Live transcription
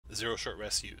0 short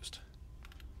rests used.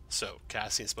 So,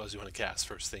 casting spells you want to cast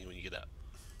first thing when you get up.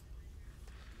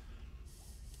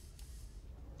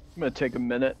 I'm gonna take a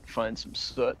minute, find some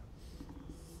soot.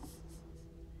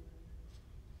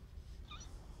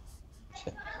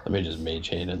 Let me just mage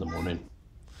hand in the morning.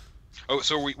 Oh,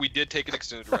 so we did take an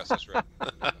extended rest, that's right.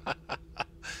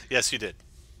 Yes, you did.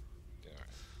 Yeah, all right.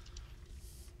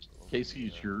 So Casey,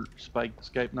 is your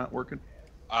Skype not working?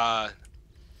 No,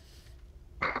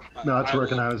 it's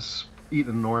working. I was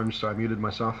eating an orange, so I muted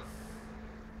myself.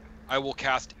 I will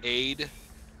cast Aid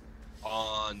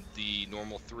on the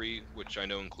normal 3, which I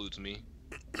know includes me.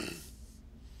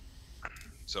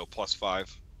 So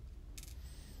 +5.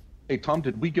 Hey, Tom,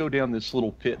 did we go down this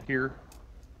little pit here?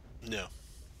 No.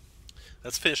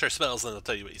 Let's finish our spells, and then I'll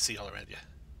tell you what you see all around you.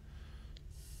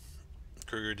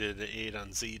 Kruger did an 8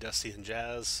 on Z, Dusty, and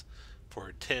Jazz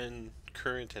for 10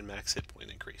 current and max hit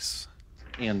point increase.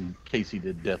 And Casey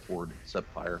did Death Ward,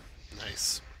 Sapphire.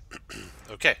 Nice.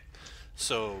 Okay,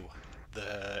 so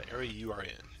the area you are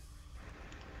in.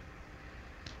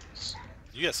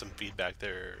 You got some feedback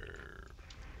there.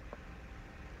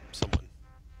 Someone.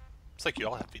 It's like you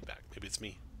all have feedback. Maybe it's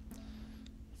me.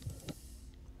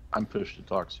 I'm pushed to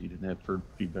talk, so you didn't have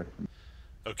feedback from me.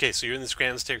 Okay, so you're in this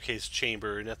grand staircase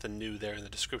chamber. Nothing new there in the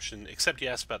description, except you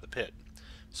asked about the pit.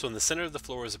 So in the center of the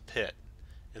floor is a pit,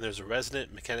 and there's a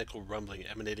resonant mechanical rumbling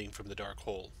emanating from the dark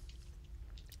hole.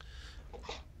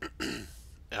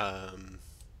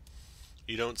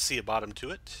 You don't see a bottom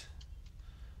to it.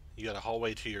 You got a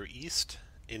hallway to your east,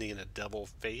 ending in a double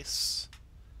face.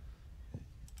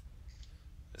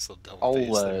 This little double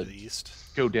face there to the east.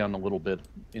 Go down a little bit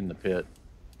in the pit.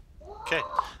 Okay,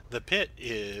 the pit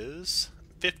is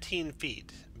 15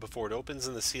 feet before it opens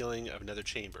in the ceiling of another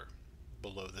chamber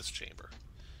below this chamber.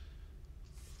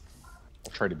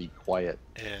 I'll try to be quiet.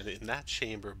 And in that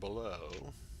chamber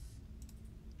below,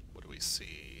 what do we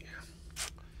see?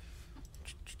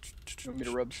 You want me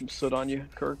to rub some soot on you,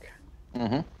 Kirk?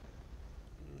 Mm-hmm.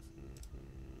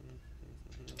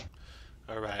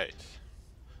 Alright.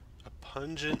 A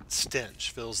pungent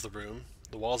stench fills the room,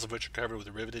 the walls of which are covered with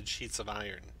riveted sheets of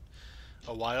iron.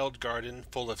 A wild garden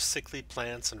full of sickly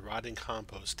plants and rotting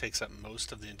compost takes up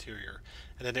most of the interior,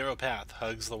 and a narrow path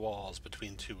hugs the walls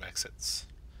between 2 exits.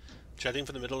 Jutting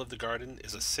from the middle of the garden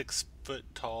is a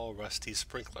 6-foot-tall rusty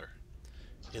sprinkler.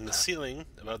 In the ceiling,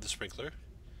 above the sprinkler,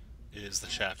 is the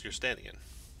shaft you're standing in,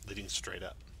 leading straight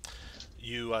up.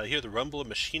 You hear the rumble of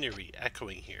machinery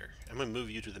echoing here. I'm going to move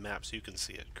you to the map so you can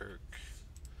see it, Kirk.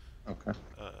 Okay.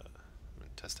 I'm going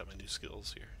to test out my new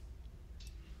skills here.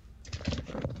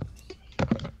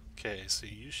 Okay, so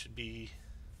you should be...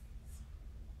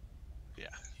 Yeah,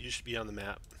 you should be on the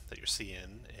map that you're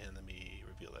seeing, and let me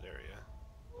reveal that area.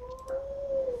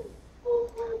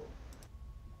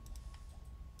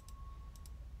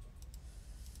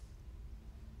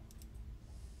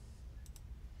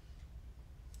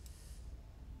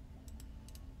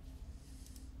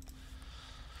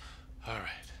 Alright.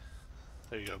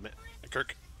 There you go,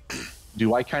 Kirk.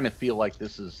 Do I kind of feel like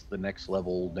this is the next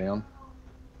level down?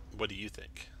 What do you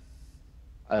think?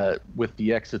 With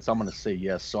the exits, I'm going to say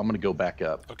yes, so I'm going to go back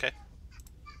up. Okay.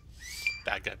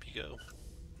 Back up you go.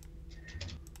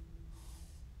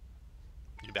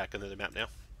 You back into the map now?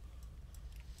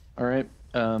 All right.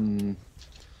 I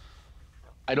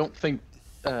don't think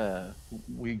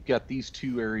we've got these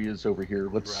 2 areas over here.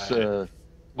 Let's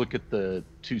look at the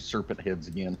 2 serpent heads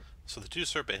again. So the 2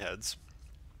 serpent heads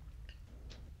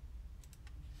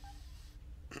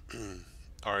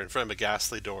are in front of a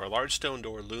ghastly door. A large stone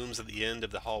door looms at the end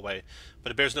of the hallway,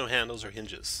 but it bears no handles or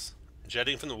hinges.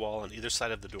 Jutting from the wall on either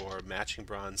side of the door, matching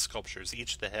bronze sculptures,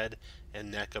 each the head and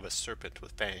neck of a serpent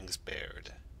with fangs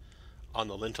bared. On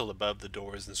the lintel above the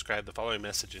door is inscribed the following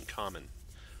message in common: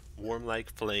 warm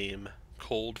like flame,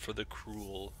 cold for the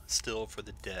cruel, still for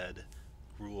the dead,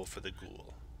 rule for the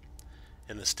ghoul.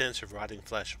 And the stench of rotting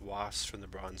flesh wafts from the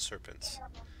bronze serpents.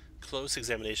 Close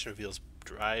examination reveals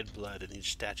dried blood in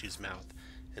each statue's mouth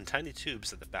and tiny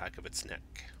tubes at the back of its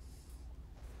neck.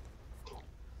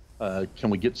 Can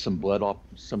we get some blood off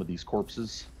some of these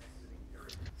corpses?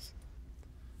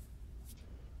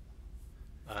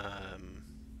 I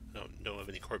don't know of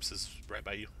any corpses right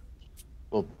by you.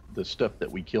 Well, the stuff that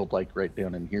we killed, like right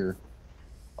down in here,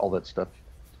 all that stuff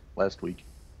last week.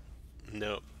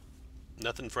 No,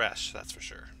 nothing fresh, that's for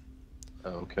sure. Oh,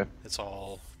 okay. It's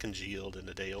all congealed and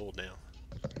a day old now.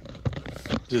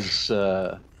 Does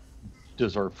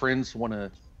our friends want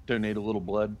to donate a little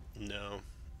blood? No,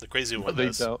 the crazy one They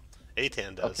does. don't.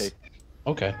 Atan does. Okay.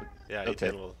 Okay. Yeah, Okay.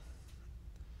 Atan will.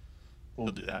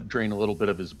 We'll do that. drain a little bit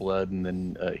of his blood, and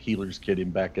then healers kit him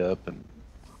back up, and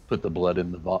put the blood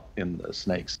in the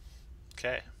snakes.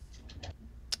 Okay.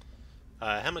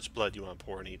 How much blood do you want to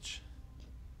pour in each?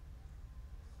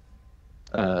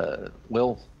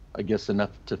 Well, I guess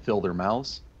enough to fill their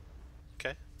mouths.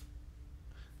 Okay.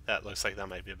 That looks like that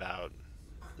might be about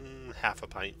half a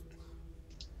pint.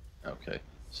 Okay.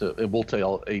 So it will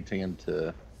tell Atan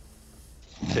to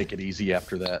take it easy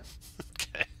after that.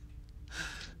 Okay.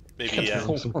 Maybe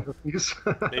Some cookies.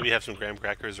 maybe have some graham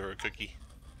crackers or a cookie.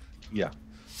 Yeah.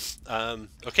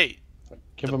 Okay.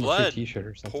 Give The him a blood free T-shirt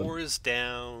or something. pours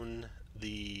down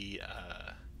the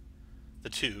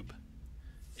tube,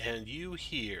 and you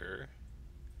hear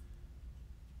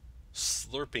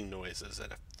slurping noises,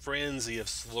 and a frenzy of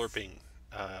slurping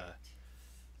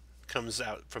comes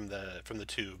out from the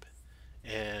tube,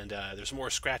 and there's more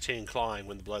scratching and clawing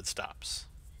when the blood stops.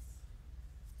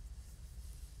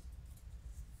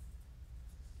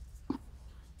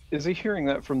 Is he hearing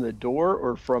that from the door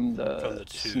or from the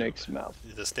tube. snake's mouth?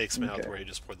 The snake's mouth, Okay. where you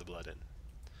just poured the blood in.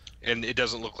 And it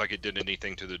doesn't look like it did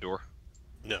anything to the door.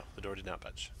 No, the door did not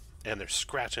budge, and they're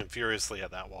scratching furiously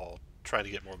at that wall, trying to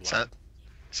get more blood.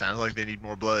 Sounds like they need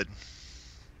more blood.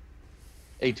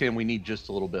 Atan, we need just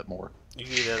a little bit more. You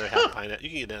can get another half pint. You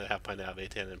can get another half pint out of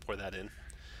A10 and pour that in,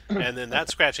 and then that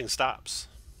scratching stops.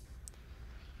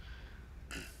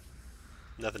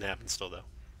 Nothing happens still though.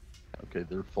 Okay,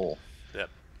 they're full. Yep.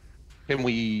 Can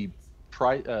we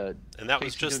try? And that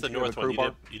was Casey, just the don't you have north a one.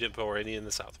 crowbar? You didn't pour any in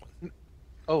the south one.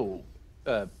 Oh,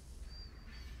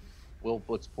 well,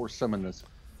 let's pour some in this.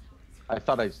 I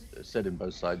thought I said in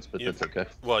both sides, but Yep. that's okay.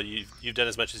 Well, you've done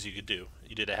as much as you could do.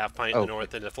 You did a half pint in Oh. the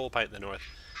north and a full pint in the north,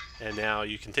 and now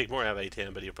you can take more out of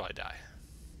A10, but you'll probably die.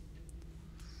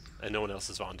 And no one else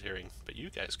is volunteering, but you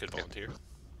guys could volunteer.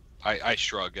 I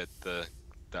shrug at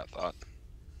that thought.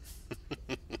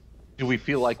 Do we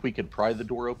feel like we could pry the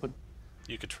door open?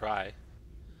 You could try.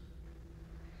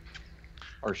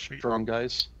 Our strong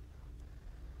guys.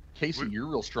 Casey, you're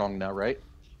real strong now, right?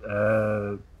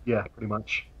 Yeah, pretty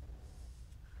much.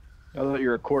 I thought you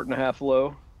were a quart and a half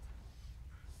low.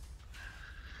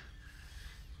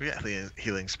 We got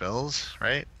healing spells,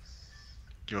 right?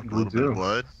 Do you want a We little bit of do.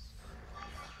 blood?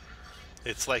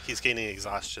 It's like he's gaining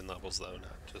exhaustion levels though,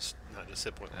 not just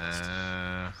hit point lost.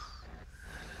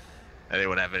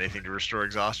 Anyone have anything to restore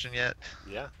exhaustion yet?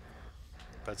 Yeah.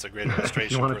 That's a great If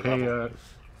illustration you for want a to pay, level.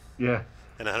 yeah,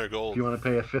 And 100 if gold. you want to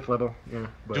pay a 5th level, yeah.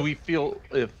 But Do we feel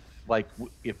if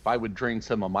I would drain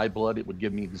some of my blood, it would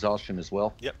give me exhaustion as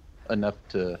well? Yep. Enough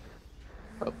to.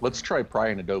 Let's try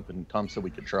prying it open. Tom said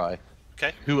we could try.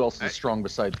 Okay. Who else is strong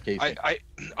besides Casey?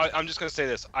 I'm just going to say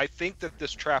this. I think that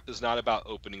this trap is not about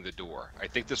opening the door. I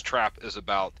think this trap is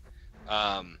about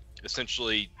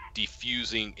essentially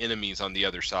defusing enemies on the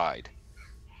other side.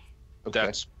 Okay.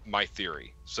 That's my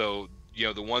theory. So,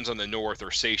 the ones on the north are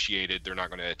satiated. They're not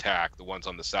going to attack. The ones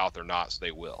on the south are not, so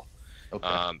they will.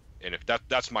 Okay. And if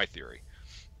that's my theory.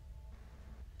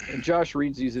 And Josh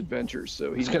reads these adventures,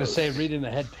 so I he's was gonna say reading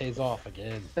ahead pays off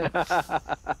again.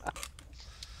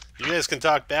 You guys can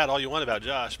talk bad all you want about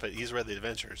Josh, but he's read the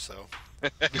adventures, so.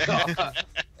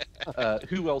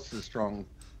 Who else is strong?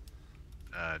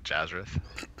 Jazrith.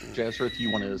 Jazrith,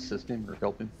 you want to assist him or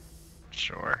help him?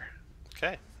 Sure.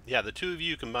 Okay. Yeah, the two of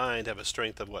you combined have a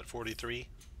strength of what, 43?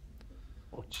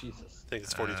 Oh Jesus! I think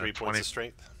it's 43 points 20 of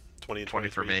strength. 20 and 20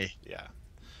 for 23. me. Yeah.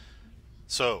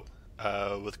 So,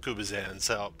 with Kubazan's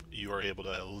help, you are able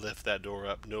to lift that door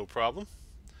up, no problem.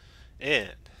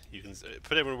 And you can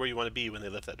put everyone where you want to be when they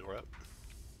lift that door up.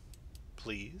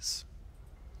 Please.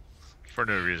 For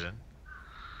no reason.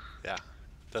 Yeah,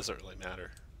 doesn't really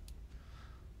matter.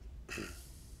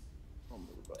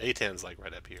 Atan's like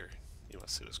right up here. You want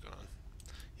to see what's going on.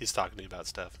 He's talking to you about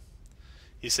stuff.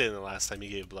 He's saying the last time he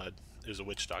gave blood, it was a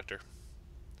witch doctor.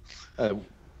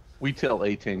 We tell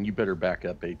Atan, you better back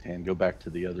up, Atan. Go back to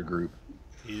the other group.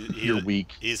 You're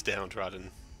weak. He's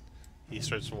downtrodden. He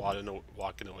starts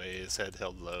walking away, his head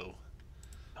held low.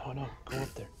 No, go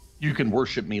up there. You can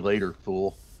worship me later,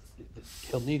 fool.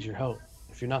 He'll need your help.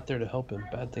 If you're not there to help him,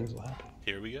 bad things will happen.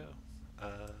 Here we go.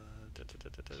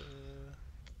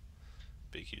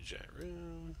 Big, huge, giant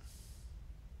room.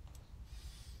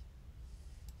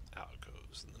 Out it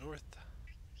goes in the north.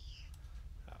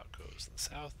 Out it goes in the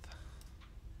south.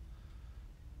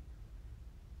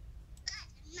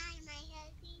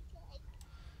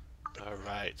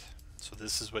 Alright. So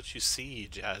this is what you see,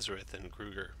 Jazrith and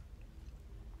Kruger.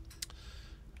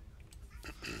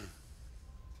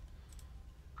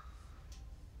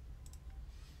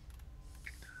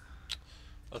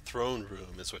 A throne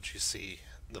room is what you see.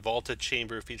 The vaulted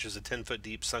chamber features a 10-foot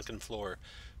deep sunken floor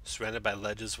surrounded by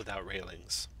ledges without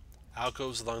railings.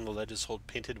 Alcoves along the ledges hold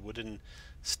painted wooden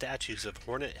statues of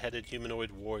hornet-headed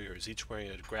humanoid warriors, each wearing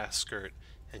a grass skirt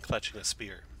and clutching a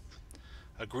spear.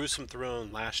 A gruesome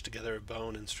throne lashed together of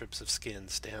bone and strips of skin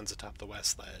stands atop the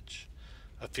west ledge.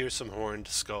 A fearsome horned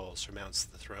skull surmounts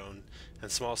the throne,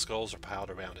 and small skulls are piled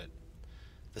around it.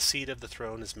 The seat of the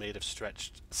throne is made of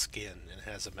stretched skin and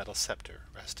has a metal scepter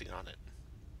resting on it.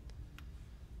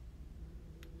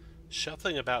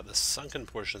 Shuffling about the sunken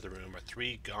portion of the room are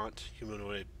three gaunt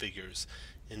humanoid figures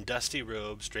in dusty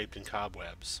robes draped in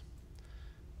cobwebs.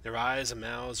 Their eyes and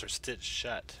mouths are stitched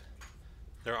shut.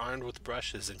 They're armed with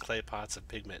brushes and clay pots of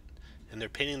pigment, and they're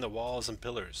painting the walls and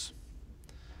pillars.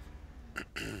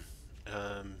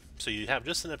 So you have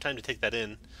just enough time to take that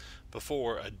in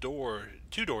before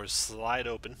two doors slide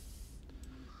open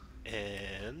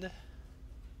and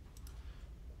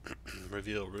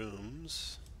reveal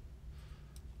rooms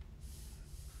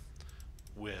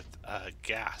with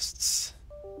ghasts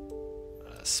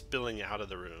spilling out of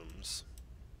the rooms.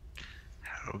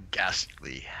 How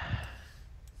ghastly.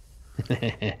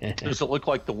 Does it look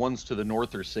like the ones to the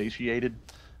north are satiated?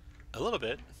 A little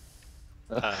bit.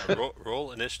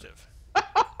 Roll initiative.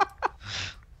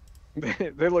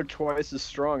 They look twice as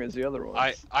strong as the other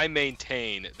ones. I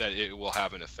maintain that it will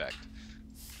have an effect.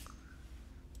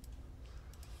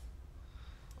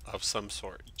 Of some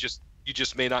sort. You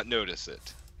just may not notice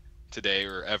it today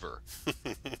or ever,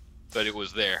 but it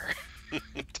was there.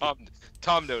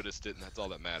 Tom noticed it, and that's all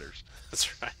that matters.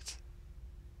 That's right.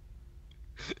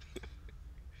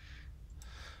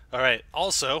 All right.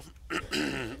 Also,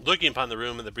 looking upon the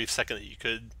room in the brief second that you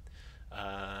could,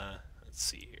 let's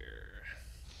see here.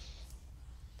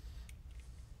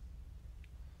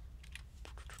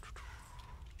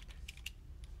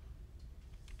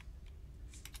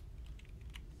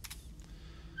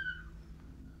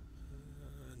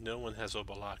 No one has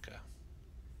Obalaka.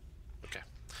 Okay.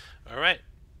 All right.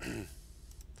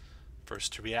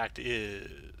 First to react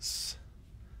is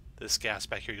this gas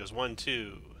back here. He goes 1,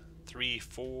 2, 3,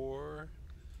 4.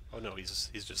 Oh no,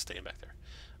 he's just staying back there.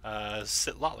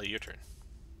 Lolly, your turn.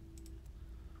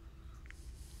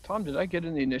 Tom, did I get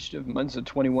in the initiative? Mine's a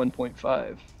 21.5.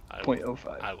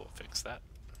 0.05. I will fix that.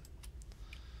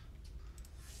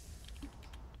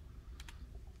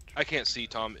 I can't see,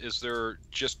 Tom. Is there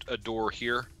just a door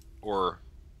here, or?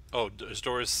 Oh, there's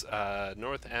doors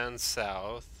north and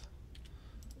south.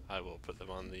 I will put them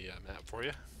on the map for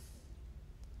you.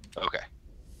 Okay.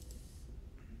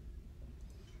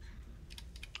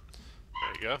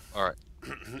 There you go. All right.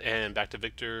 And back to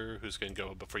Victor, who's going to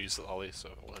go before you use Lolly, so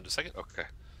hold on just a second. Okay.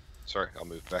 Sorry, I'll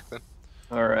move back then.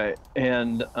 All right,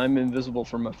 and I'm invisible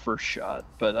from a first shot,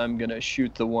 but I'm going to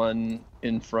shoot the one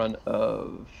in front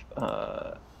of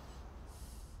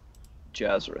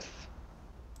Jazrith.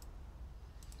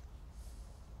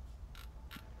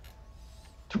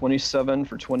 27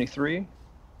 for 23.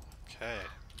 Okay,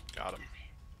 got him.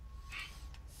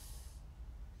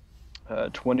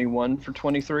 21 for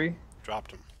 23.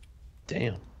 Dropped him.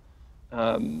 Damn.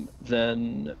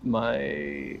 Then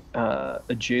my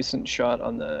adjacent shot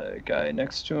on the guy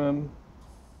next to him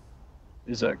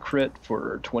is a crit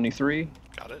for 23.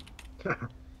 Got it.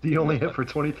 The only hit for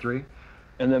 23.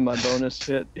 And then my bonus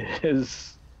hit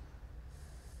is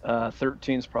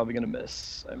 13 is probably going to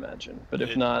miss, I imagine. But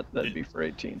if not, that'd be for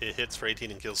 18. It hits for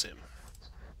 18 and kills him.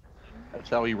 That's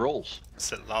how he rolls.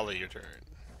 Lolly, your turn.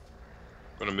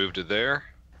 Gonna move to there.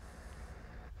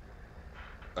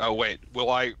 Oh wait, will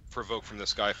I provoke from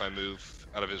this guy if I move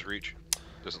out of his reach?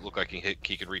 Does it look like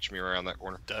he could reach me around that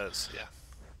corner? Does,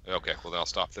 yeah. Okay, well then I'll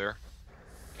stop there.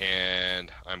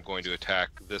 And I'm going to attack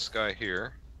this guy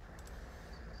here.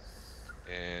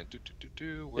 And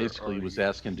where Basically, he are was you?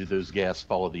 asking, do those gas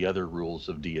follow the other rules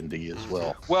of D&D as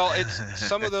well? Well, it's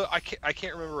some of the I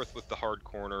can't remember with the hard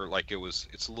corner. Like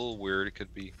it's a little weird. It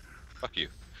could be. Fuck you.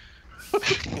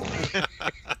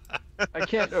 I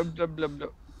can't. Blah, blah, blah.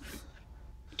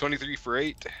 23 for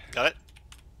 8. Got it?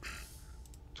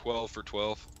 12 for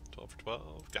 12. 12 for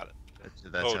 12. Got it.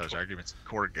 That's how his arguments in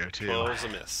court go too. 12's a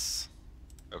miss.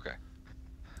 Okay.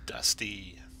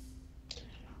 Dusty.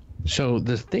 So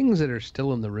the things that are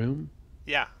still in the room,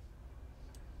 Yeah.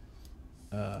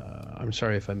 I'm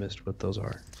sorry if I missed what those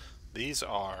are. These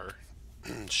are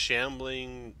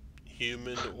shambling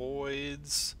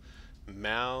humanoids,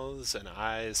 mouths and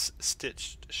eyes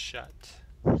stitched shut,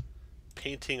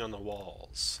 painting on the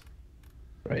walls.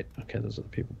 Right. Okay, those are the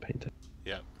people painted.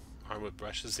 Yep. Armed with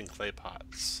brushes and clay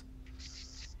pots.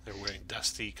 They're wearing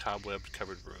dusty, cobweb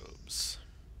covered robes.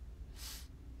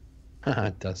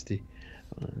 Haha, Dusty.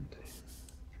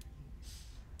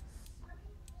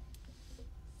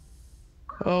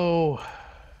 Oh.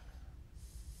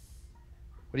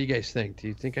 What do you guys think? Do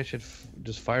you think I should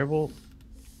just firebolt?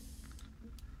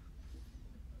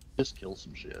 Just kill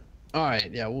some shit. All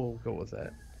right, yeah, we'll go with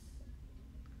that.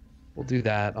 We'll do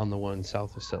that on the one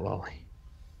south of Sitlali.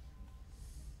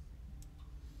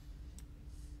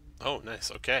 Oh,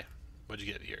 nice. Okay. What'd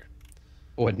you get here?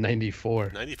 What,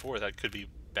 94? 94. That could be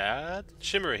bad.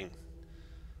 Shimmering.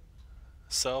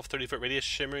 Self 30-foot radius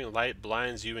shimmering light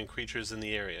blinds you and creatures in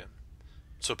the area.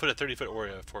 So put a 30-foot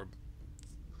aura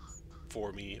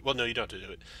for me. Well, no, you don't have to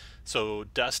do it. So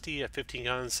Dusty, a 15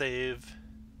 con save.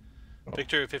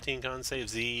 Victor, a 15 con save.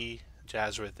 Z,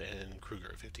 Jazrith, and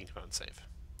Kruger, a 15 con save.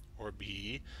 Or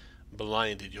B,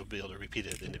 blinded. You'll be able to repeat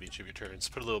it at the end of each of your turns.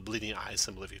 Put a little bleeding eye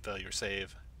symbol if you fail your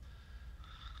save.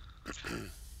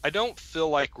 I don't feel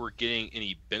like we're getting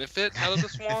any benefit out of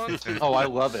this wand. Oh, I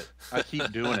love it. I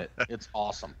keep doing it. It's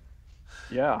awesome.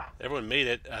 Yeah. Everyone made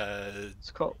it.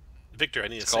 It's called. Victor, I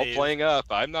need a It's called save. playing up.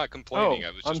 I'm not complaining. Oh,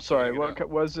 I was I'm just sorry. pointing it What out.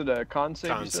 was it? A con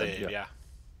save? Con you said? save, yeah.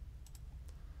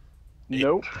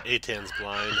 Nope. A10's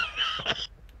blind.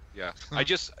 Yeah,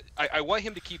 I want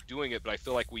him to keep doing it, but I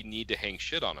feel like we need to hang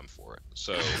shit on him for it.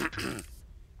 So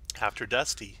After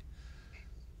Dusty.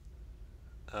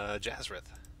 Jazrith.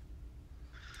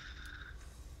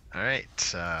 All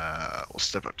right, we'll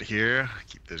step up to here.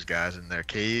 Keep those guys in their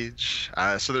cage.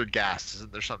 So they're gassed.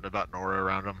 Isn't there something about an aura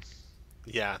around them?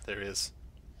 Yeah, there is.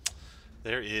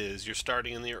 There is. You're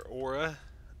starting in your aura,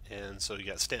 and so you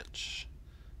got stench.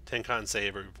 10 con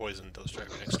save or poison until the start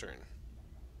of your next turn.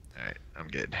 All right, I'm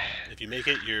good. If you make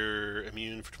it, you're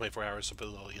immune for 24 hours, so put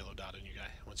a little yellow dot on your guy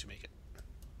once you make it.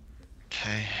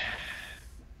 Okay.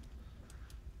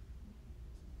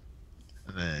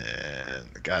 And then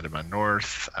the guy to my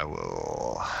north, I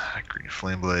will green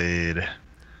flame blade.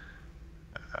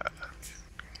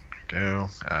 Go.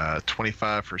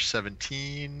 25 for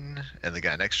 17, and the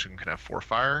guy next to him can have 4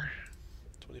 fire.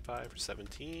 25 for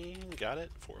 17, got it.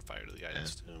 4 fire to the guy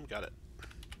next to him, got it.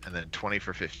 And then 20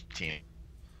 for 15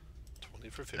 20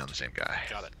 for on 15. the same guy.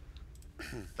 Got it.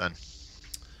 Done.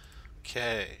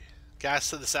 Okay. Gas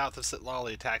to the south of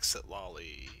Sitlali attacks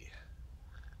Sitlali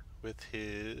with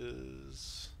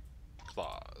his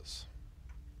claws.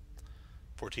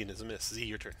 14 is a miss. Z,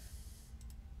 your turn.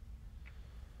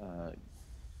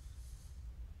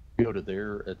 Go to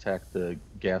there, attack the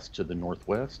gas to the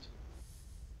northwest.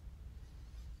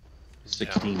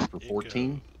 16 Down for it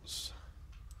 14. goes.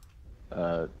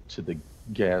 To the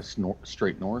gas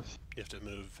straight north. You have to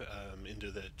move into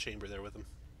the chamber there with him.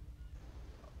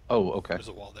 Oh, okay. There's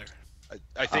a wall there.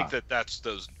 I think that's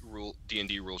those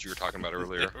D&D rules you were talking about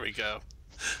earlier. There we go.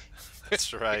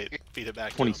 That's right. Feed it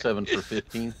back. 27 for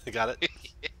 15. You got it.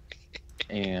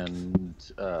 And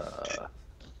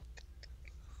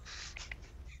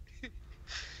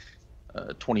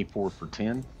 24 for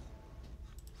 10.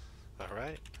 All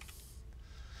right.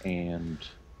 And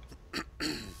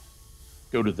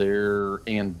go to there.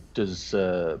 And does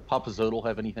Papa Zodal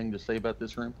have anything to say about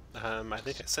this room? I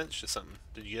think I sent you something.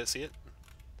 Did you guys see it?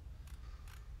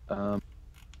 I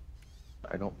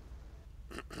don't.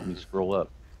 Let me scroll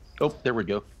up. Oh, there we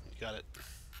go. You got it.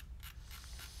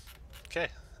 Okay.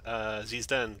 Z's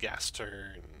done. Gas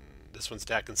turn. This one's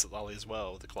attacking Sitlali as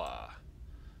well with the claw.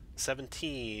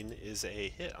 17 is a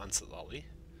hit on Sitlali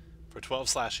for 12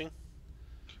 slashing.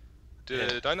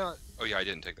 Did I not? Oh yeah, I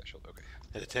didn't take that shield. Okay.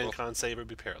 And a 10 con save or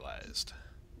be paralyzed.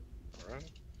 All right.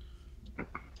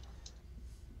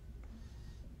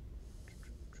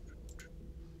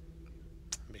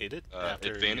 Made it.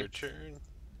 After advantage? your turn.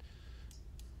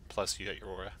 Plus you got your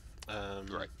aura.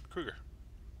 Right. Kruger.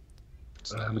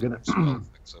 I'm gonna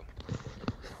So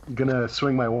I'm gonna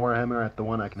swing my warhammer at the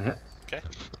one I can hit. Okay.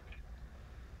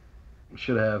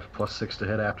 Should have +6 to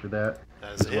hit after that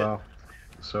That is as a hit. well.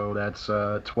 So that's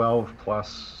 12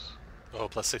 plus. Oh,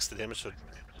 +6 to damage. So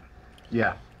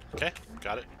Yeah. okay,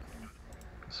 got it.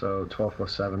 So 12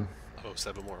 plus 7. Oh,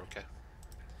 7 more. Okay,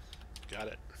 got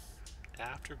it.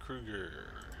 After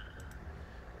Kruger,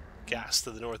 gas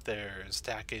to the north there is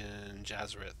attacking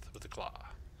Jazrith with the claw.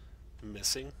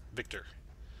 Missing. Victor.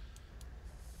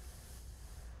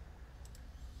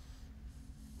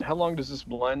 How long does this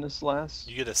blindness last?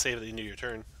 You get a save at the end of your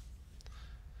turn.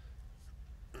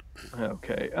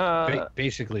 Okay.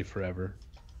 Basically forever.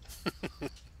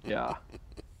 Yeah.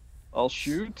 I'll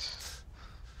shoot.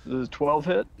 The 12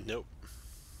 hit. Nope.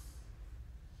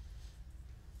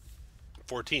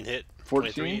 14 hit.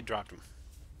 14? 23 dropped him.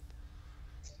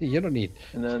 You don't need.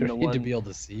 And You then don't the need to one, be able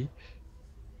to see.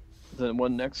 the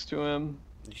one next to him.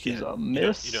 You He's can't- a you don't-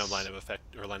 miss. You don't have line of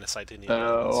effect or line of sight to any of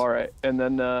Oh, those. all right. And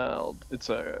then it's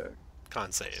a. Con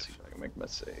Let's see save. if I can make my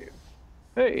save.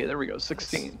 Hey, there we go.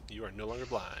 16. You are no longer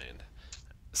blind.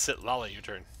 Sitlali, your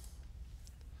turn.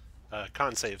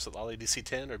 Con save, so Lolly DC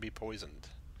 10 or be poisoned.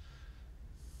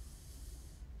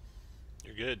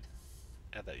 You're good.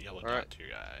 Add that yellow dot to your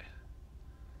guy.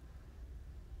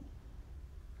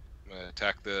 I'm gonna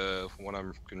attack the one I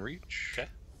can reach. Okay.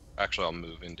 Actually, I'll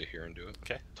move into here and do it.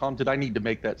 Okay. Tom, did I need to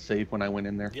make that save when I went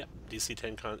in there? Yep. DC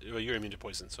 10 con. Well, you're immune to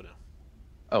poison, so no.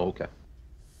 Oh, okay.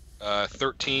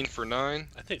 13 for 9.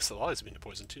 I think Lolly's immune to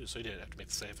poison too, so he didn't have to make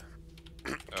the save.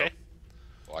 Okay.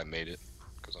 Well, I made it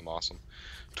because I'm awesome.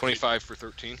 25 for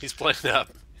 13. He's playing up.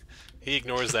 He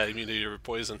ignores that immunity to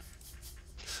poison.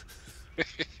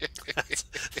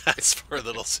 that's for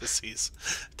little sissies.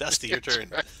 Dusty, your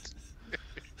turn.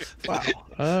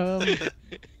 Wow.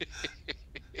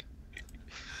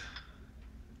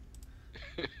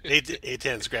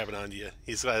 A10's grabbing onto you.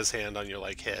 He's got his hand on your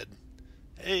like head.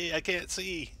 Hey, I can't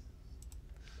see.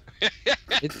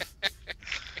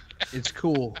 It's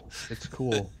cool. It's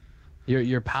cool.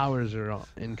 Your powers are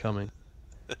incoming.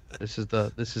 This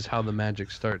is how the magic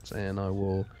starts, and I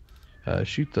will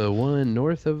shoot the one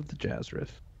north of the Jazz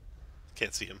Riff.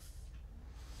 Can't see him.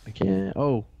 I can't.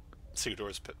 Oh,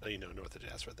 Sigurdor's, north of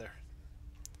Jazz right there.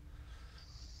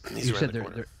 you said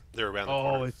They're around the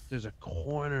corner. Oh, there's a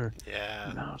corner.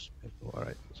 Yeah. Mouse. All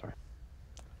right. Sorry.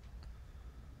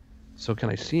 So can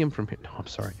I see him from here? No, I'm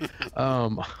sorry. I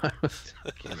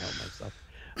can't help myself.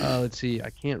 Let's see. I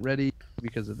can't ready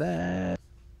because of that.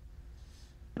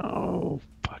 Oh,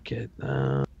 fuck it.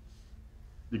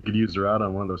 You could use her out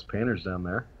on one of those painters down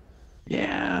there.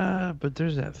 Yeah, but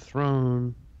there's that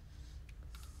throne.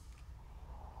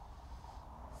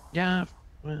 Yeah,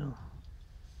 well.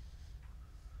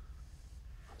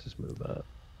 Just move up.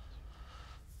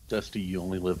 Dusty, you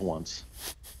only live once.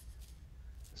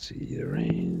 See the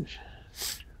range.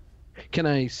 Can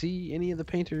I see any of the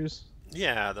painters?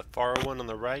 Yeah, the far one on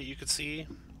the right you could see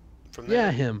from there.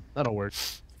 Yeah, him. That'll work.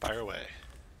 Fire away.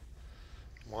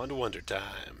 Wand of Wonder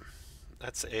time.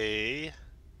 That's a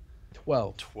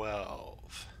 12.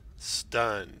 12.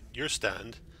 Stun. You're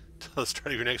stunned till the start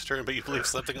of your next turn, but you believe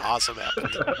something awesome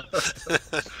happened.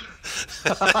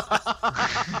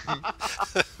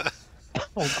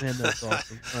 Oh man, that's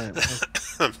awesome. All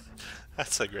right,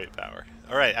 That's a great power.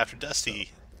 All right, after Dusty,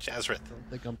 Jazzrith. I don't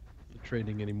think I'm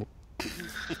trading anymore.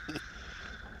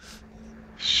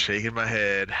 Shaking my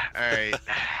head. All right.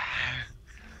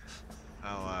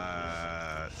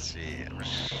 I'll let's see.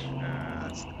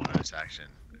 That's the bonus action.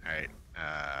 All right.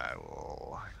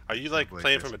 Are you like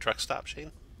playing from a truck stop,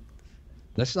 Shane?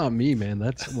 That's not me, man.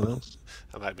 That's someone else.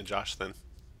 That might have been Josh then.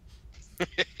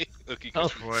 Oh,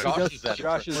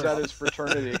 Josh is at his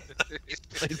fraternity.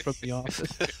 Played from the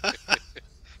office.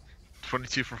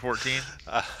 22 for 14.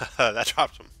 That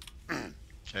dropped him.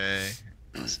 Okay.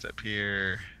 Step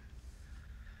here.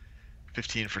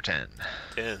 15 for 10.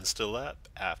 10 still up.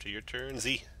 After your turn,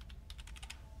 Z.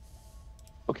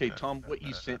 Okay, Tom, what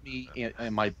you sent me,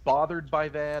 am I bothered by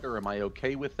that, or am I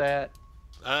okay with that?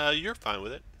 You're fine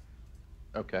with it.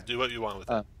 Okay. Do what you want with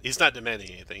it. He's not demanding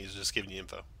anything. He's just giving you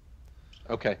info.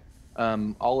 Okay.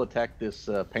 I'll attack this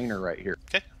painter right here.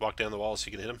 Okay. Walk down the wall so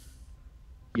you can hit him.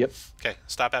 Yep. Okay.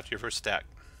 Stop after your first attack.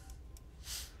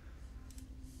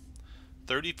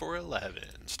 30 for 11.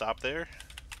 Stop there.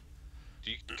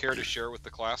 Do you care to share with the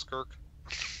class, Kirk?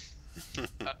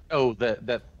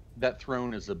 That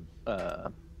throne is a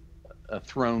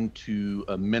throne to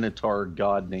a minotaur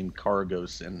god named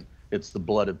Kargos, and it's the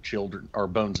blood of children, or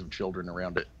bones of children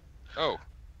around it. Oh.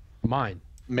 Mine.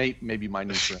 Maybe my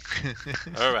new friend.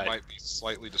 All right. Might be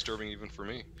slightly disturbing even for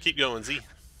me. Keep going, Z.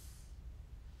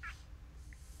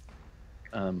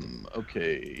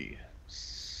 Okay.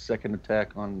 Second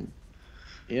attack on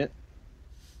it.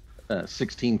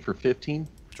 16 for 15.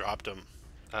 Dropped him.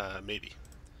 Maybe.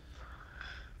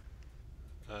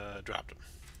 Dropped him.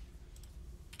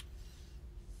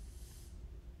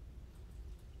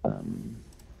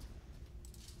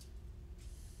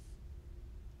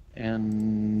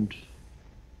 And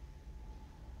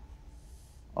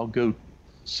I'll go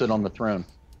sit on the throne.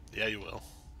 Yeah, you will.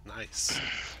 Nice.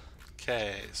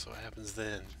 Okay, so what happens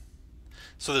then?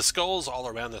 So the skulls all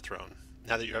around the throne,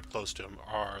 now that you're up close to them,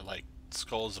 are like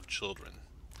skulls of children.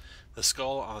 The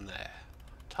skull on the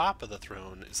top of the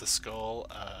throne is the skull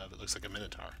of, it looks like a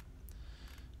minotaur.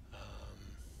 I'm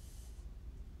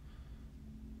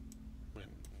going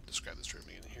to describe this room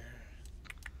again here.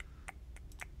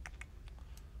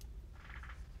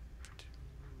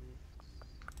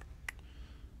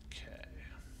 Okay.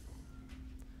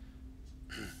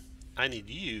 I need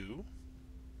you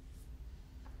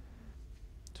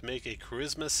to make a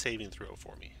charisma saving throw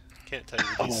for me. Can't tell you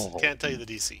the DC. Can't tell you the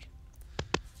DC.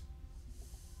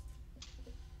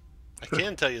 I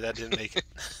can tell you that didn't make it.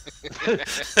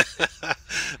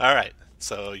 All right,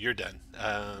 so you're done.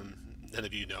 None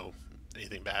of you know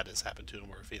anything bad has happened to him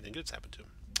or if anything good's happened to him.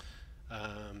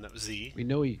 That was Z. We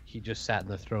know he just sat in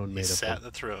the throne He made sat up in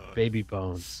the throne. baby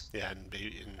bones. Yeah,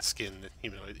 and skin,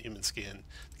 human skin.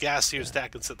 The gas here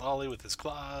attacking Sitlali with his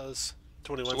claws.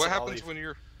 21 So what Sitlali happens when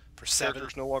your for 7.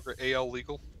 character's no longer AL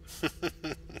legal?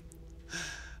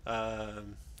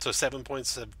 So 7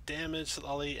 points of damage to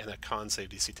Lolly and a con save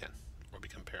DC 10 or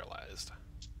become paralyzed.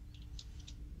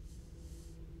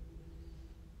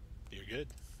 You're good.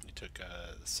 You took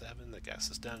 7. The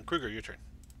gas is done. Kruger, your turn.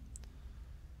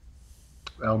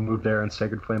 I'll move there and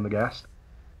Sacred Flame the ghast.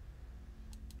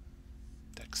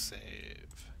 Dex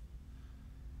save.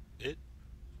 It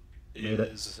Made it.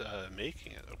 is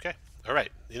making it. Okay. All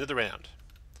right. End of the round.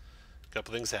 A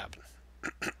couple things happen.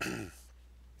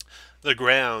 The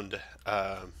ground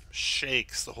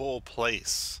shakes. The whole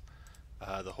place.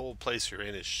 The whole place you're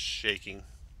in is shaking.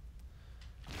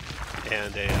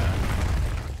 And a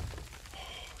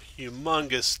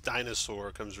humongous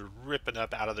dinosaur comes ripping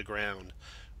up out of the ground,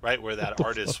 right where that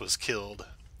artist was killed.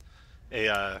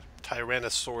 A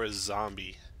Tyrannosaurus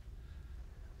zombie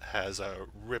has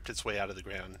ripped its way out of the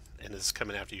ground and is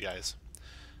coming after you guys.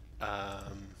 Let's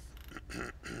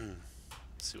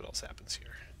see what else happens here.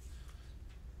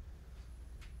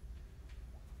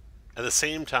 At the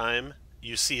same time,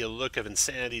 you see a look of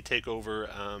insanity take over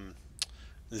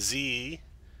Z.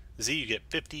 Z, you get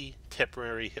 50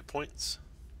 temporary hit points.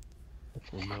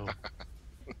 Oh no.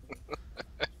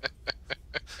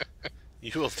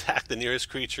 You will attack the nearest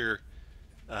creature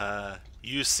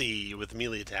you see with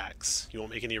melee attacks. You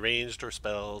won't make any ranged or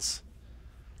spells.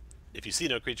 If you see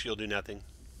no creature, you'll do nothing.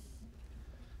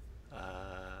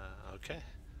 Okay.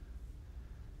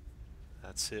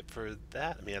 That's it for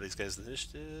that. Let me add these guys to the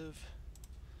initiative.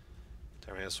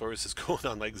 Tyrannosaurus is going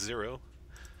on like 0.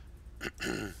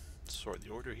 Sort the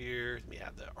order here. Let me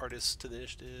add the artist to the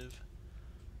initiative.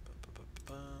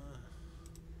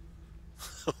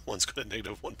 One's going to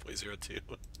negative 1.02.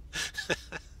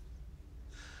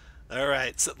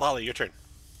 Alright, so Lolly, your turn.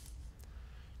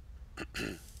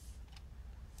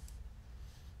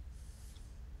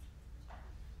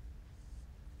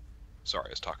 Sorry, I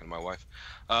was talking to my wife.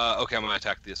 Okay, I'm going to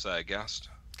attack this ghast.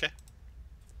 Okay.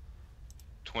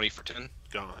 20 for 10.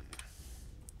 Gone.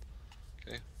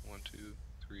 Okay, 1, 2,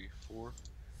 3, 4.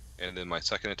 And then my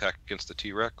second attack against the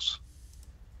T-Rex.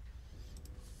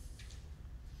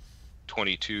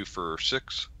 22 for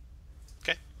 6.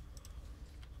 Okay.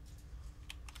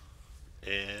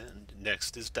 And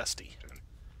next is Dusty.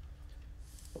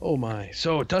 Oh my.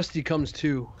 So Dusty comes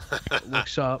to,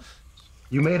 looks up,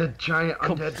 You made a giant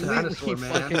undead completely dinosaur,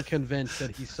 fucking man. convinced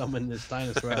that he summoned this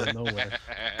dinosaur out of nowhere.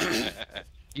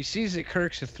 He sees that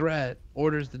Kirk's a threat,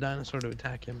 orders the dinosaur to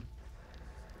attack him.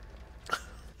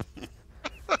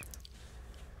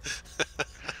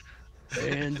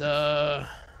 And oh,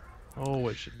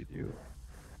 what should we do?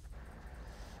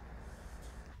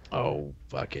 Oh,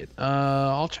 fuck it.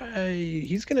 I'll try.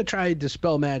 He's gonna try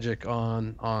dispel magic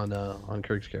on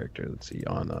Kirk's character. Let's see.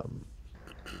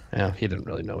 Yeah, he didn't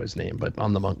really know his name, but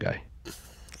on the monk guy. He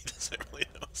doesn't really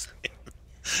know his name.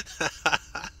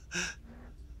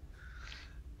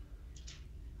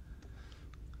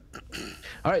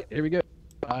 All right, here we go.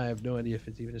 I have no idea if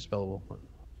it's even a spellable one.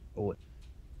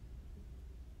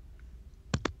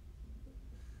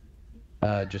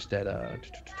 Oh, just at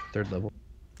 3rd level.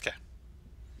 Okay.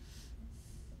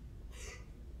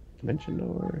 Dimension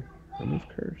or remove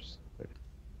curse.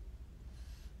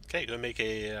 Okay, go make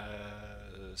a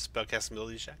spellcasting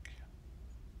ability check.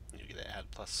 You get to add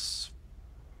 +3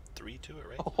 to it,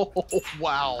 right? Oh,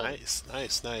 wow. Nice,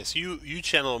 nice, nice. You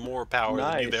channel more power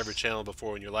than you've Nice. ever channeled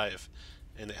before in your life,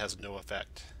 and it has no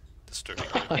effect. Disturbing.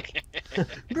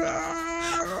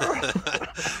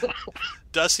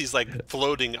 Dusty's like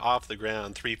floating off the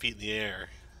ground 3 feet in the air,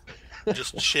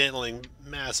 just channeling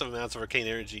massive amounts of arcane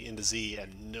energy into Z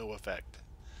and no effect.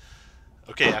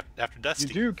 Okay, after You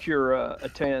Dusty. do cure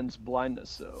Atan's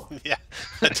blindness, though. Yeah.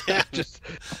 Atan, Just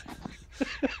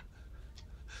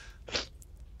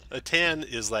Atan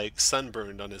is like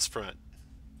sunburned on his front.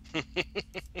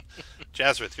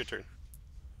 Jazrith, your turn.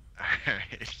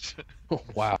 Alright. oh,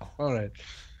 wow. All right.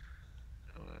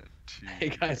 1, 2. Hey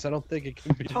guys, I don't think it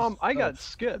can be. Tom, I got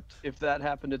skipped if that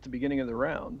happened at the beginning of the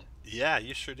round. Yeah,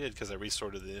 you sure did, because I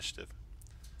resorted the initiative.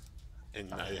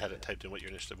 And I had it typed in what your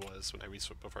initiative was when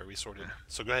before I resorted.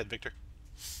 So go ahead, Victor.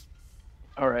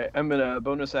 All right, I'm gonna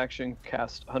bonus action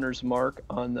cast Hunter's Mark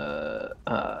on the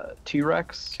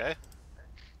T-Rex, Okay.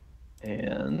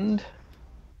 and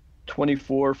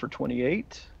 24 for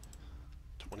 28.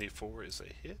 24 is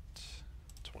a hit.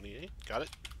 28. Got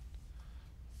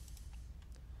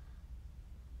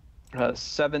it.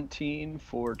 17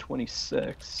 for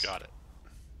 26. Got it.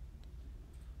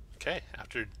 Okay,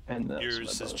 after And that's yours my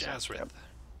is bonus action, Jazrith. yep.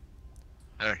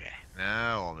 Okay,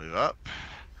 now we'll move up.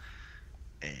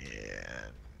 And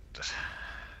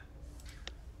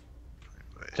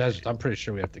Jazz, I'm pretty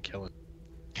sure we have to kill him.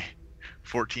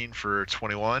 14 for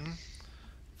 21.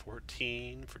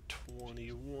 14 for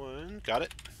 21. Got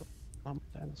it.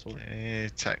 Dinosaur. Okay,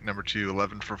 attack number 2,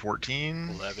 11 for 14.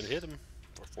 11 hit him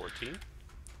for 14.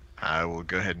 I will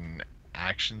go ahead and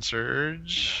action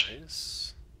surge.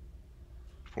 Nice.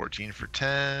 14 for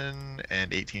 10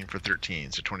 and 18 for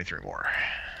 13, so 23 more.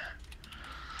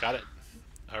 Got it.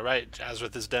 All right,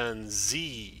 Jazrith is done.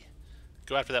 Z,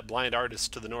 go after that blind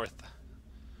artist to the north.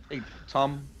 Hey,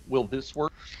 Tom, will this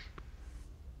work?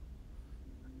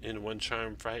 In one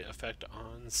charm fright effect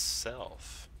on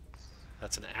self.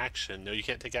 That's an action. No, you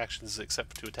can't take actions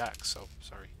except for 2 attacks, so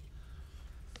sorry.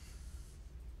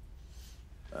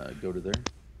 Go to there.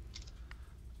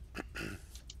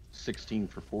 16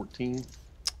 for 14.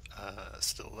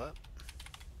 Still up.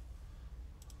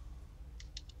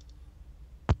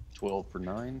 12 for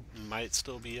 9. Might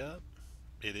still be up.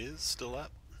 It is still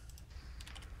up.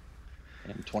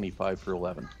 And 25 for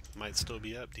 11. Might still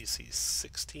be up. DC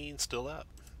 16 still up.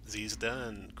 Z's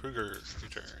done. Kruger, your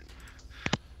turn.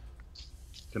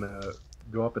 Gonna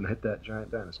go up and hit that giant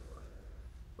dinosaur.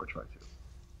 Or try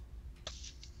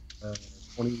to.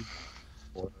 20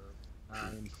 for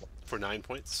 9. For 9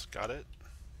 points. Got it.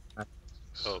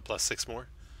 Oh, plus 6 more.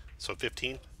 So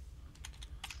 15.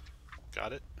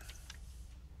 Got it.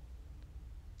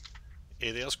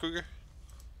 Anything else, Kruger?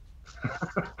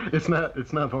 It's not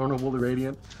vulnerable to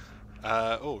radiant.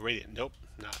 Oh, radiant. Nope,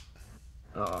 not.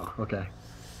 Oh, okay.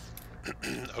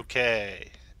 Okay.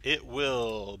 It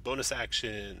will bonus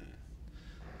action.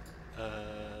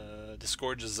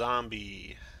 Disgorge a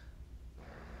zombie.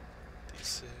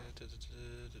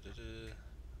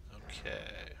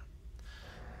 Okay.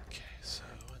 Okay, so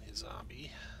I need a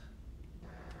zombie.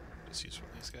 Just use one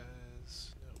of these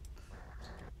guys.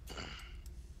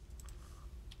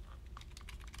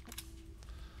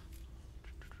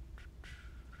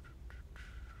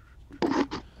 Nope.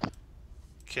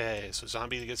 Okay, so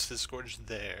zombie gets disgorged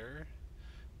there.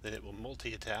 Then it will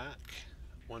multi-attack.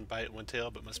 1 bite, 1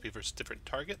 tail, but must be versus different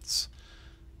targets.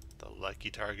 The lucky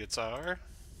targets are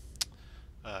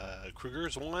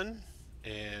Kruger's 1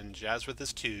 and Jazrith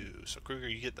is 2. So Kruger,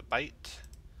 you get the bite.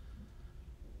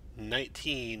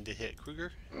 19 to hit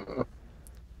Kruger.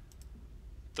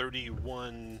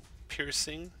 31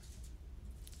 piercing.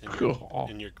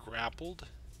 And you're grappled.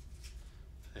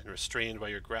 And restrained while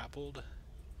you're grappled.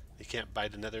 He can't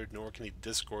bite another, nor can he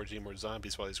disgorge any more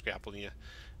zombies while he's grappling you.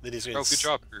 Then he's going Oh, good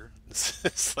job, Kruger.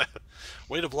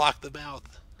 Way to block the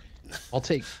mouth. I'll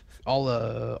take.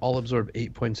 I'll absorb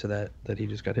 8 points of that he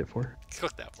just got hit for.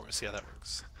 Click that for us. See how that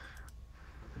works.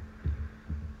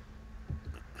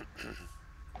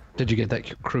 Did you get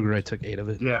that, Kruger? I took 8 of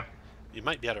it. Yeah. You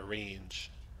might be out of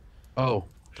range. Oh,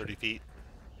 30 feet.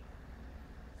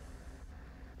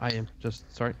 I am.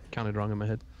 Just sorry, counted wrong in my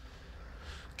head.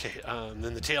 Okay,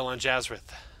 then the tail on Jazrith.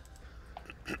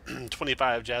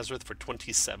 25 Jazrith for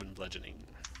 27 bludgeoning.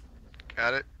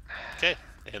 Got it. Okay,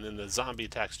 and then the zombie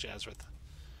attacks Jazrith.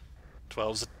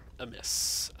 12's a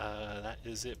miss. That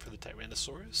is it for the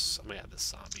Tyrannosaurus. I'm going to have this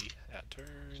zombie at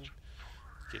turn.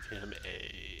 Give him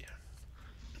a...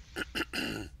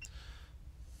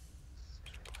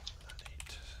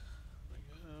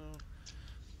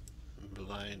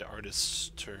 Blind artist's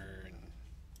turn.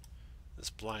 This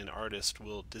blind artist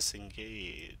will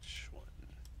disengage. 1,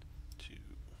 2,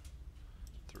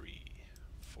 3,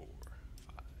 4,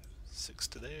 5, 6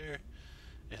 to there.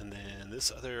 And then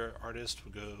this other artist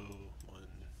will go 1,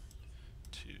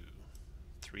 2,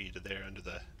 3 to there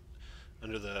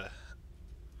under the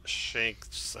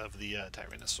shanks of the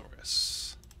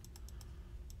Tyrannosaurus.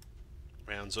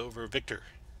 Rounds over. Victor.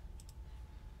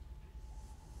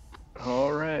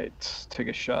 All right, take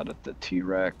a shot at the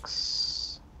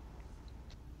T-Rex.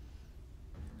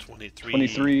 23.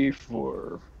 23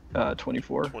 for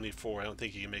 24. 24. I don't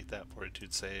think you can make that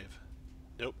fortitude save.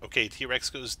 Nope. Okay, T-Rex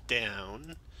goes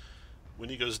down. When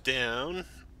he goes down...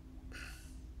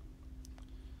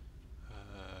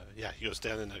 yeah, he goes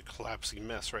down in a collapsing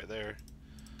mess right there.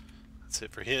 That's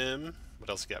it for him. What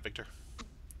else you got, Victor?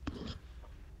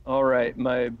 All right,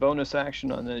 my bonus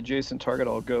action on the adjacent target,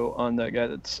 I'll go on that guy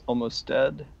that's almost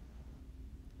dead.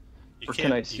 Or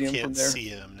can I see him from there? You can't see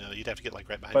him, no. You'd have to get like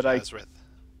right behind But Jazrith.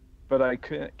 But I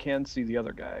can see the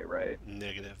other guy, right?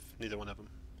 Negative. Neither one of them.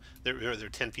 They're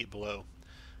 10 feet below.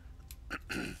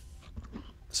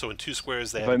 So in 2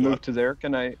 squares, they If have I to go move up. to there,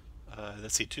 can I?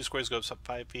 Let's see. 2 squares goes up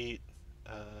 5 feet.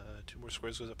 2 more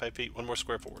squares goes up 5 feet. 1 more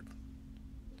square forward.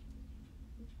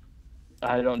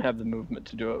 I don't have the movement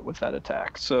to do it with that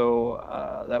attack,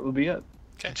 so that will be it.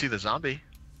 You can see the zombie.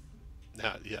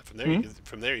 Now, yeah, from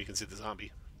there you can see the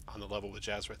zombie on the level with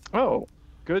Jazrith. Oh,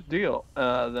 good deal.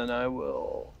 Then I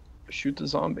will shoot the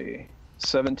zombie.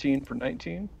 17 for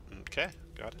 19. Okay,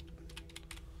 got it.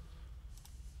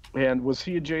 And was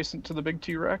he adjacent to the big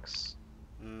T-Rex?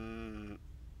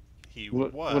 He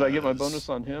was. Would I get my bonus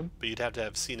on him? But you'd have to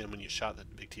have seen him when you shot the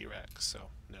big T-Rex, so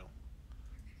no.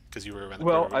 Because you were around the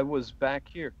Well, corner. I was back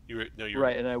here. You were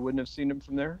right, and I wouldn't have seen him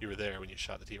from there? You were there when you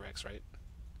shot the T-Rex, right?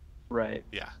 Right.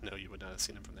 Yeah, no, you would not have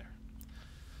seen him from there.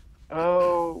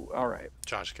 Oh, all right.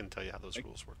 Josh can tell you how those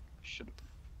rules work.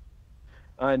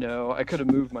 I know. I could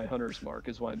have moved my hunter's mark,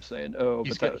 is why I'm saying. Oh,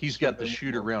 he's got the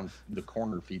shoot around the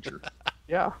corner feature.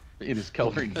 Yeah. In his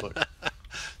coloring book.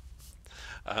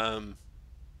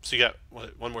 So you got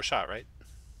 1 more shot, right?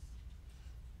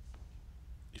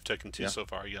 You've taken 2 so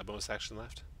far. You got bonus action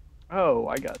left. Oh,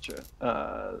 I gotcha.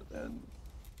 And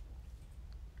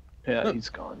yeah, he's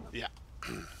gone. Yeah.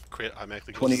 Crit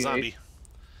automatically goes to zombie.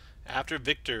 After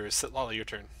Victor, Sitlala, your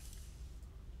turn.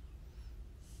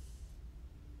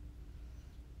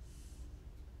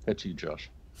 That's you, Josh.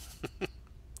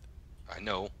 I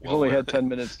know. You've only had 10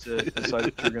 minutes to decide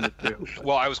what you're going to do.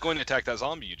 Well, I was going to attack that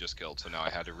zombie you just killed, so now I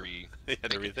had to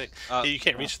rethink. You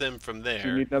can't reach them from there. Do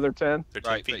you need another 10? They're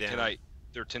 10 feet down.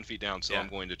 They're 10 feet down, so I'm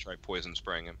going to try poison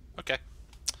spraying him. Okay.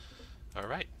 All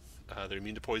right. They're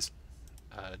immune to poison.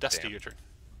 Dusty, your turn.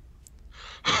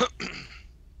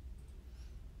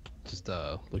 Just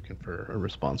looking for a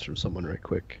response from someone right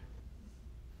quick.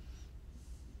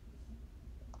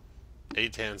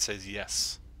 Aitan says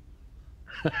yes.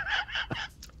 2,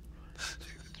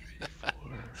 3, 4.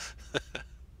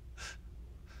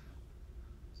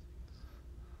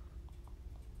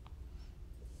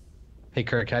 Hey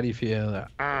Kirk, how do you feel?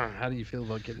 How do you feel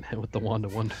about getting hit with the Wand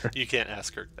of Wonder? You can't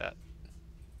ask Kirk that.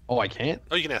 Oh, I can't.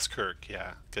 Oh, you can ask Kirk,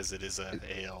 yeah, because it is a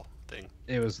AL thing.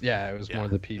 It was more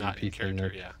the PvP not in thing.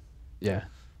 character, yeah. Yeah.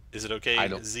 Is it okay,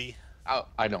 Z?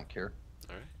 I don't care.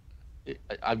 All right.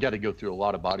 I've got to go through a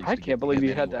lot of bodies. I can't believe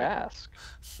you had to ask.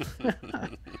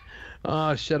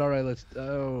 Oh shit! All right, let's.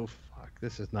 Oh fuck!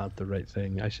 This is not the right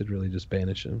thing. I should really just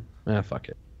banish him. Fuck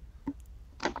it.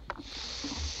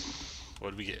 What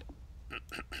did we get?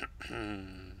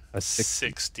 A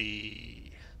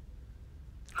 60.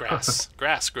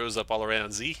 Grass grows up all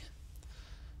around Z.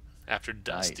 After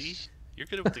Dusty, Nice. you're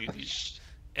good with the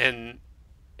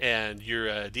and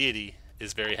your deity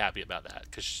is very happy about that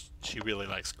because she really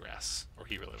likes grass, or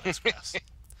he really likes grass,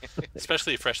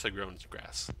 especially freshly grown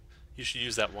grass. You should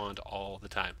use that wand all the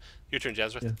time. Your turn,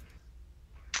 Jazrith.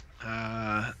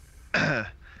 Yeah.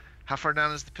 How far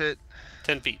down is the pit?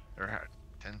 10 feet. Or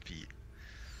 10 feet.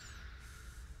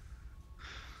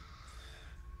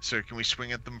 So can we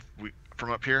swing at them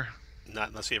from up here? Not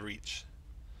unless you have reach.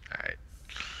 Alright.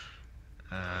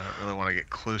 I don't really want to get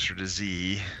closer to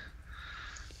Z.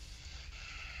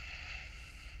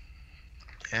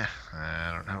 Yeah,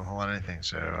 I don't have a whole lot of anything.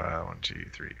 So 1, 2,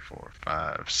 3, 4,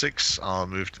 5, 6. I'll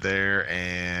move to there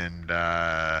and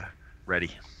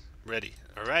ready. Ready.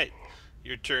 All right.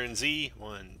 Your turn, Z.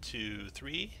 1, 2,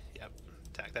 3. Yep.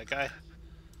 Attack that guy.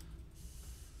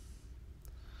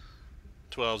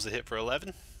 12's a hit for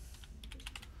 11.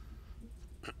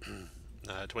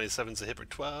 27's a hit for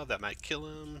 12. That might kill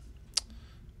him.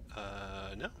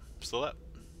 No. Still up.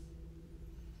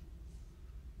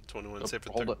 21's hit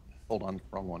for 13. Hold on.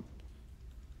 Wrong one.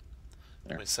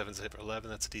 There. 27's a hit for 11.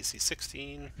 That's a DC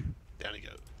 16. Down he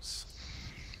goes.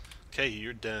 Okay,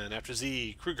 you're done. After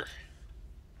Z, Kruger.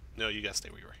 No, you gotta stay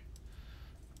where you were.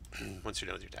 Once you're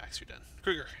done with your attacks, you're done.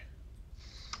 Kruger.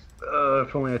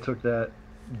 If only I took that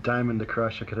diamond to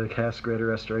crush, I could have cast Greater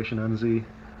Restoration on Z.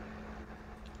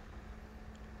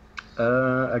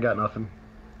 I got nothing.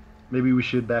 Maybe we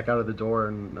should back out of the door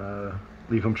and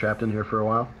leave him trapped in here for a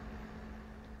while.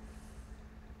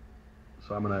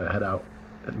 So I'm gonna head out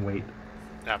and wait.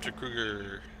 After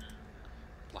Kruger,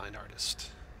 Blind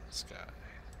Artist. This guy.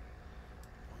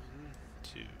 1,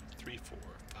 2, 3, 4,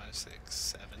 5, 6,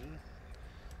 7,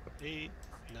 8,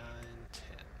 9,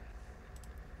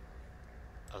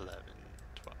 10, 11,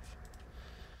 12.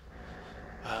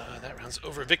 That round's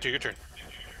over. Victor, your turn.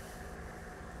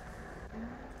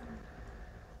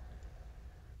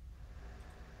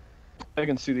 I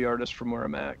can see the artist from where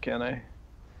I'm at, can I?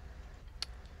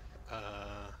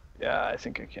 Yeah, I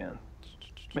think I can.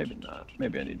 Maybe not.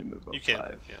 Maybe I need to move up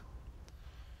 5. Yeah.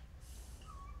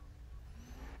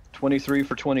 23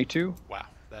 for 22. Wow,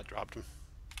 that dropped him.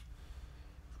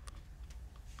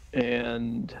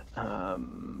 And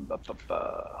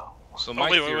So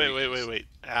Oh, wait.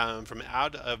 From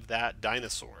out of that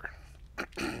dinosaur,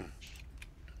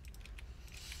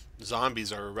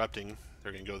 zombies are erupting.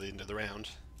 They're going to go the end of the round,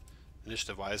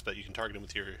 initiative-wise, but you can target them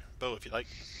with your bow if you like.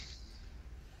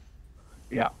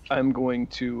 yeah, I'm going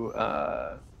to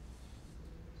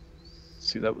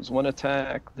see, that was one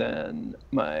attack. Then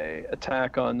my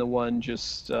attack on the one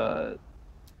just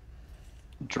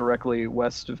directly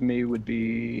west of me would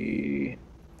be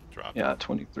Drop.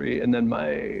 23, and then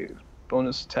my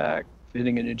bonus attack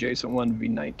hitting an adjacent one would be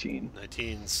 19.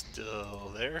 19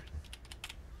 still there.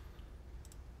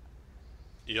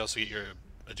 You also get your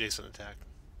adjacent attack.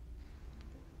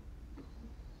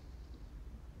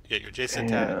 You get your adjacent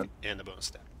attack and a bonus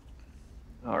attack.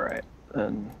 All right,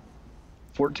 and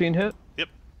 14 hit. Yep,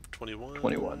 21.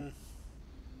 21.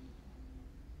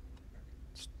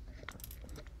 There's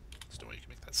no way you can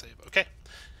make that save. Okay.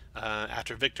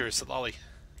 After Victor, Salali.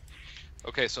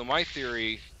 Okay, so my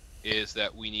theory is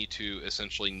that we need to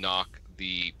essentially knock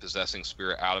the possessing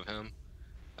spirit out of him,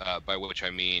 by which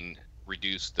I mean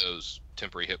reduce those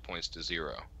temporary hit points to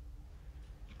 0.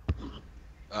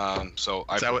 So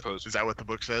I propose. Is that what the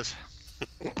book says?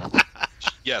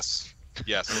 Yes.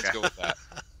 Let's go with that.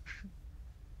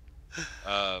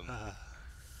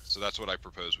 So that's what I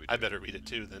propose we do. I better read it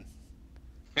too then.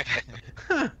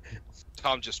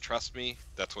 Tom, just trust me.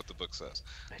 That's what the book says.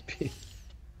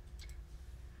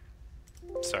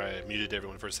 Sorry, I muted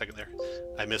everyone for a second there.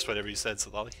 I missed whatever you said,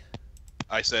 Salali.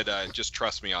 I said, just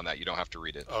trust me on that. You don't have to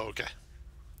read it. Oh, okay.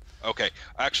 Okay.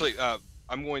 Actually,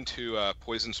 I'm going to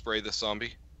poison spray this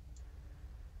zombie.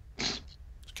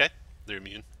 Okay, they're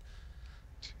immune.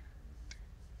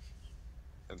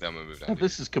 And then I'm going to move down.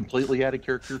 This is completely out of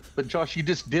character. But Josh, you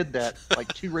just did that like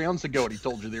 2 rounds ago, and he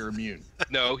told you they're immune.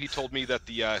 No, he told me that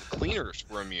the cleaners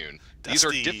were immune. Dusty. These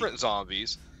are different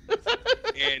zombies.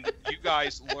 And you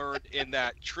guys learned in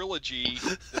that trilogy,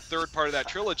 the third part of that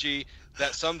trilogy,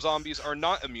 that some zombies are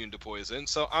not immune to poison.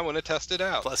 So I'm going to test it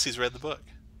out. Plus, he's read the book.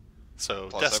 So,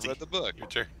 Plus, Dusty, I've read the book. your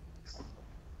turn.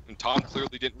 And Tom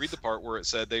clearly didn't read the part where it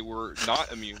said they were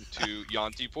not immune to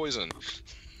Yanti poison.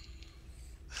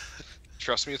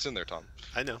 Trust me, it's in there, Tom.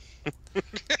 I know.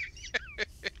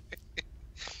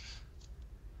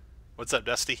 What's up,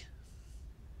 Dusty?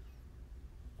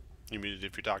 You're muted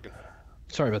if you're talking.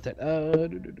 Sorry about that.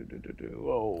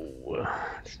 Whoa.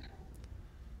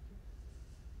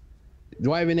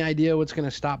 Do I have any idea what's going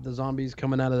to stop the zombies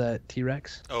coming out of that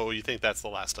T-Rex? Oh, you think that's the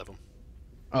last of them?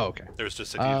 Oh, okay. There's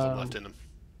just a few of them left in them.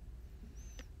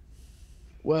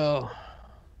 Well,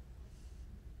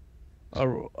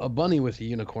 a bunny with a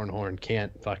unicorn horn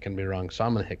can't fucking be wrong, so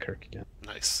I'm going to hit Kirk again.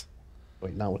 Nice.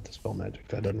 Wait, not with the spell magic.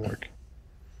 That doesn't work.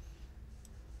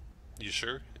 You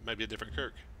sure? It might be a different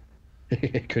Kirk.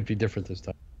 It could be different this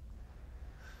time.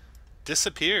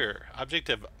 Disappear. Object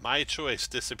of my choice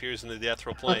disappears into the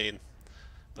ethereal plane.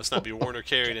 Must not be worn or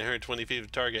carried 120 feet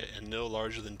of target and no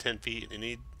larger than 10 feet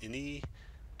in any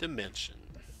dimension.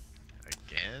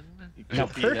 Again? Now,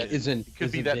 Kirk isn't. It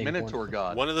could be that Minotaur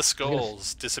god. One of the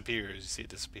skulls disappears. You see it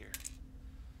disappear.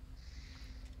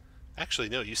 Actually,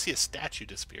 no. You see a statue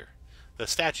disappear. The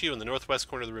statue in the northwest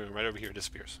corner of the room, right over here,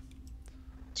 disappears.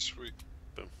 Sweet.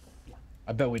 Boom.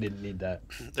 I bet we didn't need that.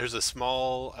 There's a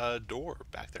small door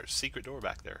back there. Secret door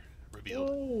back there. Revealed.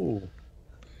 Oh.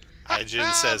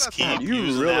 Hyjin says keep You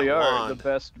using really that are wand. the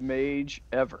best mage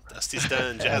ever. Dusty's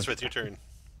done. Jazrith, your turn.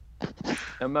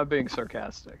 I'm not being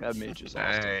sarcastic. That mage is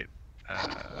awesome.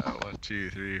 Alright. 1, 2,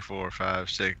 3, 4, 5,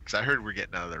 6. I heard we're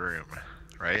getting out of the room,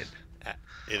 right?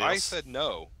 Anything I else? said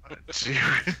no. 1, 2,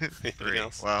 3.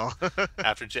 else? Well,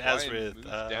 After Ryan Jazrith,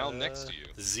 moves down next to you.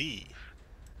 Z.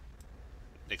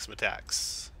 Make some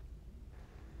attacks.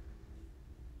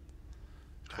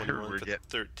 I heard 21 we're for getting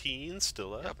 13,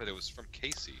 still Yeah, up. but it was from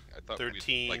Casey. I thought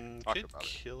 13 we'd talk could about it.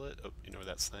 kill it. Oh, you know where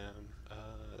that slam.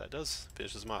 That does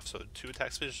finishes him off. So 2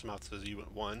 attacks finishes him off. So you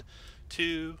went 1,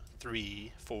 2,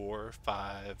 3, 4,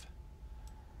 5,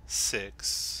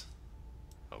 6.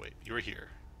 Oh wait, you were here.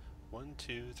 1,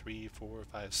 2, 3, 4,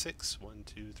 5, 6. 1,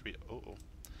 2, 3. Oh.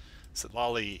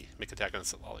 Sitlali. Make attack on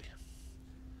Sitlali.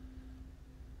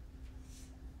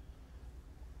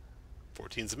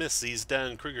 14's a miss. Z's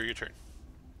done. Kruger, your turn.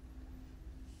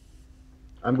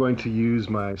 I'm going to use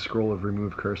my scroll of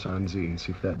remove curse on Z and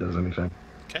see if that does anything.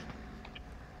 Okay.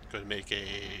 Go ahead and make a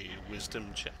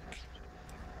wisdom check.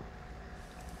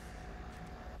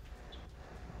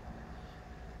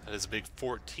 That is a big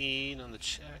 14 on the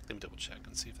check. Let me double check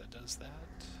and see if that does that.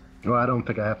 Well, I don't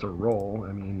think I have to roll.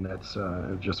 I mean, that's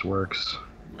it just works.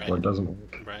 Right. Or it doesn't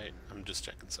work. Right. I'm just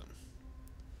checking something.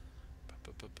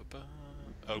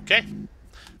 Okay.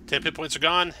 10 hit points are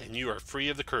gone, and you are free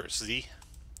of the curse, Z.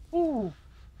 Ooh.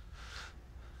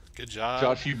 Good job.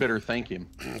 Josh, you better thank him.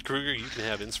 Kruger, you can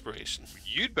have inspiration.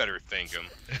 You'd better thank him.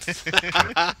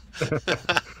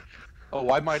 Oh,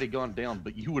 I might have gone down,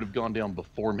 but you would have gone down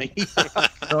before me.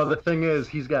 No, the thing is,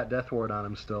 he's got Death Ward on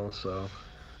him still, so...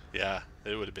 Yeah,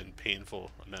 it would have been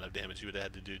painful amount of damage you would have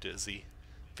had to do to Z.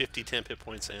 50 temp hit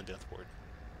points and Death Ward.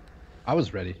 I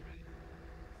was ready.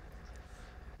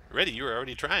 Ready? You were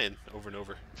already trying over and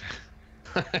over.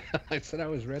 I said I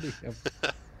was ready.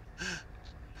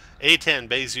 A10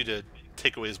 begs you to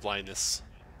take away his blindness.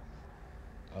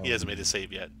 He hasn't made a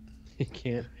save yet. He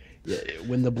can't. Yeah,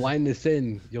 when the blindness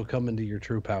in, you'll come into your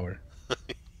true power.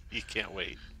 You can't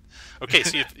wait. Okay,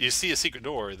 so you see a secret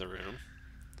door in the room,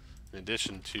 in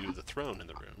addition to the throne in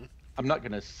the room. I'm not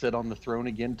going to sit on the throne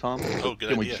again, Tom. Oh, good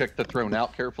Can idea. we check the throne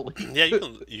out carefully? Yeah, you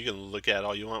can look at it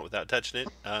all you want without touching it.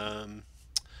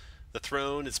 The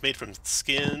throne is made from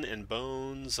skin and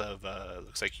bones of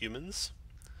looks like humans.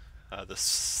 The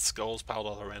skulls piled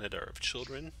all around it are of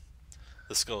children.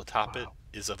 The skull atop it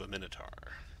is of a minotaur.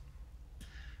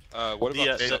 What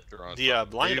about the scepter on the top?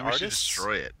 blind Maybe we should artists?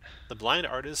 destroy it. The blind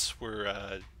artists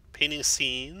were painting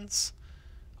scenes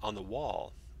on the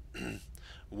wall.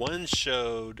 One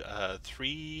showed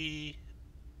 3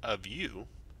 of you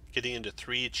getting into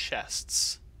 3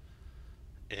 chests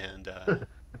and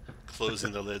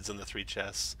closing the lids on the 3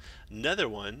 chests. Another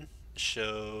one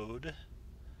showed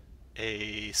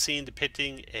a scene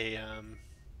depicting a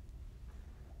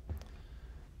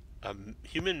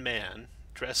human man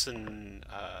dressed in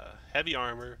heavy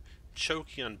armor,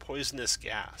 choking on poisonous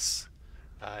gas,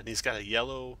 and he's got a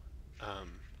yellow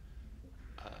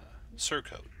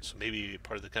surcoat, so maybe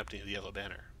part of the company of the Yellow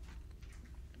Banner.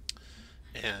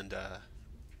 And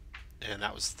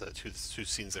that was the two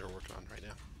scenes they were working on right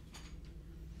now.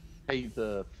 Hey,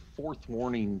 the 4th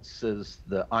warning says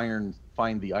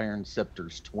find the Iron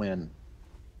Scepter's twin.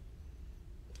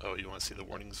 Oh, you want to see the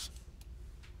warnings?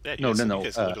 Yeah, No. You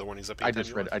guys look at the warnings up I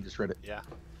just read it. Yeah.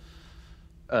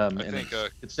 I And think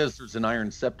it says there's an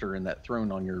Iron Scepter in that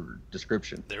throne on your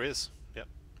description. There is. Yep.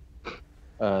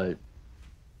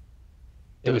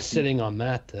 It was sitting on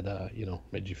that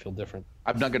made you feel different.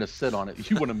 I'm not going to sit on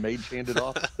it. You want to mage hand it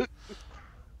off?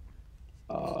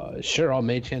 Sure, I'll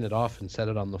mage hand it off and set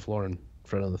it on the floor in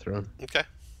front of the throne. Okay.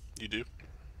 You do.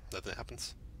 Nothing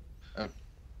happens.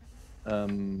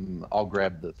 I'll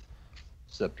grab the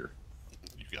scepter.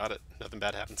 You got it. Nothing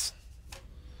bad happens.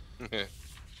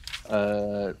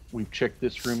 We've checked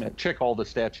this room. Check all the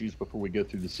statues before we go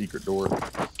through the secret door.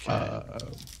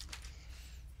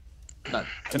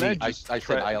 Can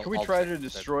we try to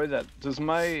destroy that? Does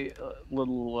my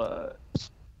little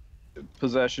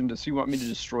possession, does he want me to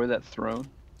destroy that throne?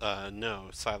 No,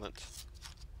 silent.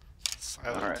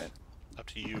 Silent. All right. Up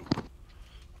to you.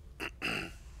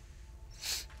 I'm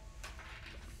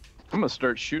gonna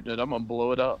start shooting it. I'm gonna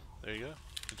blow it up. There you go.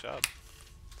 Good job.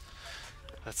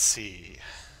 Let's see.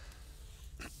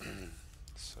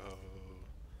 So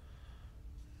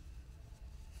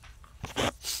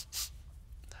that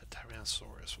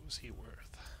Tyrannosaurus, what was he worth?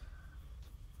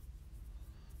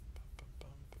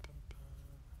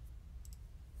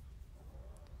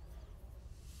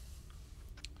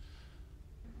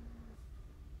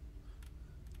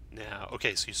 Now,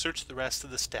 okay, so you search the rest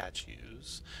of the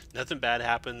statues. Nothing bad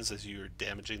happens as you're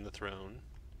damaging the throne.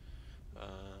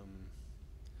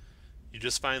 You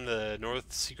just find the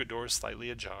north secret door slightly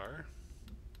ajar.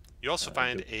 You also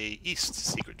find a east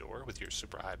secret door with your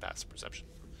super high passive perception.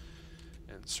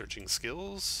 And searching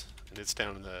skills, and it's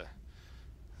down in the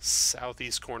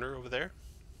southeast corner over there.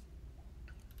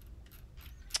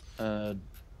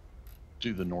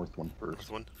 Do the north one first.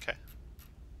 North one, okay.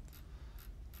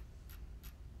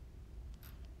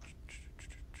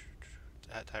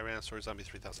 At Tyrannosaurus Zombie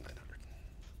 3900.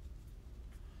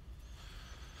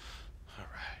 All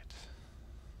right.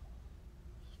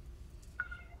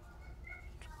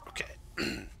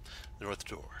 Okay. North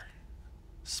door.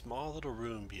 Small little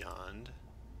room beyond.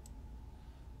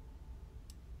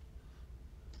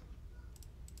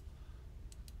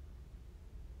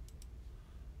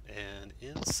 And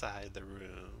inside the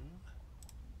room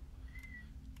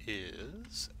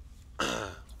is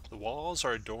the walls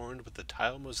are adorned with the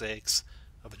tile mosaics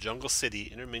of a jungle city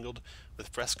intermingled with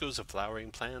frescoes of flowering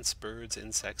plants, birds,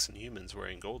 insects, and humans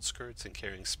wearing gold skirts and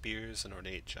carrying spears and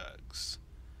ornate jugs.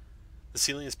 The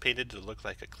ceiling is painted to look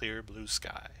like a clear blue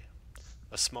sky.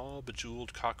 A small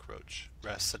bejeweled cockroach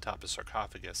rests atop a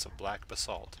sarcophagus of black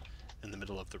basalt in the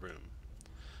middle of the room.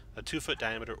 A 2-foot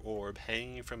diameter orb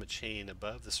hanging from a chain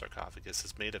above the sarcophagus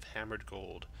is made of hammered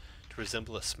gold to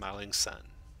resemble a smiling sun.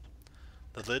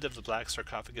 The lid of the black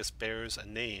sarcophagus bears a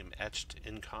name etched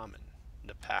in common,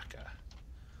 Napaka.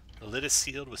 The lid is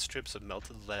sealed with strips of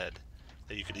melted lead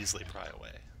that you could easily pry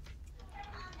away.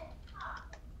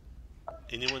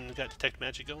 Anyone got detect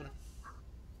magic going?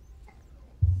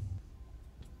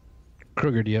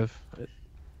 Kruger, do you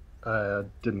have?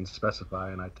 Didn't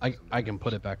specify, and I can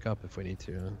put it back up if we need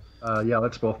to. Yeah,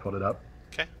 let's both put it up.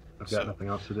 Okay. I've got nothing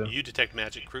else to do. You detect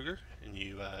magic, Kruger, and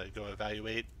you go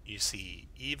evaluate. You see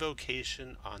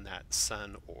evocation on that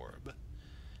sun orb,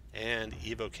 and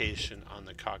evocation on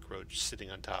the cockroach sitting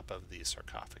on top of the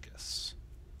sarcophagus.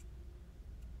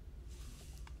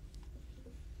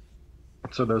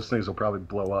 So those things will probably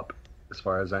blow up, as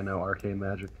far as I know, arcane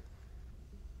magic.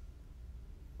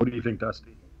 What do you think,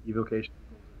 Dusty? Evocation,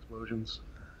 explosions?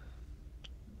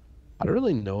 I don't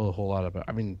really know a whole lot about.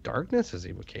 I mean, darkness is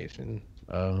evocation.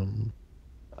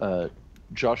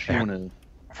 Josh, you want to?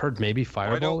 I've heard maybe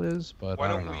fireball is, but why I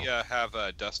don't don't know. we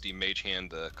have Dusty mage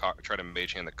hand try to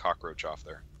mage hand the cockroach off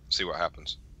there? See what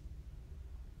happens.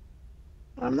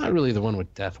 I'm not really the one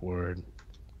with death ward.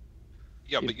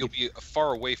 Yeah, but you'll be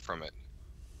far away from it.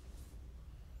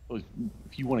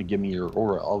 If you want to give me your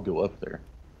aura, I'll go up there.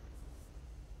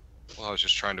 Well, I was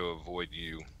just trying to avoid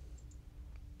you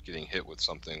getting hit with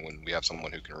something when we have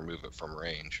someone who can remove it from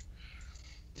range.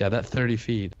 Yeah, that 30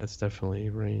 feet. That's definitely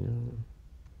rain.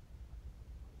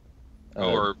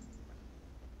 Or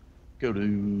go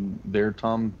to there,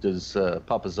 Tom. Does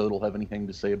Papa Zodel have anything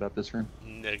to say about this room?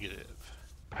 Negative.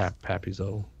 Pappy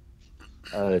Zodel.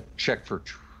 Check for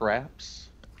traps.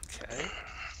 Okay.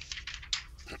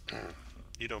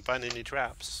 You don't find any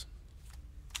traps.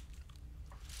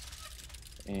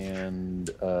 And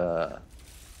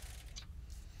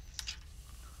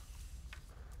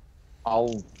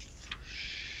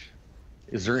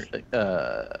is there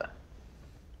the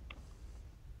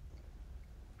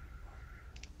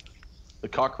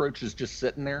cockroach is just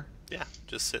sitting there? Yeah,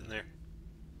 just sitting there.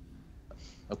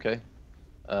 Okay.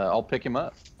 I'll pick him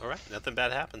up. All right, nothing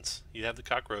bad happens. You have the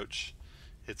cockroach.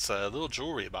 It's a little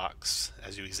jewelry box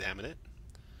as you examine it.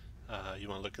 You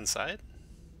want to look inside?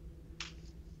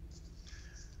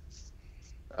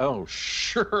 Oh,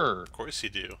 sure. Of course you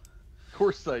do. Of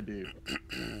course I do.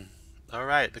 All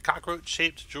right, the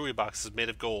cockroach-shaped jewelry box is made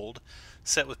of gold,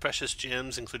 set with precious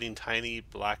gems, including tiny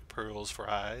black pearls for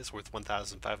eyes, worth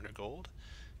 1,500 gold.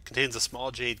 Contains a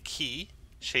small jade key,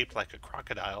 shaped like a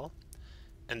crocodile,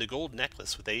 and a gold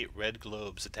necklace with 8 red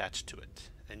globes attached to it.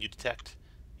 And you detect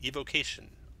evocation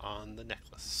on the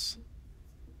necklace.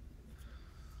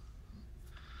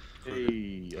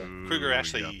 Kruger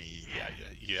actually, yummy.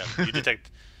 yeah, you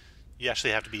detect. You actually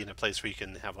have to be in a place where you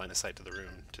can have line of sight to the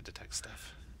room to detect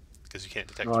stuff, because you can't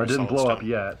detect. Oh, it didn't blow up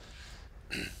yet.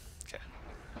 Okay.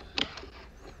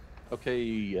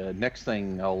 Okay. Next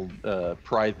thing, I'll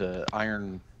pry the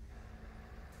iron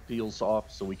seals off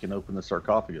so we can open the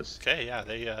sarcophagus. Okay. Yeah,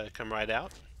 they come right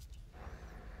out.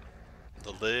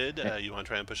 The lid. You want to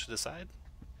try and push it aside?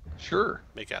 Sure.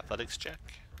 Make athletics check.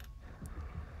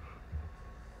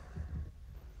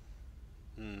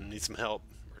 Need some help,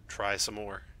 or try some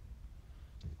more.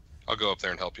 I'll go up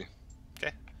there and help you.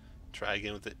 Okay. Try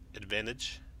again with the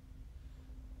advantage.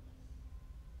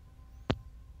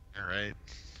 All right.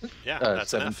 Yeah,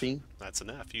 that's 17. enough. That's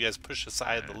enough. You guys push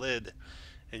aside the lid,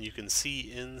 and you can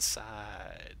see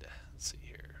inside. Let's see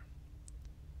here.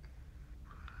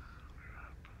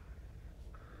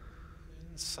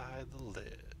 Inside the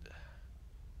lid.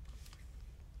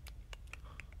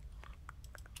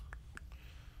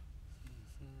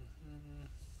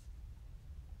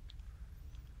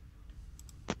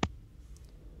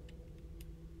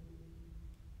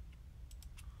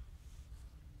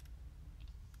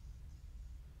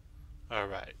 All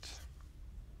right.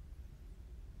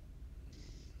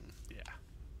 Yeah.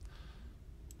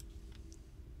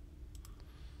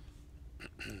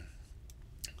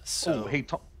 So, hey,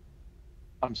 Tom.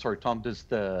 I'm sorry, Tom. Does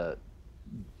the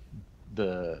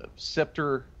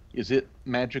scepter, is it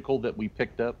magical that we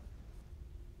picked up?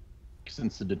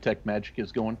 Since the detect magic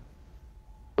is going,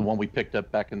 the one we picked up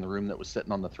back in the room that was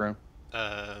sitting on the throne.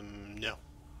 no,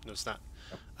 it's not.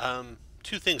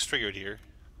 Two things triggered here.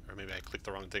 Or maybe I clicked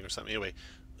the wrong thing or something. Anyway,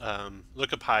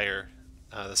 look up higher.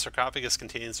 The sarcophagus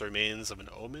contains the remains of an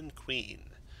omen queen,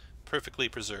 perfectly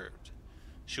preserved.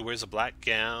 She wears a black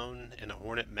gown and a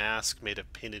hornet mask made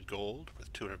of painted gold,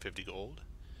 worth 250 gold.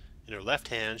 In her left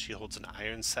hand, she holds an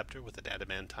iron scepter with an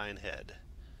adamantine head.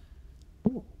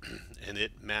 Ooh. And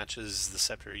it matches the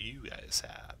scepter you guys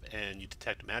have, and you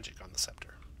detect magic on the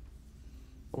scepter.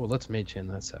 Well, let's mage hand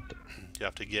that scepter. You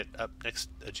have to get up next,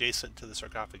 adjacent to the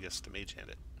sarcophagus to mage hand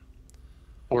it.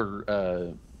 Or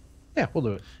Yeah, we'll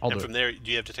do it. I'll And do from it. there,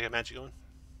 do you have detect magic going?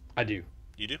 I do.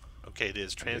 You do? Okay, it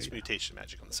is transmutation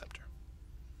magic on the scepter.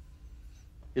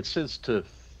 It says to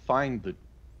find the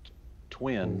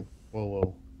twin.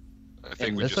 Whoa. I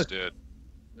think we just did.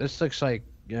 This looks like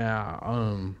yeah,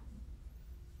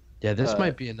 this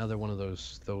might be another one of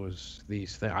these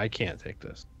things. I can't take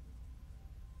this.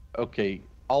 Okay,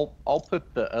 I'll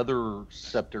put the other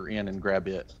scepter in and grab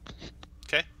it.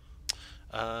 Okay.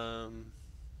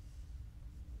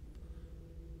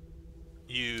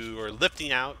 You are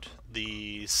lifting out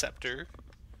the scepter.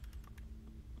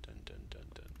 Dun dun dun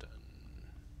dun dun.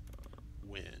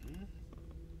 When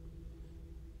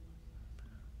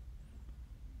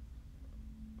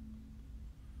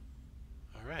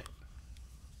all right.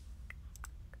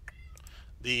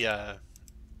 The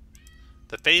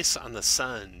face on the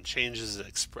sun changes its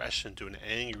expression to an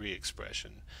angry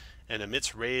expression and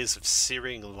emits rays of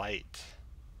searing light.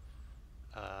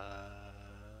 23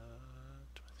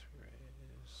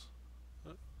 rays.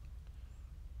 Oh.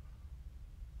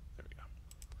 There we go.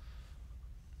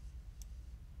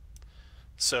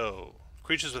 So,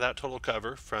 creatures without total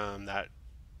cover from that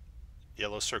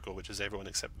yellow circle, which is everyone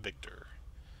except Victor.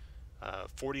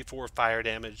 44 fire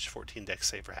damage, 14 dex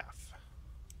save for half.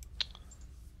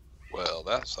 Well,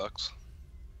 that sucks.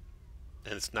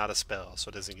 And it's not a spell, so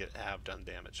it doesn't get halved on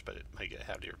damage, but it might get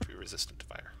halved if you're resistant to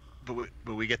fire.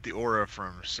 But we get the aura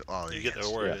from. You get the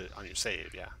aura on your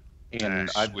save, yeah. And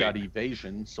I've got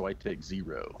evasion, so I take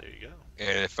 0. There you go.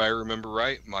 And if I remember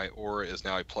right, my aura is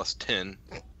now a +10.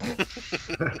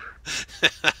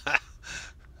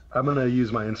 I'm gonna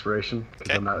use my inspiration because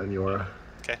Okay. I'm not in the aura.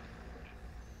 Okay.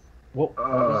 Whoa.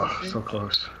 Oh, so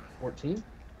close. 14?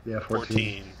 Yeah,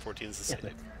 14. 14 is the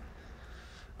save.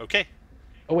 Okay.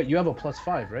 Oh wait, you have a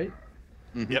 +5, right?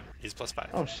 Mm-hmm. Yep, he's +5.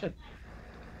 Oh shit.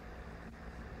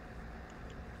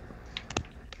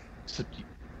 So,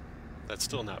 That's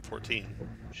still not 14.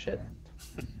 Shit.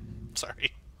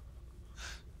 Sorry.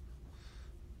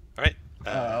 All right.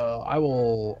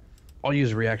 I'll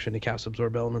use a reaction to cast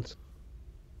absorb elements.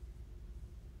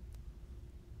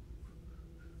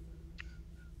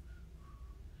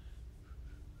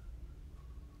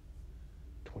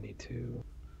 $22.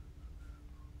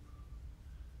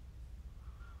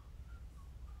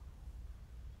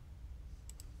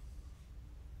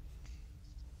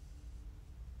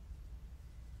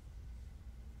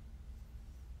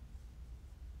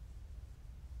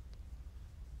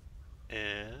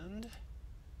 And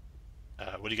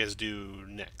what do you guys do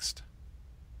next?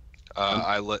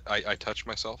 I touch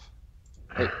myself.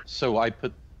 hey, so I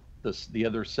put the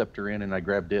other scepter in and I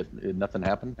grabbed it. Nothing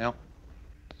happened now?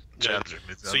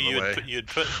 So you'd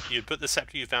put the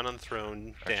scepter you found on the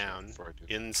throne down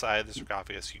inside the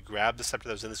sarcophagus. You grabbed the scepter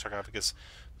that was in the sarcophagus,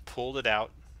 pulled it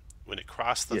out. When it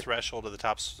crossed the threshold of the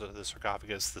top of the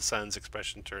sarcophagus, the sun's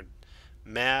expression turned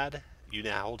mad. You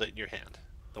now hold it in your hand,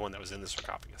 the one that was in the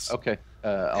sarcophagus. Okay,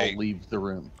 I'll leave the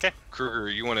room. Okay. Kruger,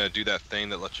 you want to do that thing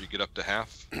that lets you get up to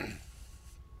half?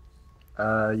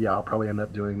 Yeah, I'll probably end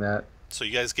up doing that. So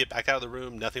you guys get back out of the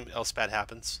room. Nothing else bad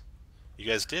happens. You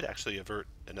guys did actually avert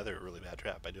another really bad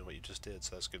trap by doing what you just did,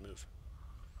 so that's a good move.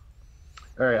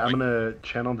 All right, I'm gonna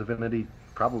channel divinity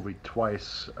probably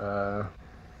twice.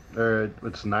 Or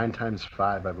it's 9 times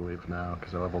 5, I believe now,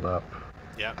 because I leveled up.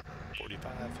 Yeah,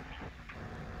 45.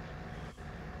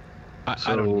 I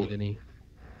don't need any.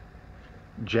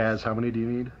 Jazz, how many do you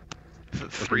need?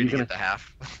 3 to get the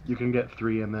half. You can get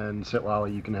 3, and then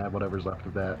Sitlali, you can have whatever's left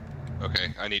of that.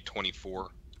 Okay, I need 24.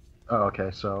 Oh, okay,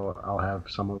 so I'll have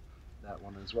some of that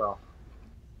one as well.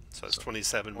 So it's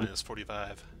 27 minus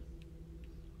 45.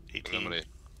 18. I'm going to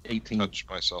 18. touch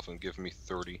myself and give me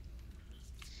 30.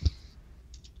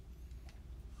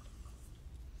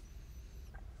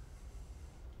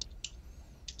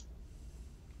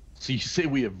 So you say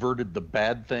we averted the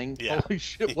bad thing? Yeah. Holy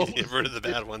shit! You What was averted the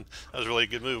bad one. That was a really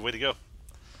good move. Way to go.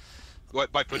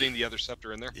 What, by putting the other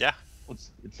scepter in there? Yeah.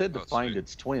 It said to find sweet.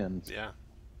 its twins. Yeah.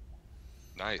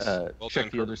 Nice. Well Check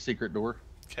done, the other secret door.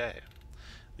 Okay.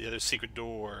 The other secret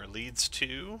door leads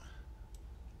to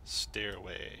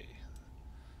stairway.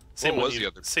 Same What one was the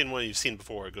other? Same one you've seen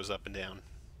before. It goes up and down.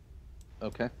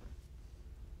 Okay.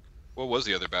 What was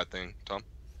the other bad thing, Tom?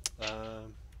 Let's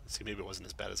see. Maybe it wasn't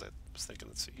as bad as I was thinking.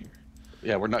 Let's see here.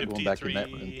 Yeah, we're not going back in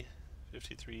that room.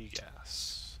 53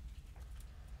 gas.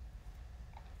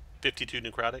 52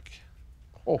 necrotic.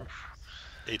 Oh.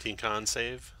 18 con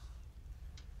save.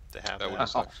 To have That would that. have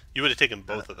sucked. You would have taken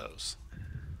both of those.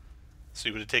 So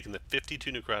you would have taken the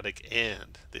 52 necrotic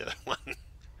and the other one.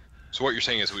 So what you're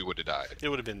saying is we would have died. It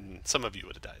would have been, some of you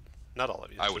would have died. Not all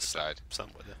of you. I would just have died. Some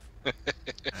would have.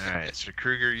 Alright, so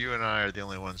Kruger, you and I are the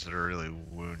only ones that are really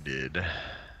wounded.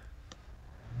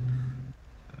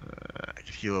 I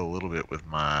could heal a little bit with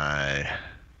my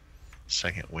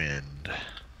second wind.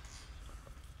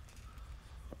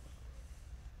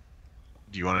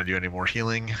 Do you want to do any more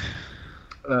healing?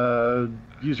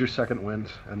 Use your second wind,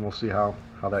 and we'll see how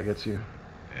that gets you.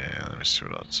 Yeah, let me see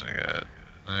what else I got.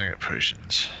 I got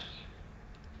potions.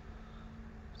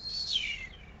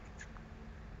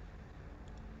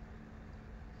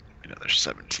 Another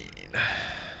 17.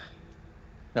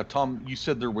 Now, Tom, you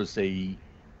said there was a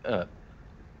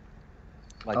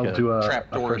like I'll do a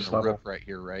trapdoor in first the level. roof right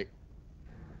here, right?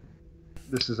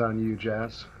 This is on you,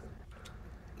 Jazz.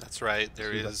 That's right.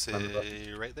 There See is that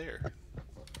a right there.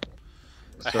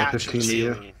 A So hatch 15 in the to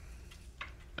you. ceiling.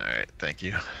 All right, thank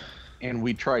you. And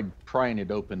we tried prying it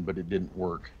open, but it didn't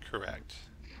work. Correct.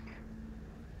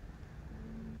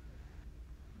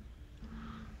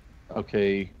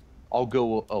 Okay, I'll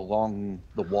go along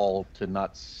the wall to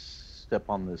not step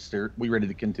on the stair. We ready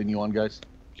to continue on, guys?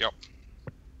 Yep.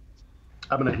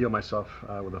 I'm gonna heal myself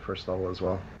with the first level as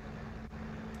well.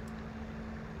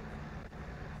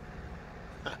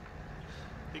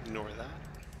 Ignore that.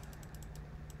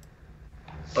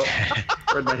 Oh,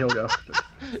 where'd my heal go?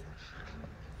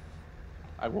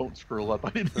 I won't scroll up.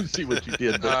 I didn't see what you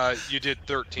did. But You did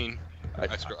 13.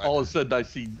 all of a sudden, I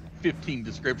see 15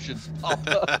 descriptions pop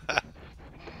up.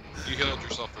 You healed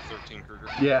yourself for 13, Kruger.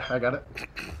 Yeah, I got it.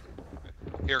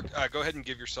 Here, go ahead and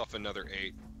give yourself another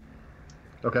 8.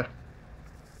 Okay.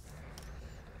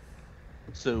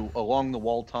 So along the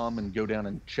wall, Tom, and go down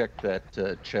and check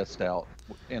that chest out.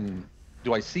 And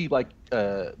do I see like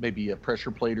maybe a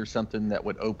pressure plate or something that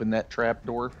would open that trap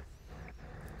door?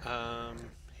 Here, let me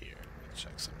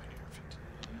check something here.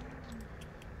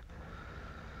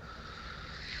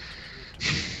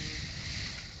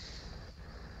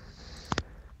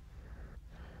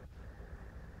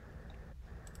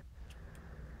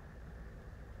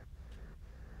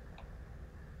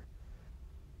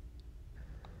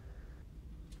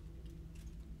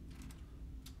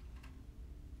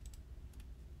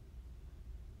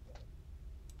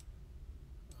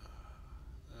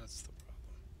 That's the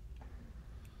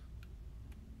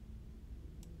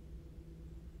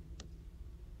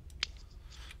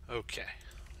problem. Okay.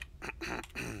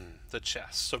 The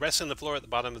chest. So resting on the floor at the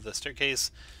bottom of the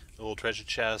staircase, an old treasure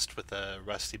chest with a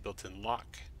rusty built-in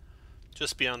lock.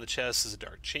 Just beyond the chest is a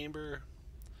dark chamber.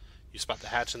 You spot the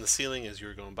hatch in the ceiling as you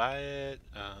were going by it.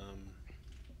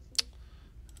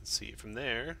 Let's see, from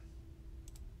there,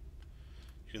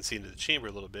 you can see into the chamber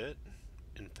a little bit.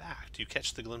 In fact, you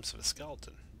catch the glimpse of a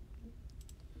skeleton.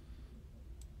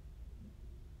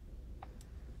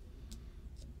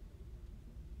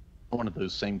 One of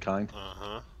those same kind.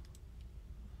 Uh-huh.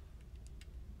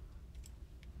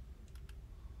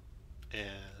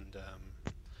 And,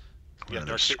 One of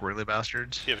those squirrely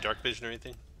bastards. Do you have dark vision or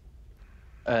anything?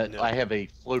 No. I have a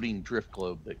floating drift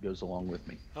globe that goes along with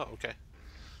me. Oh, okay.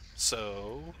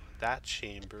 So, that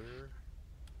chamber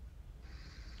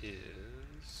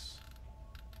is...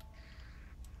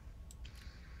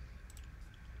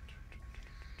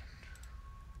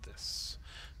 this.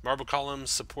 Marble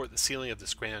columns support the ceiling of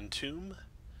this grand tomb.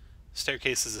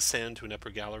 Staircases ascend to an upper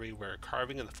gallery where a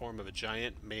carving in the form of a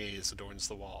giant maze adorns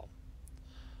the wall.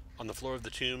 On the floor of the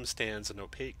tomb stands an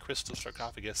opaque crystal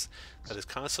sarcophagus that is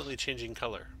constantly changing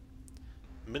color.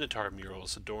 Minotaur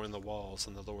murals adorn the walls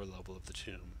on the lower level of the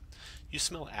tomb. You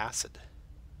smell acid.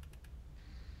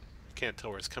 Can't tell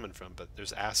where it's coming from, but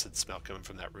there's acid smell coming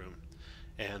from that room.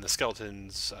 And the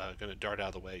skeleton's going to dart out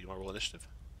of the way. You want to roll initiative?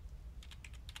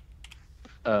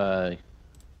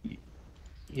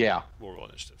 Yeah. We'll roll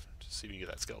initiative. Just see if you can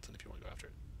get that skeleton if you want to go after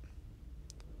it.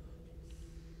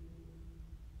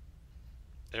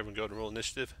 Everyone go and roll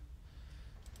initiative.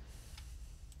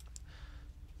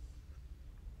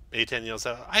 A10 yells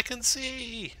out, "I can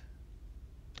see!"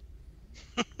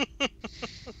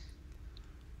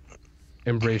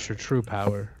 Embrace your true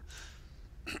power.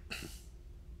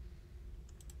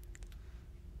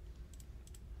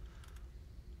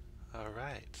 All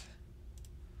right.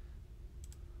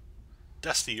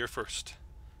 Dusty, you're first.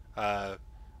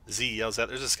 Z yells out,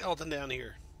 "There's a skeleton down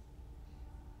here."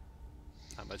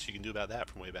 Not much you can do about that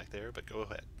from way back there, but go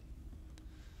ahead.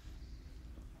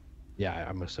 Yeah,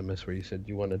 I must have missed where you said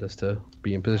you wanted us to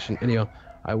be in position. Anyhow,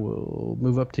 I will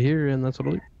move up to here, and that's what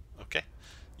I'll do. Okay.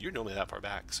 You're normally that far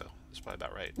back, so that's probably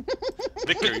about right.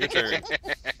 Victor, your turn.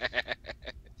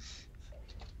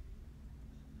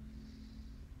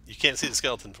 You can't see the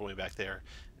skeleton from way back there.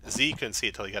 Z couldn't see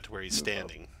it till he got to where he's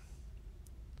standing.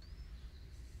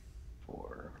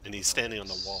 4. And he's standing on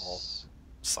the wall,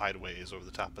 sideways over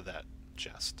the top of that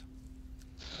chest.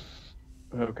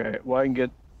 Okay, well I can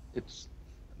get... It's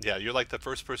Yeah, you're like the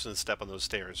first person to step on those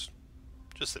stairs.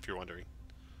 Just if you're wondering.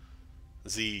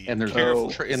 Z. And there's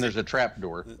there's a trap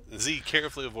door. Z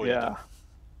carefully avoided him.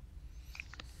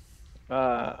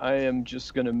 I am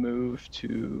just gonna move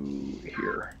to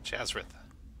here. Chazrith.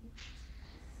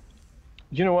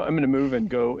 You know what? I'm gonna move and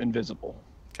go invisible.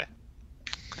 Okay.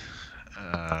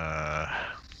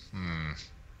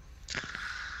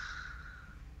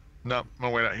 No, I'm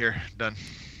gonna wait out here. Done.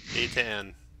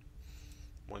 A10.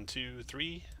 1, 2,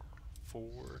 3,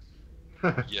 4.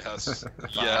 Yes. 5,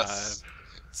 Yes.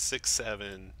 6,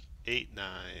 7, 8,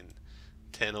 9,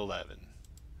 10, 11.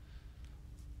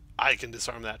 I can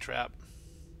disarm that trap.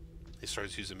 He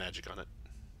starts using magic on it.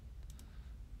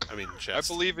 I mean, chest.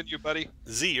 I believe in you, buddy.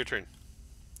 Z, your turn.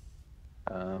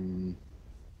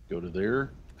 Go to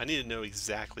there. I need to know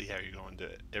exactly how you're going to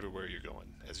everywhere you're going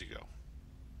as you go.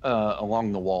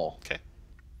 Along the wall. Okay.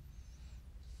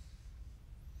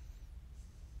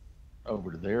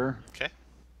 Over to there. Okay.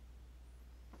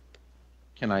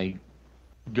 Can I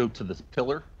go to this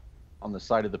pillar? On the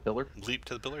side of the pillar? Leap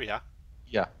to the pillar, yeah.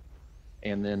 Yeah.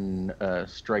 And then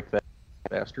strike that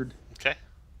bastard. Okay.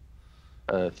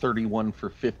 31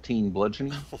 for 15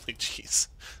 bludgeoning. Holy jeez.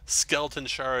 Skeleton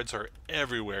shards are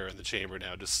everywhere in the chamber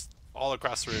now, just all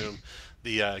across the room.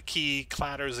 The key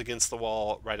clatters against the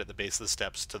wall right at the base of the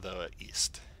steps to the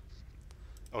east.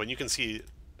 Oh, and you can see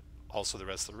also the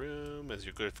rest of the room as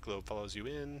your glyph globe follows you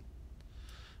in.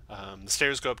 The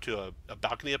stairs go up to a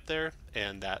balcony up there,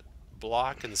 and that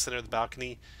block in the center of the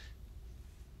balcony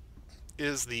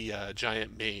is the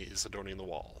giant maze adorning the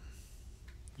wall.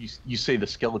 You say the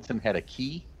skeleton had a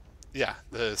key? Yeah,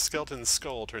 the skeleton's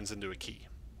skull turns into a key.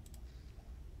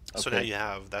 Okay. So now you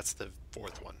have, that's the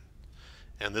fourth one.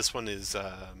 And this one is, it'd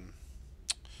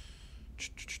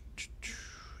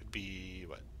be,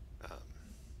 what,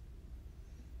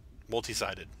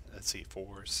 multi-sided. Let's see,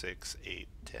 4, 6, 8,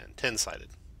 10. 10-sided.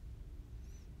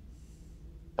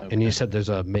 Okay. And you said there's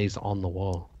a maze on the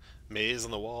wall. Maze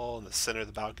on the wall in the center of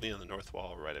the balcony on the north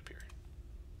wall right up here.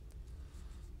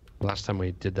 Last time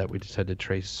we did that, we just had to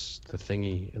trace the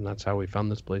thingy, and that's how we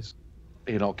found this place.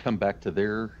 And I'll come back to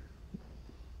there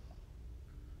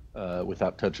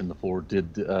without touching the floor.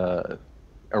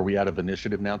 Are we out of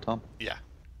initiative now, Tom? Yeah.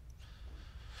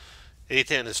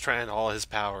 Ethan is trying all his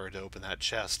power to open that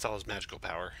chest, all his magical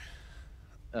power.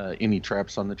 Any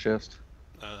traps on the chest?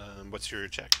 What's your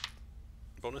check?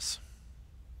 Bonus?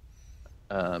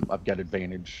 I've got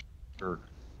advantage.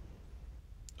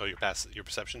 Oh, your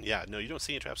perception? Yeah, no, you don't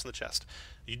see any traps in the chest.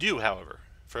 You do, however,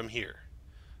 from here,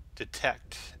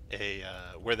 detect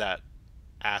where that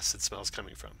acid smell is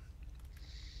coming from.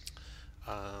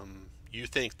 You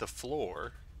think the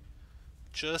floor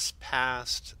just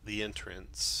past the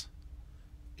entrance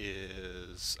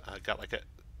is got like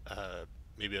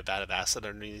maybe a vat of acid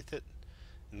underneath it.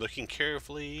 And looking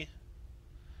carefully,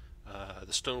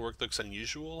 the stonework looks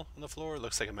unusual on the floor. It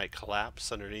looks like it might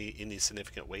collapse under any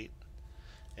significant weight.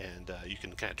 And you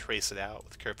can kind of trace it out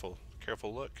with careful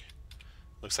look.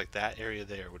 Looks like that area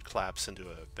there would collapse into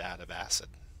a vat of acid.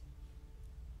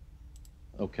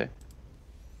 Okay.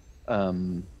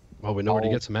 Well, we know where to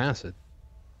get some acid.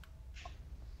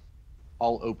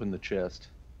 I'll open the chest.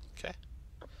 Okay.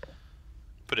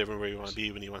 Put everyone where you want to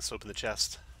be when he wants to open the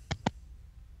chest.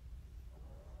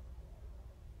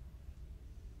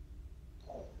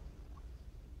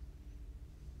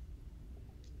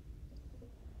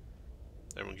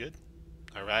 Everyone good?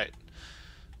 All right.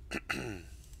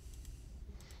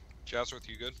 Chazrith,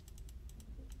 you good?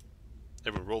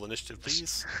 Everyone roll initiative,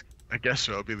 please. I guess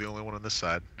so. I'll be the only one on this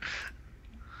side.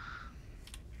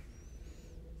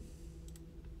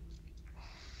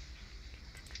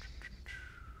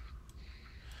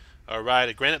 All right.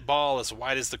 A granite ball as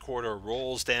wide as the corridor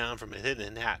rolls down from a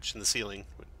hidden hatch in the ceiling,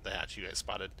 the hatch you guys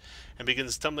spotted, and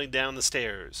begins tumbling down the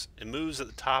stairs. It moves at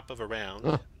the top of a round.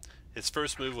 Huh. Its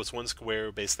first move was 1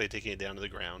 square, basically taking it down to the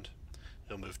ground.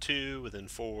 It'll move 2, within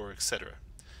 4, etc.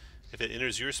 If it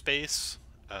enters your space,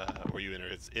 or you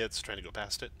enter its trying to go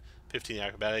past it, 15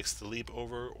 acrobatics to leap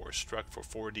over or struck for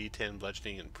 4d10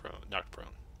 bludgeoning and knocked prone.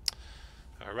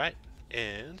 Alright,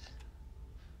 and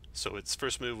so its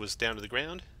first move was down to the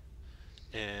ground,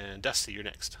 and Dusty, you're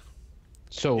next.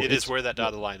 So it is where that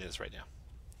dotted line is right now.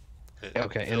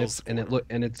 Okay, and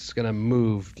it's gonna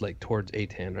move like towards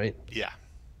A10, right? Yeah.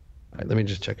 All right, let me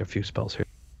just check a few spells here.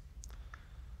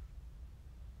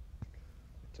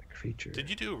 It's like a feature. Did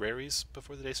you do raries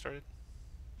before the day started?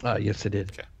 Yes, I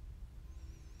did. Okay.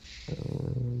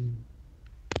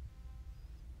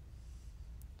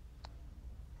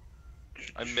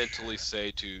 I mentally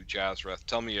say to Jazreth,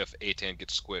 tell me if Atan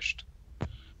gets squished.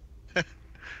 All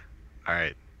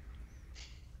right.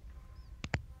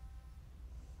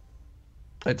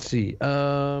 Let's see.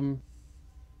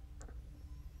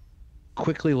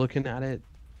 quickly looking at it,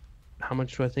 how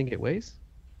much do I think it weighs?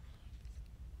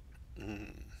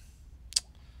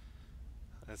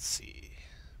 Let's see.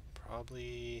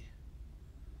 Probably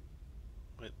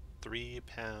 3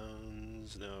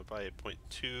 pounds. No, probably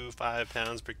 0.25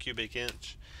 pounds per cubic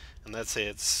inch. And let's say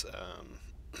it's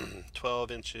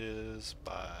 12 inches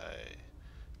by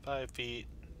 5 feet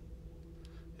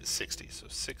is 60. So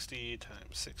 60 times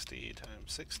 60 times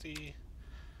 60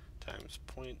 times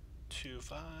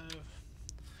 0.25.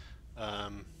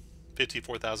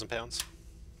 54,000 pounds.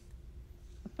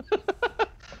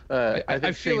 I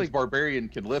think feel Shane's like Barbarian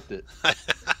can lift it.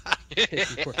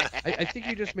 I think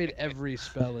you just made every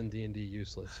spell in D&D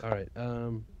useless. All right.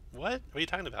 What are you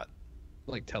talking about?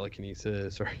 Like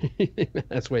telekinesis or anything.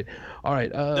 That's wait. All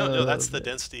right. No, that's the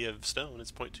density of stone.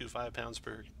 It's 0.25 pounds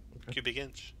per cubic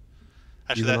inch.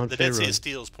 Actually, the density of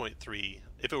steel is 0.3.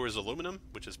 If it was aluminum,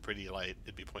 which is pretty light,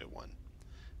 it'd be 0.1.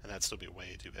 And that'd still be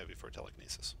way too heavy for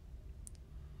telekinesis.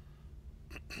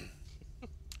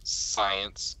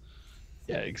 Science.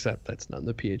 Yeah, except that's not in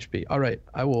the PHP. All right,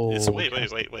 I will. Wait.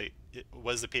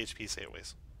 What does the PHP say it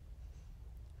weighs?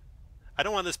 I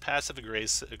don't want this passive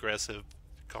aggressive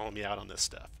calling me out on this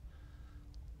stuff.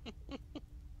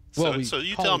 So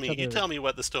you tell me. You tell me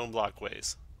what the stone block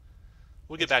weighs.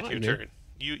 We'll get back to your turn.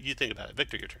 You think about it,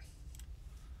 Victor. Your turn.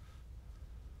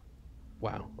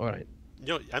 Wow. All right.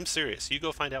 No, I'm serious. You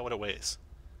go find out what it weighs.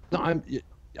 No,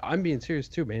 I'm being serious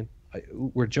too, man.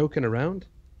 We're joking around,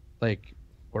 like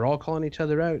we're all calling each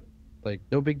other out, like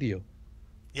no big deal.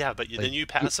 Yeah, but then you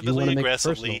passively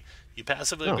aggressively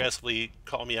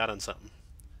call me out on something.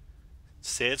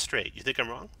 Say it straight. You think I'm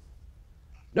wrong?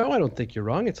 No, I don't think you're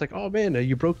wrong. It's like, oh man,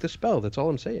 you broke the spell. That's all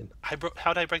I'm saying.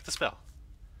 How did I break the spell?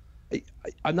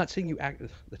 I'm not saying you act.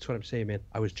 That's what I'm saying, man.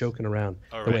 I was joking around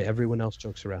the way everyone else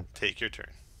jokes around. Take your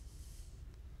turn.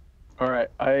 All right,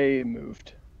 I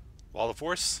moved. Wall of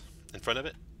force in front of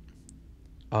it.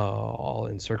 I'll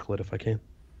encircle it if I can.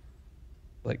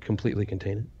 Like completely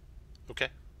contain it. Okay.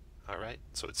 All right.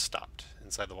 So it's stopped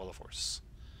inside the wall of force.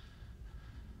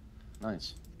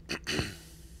 Nice.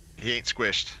 He ain't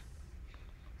squished.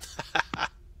 I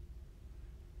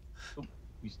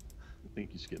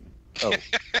think he's skipping. Oh,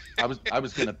 I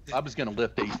was gonna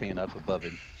lift Ace hand up above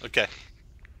him. Okay.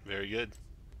 Very good.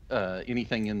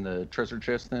 Anything in the treasure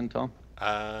chest then, Tom?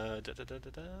 Let's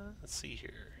see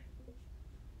here.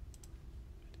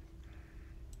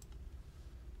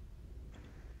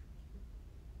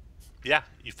 Yeah,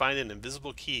 you find an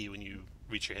invisible key when you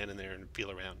reach your hand in there and feel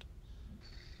around.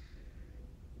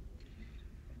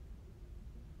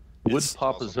 Would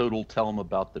Papa Zodel tell him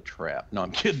about the trap? No,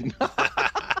 I'm kidding.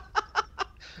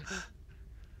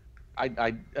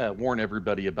 I warn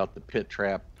everybody about the pit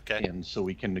trap, and so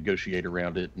we can negotiate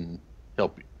around it and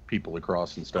help people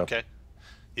across and stuff. Okay.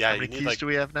 Yeah. How many keys do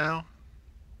we have now?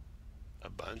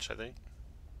 A bunch, I think.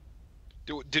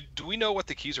 Do we know what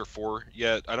the keys are for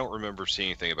yet? I don't remember seeing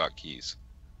anything about keys.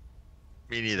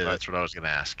 Me neither. That's what I was going to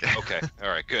ask. Okay. All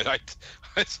right. Good. I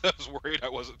was worried I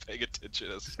wasn't paying attention.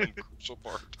 That's some crucial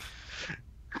part.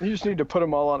 You just need to put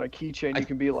them all on a keychain. You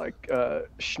can be like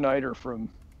Schneider from.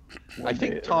 I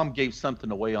think Tom gave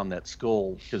something away on that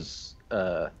skull because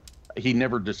he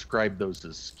never described those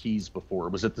as keys before.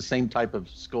 Was it the same type of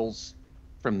skulls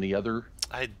from the other?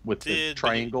 The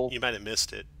triangle? You might have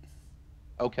missed it.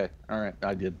 Okay. All right.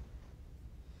 I did.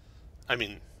 I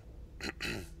mean,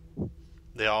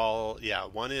 they all,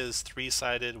 one is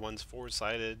 3-sided, one's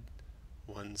 4-sided,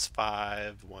 one's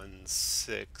 5, one's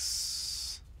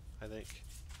 6, I think.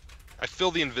 I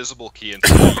fill the invisible key and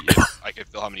see if I can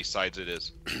feel how many sides it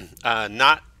is.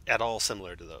 Not at all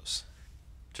similar to those.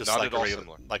 Just not like at all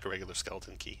similar. Like a regular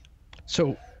skeleton key.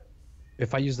 So,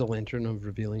 if I use the lantern of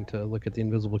revealing to look at the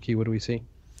invisible key, what do we see?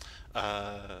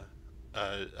 A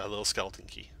little skeleton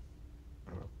key.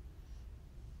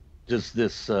 Does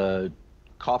this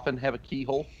coffin have a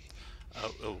keyhole?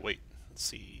 Oh, wait. Let's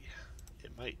see.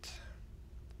 It might.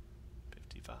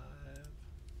 55.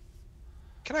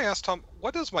 Can I ask, Tom,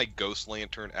 what does my ghost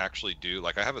lantern actually do?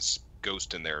 Like, I have a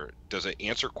ghost in there. Does it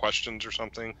answer questions or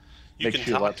something? You can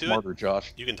talk to smarter,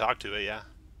 Josh. You can talk to it, yeah.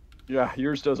 Yeah,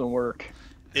 yours doesn't work.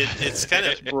 It's kind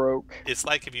of broke. It's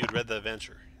like if you'd read the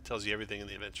adventure. It tells you everything in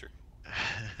the adventure.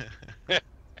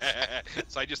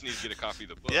 So I just need to get a copy of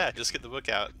the book. Yeah, just get the book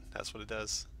out. That's what it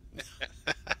does.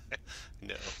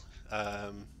 No.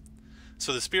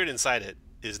 So the spirit inside it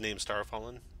is named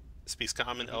Starfallen, speaks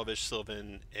Common, Elvish,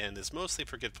 Sylvan, and is mostly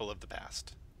forgetful of the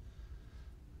past.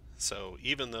 So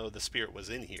even though the spirit was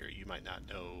in here, you might not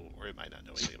know, or it might not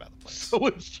know anything about the place. So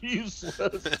it's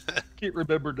useless. Can't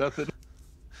remember nothing.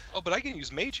 Oh, but I can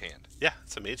use Mage Hand. Yeah,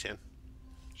 it's a Mage Hand.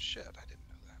 Shit, I didn't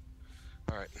know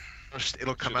that. All right.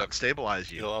 It'll come out and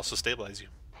stabilize you. It'll also stabilize you.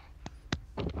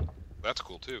 That's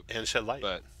cool too. And shed light.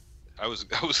 But I was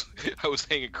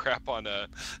hanging crap on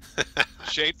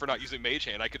Shane for not using Mage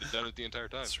Hand. I could have done it the entire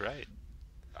time. That's right.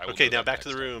 Okay, now back to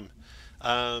the room.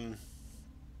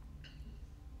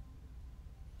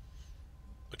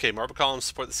 Okay, marble columns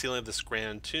support the ceiling of this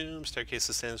grand tomb. Staircase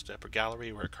ascends to upper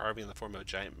gallery where a carving in the form of a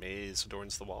giant maze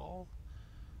adorns the wall.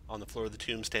 On the floor of the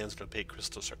tomb stands an opaque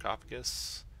crystal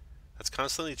sarcophagus. That's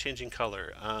constantly changing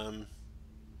color.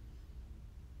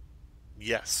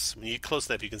 Yes, when you get close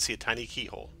enough, you can see a tiny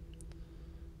keyhole.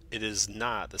 It is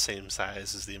not the same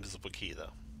size as the invisible key,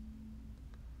 though.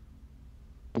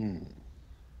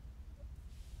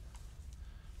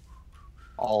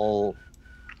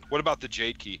 What about the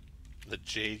jade key? The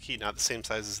jade key, not the same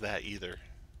size as that either.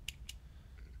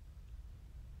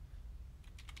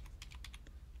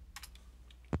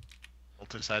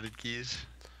 Multi-sided keys.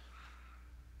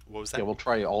 What was that? Yeah, we'll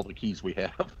try all the keys we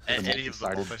have. Any of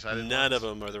the multi-sided None ones? of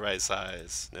them are the right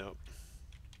size. Nope.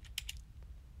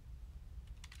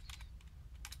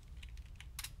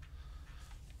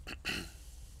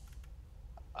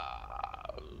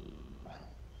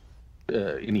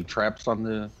 Any traps on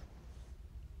the?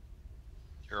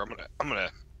 Here, I'm gonna.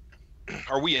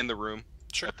 Are we in the room?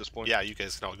 Sure. At this point? Yeah, you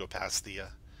guys can all go past the.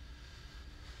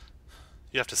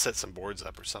 You have to set some boards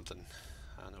up or something.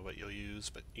 I don't know what you'll use,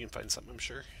 but you can find something, I'm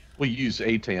sure. We use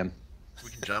A10. We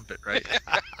can jump it, right?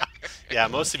 Yeah,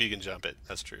 most of you can jump it.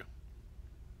 That's true.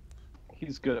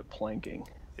 He's good at planking.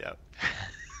 Yeah.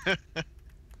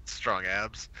 Strong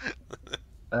abs.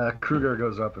 Kruger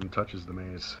goes up and touches the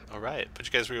maze. All right, put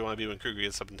you guys where you want to be when Kruger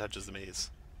gets up and touches the maze.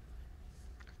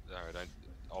 All right,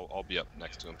 I'll be up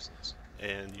next to him since.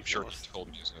 And you sure he told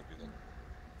me he was going to be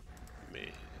there.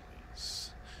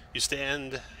 Maze. You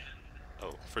stand.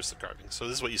 Oh, first the carving. So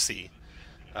this is what you see.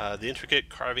 The intricate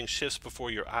carving shifts before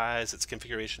your eyes, its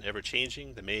configuration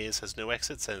ever-changing. The maze has no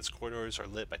exits, and its corridors are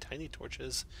lit by tiny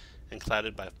torches and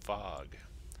clouded by fog.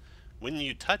 When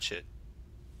you touch it,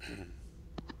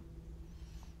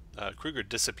 Kruger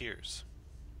disappears.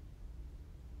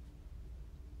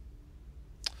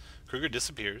 Kruger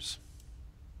disappears.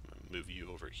 I'm going to move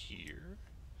you over here.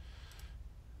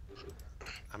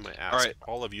 I'm going to ask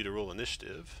all of you to roll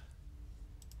initiative.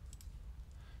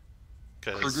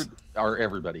 Kruger, or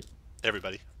everybody?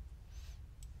 Everybody.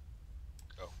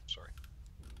 Oh, sorry.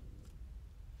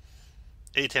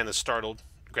 A10 is startled,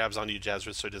 grabs onto you,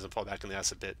 Jazzra, so he doesn't fall back in the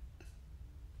acid pit.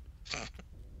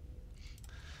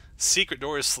 Secret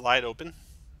doors slide open.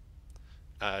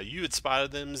 You had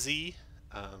spotted them, Z.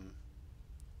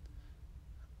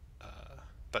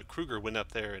 But Kruger went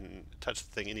up there and touched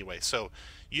the thing anyway. So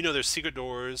you know there's secret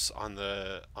doors on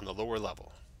the lower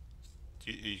level.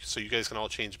 So you guys can all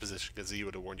change position because Z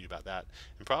would have warned you about that.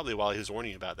 And probably while he was warning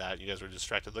you about that, you guys were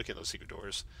distracted looking at those secret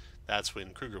doors. That's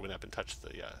when Kruger went up and touched the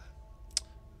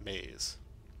maze.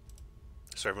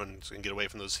 So everyone can get away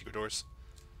from those secret doors?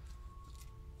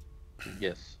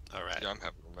 Yes. All right. Yeah, I'm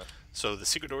happy with that. So the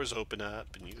secret doors open up,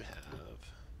 and you have...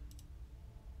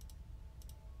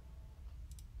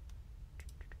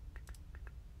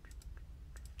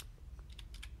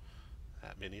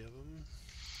 that many of them.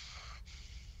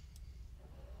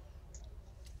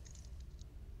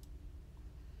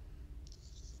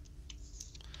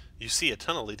 You see a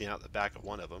tunnel leading out the back of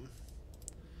one of them,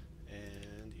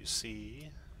 and you see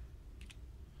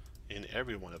in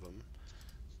every one of them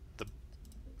the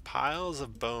piles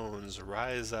of bones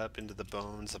rise up into the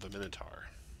bones of a minotaur.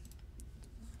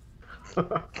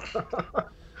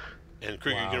 And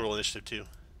Kruger, you can roll initiative too.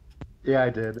 Yeah, I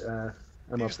did.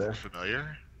 I'm up there.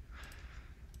 Familiar?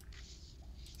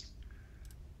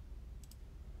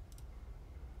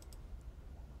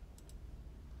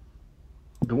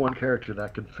 The one character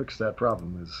that could fix that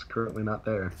problem is currently not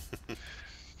there.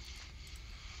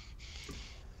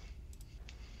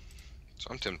 So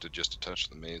I'm tempted just to touch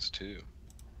the maze too.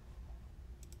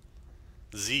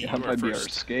 Z, That you are might be our first.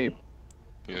 escape.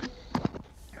 Yeah.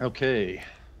 Okay.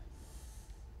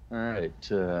 All right.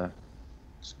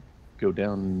 Let's go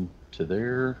down to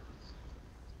there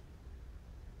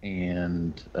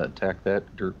and attack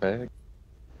that dirt bag.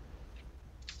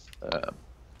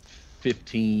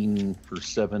 15 for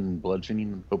 7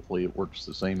 bludgeoning. Hopefully it works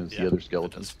the same as the other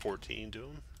skeletons. That's 14 to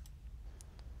him.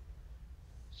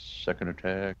 Second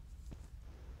attack.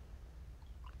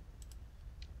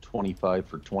 25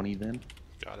 for 20 then.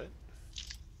 Got it.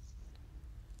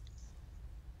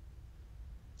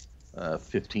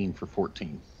 15 for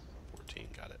 14. 14,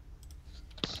 got it.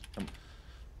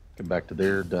 Come back to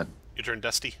there, done. Your turn,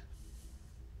 Dusty.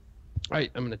 All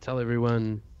right, I'm going to tell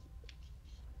everyone,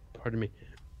 pardon me,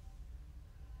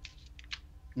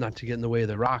 not to get in the way of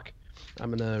the rock. I'm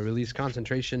gonna release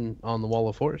concentration on the wall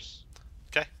of force.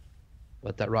 Okay.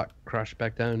 Let that rock crash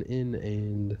back down in,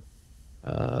 and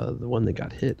the one that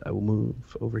got hit, I will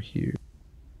move over here.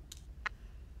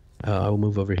 I will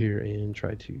move over here and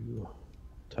try to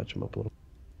touch him up a little.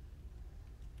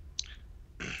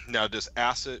 Now, does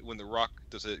acid, when the rock,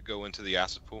 does it go into the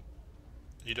acid pool?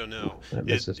 You don't know.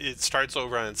 It starts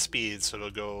over on speed, so it'll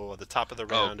go at the top of the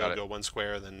round. It'll go 1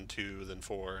 square, then 2, then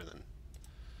 4, and then.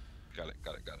 Got it.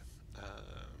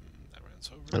 That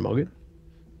round's over. I'm all good.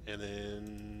 And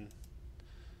then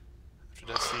after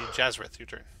Dusty, Jazrith, your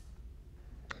turn.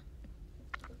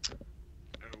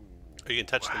 Are you gonna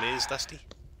touch the maze, Dusty?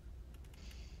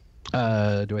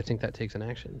 Do I think that takes an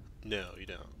action? No, you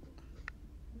don't.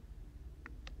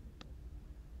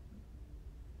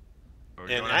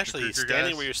 And actually,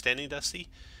 standing where you're standing, Dusty,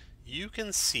 you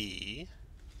can see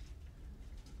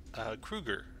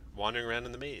Kruger wandering around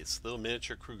in the maze. Little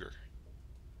miniature Kruger.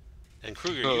 And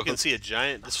Kruger, you can see a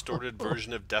giant distorted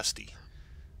version of Dusty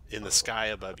in the sky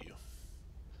above you.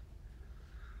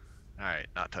 Alright,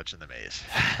 not touching the maze.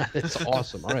 It's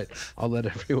awesome. Alright, I'll let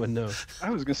everyone know.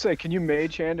 I was going to say, can you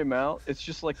mage hand him out? It's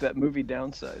just like that movie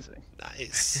Downsizing.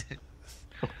 Nice.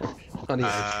 Honey,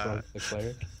 the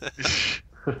cleric.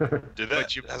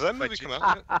 Has that movie come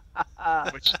out yet?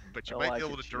 But you might be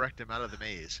able to direct him out of the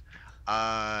maze.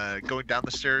 Going down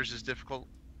the stairs is difficult.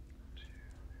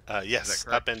 Yes,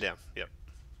 up and down. Yep.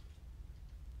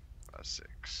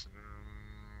 6.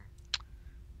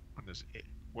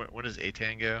 When does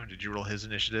Atan go? Did you roll his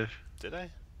initiative? Did I?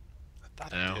 I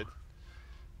thought I did.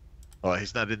 Well,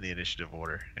 he's not in the initiative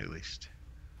order, at least.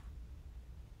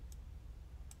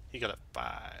 He got a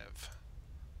 5.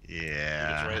 Yeah.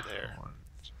 He was right there. 1,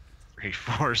 2, 3,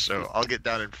 4. So I'll get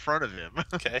down in front of him.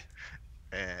 Okay.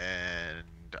 And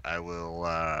I will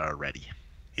ready.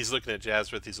 He's looking at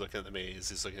Jazrith. He's looking at the maze.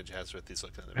 He's looking at Jazrith. He's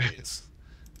looking at the maze.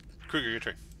 Kruger, your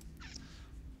turn.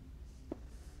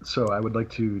 So I would like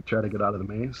to try to get out of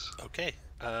the maze. Okay.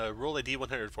 Roll a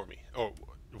D100 for me. Oh,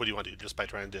 what do you want to do? Just by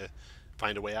trying to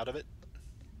find a way out of it?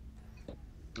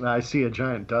 I see a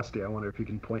giant Dusty. I wonder if you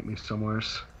can point me somewhere.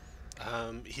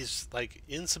 He's like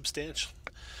insubstantial.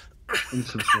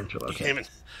 Insubstantial. Okay. You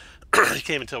can't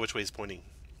even tell which way he's pointing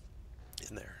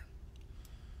in there.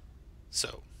 So,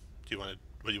 what do you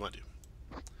want to do?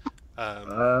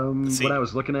 When I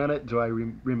was looking at it, do I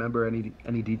remember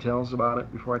any details about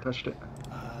it before I touched it?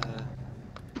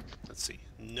 Let's see.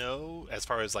 No, as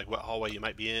far as like what hallway you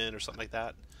might be in or something like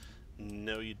that.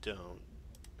 No, you don't.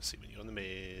 Let's see, when you go in the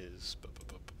maze.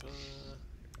 Here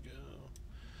we go.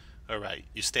 All right,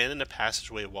 you stand in a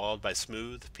passageway walled by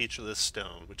smooth, featureless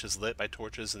stone, which is lit by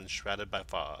torches and shrouded by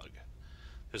fog.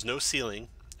 There's no ceiling,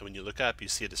 and when you look up, you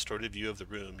see a distorted view of the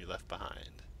room you left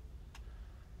behind.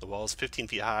 The wall is 15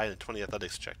 feet high and a 20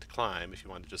 athletics check to climb if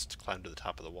you want to just climb to the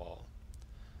top of the wall.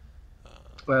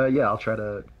 Yeah, I'll try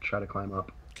to climb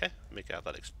up. Okay, make an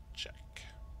athletics check.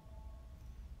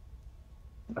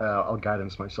 I'll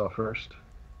guidance myself first.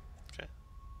 Okay.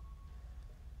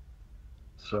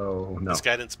 So, no. Is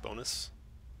guidance bonus?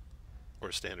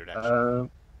 Or standard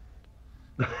action?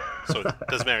 So it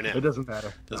doesn't matter now. It doesn't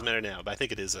matter. Doesn't matter now, but I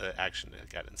think it is an action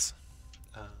guidance.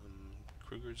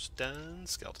 Kruger's done.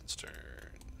 Skeleton's turn.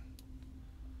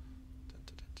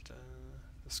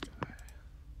 This guy.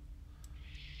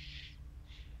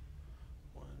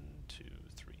 1, 2,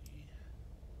 3,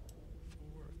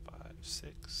 4, 5,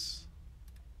 6,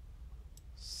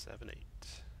 7, 8,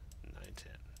 9,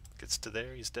 10. Gets to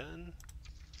there, he's done.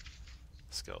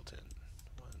 Skeleton.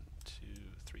 1, 2,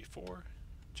 3, 4.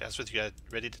 Jazrith, you got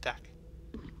ready to attack?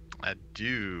 I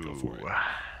do. Go for it.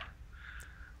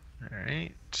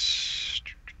 Alright.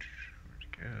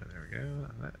 There we go.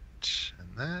 That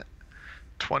and that.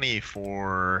 20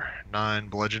 for 9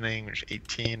 bludgeoning, which is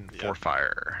 18, 4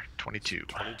 fire. 22.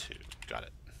 22. Got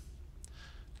it.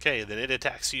 Okay, then it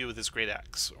attacks you with its great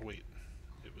axe. Oh, wait.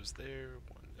 It was there.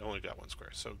 It only got 1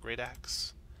 square. So, great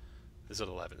axe is at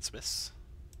 11. It's miss.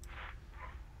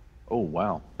 Oh,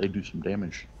 wow. They do some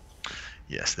damage.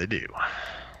 Yes, they do. 2. It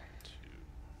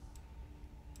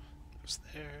was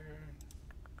there.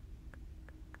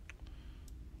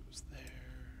 It was there.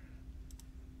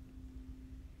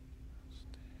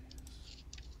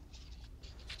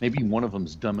 Maybe one of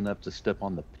them's dumb enough to step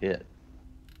on the pit.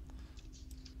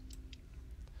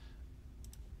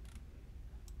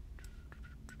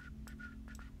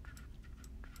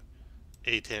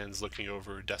 Atan's looking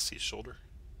over Dusty's shoulder,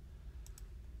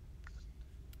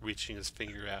 reaching his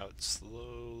finger out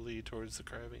slowly towards the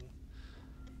carving.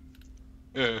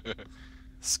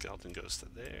 Skeleton goes to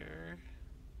there.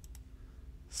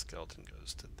 Skeleton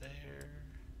goes to there.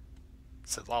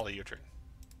 So, Lolly, your turn.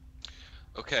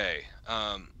 Okay.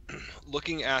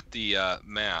 Looking at the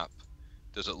map,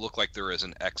 does it look like there is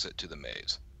an exit to the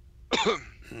maze?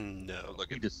 No.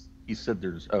 Look at, He said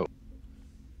there's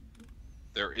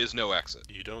there is no exit.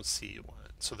 You don't see one.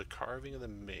 So the carving of the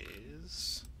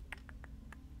maze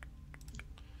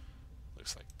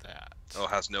looks like that. Oh, it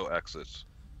has no exits.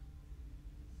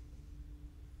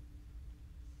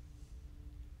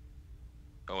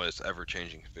 Oh, it's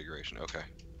ever-changing configuration. Okay.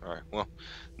 All right. Well,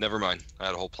 never mind. I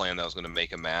had a whole plan that I was going to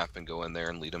make a map and go in there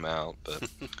and lead them out, but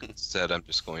instead I'm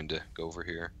just going to go over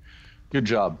here. Good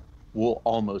job. We'll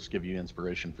almost give you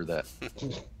inspiration for that.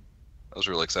 I was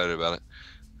really excited about it.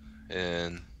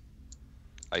 And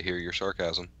I hear your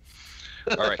sarcasm.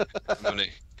 All right. I'm going to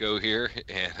go here,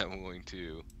 and I'm going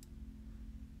to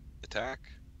attack.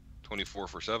 24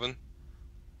 for 7.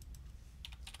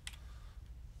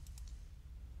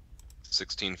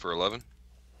 16 for 11.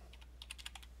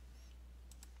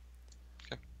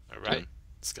 Okay. All right.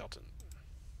 Skeleton.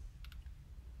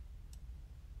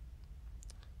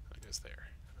 That goes there.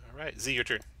 All right. Z, your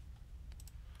turn.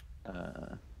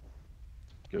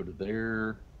 Go to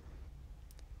there.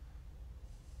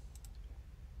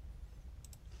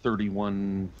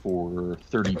 31 for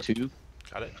 32.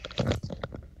 Got it.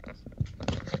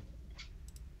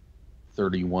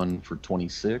 31 for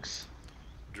 26.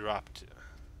 Dropped.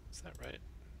 Is that right?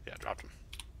 Yeah, dropped him.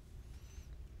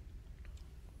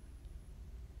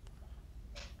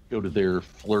 Go to their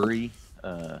flurry.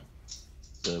 The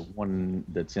one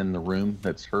that's in the room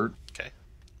that's hurt. Okay.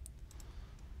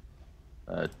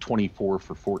 24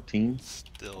 for 14.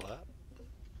 Still up.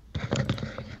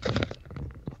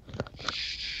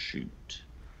 Shoot.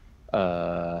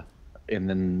 And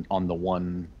then on the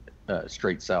one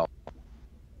straight south,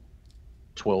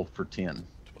 12 for 10.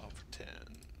 12 for 10.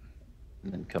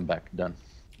 And then come back done.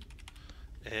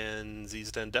 And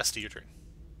Z's done. Dusty, your turn.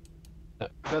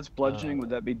 That's bludgeoning. Would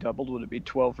that be doubled? Would it be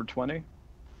 12 for 20?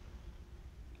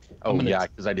 Oh, yeah,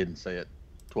 because I didn't say it.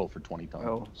 12 for 20, Tom.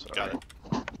 Oh, sorry. Got it.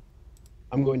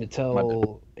 I'm going to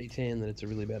tell Atan that it's a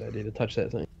really bad idea to touch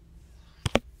that thing.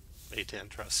 Atan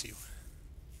trusts you.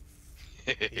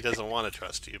 He doesn't want to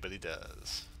trust you, but he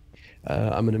does.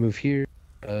 I'm going to move here.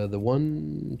 The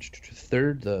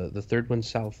third one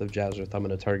south of Jazzarth, I'm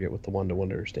going to target with the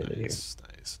 1-to-1 standing here. Nice.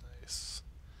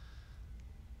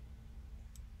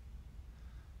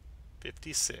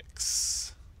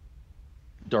 56.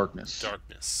 Darkness.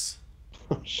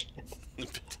 Oh, shit.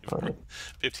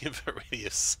 15 foot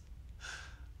radius.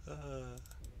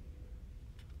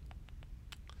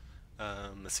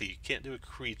 Let's see. You can't do a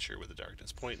creature with a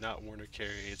darkness point, not worn or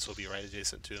carried, so it'll be right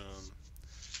adjacent to him.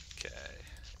 Okay.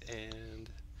 And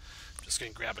I'm just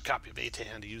going to grab a copy of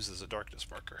Atan to use as a darkness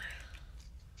marker.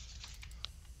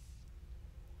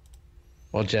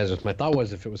 Well, Jazzarth, my thought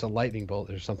was if it was a lightning bolt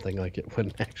or something, like it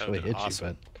wouldn't actually hit awesome.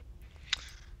 you,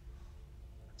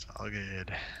 It's all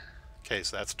good. Okay,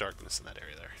 so that's darkness in that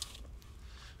area there.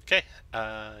 Okay,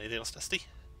 anything else, Dusty?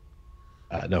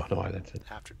 No, that's it.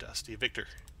 After Dusty, Victor.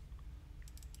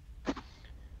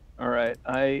 All right,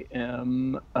 I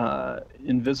am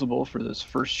invisible for this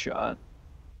first shot,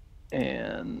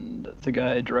 and the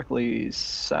guy directly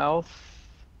south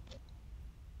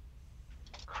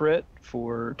crit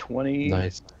for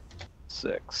 26.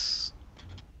 Nice.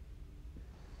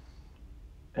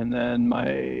 And then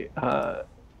my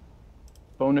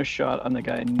bonus shot on the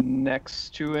guy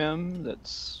next to him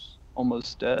that's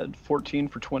almost dead, 14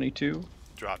 for 22.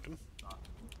 Dropped him.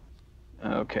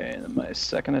 Okay, and then my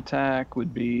second attack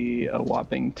would be a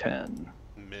whopping 10.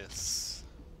 Miss.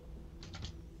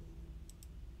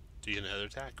 Do you get another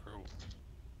attack, or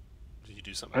do you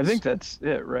do something else? I think that's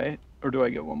it, right? Or do I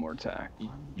get one more attack?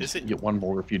 Is it? You get one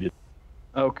more if you did.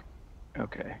 Okay.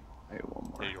 Okay. I get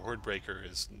one more. Yeah, your Horde Breaker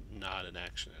is not in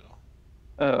action at all.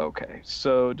 Oh, okay.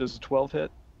 So does a 12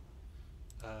 hit?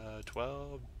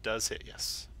 12 does hit,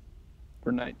 yes.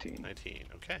 For 19. 19,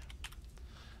 okay.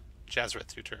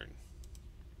 Jazzareth, your turn.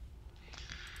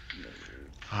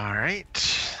 All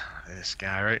right. This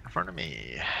guy right in front of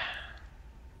me.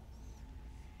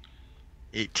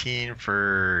 18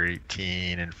 for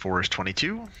 18 and 4 is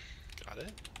 22. Got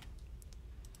it.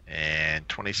 And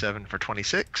 27 for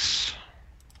 26.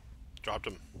 Dropped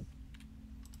him.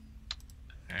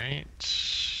 All right.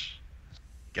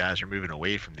 Guys are moving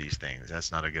away from these things.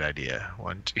 That's not a good idea.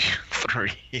 1, 2,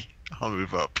 3. I'll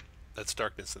move up. That's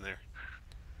darkness in there.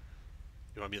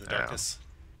 You want to be in the darkness?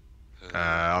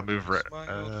 I'll move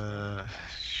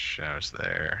shadows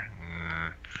there.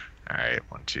 All right,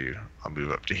 1, 2. I'll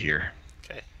move up to here.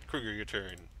 Okay. Kruger, your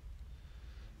turn.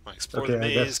 Want to explore Okay, the I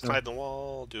guess maze, so. climb the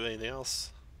wall, do anything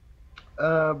else?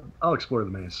 I'll explore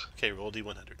the maze. Okay, roll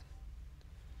D100.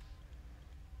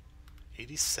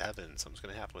 87. Something's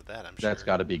going to happen with that, I'm sure. That's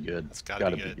got to be good. That's got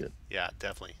to be good. Yeah,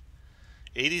 definitely.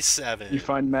 87. You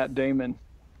find Matt Damon.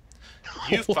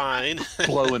 You find...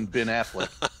 Blowing Ben Affleck.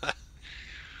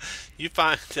 You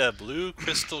find a blue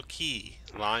crystal key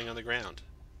lying on the ground.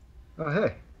 Oh,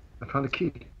 hey. I found a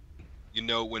key. You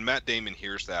know, when Matt Damon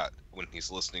hears that, when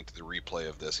he's listening to the replay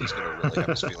of this, he's going to really have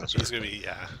his feelings hurt. He's going to be,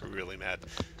 really mad.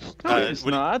 No, he's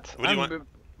not. What do you want?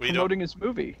 Promoting his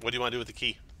movie. What do you want to do with the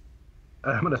key?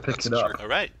 I'm going to pick it up. All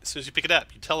right. As soon as you pick it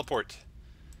up, you teleport.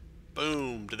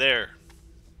 Boom, to there.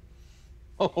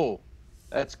 Oh,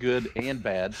 that's good and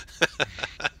bad.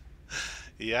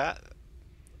 Yeah.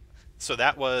 So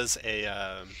that was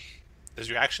there's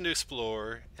your action to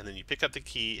explore, and then you pick up the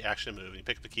key, action to move, and you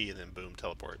pick up the key, and then boom,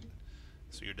 teleport.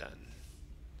 So you're done.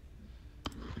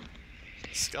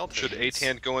 Skeletons. Should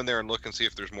Atan go in there and look and see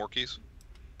if there's more keys?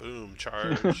 Boom,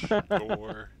 charge,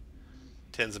 gore,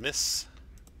 10's a miss.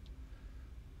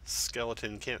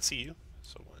 Skeleton can't see you.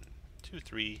 So 1, 2,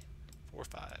 3, 4,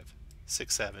 5,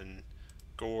 6, 7.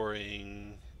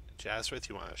 Goring. Jazzrith,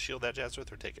 you want to shield that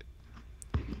Jazzrith or take it?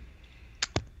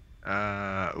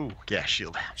 Yeah,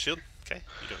 shield. Shield? Okay.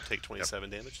 You don't take 27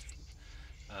 damage.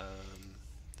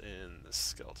 Then the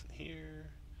skeleton here.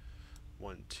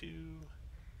 1, 2,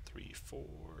 3, 4,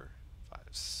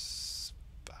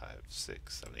 5,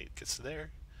 6, 7, 8 gets to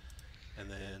there. And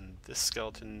then this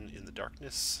skeleton in the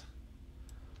darkness.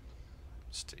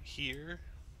 Stay here.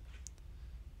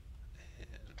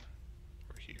 And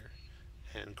we're here.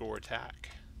 And gore attack.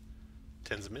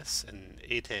 10's a miss. And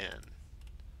Atan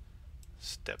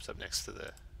steps up next to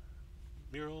the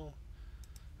mural.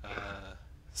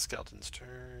 Skeleton's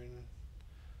turn.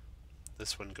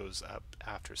 This one goes up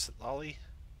after Sitlali.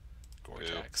 Gore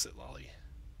attack Sitlali.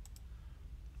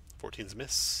 14's a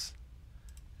miss.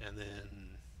 And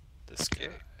then this guy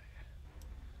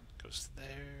goes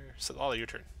there. Sitlali, your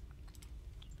turn.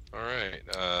 Alright,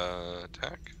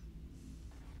 attack.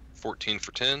 14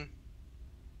 for 10.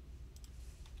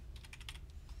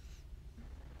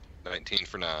 19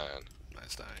 for 9.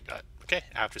 Nice 9. Got it. Okay,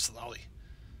 after Sitlali.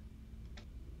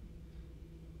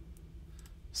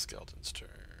 Skeleton's turn.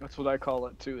 That's what I call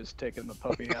it too, is taking the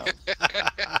puppy out.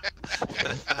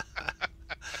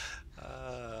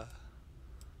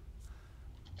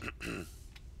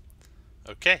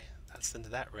 Okay, that's into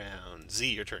that round. Z,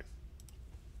 your turn.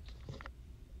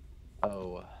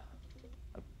 Oh,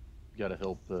 I've got to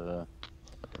help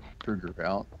Kruger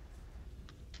out.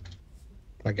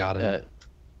 I got it.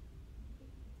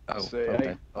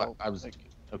 Okay. I was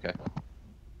okay.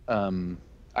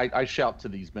 I shout to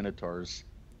these minotaurs,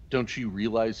 "Don't you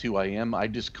realize who I am? I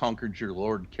just conquered your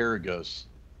lord Karagos.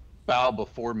 Bow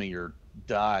before me or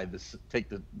die.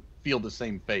 Feel the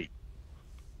same fate."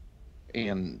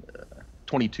 And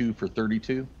 22 for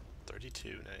 32.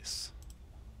 32, nice.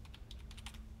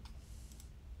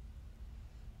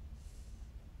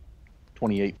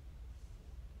 28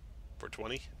 for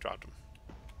 20. Dropped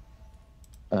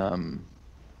him.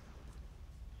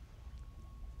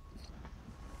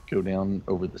 Go down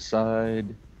over the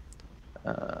side.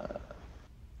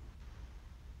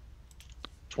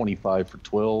 25 for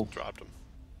 12. Dropped him.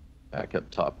 Back up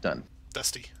top, done.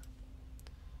 Dusty.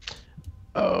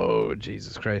 Oh,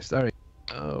 Jesus Christ. All right.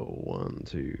 Oh, 1,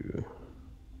 2.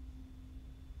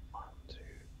 1, 2,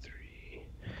 3.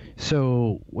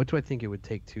 So, what do I think it would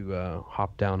take to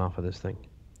hop down off of this thing?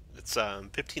 It's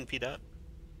 15 feet up.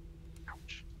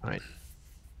 Ouch. All right.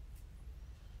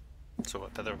 So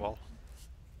what, feather ball?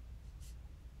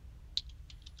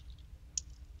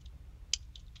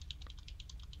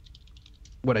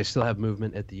 Would I still have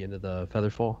movement at the end of the feather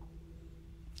fall?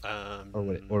 Or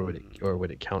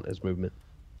would it count as movement?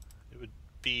 It would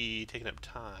be taking up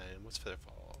time. What's feather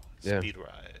fall? Yeah. Speed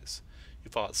rise. You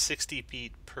fall at 60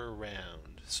 feet per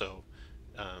round. So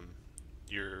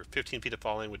your 15 feet of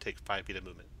falling would take 5 feet of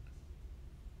movement.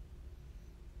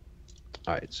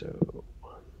 All right, so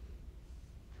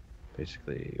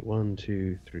basically 1,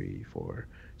 2, 3, 4.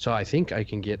 So I think I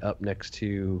can get up next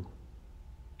to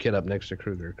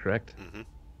Kruger, correct? Mm-hmm.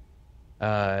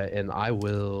 And I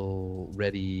will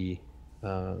ready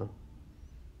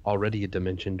already a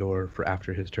dimension door for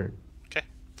after his turn. Okay.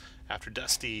 After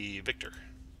Dusty, Victor.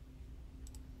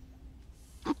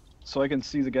 So I can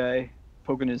see the guy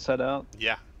poking his head out?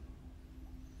 Yeah.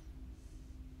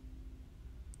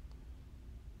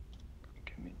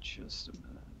 Give me just a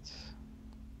minute.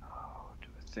 Oh, do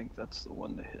I think that's the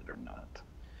one to hit or not?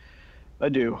 I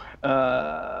do.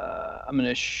 I'm going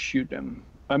to shoot him.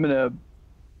 I'm going to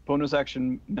bonus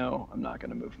action. No, I'm not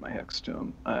going to move my hex to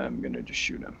him. I'm going to just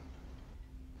shoot him.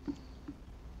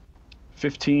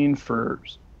 15 for...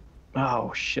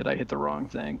 Oh, shit, I hit the wrong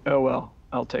thing. Oh, well.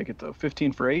 I'll take it though.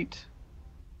 15 for 8.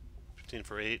 15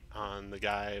 for 8 on the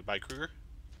guy by Kruger?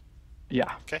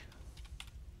 Yeah. Okay.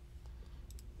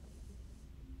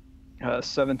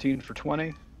 17 for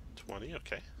 20. 20,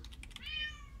 okay.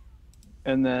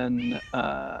 And then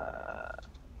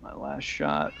my last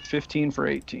shot, 15 for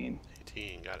 18.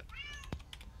 18, got it.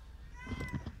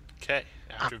 Okay,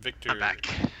 after Victor, I'm back.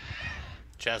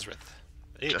 Jazrith.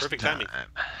 Hey, Just perfect in time. timing.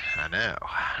 I know.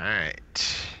 All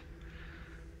right.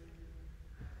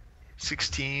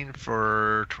 16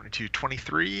 for 22,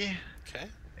 23. Okay.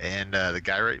 And the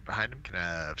guy right behind him can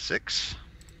have 6.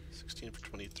 16 for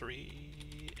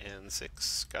 23 and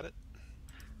 6. Got it.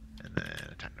 And then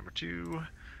attack number 2,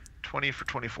 20 for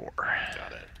 24.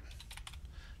 Got it.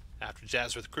 After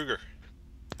Jazrith, Kruger.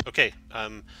 Okay,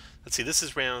 let's see. This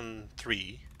is round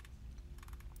 3.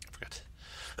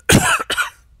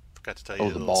 Forgot to tell you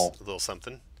a little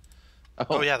something.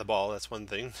 Oh yeah, the ball. That's one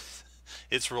thing.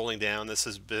 It's rolling down. This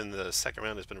has been the second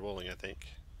round. Has been rolling, I think.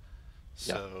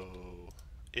 So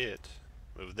it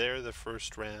moved there the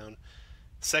first round.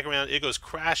 Second round, it goes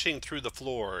crashing through the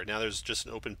floor. Now there's just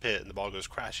an open pit, and the ball goes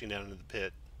crashing down into the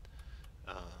pit.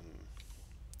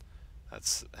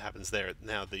 That's happens there.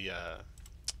 Now the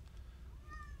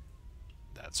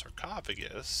that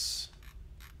sarcophagus,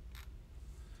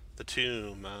 the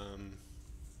tomb,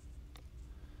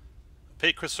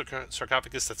 opaque crystal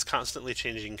sarcophagus that's constantly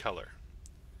changing color.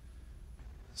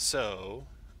 So,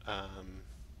 let's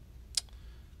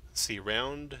see.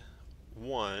 Round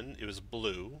 1, it was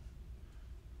blue.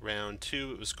 Round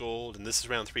 2, it was gold, and this is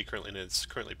round 3 currently, and it's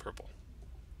currently purple.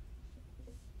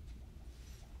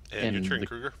 And your turn,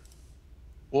 Kruger.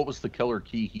 What was the color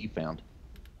key he found?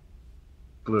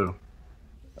 Blue.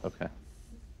 Okay.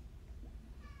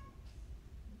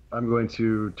 I'm going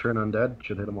to turn undead.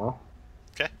 Should hit them all.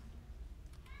 Okay.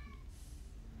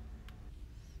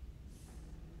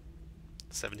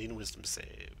 17 wisdom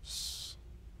saves.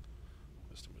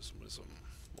 Wisdom.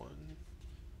 1.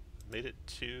 Made it.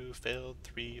 2 failed.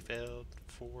 3 failed.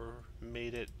 4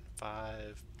 made it.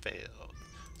 5 failed.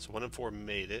 So 1 and 4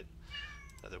 made it.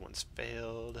 The other ones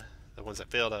failed. The ones that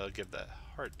failed, I'll give the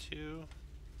heart to.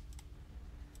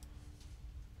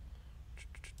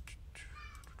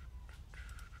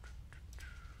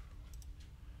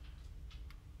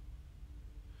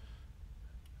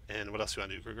 And what else do you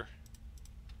want to do,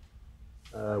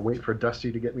 Kruger? Wait for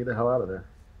Dusty to get me the hell out of there.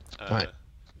 Right.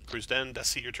 Cruise down.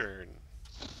 Dusty, your turn.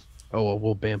 Oh, well,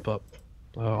 we'll bamp up.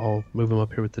 I'll move him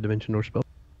up here with the Dimension Door spell.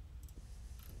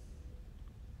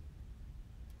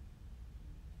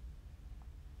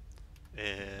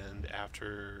 And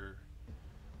after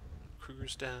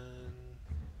Kruger's done,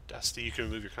 Dusty, you can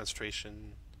remove your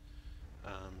concentration.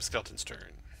 Skeleton's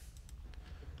turn.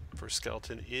 First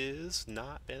skeleton is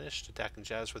not banished. Attacking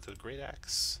Jazz with a great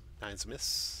axe. 9's a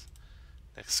miss.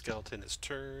 Next skeleton is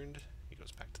turned. He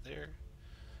goes back to there.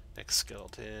 Next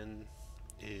skeleton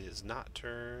is not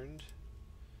turned.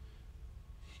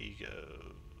 He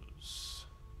goes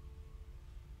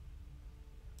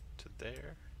to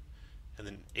there. And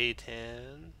then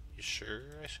A10. You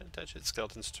sure I shouldn't touch it?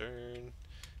 Skeleton's turn.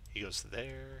 He goes to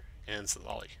there. And it's the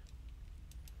lolly.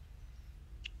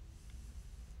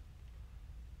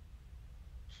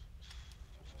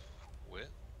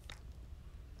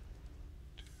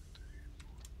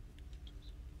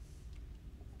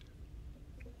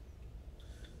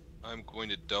 I'm going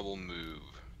to double move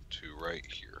to right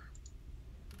here.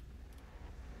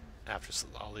 After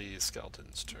Solali,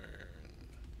 Skeleton's turn.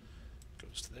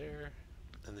 Goes to there.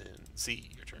 And then Z,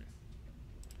 your turn.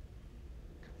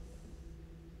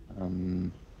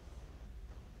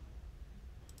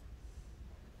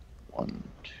 1,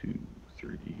 2,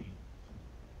 3.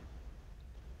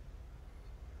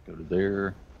 Go to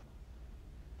there.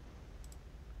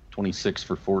 26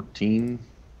 for 14.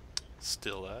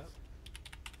 Still up.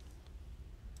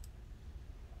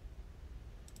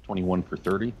 21 for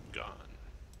 30. Gone.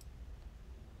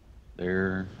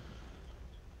 There.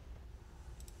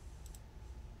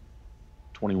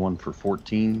 21 for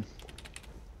 14.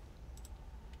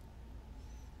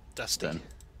 Dusty. Done.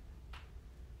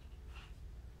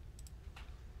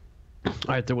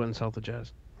 Alright, they're winning south of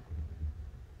Jazz.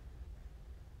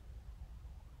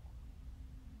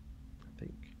 I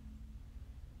think.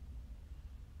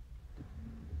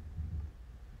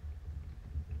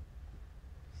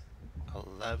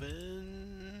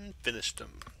 Finished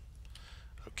them.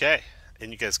 Okay,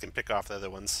 and you guys can pick off the other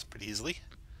ones pretty easily.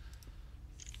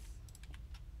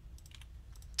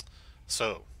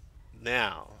 So,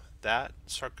 now, that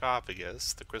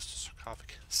sarcophagus, the crystal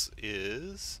sarcophagus,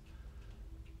 is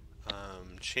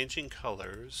changing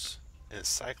colors and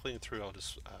cycling through. I'll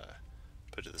just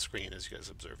put it to the screen as you guys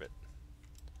observe it.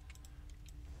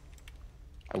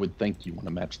 I would think you want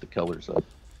to match the colors up.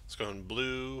 It's going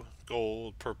blue,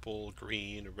 gold, purple,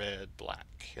 green, red, black,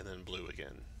 and then blue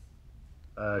again.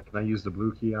 Can I use the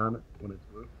blue key on it when it's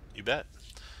blue? You bet.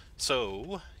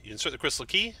 So, you insert the crystal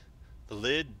key, the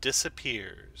lid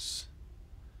disappears.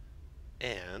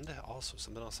 And also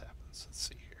something else happens. Let's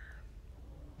see here.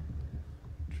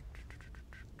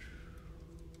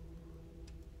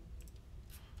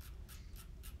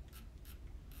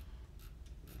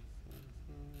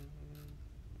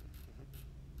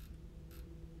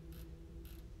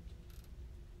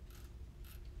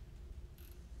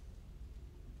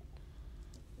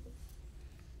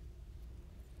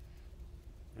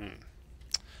 All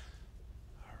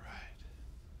right.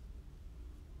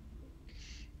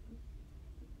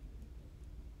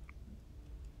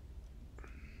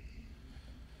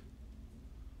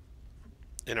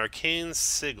 An arcane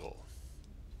sigil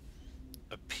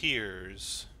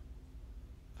appears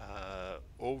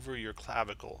over your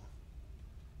clavicle.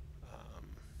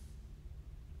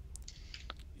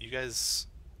 You guys,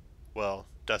 well,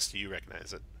 Dusty, you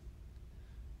recognize it.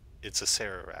 It's a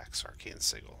Cerarax arcane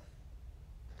sigil.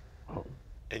 Oh.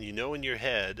 And you know in your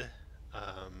head,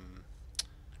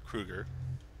 Kruger,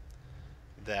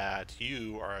 that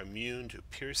you are immune to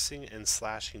piercing and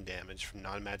slashing damage from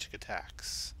non-magic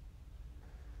attacks,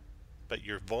 but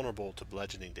you're vulnerable to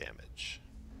bludgeoning damage.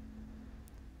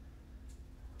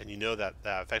 And you know that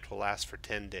that effect will last for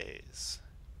 10 days.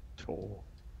 Cool.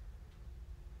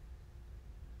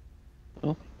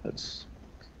 Well, that's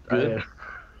good.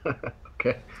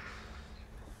 Okay.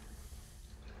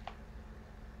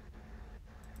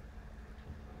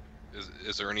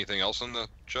 Is there anything else in the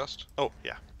chest? Oh,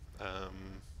 yeah.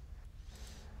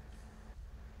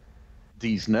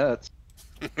 These nuts.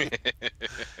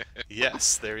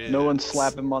 Yes, there is. No one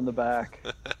slap him on the back.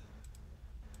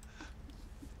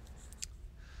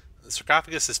 The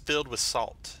sarcophagus is filled with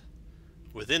salt,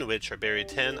 within which are buried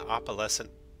 10 opalescent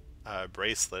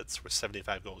bracelets worth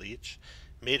 75 gold each,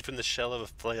 made from the shell of a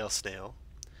flail snail,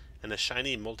 and a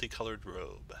shiny multicolored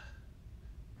robe.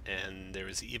 And there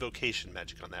is evocation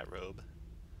magic on that robe.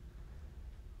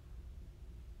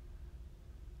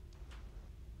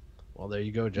 Well, there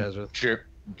you go, Jazrith.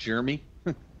 Jeremy?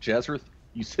 Jazrith?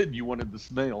 You said you wanted the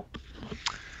snail.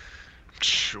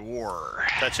 Sure.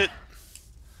 Touch it.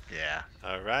 Yeah.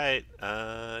 All right.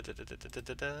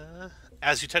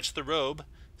 As you touch the robe,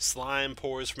 slime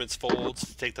pours from its folds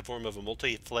to take the form of a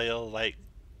multiple flail-like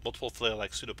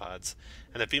pseudopods,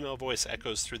 and a female voice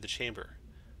echoes through the chamber.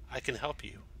 I can help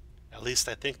you. At least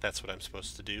I think that's what I'm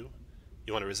supposed to do.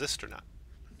 You want to resist or not?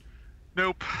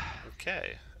 Nope.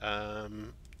 Okay.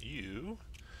 You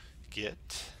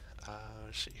get.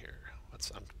 Let's see here.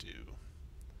 What's Unk do?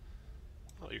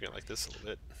 Oh, you're gonna like this a little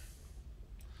bit.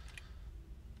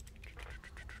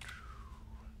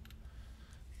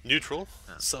 Neutral,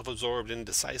 self-absorbed,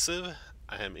 indecisive.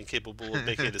 I am incapable of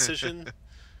making a decision.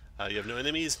 You have no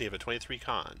enemies, and you have a 23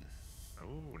 con.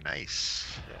 Oh, nice.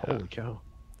 Yeah. Holy cow.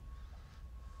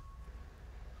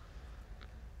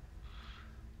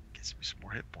 Gets me some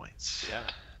more hit points. Yeah.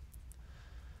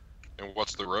 And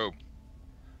what's the robe?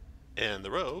 And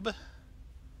the robe. I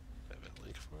have a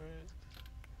link for it.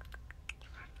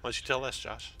 Why don't you tell us,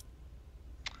 Josh?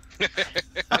 That's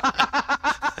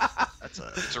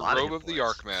a It's a lot robe hit of the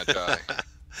points. Archmagi.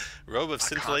 Robe of My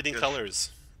scintillating con goes-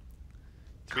 colors.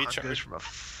 3 Con goes charge. from a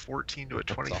 14 to a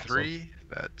That's 23.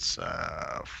 That's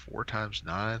 4 times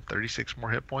 9, 36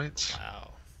 more hit points.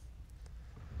 Wow.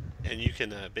 And you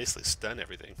can basically stun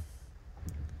everything.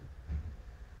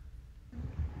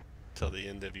 Till the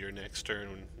end of your next turn.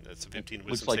 When that's a 15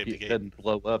 Looks wisdom like save it negate. doesn't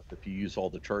blow up if you use all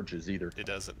the charges either. It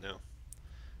doesn't, no.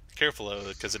 Careful though,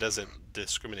 because it doesn't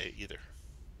discriminate either.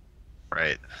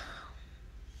 Right.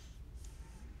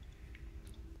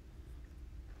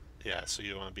 Yeah, so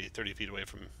you want to be 30 feet away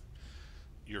from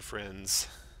your friends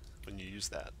when you use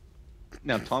that.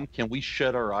 Now, Tom, can we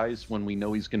shut our eyes when we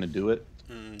know he's going to do it?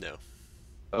 No.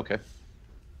 Okay.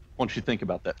 Why don't you think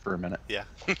about that for a minute? Yeah.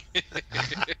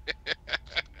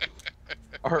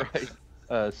 All right.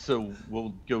 So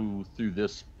we'll go through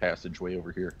this passageway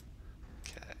over here.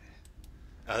 Okay.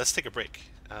 Let's take a break.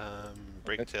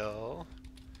 Break till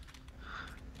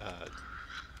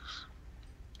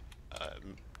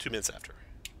 2 minutes after.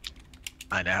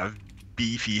 I now have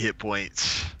beefy hit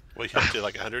points. Well, you have to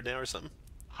like 100 now or something?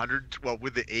 100, well,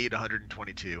 with the 8,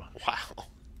 122. Wow.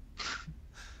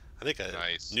 I think a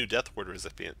Nice. new Death Ward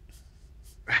recipient.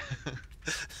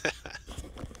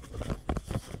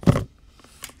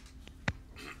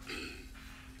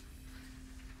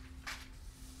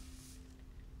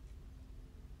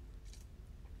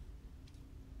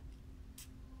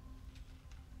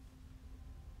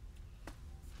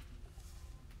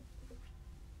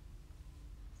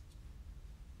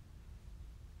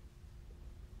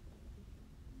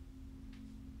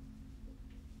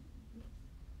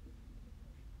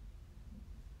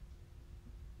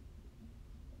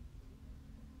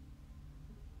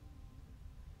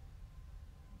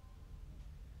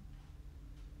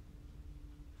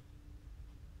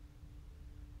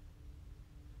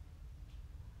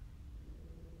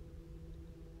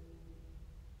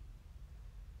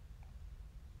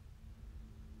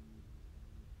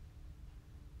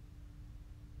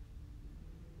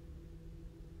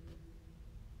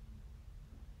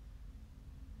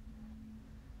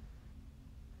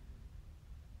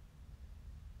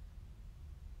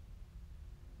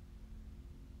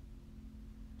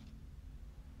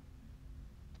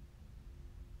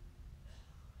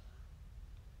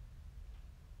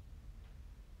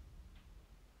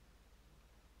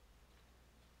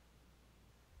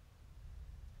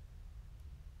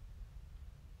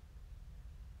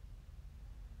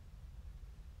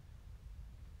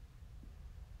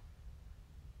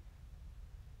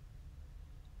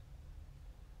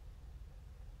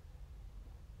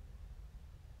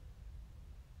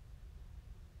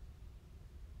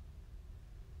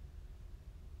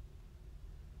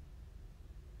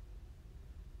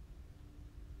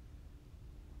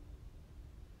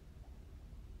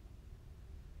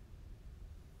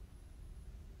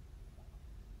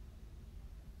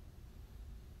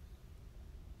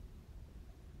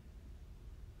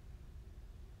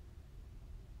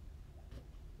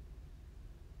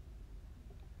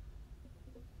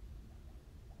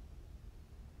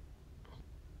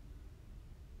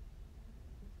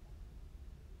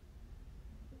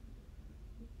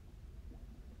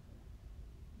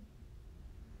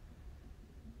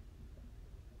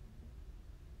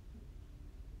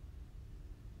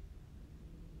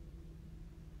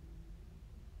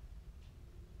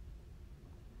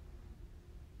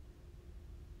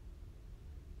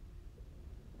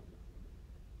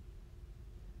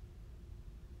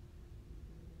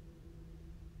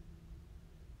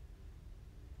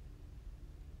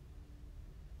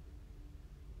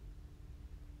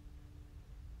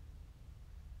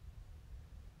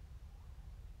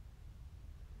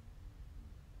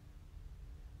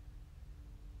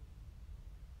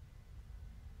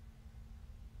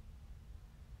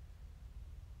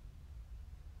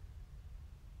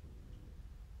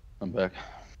 I'm back.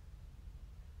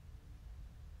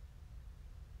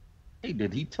 Hey,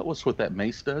 did he tell us what that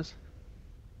mace does?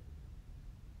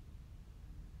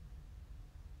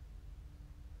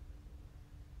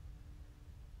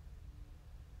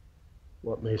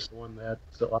 What mace? The one that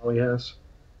Ollie has?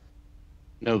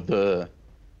 No, the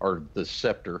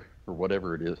scepter or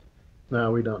whatever it is.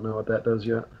 No, we don't know what that does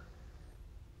yet.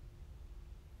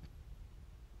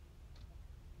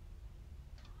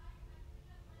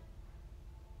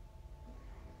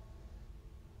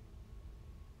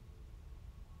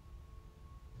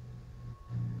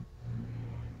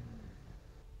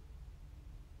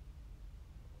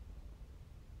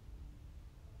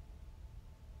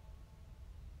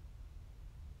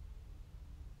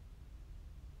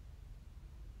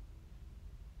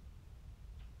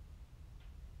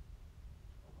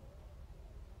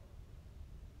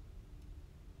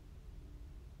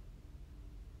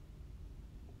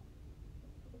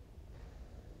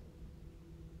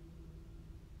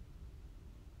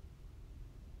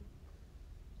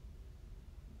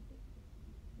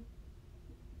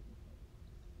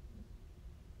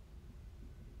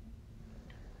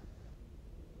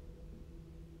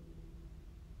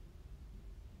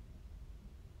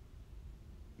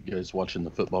 You guys watching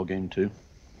the football game too?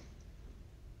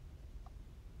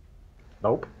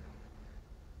 Nope.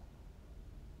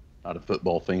 Not a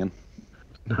football fan?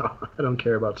 No, I don't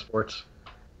care about sports.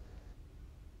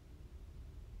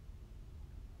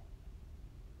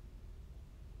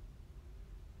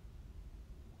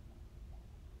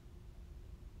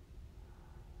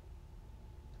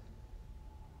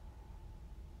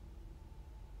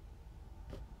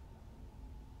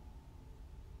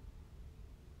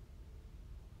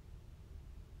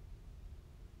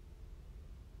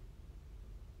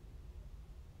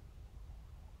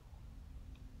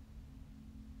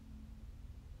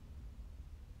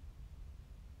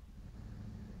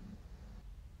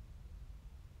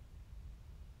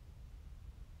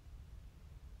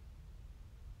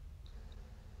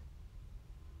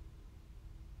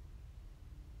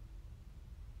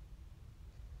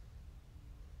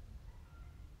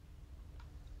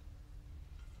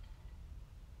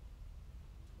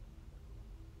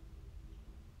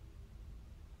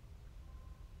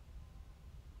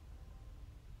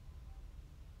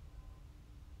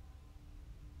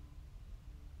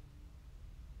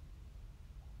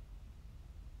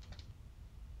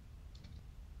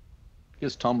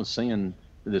 Because Tom was saying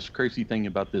this crazy thing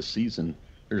about this season,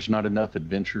 there's not enough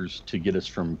adventures to get us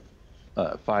from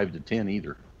 5 to 10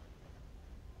 either.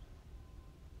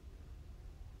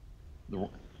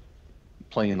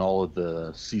 Playing all of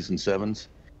the season 7s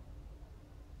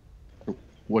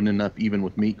wasn't enough even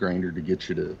with Meat Grinder to get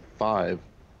you to 5.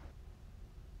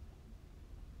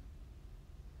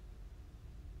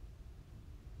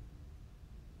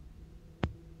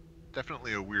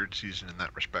 Definitely a weird season in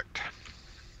that respect.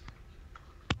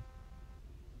 I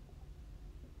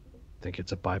think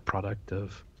it's a byproduct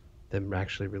of them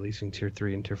actually releasing tier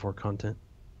 3 and tier 4 content.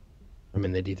 I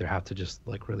mean, they'd either have to just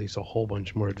like release a whole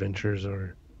bunch more adventures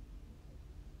or...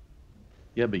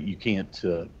 Yeah, but you can't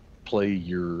play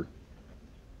your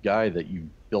guy that you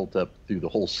built up through the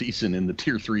whole season in the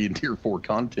tier 3 and tier 4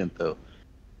 content, though.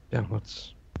 Yeah,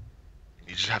 let's...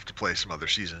 You just have to play some other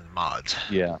season mods.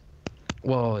 Yeah.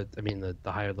 Well, I mean, the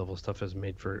higher level stuff is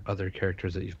made for other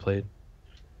characters that you've played.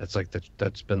 That's like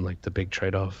that's been like the big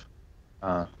trade-off.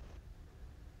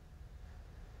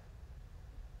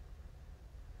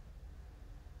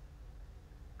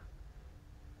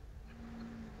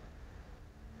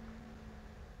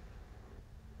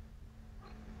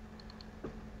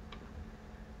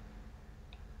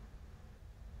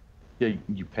 Yeah,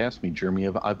 you passed me, Jeremy.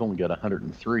 I've only got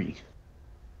 103.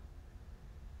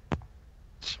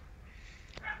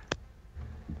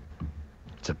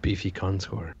 It's a beefy con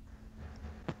score.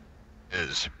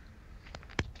 Is.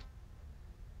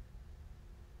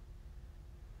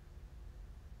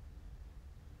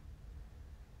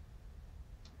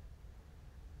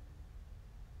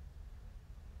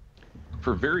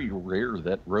 For very rare,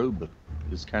 that robe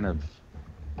is kind of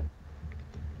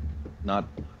not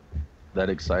that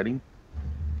exciting.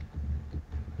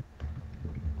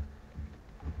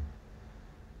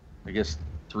 I guess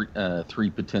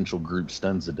three potential group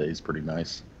stuns a day is pretty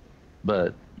nice,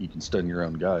 but you can stun your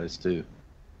own guys too.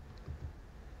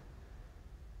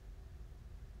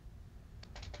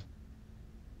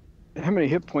 How many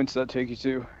hit points does that take you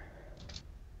to?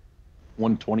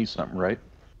 120 something, right?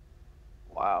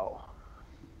 Wow.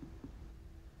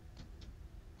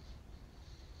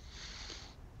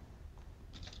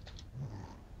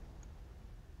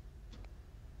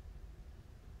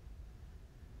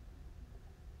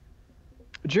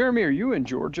 Jeremy, are you in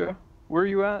Georgia? Where are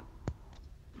you at?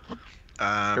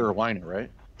 Carolina,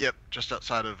 right? Yep, just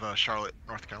outside of Charlotte,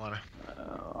 North Carolina.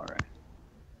 All right.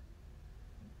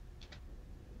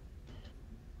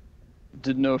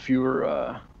 Didn't know if you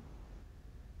were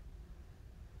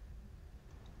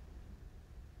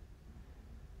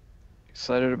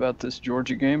excited about this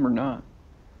Georgia game or not.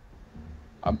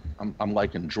 I'm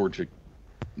liking Georgia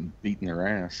beating their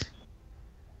ass.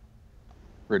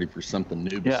 Ready for something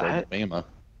new besides Alabama.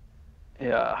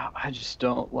 Yeah, I just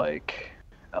don't like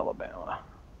Alabama.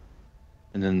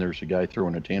 And then there's a guy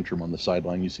throwing a tantrum on the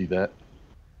sideline. You see that?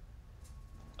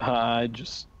 I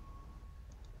just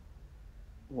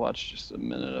watched just a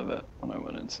minute of it when I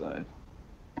went inside.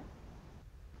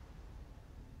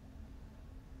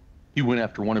 He went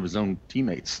after one of his own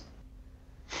teammates.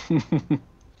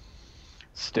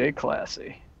 Stay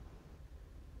classy.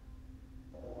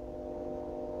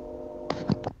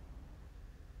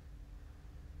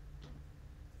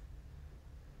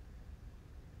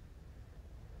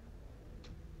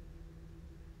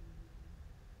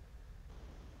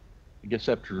 I guess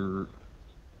after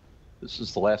this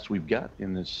is the last we've got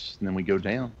in this, and then we go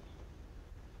down.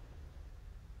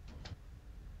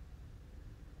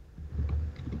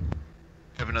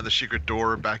 Have another secret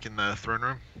door back in the throne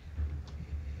room?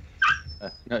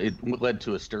 No, it led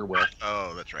to a stairwell.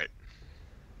 Oh, that's right.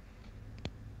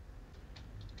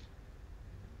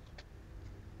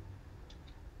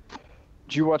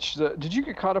 Did you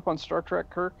get caught up on Star Trek,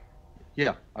 Kirk?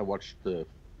 Yeah, I watched the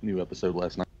new episode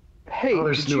last night. Hey,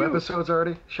 there's new episodes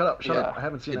already? Shut up. I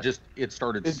haven't seen it. It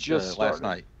started just last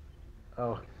night.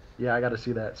 Oh, yeah, I got to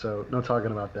see that. So no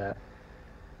talking about that.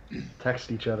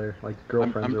 Text each other like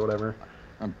girlfriends or whatever.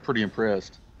 I'm pretty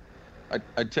impressed.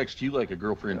 I'd text you like a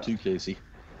girlfriend too, Casey.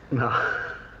 No.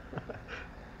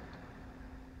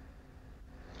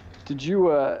 Did you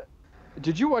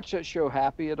watch that show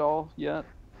Happy at all yet?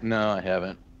 No, I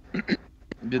haven't.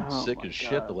 Been sick as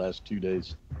shit the last 2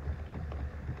 days.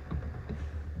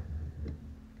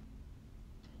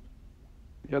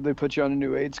 Yeah, they put you on a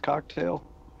new AIDS cocktail.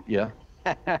 Yeah.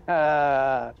 No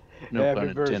Happy pun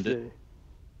intended. birthday.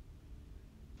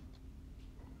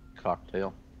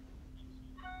 Cocktail.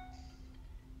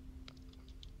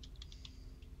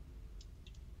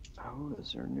 Oh,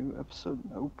 is there a new episode?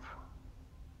 Nope.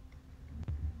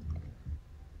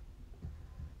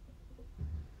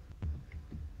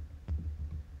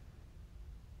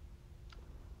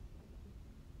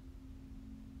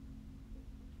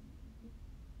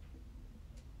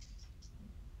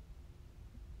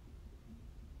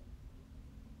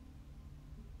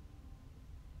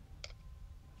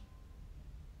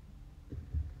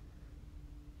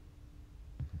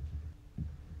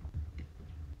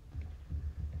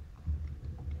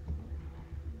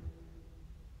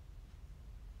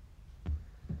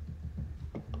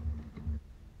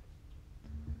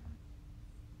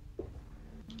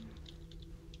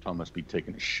 Tom must be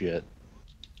taking a shit.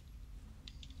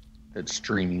 It's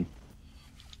streaming.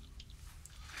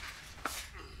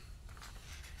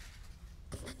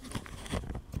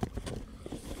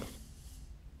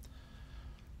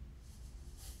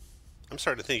 I'm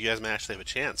starting to think you guys may actually have a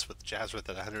chance with Jazzworth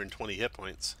at 120 hit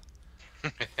points.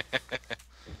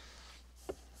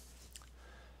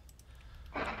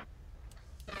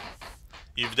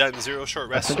 You've done 0 short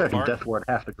rests I think so I can far. death ward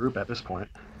half the group at this point.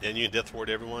 And you can death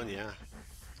ward everyone, yeah.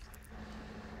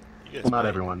 You guys Well, not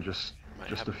everyone, just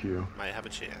a few. Might have a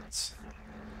chance.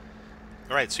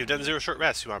 Alright, so you've done 0 short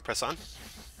rests. You want to press on?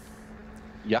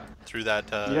 Yeah. Through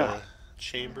that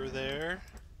chamber there.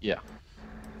 Yeah.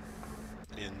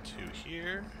 Into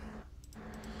here.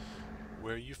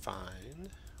 Where you find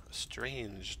a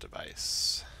strange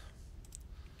device.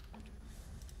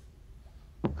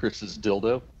 Chris's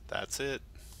dildo. That's it.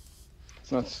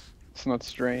 It's not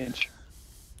strange.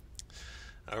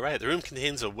 Alright, the room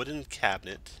contains a wooden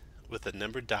cabinet with a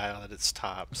numbered dial at its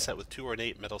top, set with 2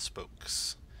 ornate metal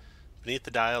spokes. Beneath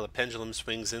the dial, a pendulum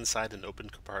swings inside an open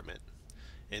compartment.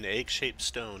 An egg-shaped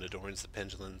stone adorns the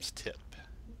pendulum's tip.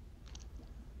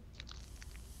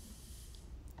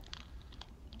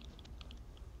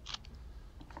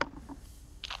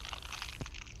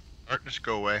 Darkness,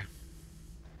 go away.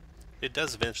 It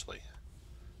does eventually.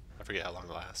 I forget how long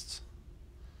it lasts.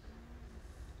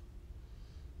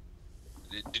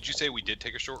 Did you say we did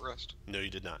take a short rest? No, you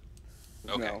did not.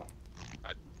 Okay. No.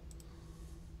 I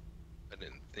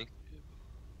didn't think.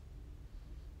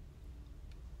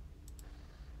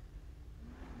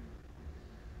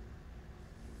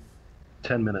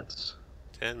 10 minutes.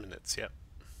 10 minutes, yep.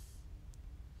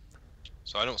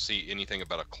 So I don't see anything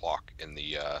about a clock in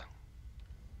the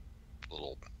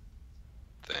little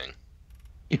thing.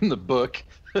 In the book.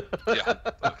 Yeah.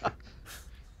 Okay.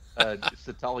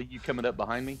 Satali, you coming up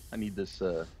behind me? I need this.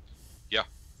 Yeah.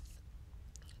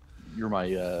 You're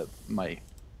my my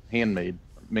handmaid,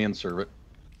 manservant.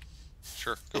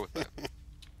 Sure, go with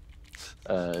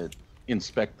that.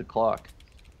 Inspect the clock.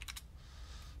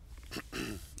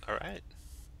 All right.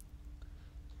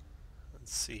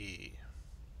 Let's see.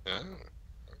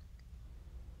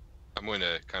 I'm going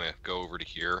to kind of go over to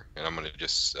here, and I'm going to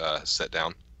just sit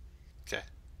down. Okay.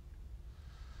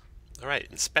 All right.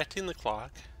 Inspecting the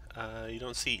clock, you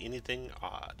don't see anything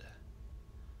odd.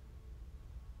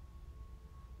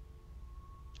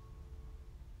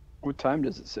 What time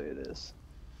does it say it is?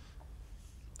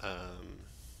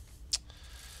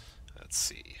 Let's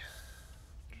see.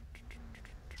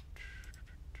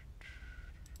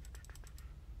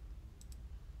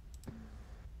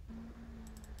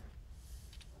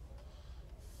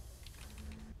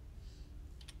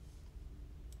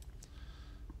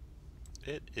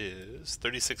 It is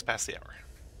 36 past the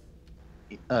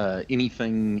hour.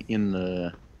 Anything in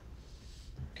the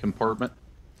compartment?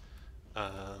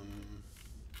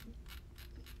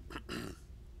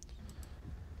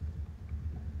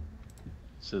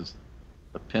 Says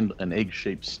an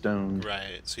egg-shaped stone.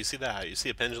 Right. So you see that. You see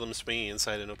a pendulum swinging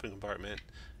inside an open compartment.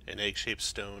 An egg-shaped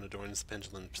stone adorns the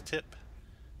pendulum's tip.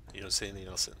 You don't see anything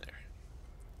else in there.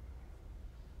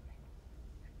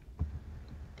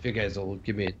 If you guys will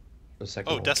give me a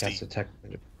second, Oh, I'll Dusty. cast detect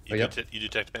magic. You, you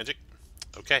detect magic?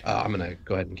 Okay. I'm gonna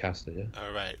go ahead and cast it. Yeah.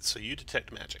 All right. So you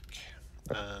detect magic.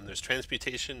 There's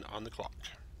transmutation on the clock.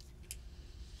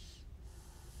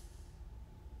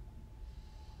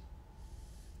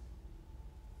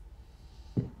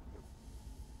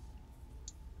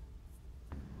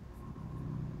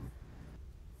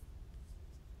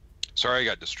 Sorry, I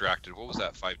got distracted. What was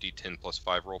that 5d10 plus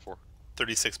 5 roll for?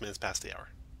 36 minutes past the hour.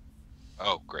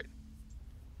 Oh, great.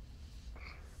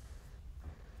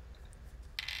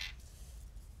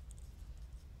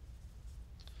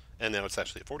 And now it's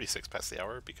actually 46 past the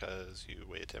hour because you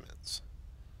waited 10 minutes.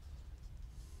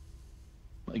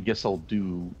 I guess I'll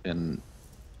do an.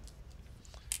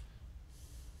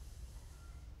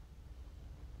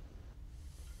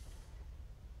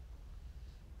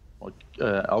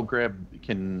 I'll grab.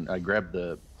 Can I grab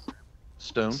the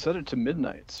stone? Set it to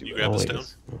midnight. See You what grab the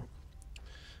happens. stone?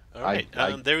 All right.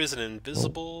 There is an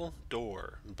invisible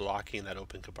door blocking that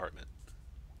open compartment.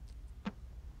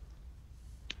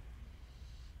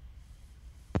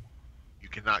 You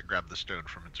cannot grab the stone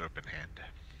from its open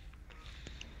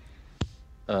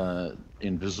hand.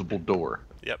 Invisible door.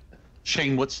 Yep.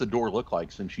 Shane, what's the door look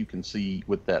like since you can see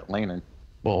with that lantern?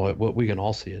 Well, we can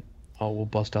all see it. We'll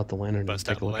bust out the lantern Bust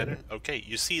and out take the a look lantern. at it. Okay,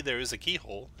 you see there is a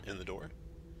keyhole in the door.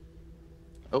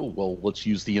 Oh, well, let's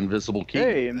use the invisible key.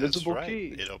 Hey, invisible That's right.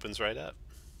 key. It opens right up.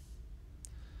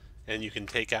 And you can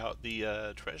take out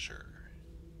the treasure.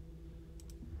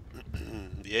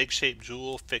 The egg-shaped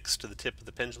jewel fixed to the tip of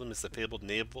the pendulum is the fabled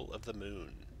navel of the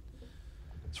moon.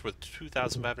 It's worth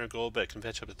 2,500 gold, but it can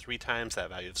fetch up to 3 times that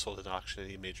value if sold at auction in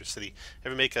any major city.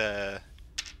 Ever make a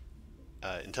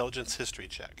intelligence history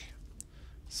check?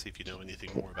 See if you know anything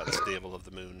more about this navel of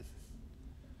the moon.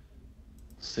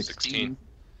 16.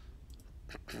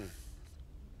 You're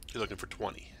looking for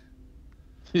 20.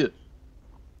 Yeah.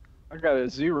 I got a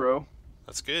 0.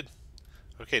 That's good.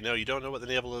 Okay, no, you don't know what the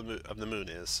navel of the moon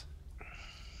is.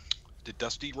 Did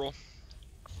Dusty roll?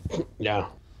 Yeah.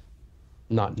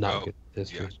 Not Oh, good.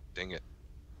 This Yeah, dang it.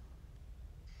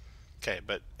 Okay,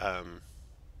 but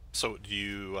so do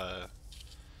you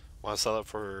want to sell it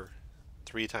for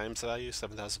 3 times the value,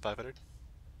 7,500,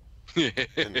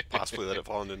 and possibly let it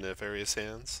fall into nefarious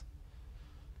hands?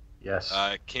 Yes.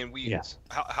 Can we? Yes.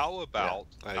 How about?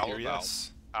 I how hear about?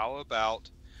 yes. How about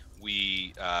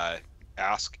we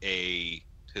ask a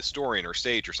historian or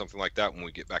sage or something like that when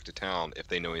we get back to town if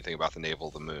they know anything about the navel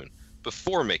of the moon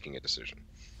before making a decision?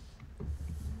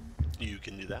 You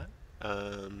can do that.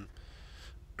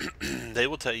 They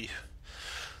will tell you.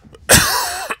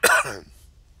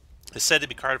 It's said to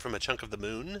be carved from a chunk of the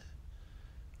moon.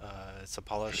 It's a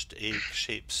polished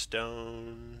egg-shaped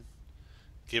stone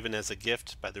given as a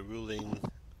gift by the ruler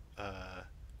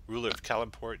of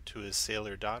Calimport to his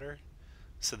sailor daughter,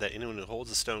 so that anyone who holds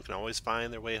the stone can always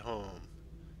find their way home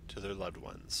to their loved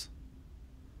ones.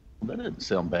 That didn't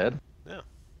sound bad. Yeah.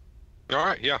 All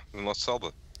right, yeah, then let's sell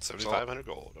the 7,500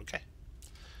 gold. Okay.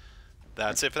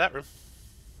 That's it for that room.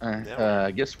 All right. Yeah.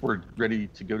 I guess we're ready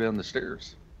to go down the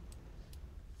stairs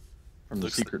from the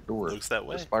secret door. Looks that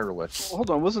way. The spiralway. Well, hold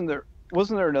on, wasn't there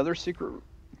another secret?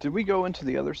 Did we go into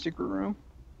the other secret room?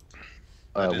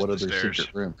 That is What the other stairs.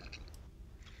 secret room?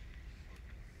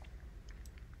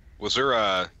 Was there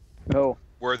a? No.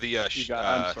 Where the I'm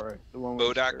sorry, the one with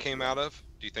the Bodak stairs. came out of?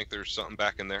 Do you think there's something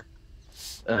back in there?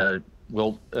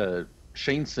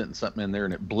 Shane sent something in there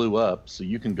and it blew up, so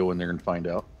you can go in there and find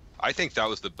out. I think that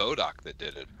was the Bodak that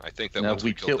did it. I think that No, once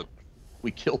we killed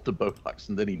we killed the Bodox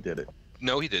and then he did it.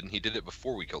 No, he didn't. He did it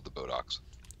before we killed the Bodox.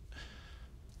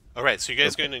 All right, so you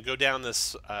guys are going to go down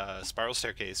this spiral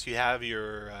staircase. You have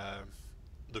your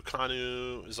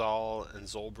Lucanu, Zal, and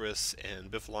Zolbris, and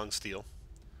Biff Longsteel.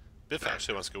 Biff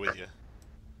actually wants to go with you,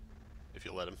 if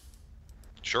you'll let him.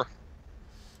 Sure.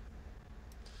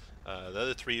 The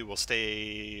other three will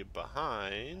stay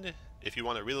behind. If you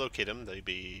want to relocate them, they'll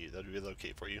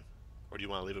relocate for you. Or do you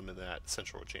want to leave them in that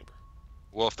central chamber?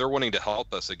 Well, if they're wanting to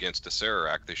help us against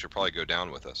Tesseract, they should probably go down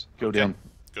with us. Go down.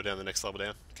 Go down the next level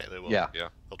down? Okay, they will. Yeah.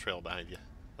 They'll trail behind you.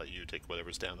 Let you take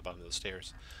whatever's down the bottom of those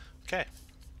stairs. Okay.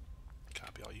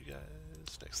 Copy all you guys.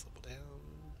 Next level down.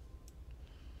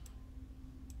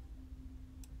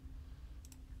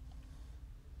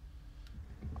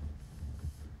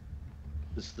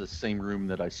 This is the same room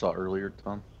that I saw earlier,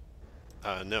 Tom?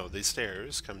 No, these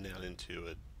stairs come down into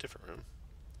a different room.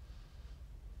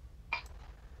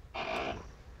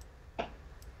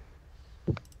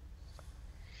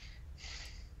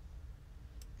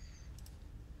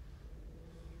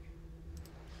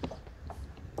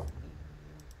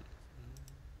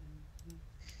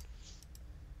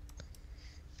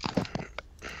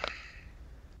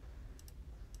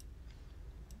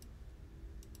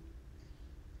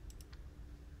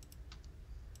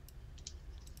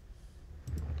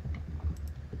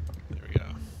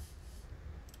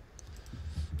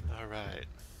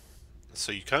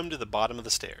 So you come to the bottom of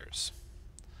the stairs,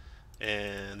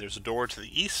 and there's a door to the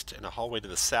east and a hallway to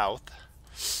the south,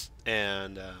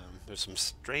 and there's some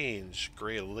strange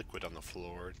gray liquid on the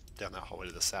floor down that hallway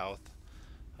to the south.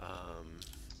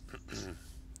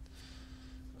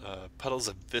 Puddles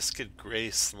of viscid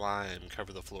gray slime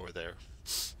cover the floor there.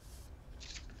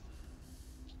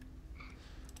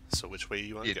 So which way do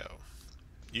you want to go?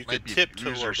 You could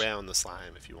tiptoe around the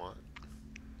slime if you want.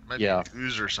 Might be an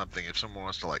ooze or something if someone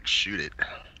wants to like shoot it.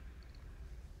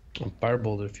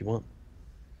 Firebolt if you want.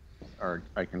 Or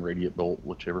I can radiant bolt,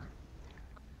 whichever.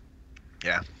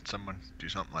 Yeah, someone do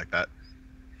something like that.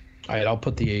 Alright, I'll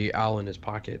put the owl in his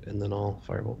pocket and then I'll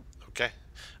firebolt. Okay.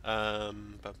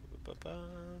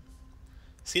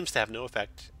 Seems to have no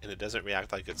effect, and it doesn't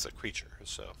react like it's a creature,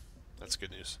 so that's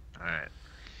good news. Alright.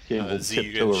 Okay, we'll Z,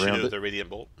 you tiptoe can shoot around it with it. the radiant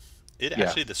bolt. It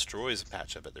actually destroys a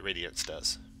patch of it, the radiance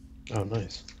does. Oh,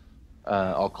 nice.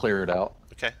 I'll clear it out.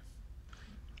 Okay.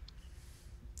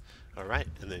 Alright,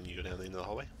 and then you go down into the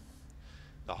hallway.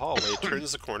 The hallway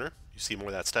turns the corner. You see more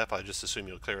of that stuff. I just assume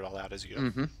you'll clear it all out as you go.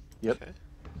 Mm-hmm. Yep. Okay.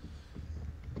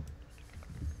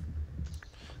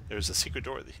 There's a secret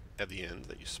door at the end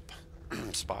that you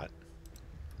spot.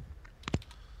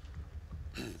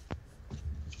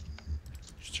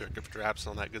 Check if traps and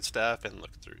all that good stuff and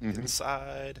look through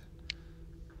inside.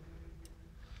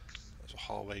 There's a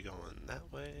hallway going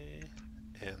that way.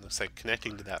 And looks like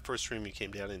connecting to that first room you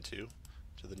came down into,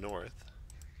 to the north.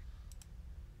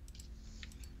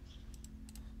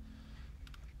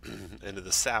 And to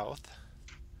the south,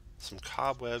 some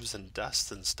cobwebs and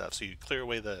dust and stuff. So you clear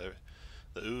away the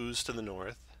ooze to the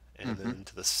north, and then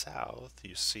to the south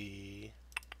you see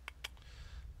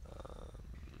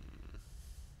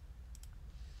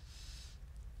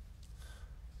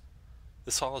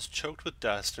this hall is choked with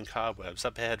dust and cobwebs.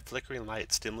 Up ahead, flickering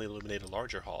lights dimly illuminate a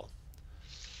larger hall.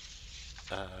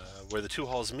 Where the two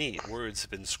halls meet, words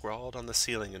have been scrawled on the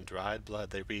ceiling in dried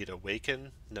blood. They read,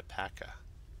 "Awaken Napaka."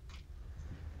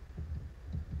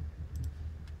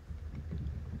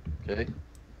 Okay.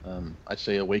 I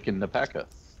say awaken Napaka.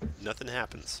 Nothing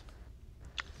happens.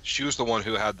 She was the one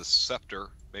who had the scepter.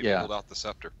 Maybe pulled out the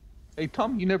scepter. Hey,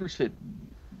 Tom, you never said,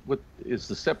 what is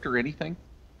the scepter anything?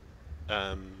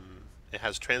 It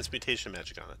has transmutation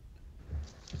magic on it.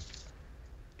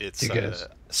 It's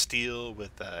steel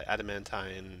with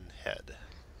adamantine head.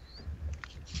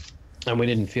 And we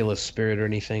didn't feel a spirit or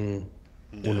anything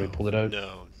when we pulled it out?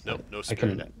 No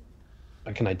spirit.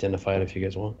 I can identify it if you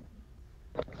guys want.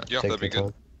 Yeah, that'd be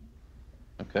good.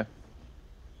 Okay.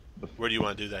 Where do you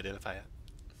want to do that identify at?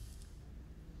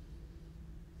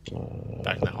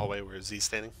 Back in that hallway where Z's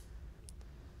standing?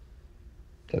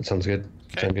 That sounds good.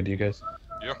 Okay. Sound good to you guys?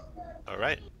 Yeah.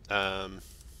 Alright. Let's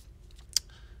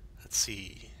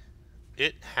see.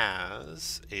 It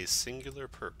has a singular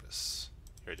purpose.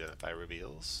 Your identify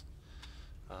reveals.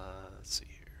 Let's see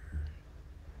here.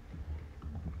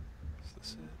 Is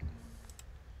this it?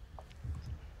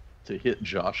 To hit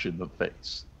Josh in the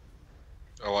face.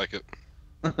 I like it.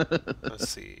 Let's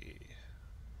see.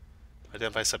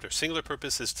 Identify scepter. Singular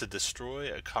purpose is to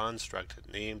destroy a construct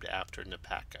named after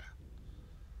Napaka.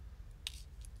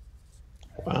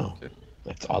 Wow.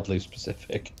 That's oddly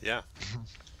specific. Yeah.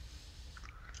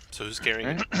 So who's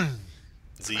carrying it?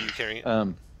 Z, you carrying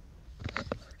it?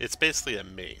 It's basically a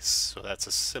mace, so that's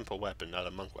a simple weapon, not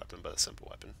a monk weapon, but a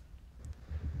simple weapon.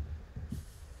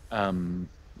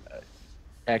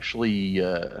 Actually,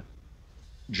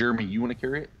 Jeremy, you want to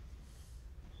carry it?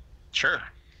 Sure.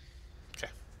 Okay.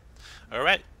 All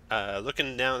right.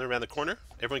 Looking down around the corner.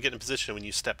 Everyone get in position when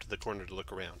you step to the corner to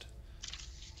look around.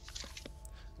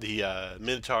 The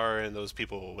Minotaur and those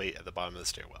people will wait at the bottom of the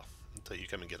stairwell until you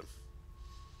come and get them.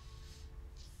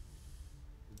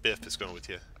 Biff is going with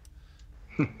you.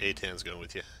 Atan's going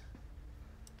with you.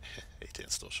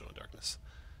 Atan's still showing darkness.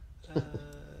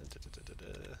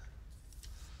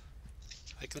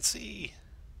 I can see.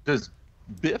 Does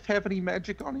Biff have any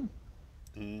magic on him?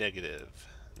 Negative.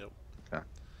 Nope.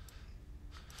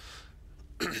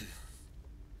 Okay.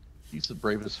 He's the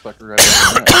bravest fucker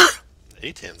I've ever met.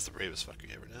 Atan's the bravest fucker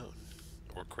you ever known.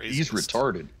 Or crazy. He's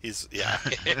retarded. He's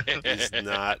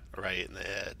not right in the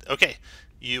head. Okay.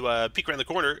 You peek around the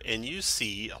corner and you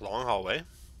see a long hallway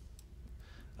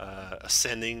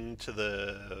ascending to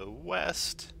the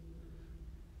west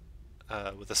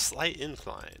with a slight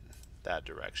incline that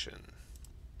direction.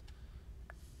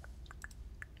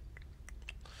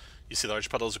 You see large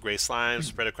puddles of gray slime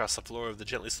spread across the floor of the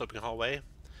gently sloping hallway.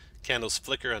 Candles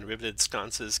flicker on riveted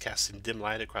sconces, casting dim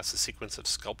light across a sequence of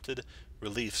sculpted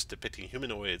reliefs depicting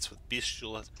humanoids with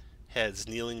bestial heads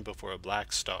kneeling before a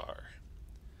black star.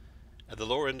 At the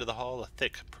lower end of the hall, a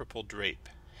thick purple drape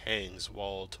hangs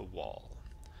wall to wall.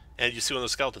 And you see one of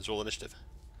those skeletons. Roll initiative.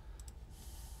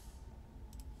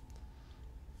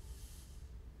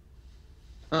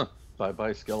 Huh.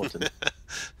 Bye-bye, skeleton.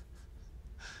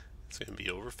 It's going to be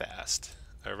over fast.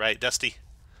 All right, Dusty.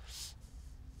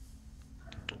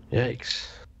 Yikes.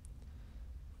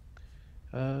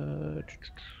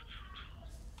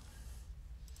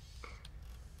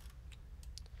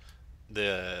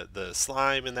 The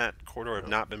slime in that corridor have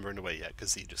not been burned away yet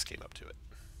because he just came up to it.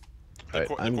 Right,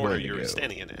 The corridor you're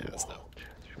standing in it has, though.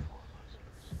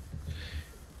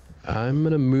 I'm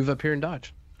going to move up here and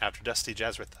dodge. After Dusty,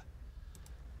 Jazrith.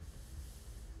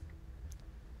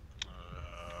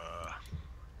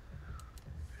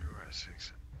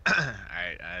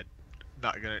 Alright, I'm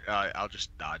not gonna. I'll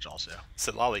just dodge also.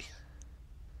 Sitlali.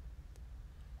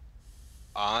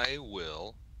 I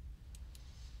will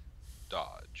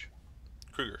dodge.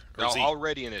 Kruger. Or Now, Z.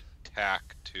 already an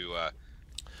attack to.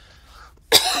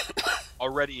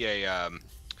 Already a.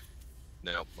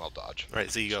 No, I'll dodge. All right,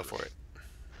 Z, go for it.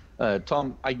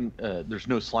 Tom, there's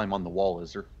no slime on the wall,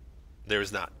 is there? There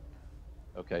is not.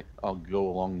 Okay, I'll go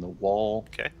along the wall.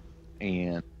 Okay.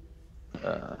 And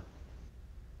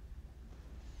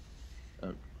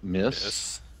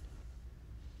miss.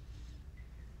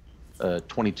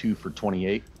 22 for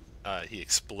 28. He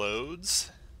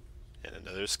explodes, and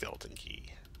another skeleton key.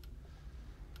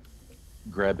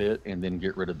 Grab it and then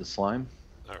get rid of the slime.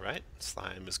 All right,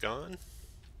 slime is gone.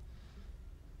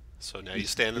 So now you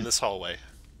stand in this hallway.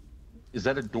 Is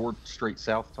that a door straight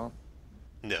south, Tom?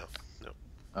 No, no.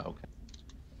 Oh,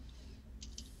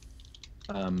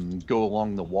 okay. Go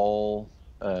along the wall.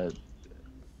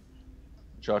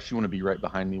 Josh, you want to be right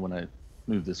behind me when I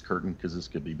move this curtain because this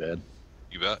could be bad.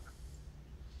 You bet.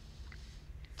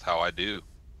 That's how I do.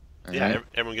 Yeah,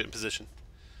 everyone get in position.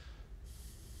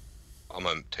 I'm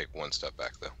gonna take one step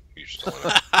back though. You still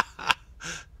want to.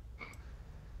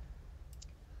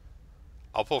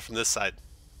 I'll pull from this side.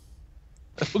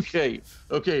 Okay,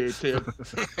 Tim.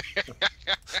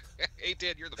 Hey,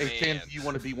 Dad, you're the Hey, man. Tim, do you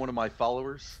want to be one of my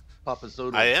followers? Papa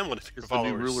Zoda I am one of your is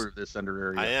followers. the new ruler of this under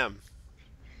area. I am.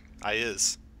 I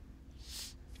is.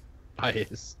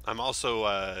 I'm also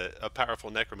a powerful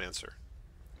necromancer.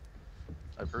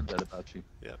 I've heard that about you.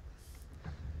 Yep.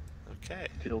 Okay.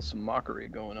 Feel some mockery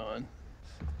going on.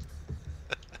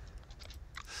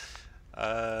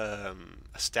 A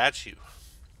statue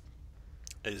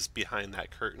is behind that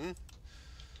curtain.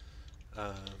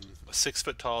 A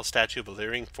 6-foot-tall statue of a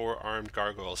leering 4-armed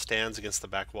gargoyle stands against the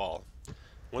back wall.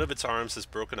 One of its arms is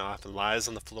broken off and lies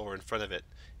on the floor in front of it,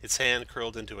 its hand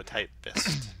curled into a tight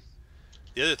fist.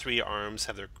 The other 3 arms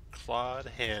have their clawed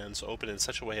hands open in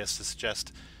such a way as to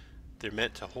suggest they're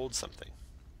meant to hold something.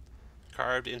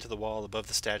 Carved into the wall above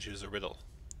the statue is a riddle.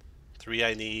 3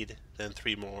 I need, then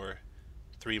 3 more.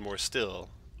 3 more still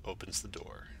opens the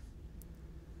door.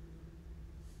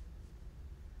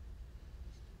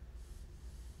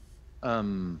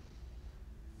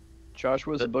 Josh,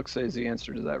 what does the book say is the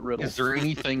answer to that riddle? Is there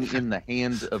anything in the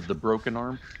hand of the broken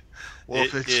arm? Well,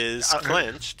 It is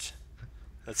clenched,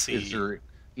 Let's see. Is there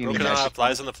any Broken magic off,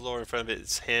 lies on the floor in front of it,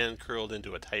 its hand curled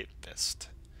into a tight fist.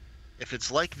 If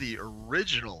it's like the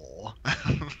original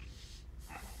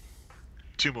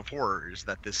Tomb of Horrors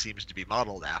that this seems to be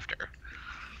modeled after,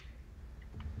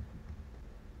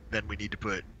 then we need to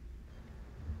put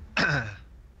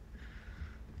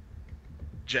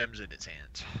gems in its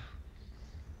hands.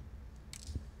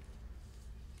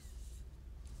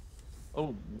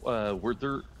 Oh, were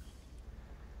there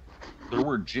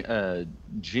were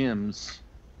gems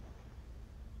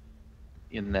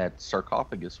in that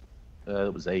sarcophagus?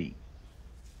 It was 8.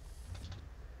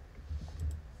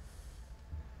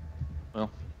 Well,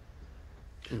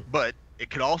 But it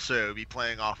could also be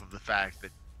playing off of the fact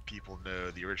that people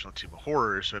know the original Tomb of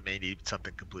Horrors, so it may need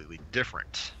something completely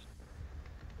different.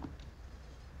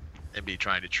 And be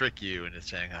trying to trick you into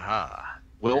saying, aha.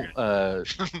 well,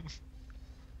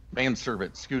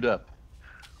 manservant, scoot up.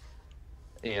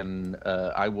 And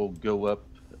I will go up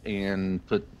and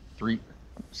put 3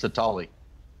 Satali.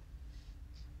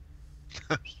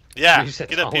 Yeah, You said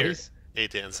get up here, always?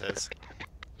 Aitan says.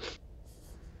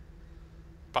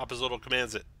 Papazoidal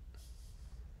commands it.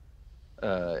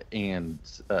 And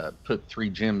put 3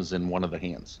 gems in one of the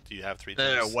hands. Do you have 3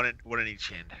 No, gems? one in each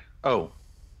hand. Oh,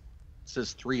 it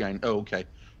says 3. Okay.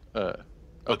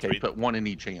 Okay, 3? put 1 in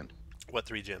each hand. What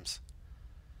 3 gems?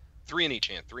 3 in each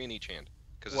hand. 3 in each hand.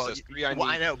 Because Well, it says 3 I well,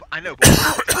 need. I know. But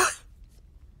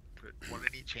put 1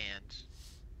 in each hand.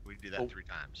 We can do that 3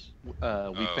 times.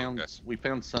 We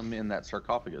found some in that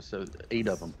sarcophagus, so 8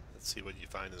 of them. Let's see what you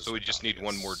find. In the So we just need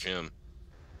one more sarcophagus. gem.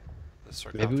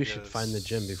 The Maybe we should sarcophagus. find the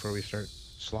gem before we start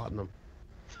slotting them.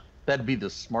 That'd be the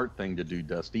smart thing to do,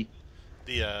 Dusty.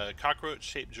 The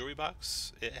cockroach-shaped jewelry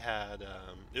box. It had.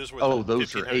 It was worth. Oh,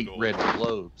 those are 1,500 8 gold. red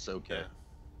globes. Okay. Yeah.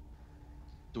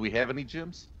 Do we have any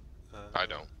gems? I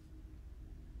don't.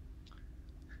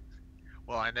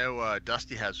 Well, I know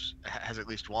Dusty has at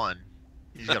least 1.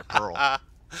 He's got a pearl.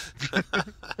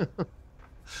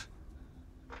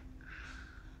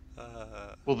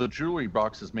 Well, the jewelry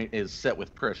box is set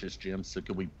with precious gems, so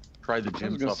could we try the I was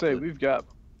gems gonna off say the... we've got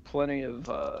plenty of.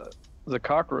 The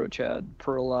cockroach had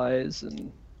pearl eyes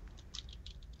and.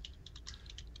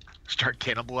 Start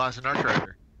cannibalizing our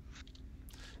treasure.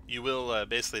 You will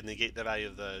basically negate the value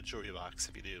of the jewelry box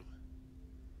if you do.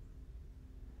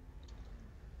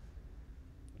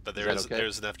 But Is that okay?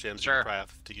 there's enough gems you Sure. can probably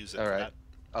have to use it All for right.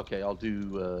 Okay, I'll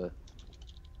do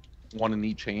 1 in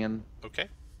each hand. that. Okay.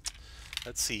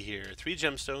 Let's see here. 3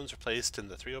 gemstones are placed in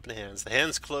the 3 open hands. The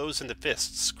hands close into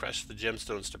fists. Crush the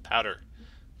gemstones to powder,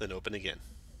 then open again.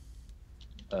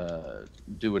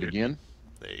 Do it again,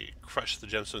 They crush the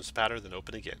gemstones to powder, then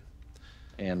open again.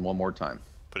 and 1 more time.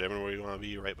 Put everyone where you want to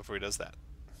be right before he does that.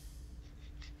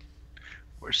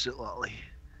 Where's Sitlolly?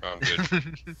 Oh,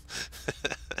 good.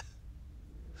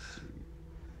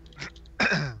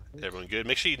 Everyone good?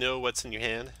 Make sure you know what's in your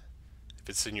hand. If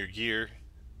it's in your gear.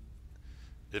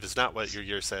 If it's not what your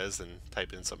gear says, then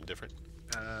type in something different.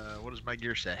 What does my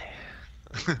gear say?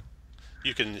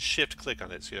 You can shift click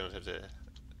on it so you don't have to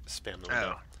spam the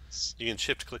window. Oh. You can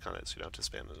shift click on it so you don't have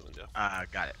to spam the window.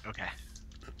 Got it. Okay.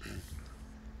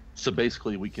 So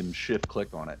basically, we can shift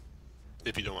click on it.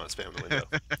 If you don't want to spam the window.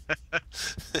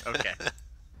 Okay.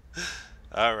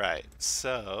 All right.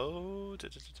 So.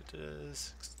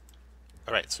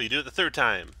 All right. So you do it the 3rd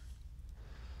time.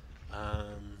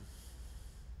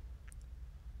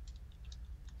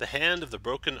 The hand of the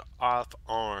broken off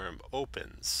arm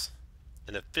opens,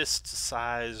 and a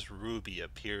fist-sized ruby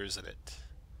appears in it.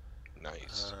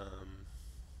 Nice.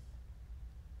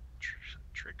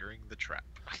 Triggering the trap.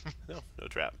 No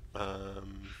trap.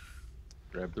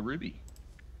 Grab the ruby.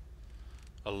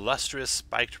 A lustrous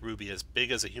spiked ruby as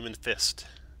big as a human fist.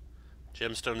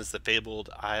 Gemstone is the fabled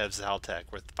Eye of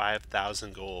Zaltek, worth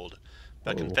 5,000 gold,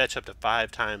 but can fetch up to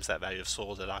 5 times that value if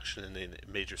sold at auction in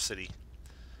a major city.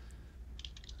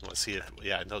 Let's see if,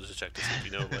 intelligence check to see if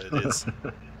you know what it is.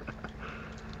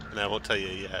 And I won't tell you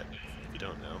yet if you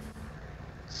don't know.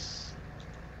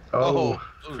 Oh,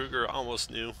 Kruger almost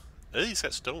knew. I think he's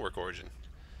got stonework origin.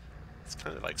 It's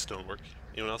kind of like stonework.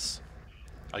 Anyone else?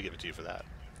 I'll give it to you for that.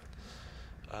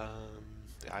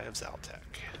 The Eye of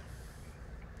Zaltek.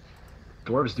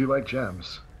 dwarves do like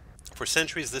gems. For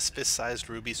centuries, this fist-sized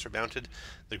ruby surmounted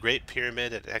the Great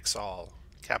Pyramid at Exal,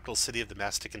 capital city of the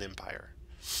Mastican Empire.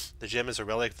 The gem is a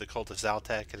relic of the cult of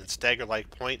Zaltek, and its dagger-like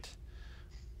point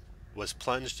was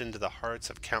plunged into the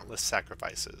hearts of countless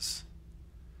sacrifices.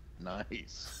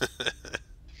 Nice.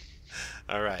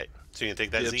 All right, so you can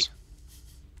take that, Z? Dibs.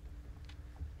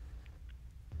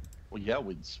 Well, yeah,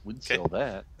 we'd sell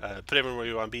that. Put everyone where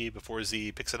you want to be before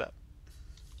Z picks it up.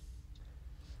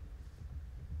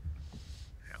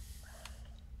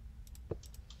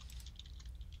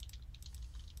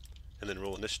 and then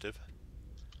roll initiative.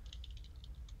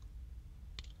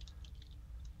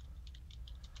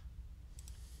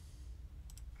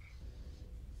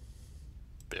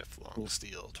 Biff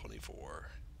Longsteel 24.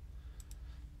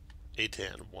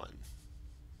 Atan 1.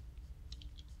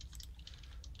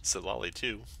 Silali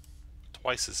 2.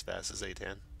 Twice as fast as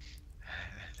Atan.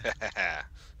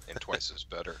 And twice as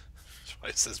better.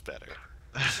 Twice as better.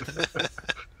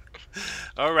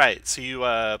 Alright, so you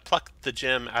pluck the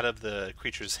gem out of the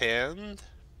creature's hand.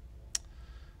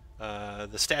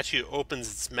 The statue opens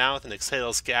its mouth and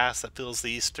exhales gas that fills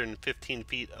the eastern 15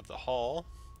 feet of the hall.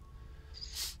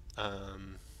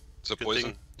 Is it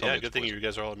poison? Good thing you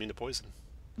guys are all immune to poison.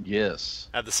 Yes.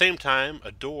 At the same time,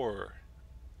 a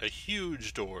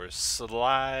huge door,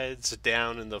 slides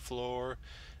down in the floor,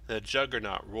 and a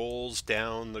juggernaut rolls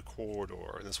down the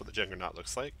corridor. And that's what the juggernaut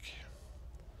looks like.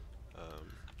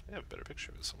 I have a better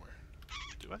picture of it somewhere.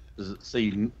 Do I? Does it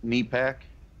say knee pack?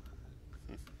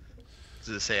 Does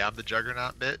it say I'm the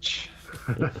juggernaut, bitch?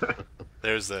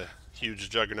 There's the huge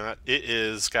juggernaut. It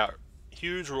is got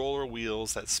huge roller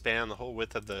wheels that span the whole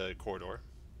width of the corridor.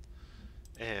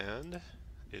 And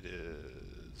it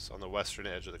is on the western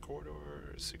edge of the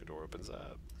corridor. Secret door opens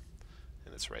up.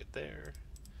 And it's right there.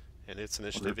 And its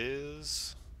initiative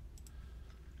is...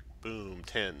 boom,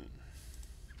 10.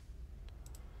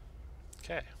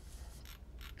 Okay.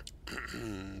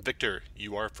 Victor,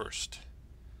 you are first.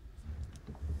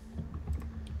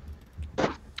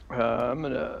 I'm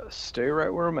gonna stay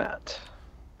right where I'm at.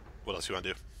 What else you want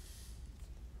to do?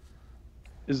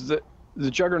 Is the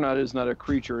juggernaut is not a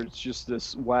creature? It's just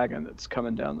this wagon that's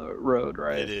coming down the road,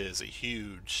 right? It is a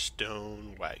huge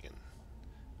stone wagon.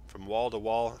 From wall to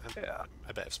wall. Yeah.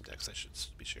 I bet I have some text I should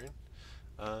be sharing.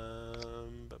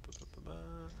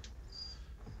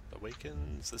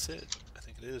 Awakens. That's it. I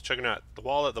think it is. Juggernaut. The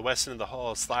wall at the west end of the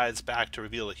hall slides back to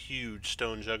reveal a huge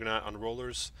stone juggernaut on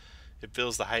rollers. It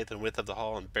fills the height and width of the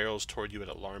hall and barrels toward you at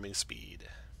alarming speed.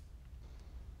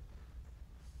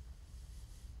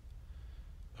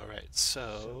 Alright,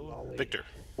 so... Victor.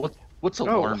 What's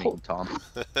alarming, Tom?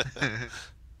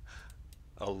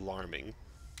 Alarming.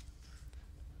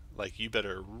 Like, you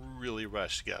better really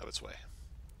rush to get out of its way.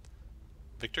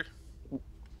 Victor?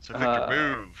 So Victor,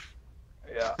 move.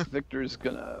 Yeah, Victor's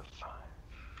gonna...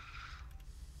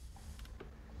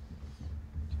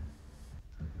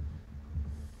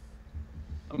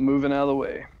 I'm moving out of the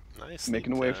way. Nice.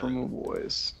 Making way for my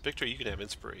boys. Victor, you can have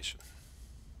inspiration.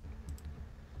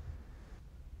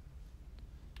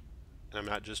 And I'm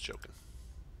not just joking.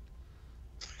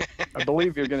 I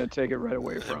believe you're gonna take it right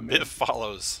away from me. Biff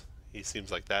follows. He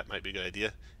seems like that might be a good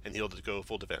idea. And he'll just go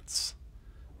full defense.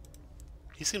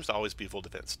 He seems to always be full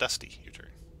defense. Dusty, your turn.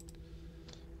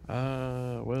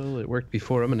 Well, it worked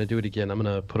before. I'm gonna do it again. I'm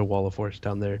gonna put a wall of force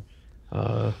down there,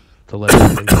 to let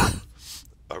everything.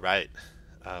 All right.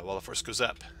 Wall of force goes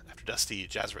up after Dusty.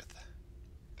 Jazrith.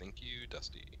 Thank you,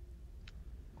 Dusty.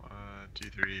 1, 2,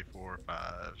 3, 4,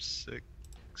 5,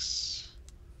 6.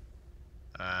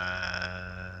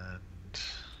 And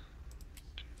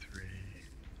 2, 3.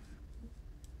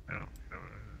 No.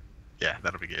 Yeah,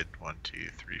 that'll be good. 1, 2,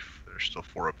 3. There's still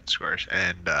 4 open squares.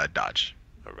 And dodge.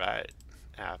 All right.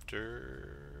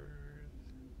 After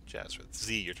Jazrith.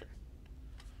 Z, your turn.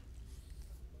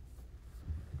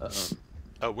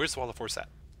 Oh, where's the wall of force at?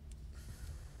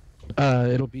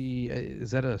 It'll be.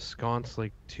 Is that a sconce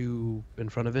like 2 in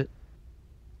front of it?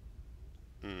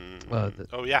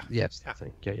 Oh yeah. Yes. Yeah. I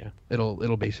think. Yeah.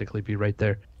 It'll basically be right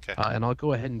there. Okay. And I'll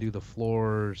go ahead and do the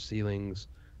floor, ceilings,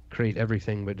 create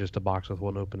everything, but just a box with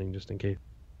one opening, just in case.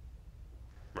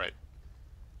 Right.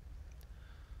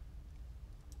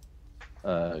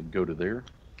 Go to there.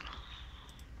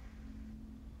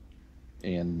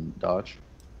 And dodge.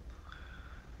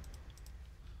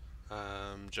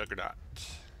 Juggernaut.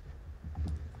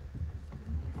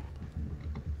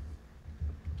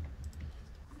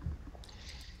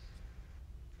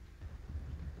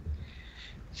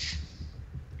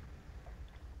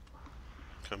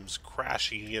 Comes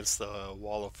crashing against the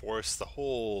wall of force. The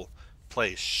whole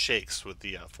place shakes with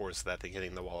the force of that thing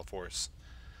hitting the wall of force.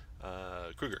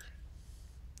 Kruger.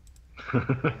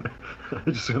 I'm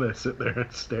just gonna sit there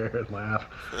and stare and laugh,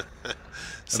 and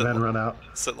then run out.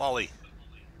 Sitlali.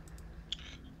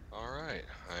 All right,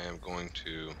 I am going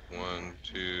to 1,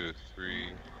 2, 3,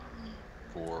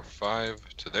 4,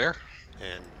 5 to there.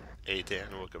 And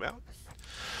Atan will come out.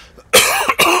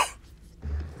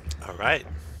 All right.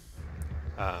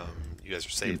 You guys are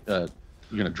safe. You're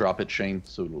gonna drop it, Shane,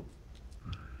 so it'll...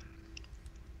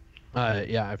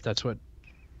 Yeah, if that's what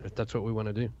we want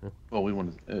to do. Yeah. Well, we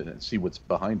want to see what's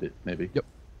behind it, maybe. Yep.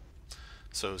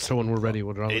 So when we're ready,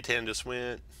 we'll drop it. Atan just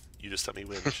went. You just let me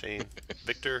win, Shane.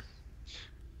 Victor?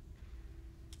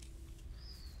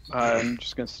 I'm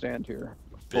just gonna stand here.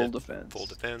 Full defense. Full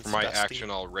defense. For my Dusty. action,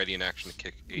 I'll ready an action to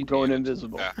kick 8. Going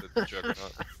invisible. Path of the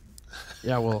Juggernaut.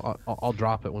 Yeah, well, I'll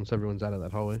drop it once everyone's out of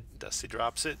that hallway. Dusty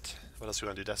drops it. What else do you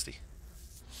want to do, Dusty?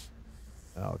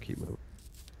 I'll keep moving.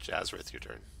 Jazzrith, your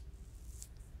turn.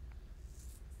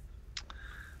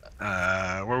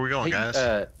 Where are we going,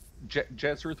 guys?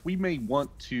 Jazzrith, we may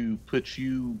want to put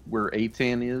you where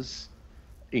Atan is,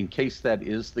 in case that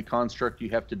is the construct you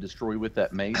have to destroy with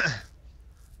that mace.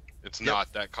 It's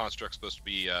not. That construct's supposed to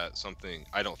be something.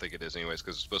 I don't think it is, anyways,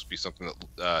 because it's supposed to be something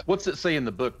that. What's it say in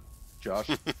the book, Josh?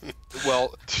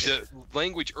 Well, the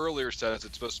language earlier says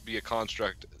it's supposed to be a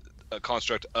construct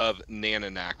of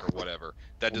Nananak or whatever.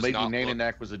 That does maybe not.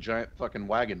 Nananak was a giant fucking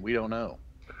wagon. We don't know.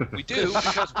 We do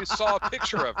because we saw a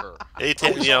picture of her.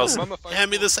 Atan yells, "Hand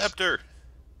me the scepter!"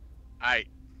 Alright.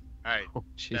 Oh,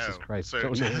 Jesus No. Christ! So-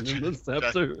 Don't hand me the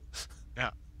scepter. No,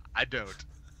 I don't.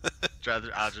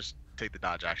 I'll just take the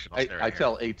dodge action. I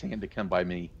tell Atan to come by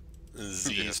me.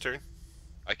 Z's turn.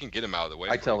 I can get him out of the way.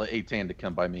 I tell Atan to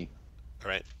come by me.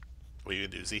 Alright. What are you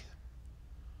going to do, Z?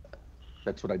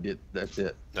 That's what I did. That's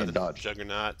it. Now And the dodge.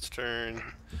 Juggernaut's turn.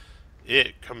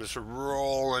 It comes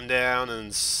rolling down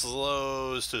and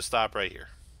slows to a stop right here.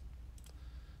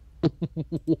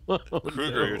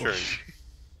 Kruger, your turn.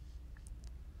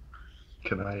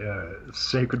 Can I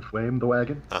Sacred Flame the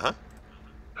wagon? Uh-huh.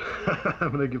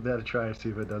 I'm gonna give that a try, see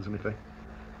if it does anything.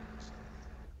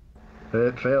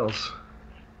 It fails.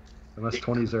 Unless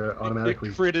 20s are automatically...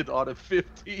 It critted out of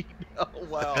 15. Oh,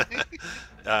 wow.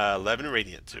 11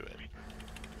 radiant to it.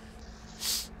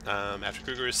 After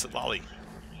Kruger is Lolly.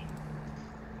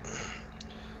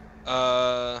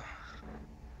 I'm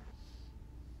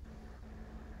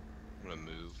gonna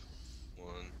move 1,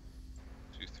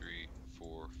 2, 3,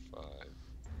 4, 5.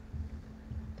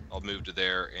 I'll move to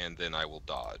there, and then I will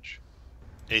dodge.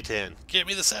 A10. Give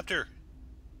me the scepter.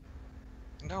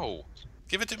 No.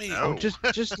 Give it to me. No.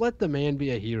 Oh, just let the man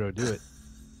be a hero. Do it.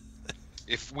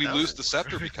 If we lose the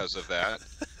scepter because of that,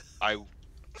 I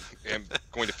am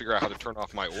going to figure out how to turn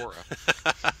off my aura.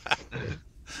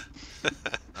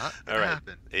 All right.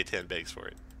 A10 begs for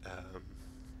it.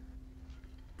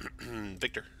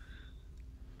 Victor.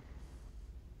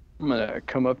 I'm gonna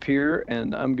come up here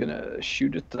and I'm gonna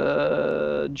shoot at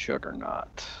the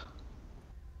Juggernaut.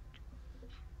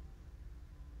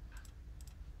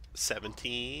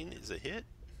 17 is a hit.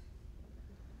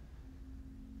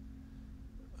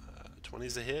 20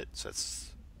 is a hit, so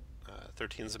that's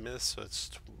 13 is a miss, so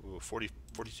it's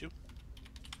 42.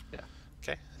 Yeah.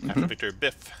 Okay. After Victor,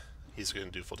 Biff. He's going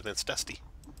to do full defense. Dusty.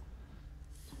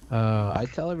 I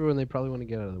tell everyone they probably want to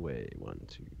get out of the way. 1,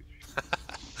 2,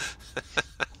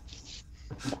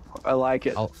 3. I like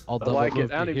it. I'll I double like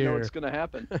move it. I don't to even know here, what's gonna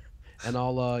happen. and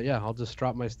I'll just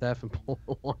drop my staff and pull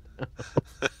the wand out.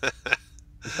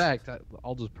 In fact,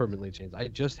 I'll just permanently change. I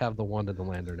just have the wand and the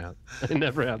lantern out. I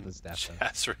never have the staff out.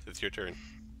 Jasper, it's your turn.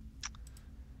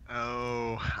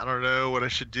 Oh, I don't know what I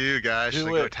should do, guys. Should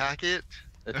I go attack it?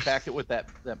 Attack it with that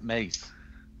mace.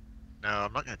 No,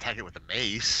 I'm not going to attack it with a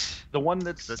mace. The one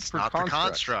that's That's for not the construct.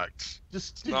 construct.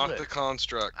 Just do Not it. the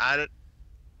construct.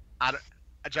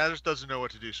 Jazzers doesn't know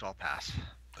what to do, so I'll pass.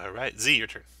 All right. Z, your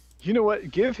turn. You know what?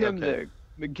 Give him Okay.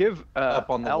 give Up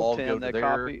on the wall, go Altan to that there.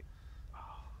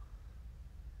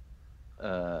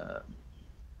 copy.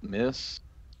 Miss.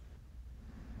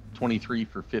 23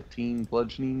 for 15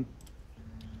 bludgeoning.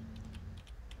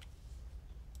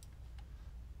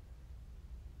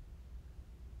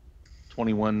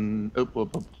 $21.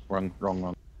 Oh,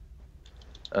 wrong.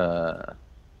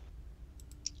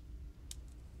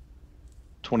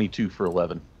 22 for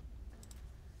 11.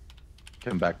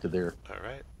 Come back to there. All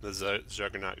right. The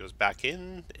Juggernaut goes back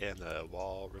in, and the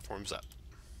wall reforms up.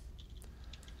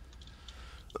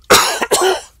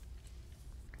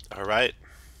 All right.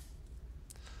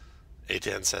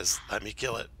 A10 says, let me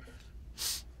kill it.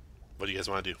 What do you guys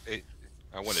want to do?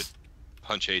 I want to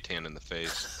punch Atan in the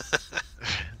face.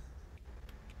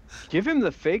 Give him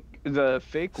the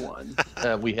fake one.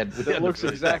 We had That looks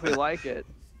exactly like it.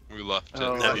 We left it.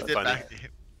 Oh, That'd be Get funny. back to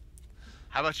him.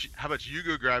 How about you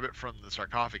go grab it from the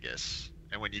sarcophagus,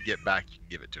 and when you get back, you can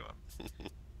give it to him.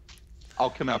 I'll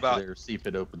come out about- there, see if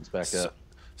it opens back up.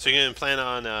 So you're going to plan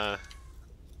on...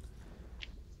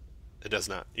 It does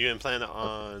not. You're going to plan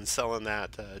on selling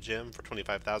that gem for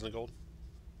 25,000 gold?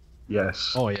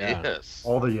 Yes. Oh yeah. Yes.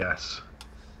 All the yes.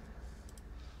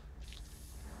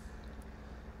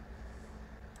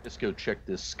 Just go check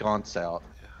this sconce out.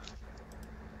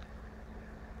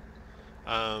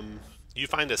 You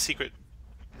find a secret...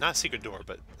 Not a secret door,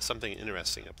 but something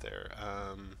interesting up there.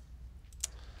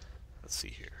 let's see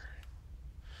here.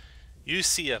 You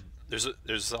see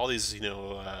there's all these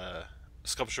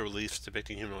sculptural reliefs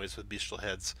depicting humanoids with bestial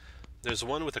heads. There's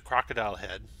one with a crocodile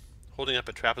head holding up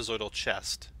a trapezoidal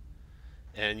chest,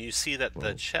 and you see that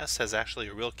the chest has actually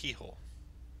a real keyhole.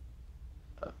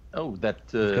 Got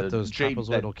those jade,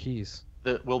 trapezoidal keys.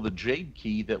 The jade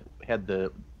key that had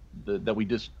the that we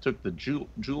just took the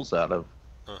jewels out of.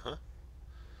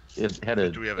 It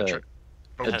had Do we have a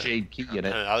jade key in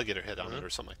it. An alligator head on it or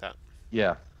something like that.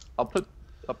 Yeah, I'll put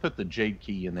the jade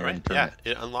key in there. Right. And turn Yeah,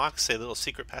 it unlocks a little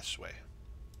secret passageway.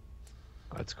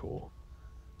 That's cool.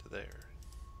 To there.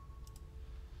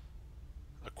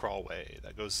 A crawlway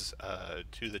that goes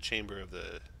to the chamber of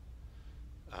the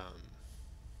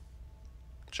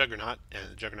Juggernaut,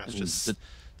 and the Juggernaut's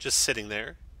just sitting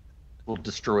there. We'll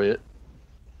destroy it.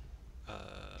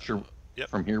 Sure. Yep.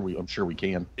 From here, I'm sure we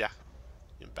can. Yeah.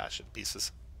 You can bash it to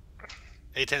pieces.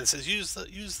 A10 says, use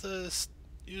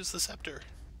the scepter.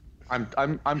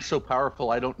 I'm so powerful.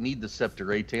 I don't need the scepter,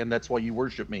 A10. That's why you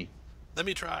worship me. Let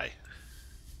me try.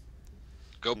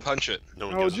 Go punch it. No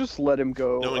one Oh, goes. just let him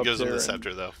go. No one up goes on there the and-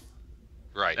 scepter though.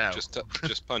 Right. No.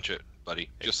 Just punch it, buddy.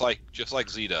 Just like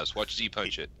Z does. Watch Z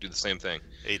punch it. Do the same thing.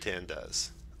 A10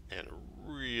 does, and it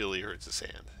really hurts his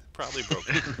hand. Probably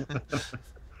broken.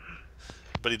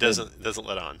 But he doesn't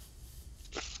let on.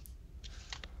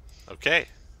 Okay,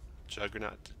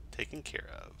 Juggernaut taken care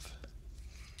of.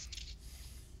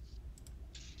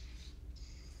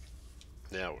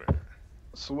 Now we're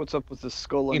So what's up with the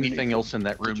skull? Anything underneath else in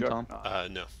that the room, Tom?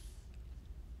 Juggernaut? no.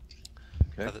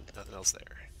 Okay. Nothing else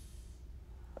there.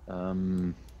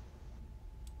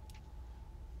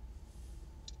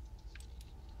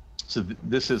 So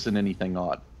this isn't anything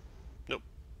odd. Nope.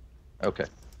 Okay.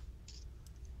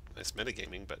 Nice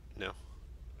metagaming, but no.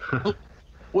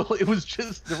 Well, it was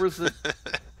just there was a.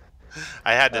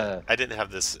 I had to. I didn't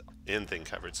have this in thing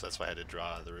covered, so that's why I had to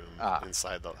draw the room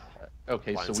inside the.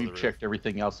 Okay, lines so of the we've room. checked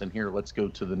everything else in here. Let's go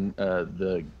to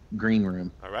the green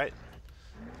room. All right.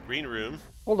 Green room.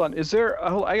 Hold on, is there?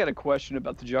 I got a question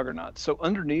about the Juggernaut. So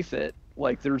underneath it,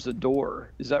 like, there's a door.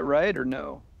 Is that right or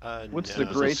no? What's no.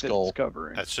 the grate that skull. it's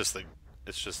covering? That's just the.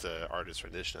 It's just the artist's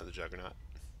rendition of the Juggernaut.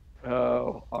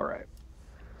 Oh, all right.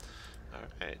 All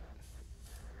right.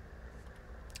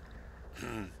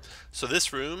 So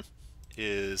this room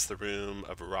is the room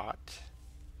of rot,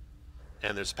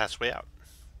 and there's a passageway out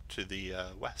to the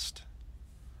west.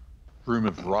 Room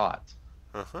of rot.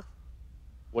 Uh-huh.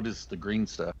 What is the green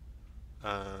stuff?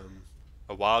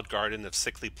 A wild garden of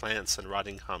sickly plants and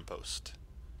rotting compost.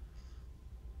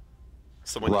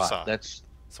 It's the one you saw. That's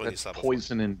It's the one you that's saw before.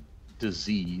 poison and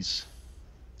disease.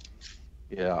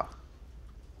 Yeah.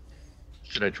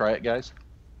 Should I try it, guys?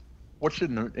 What's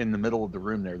in the middle of the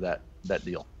room there? That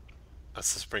deal.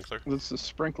 That's the sprinkler. That's the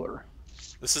sprinkler.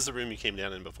 This is the room you came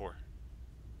down in before.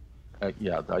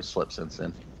 Yeah, I slept since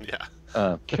then.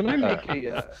 Yeah. Can I make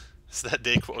a? Is that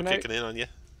day Can I- kicking in on you?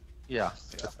 Yeah.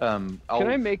 Can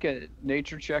I make a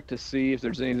nature check to see if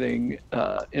there's anything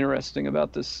interesting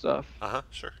about this stuff? Uh-huh,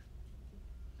 sure.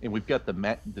 And we've got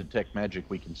the detect magic.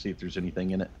 We can see if there's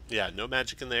anything in it. Yeah, no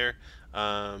magic in there.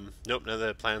 Nope, none of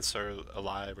the plants are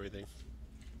alive or anything.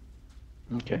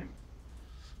 Okay.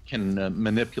 Can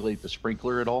manipulate the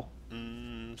sprinkler at all?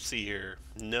 See here.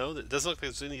 No, it doesn't look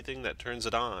like there's anything that turns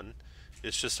it on.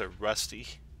 It's just a rusty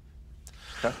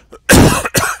Okay.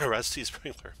 a rusty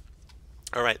sprinkler.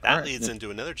 All right, that leads into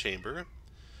another chamber.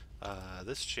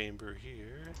 This chamber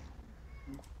here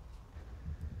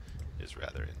is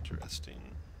rather interesting.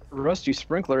 Rusty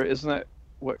sprinkler, isn't that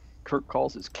what Kirk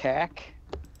calls his cack?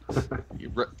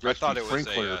 I thought it was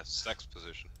a sex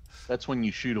position. That's when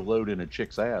you shoot a load in a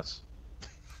chick's ass.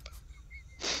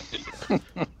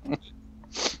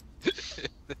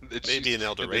 Maybe an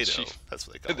El Dorado. That's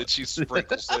what they call And then it. she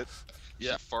sprinkles it.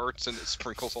 Yeah, farts and it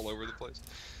sprinkles all over the place.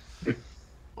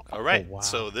 All right, Oh, wow.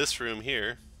 so this room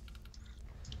here.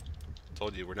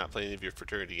 Told you we're not playing any of your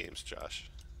fraternity games, Josh.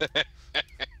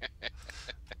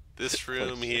 This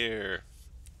room here.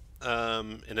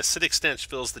 An acidic stench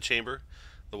fills the chamber.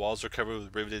 The walls are covered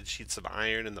with riveted sheets of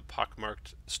iron, and the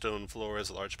pockmarked stone floor has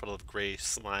a large puddle of gray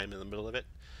slime in the middle of it.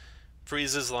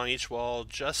 Friezes along each wall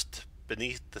just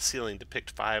beneath the ceiling depict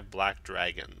 5 black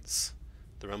dragons.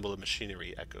 The rumble of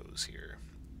machinery echoes here.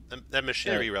 That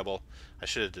machinery rebel, I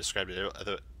should have described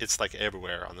it. It's like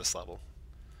everywhere on this level.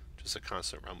 Just a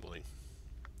constant rumbling.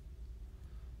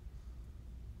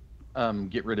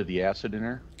 Get rid of the acid in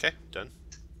there. Okay, done.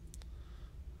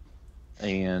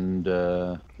 And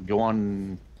go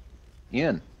on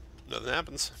in. Nothing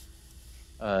happens.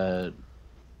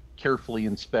 Carefully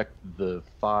inspect the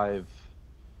 5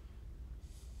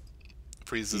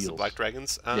 Freezes the Eels. black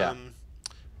dragons. Yeah.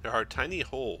 There are tiny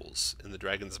holes in the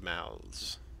dragon's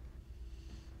mouths.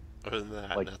 Other than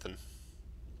that, nothing.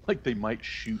 Like they might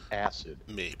shoot acid.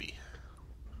 Maybe.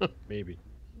 Maybe.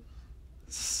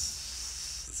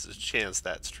 There's a chance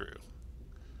that's true.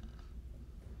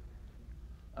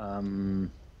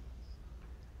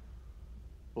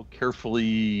 We'll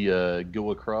carefully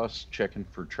go across, checking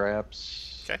for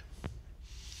traps. Okay.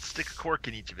 Stick a cork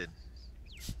in each of it.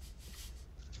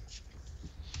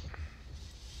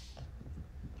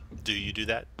 Do you do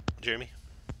that, Jeremy?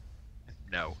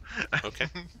 No. Okay.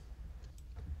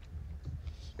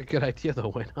 A good idea, though.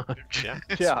 Why not? Yeah.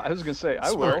 Yeah, I was gonna say I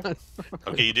Smart. will.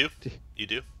 Okay, you do? You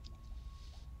do?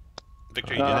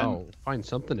 Victor, you do that? Oh, find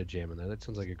something to jam in there. That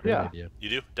sounds like a great idea. You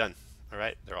do? Done. All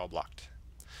right, they're all blocked.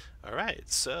 All right,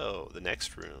 so the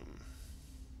next room.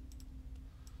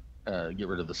 Get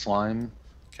rid of the slime.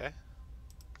 Okay.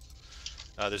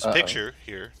 There's a picture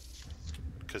here,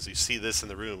 because you see this in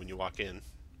the room when you walk in.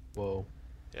 Whoa.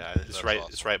 Yeah, it's That's right.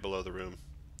 awesome. It's right below the room.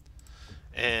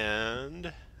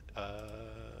 And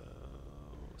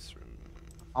what's room?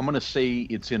 I'm gonna say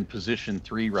it's in position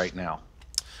 3 right now.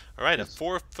 All right, a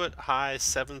 4-foot-high,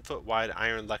 7-foot-wide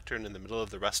iron lectern in the middle of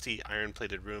the rusty,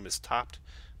 iron-plated room is topped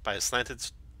by a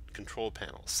slanted control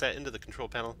panel. Set into the control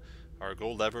panel are a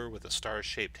gold lever with a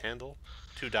star-shaped handle,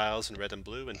 2 dials in red and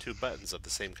blue, and 2 buttons of the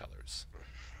same colors.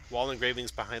 Wall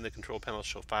engravings behind the control panel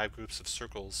show 5 groups of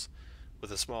circles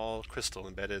with a small crystal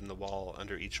embedded in the wall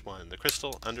under each one. The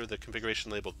crystal under the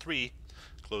configuration labeled 3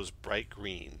 glows bright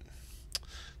green.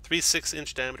 3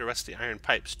 6-inch diameter rusty iron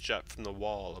pipes jut from the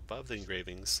wall above the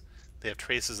engravings. They have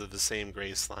traces of the same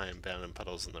gray slime bound in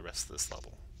puddles in the rest of this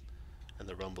level. And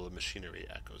the rumble of machinery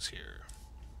echoes here.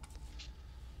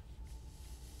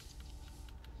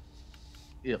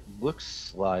 It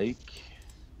looks like...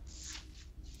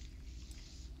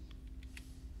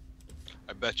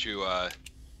 I bet you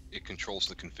it controls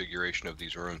the configuration of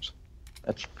these rooms.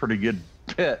 That's a pretty good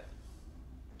bet.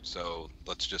 So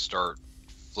let's just start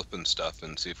flipping stuff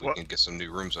and see if we can get some new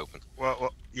rooms open.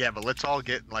 Well, yeah, but let's all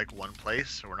get in like one place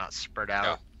so we're not spread out.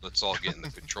 Yeah, let's all get in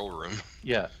the control room.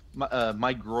 Yeah,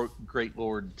 my great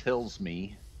lord tells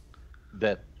me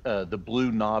that the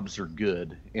blue knobs are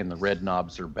good and the red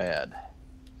knobs are bad.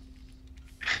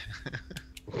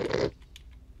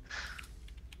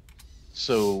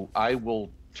 So I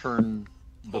will turn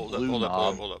the blue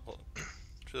knob. Hold up.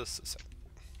 Just a second.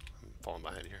 I'm falling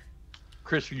behind here.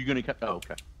 Chris, are you going to... Oh,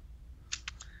 okay.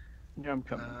 Yeah, I'm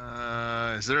coming.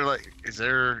 Is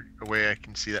there a way I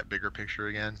can see that bigger picture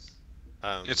again?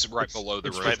 It's right below the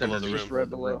it's room. right below the room. Just right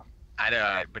below. I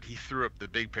know, but he threw up the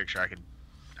big picture. I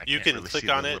You can't can really click see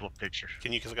on the it. Little picture.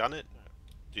 Can you click on it?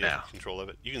 Do you No. have control of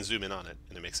it? You can zoom in on it,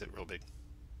 and it makes it real big.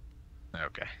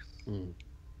 Okay, You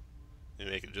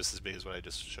make it just as big as what I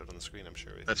just showed on the screen, I'm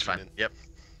sure. that's fine. Yep.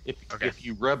 If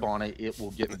you rub on it, it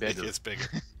will get bigger. It gets bigger.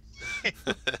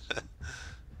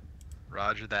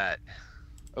 Roger that.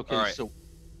 Okay, All right. so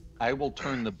I will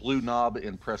turn the blue knob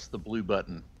and press the blue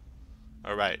button.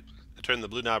 All right. Turn the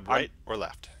blue knob right or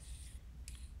left?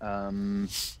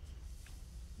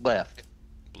 Left.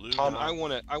 Blue Tom,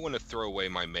 knob. I want to throw away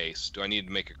my mace. Do I need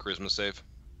to make a charisma save?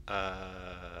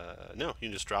 No, you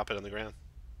can just drop it on the ground.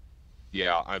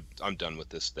 Yeah, I'm done with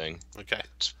this thing. Okay.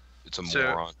 It's a So-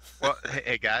 moron. Well,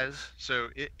 hey guys. So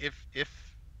if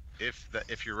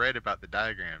you're right about the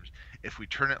diagrams, if we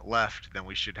turn it left, then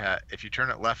we should have. If you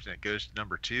turn it left and it goes to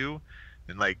number 2,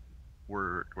 then like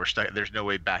we're stuck. There's no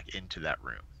way back into that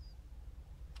room.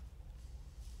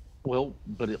 Well,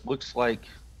 but it looks like...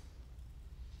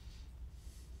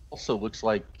 Also looks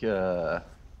like... kind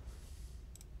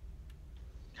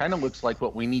of looks like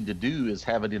what we need to do is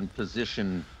have it in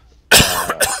position...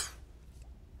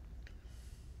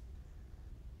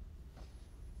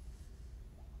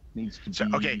 needs to So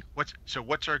be... okay,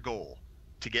 what's our goal?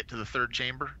 To get to the 3rd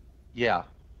chamber? Yeah,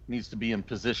 needs to be in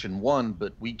position 1,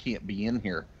 but we can't be in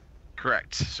here.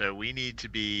 Correct. So we need to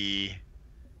be.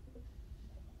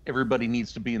 Everybody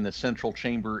needs to be in the central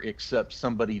chamber except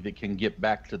somebody that can get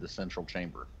back to the central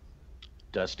chamber.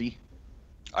 Dusty?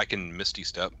 I can Misty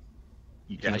Step.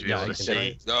 You You have to be able to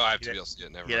see. No, I have to You'd be able to see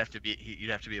it. Never You'd mind. have to be. You'd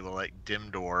have to be able to like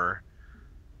dim door.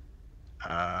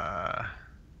 I've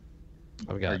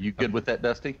Are got. you good with that,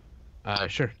 Dusty?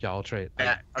 Sure. Yeah, I'll trade.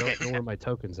 Yeah, I okay. don't know where my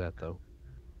token's at though.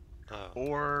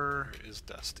 Or Where is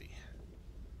Dusty?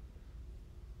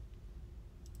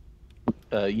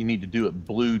 You need to do it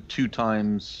blue 2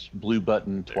 times, blue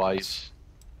button There it twice,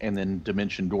 and then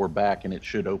dimension door back, and it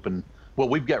should open. Well,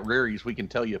 we've got raries. We can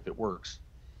tell you if it works.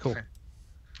 Cool. Okay.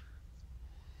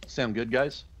 Sound good,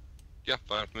 guys? Yeah,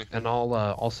 fine with me. And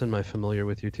I'll send my familiar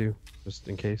with you too, just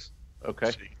in case.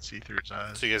 Okay. so you can see through his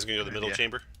eyes. So you guys gonna go to the middle Yeah.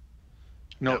 chamber?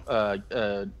 No,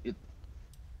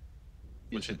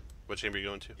 What chamber are you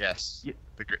going to? Yes. Yeah.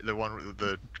 The one with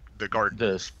the garden.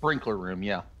 the sprinkler room.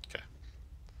 Yeah. Okay.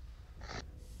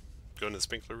 Going to the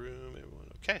sprinkler room,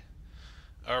 everyone. Okay.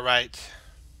 All right.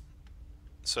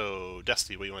 So,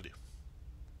 Dusty, what do you want to do?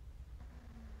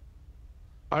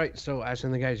 All right, so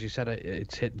asking the guys, you said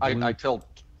it's hit blue. I tell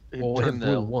Well, turn hit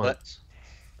blue the once.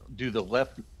 do the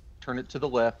left, turn it to the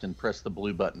left, and press the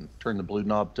blue button. Turn the blue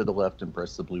knob to the left and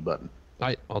press the blue button. All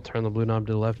right, I'll turn the blue knob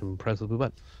to the left and press the blue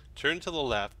button. Turn to the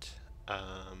left,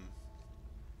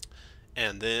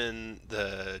 and then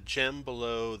the gem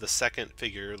below the second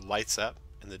figure lights up,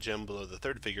 and the gem below the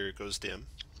third figure goes dim.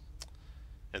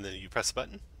 And then you press the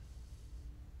button.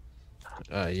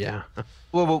 Yeah.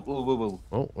 Whoa.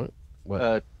 Oh,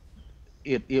 what?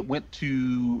 It went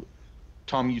to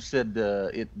Tom. You said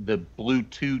the blue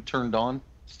 2 turned on.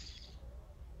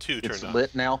 2 turned It's on.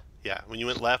 lit now. Yeah, when you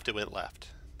went left, it went left.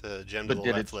 The gem to But the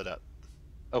did left it- lit up.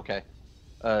 Okay.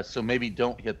 So maybe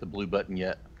don't hit the blue button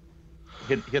yet.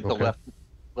 Hit the Okay.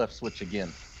 left switch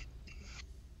again.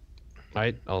 All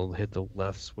right, I'll hit the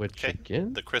left switch Okay.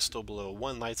 again. The crystal below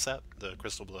 1 lights up. The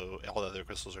crystal below all the other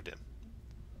crystals are dim.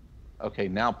 Okay,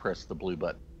 now press the blue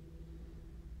button.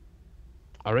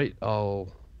 All right,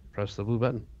 I'll press the blue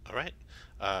button. All right.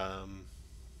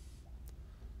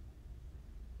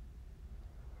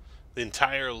 The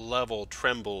entire level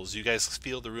trembles. You guys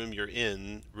feel the room you're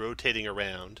in rotating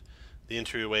around. The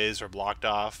entryways are blocked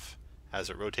off as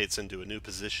it rotates into a new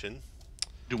position.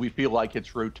 Do we feel like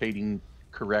it's rotating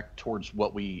correct towards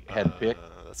what we had picked?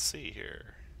 Let's see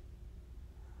here.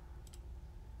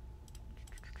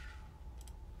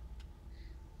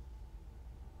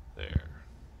 There.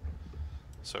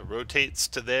 So it rotates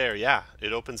to there. Yeah,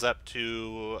 it opens up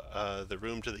to the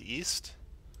room to the east.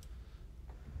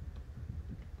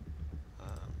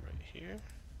 Right here.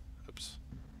 Oops.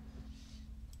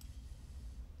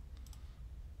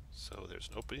 So there's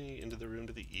an opening into the room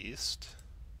to the east.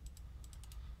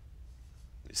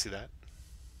 You see that?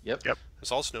 Yep.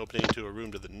 There's also an opening to a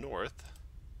room to the north.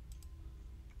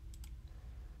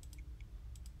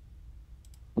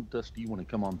 Dusty, you want to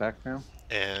come on back now?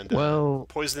 And Well,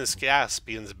 poisonous gas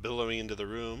begins billowing into the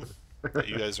room that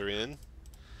you guys are in.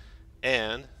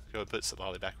 And go put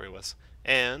Lolly back where he was.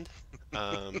 And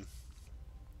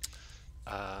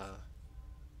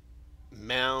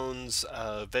mounds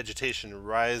of vegetation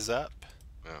rise up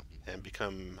and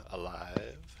become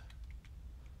alive.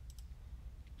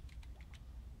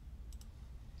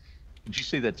 Did you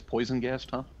say that's poison gas,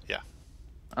 Tom? Yeah.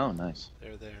 Oh, nice.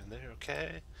 There, and there.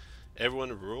 Okay.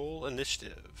 Everyone roll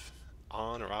initiative.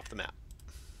 On or off the map.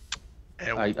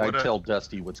 And I what tell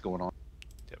Dusty what's going on.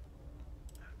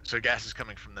 So gas is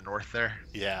coming from the north there.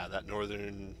 Yeah, that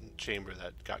northern chamber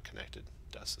that got connected.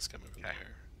 Dust is coming from there.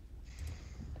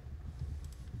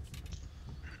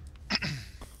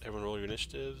 Everyone roll your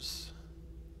initiatives.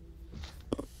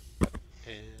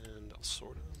 And I'll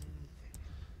sort them.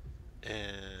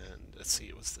 And let's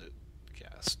see, what's the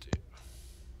gas do?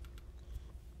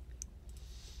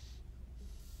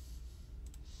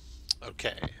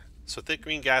 Okay, so thick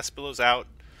green gas billows out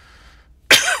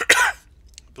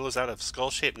of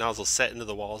skull-shaped nozzles set into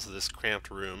the walls of this cramped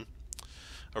room.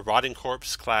 A rotting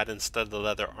corpse clad in studded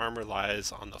leather armor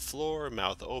lies on the floor,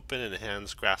 mouth open and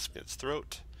hands grasping its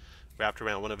throat. Wrapped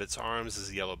around one of its arms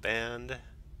is a yellow band.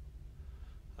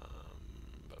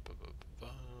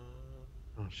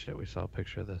 oh shit, we saw a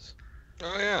picture of this.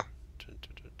 Oh yeah.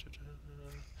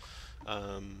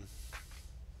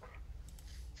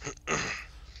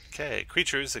 Okay,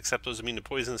 creatures, except those immune to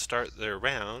poison, start the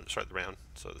round.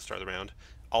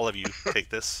 All of you take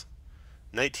this.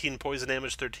 19 poison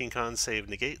damage, 13 con save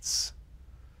negates.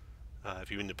 If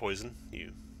you're into poison,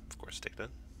 you, of course, take that.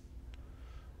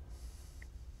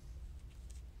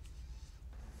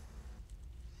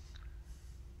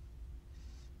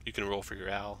 You can roll for your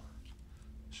owl,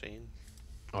 Shane.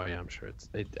 Oh yeah, I'm sure it's.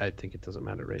 I think it doesn't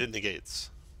matter, right? It negates.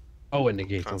 Oh, it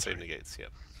negates. Con I'm save sorry. negates,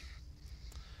 yep.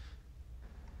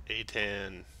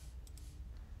 A10.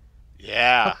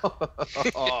 Yeah.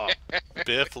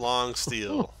 Biff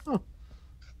Longsteel.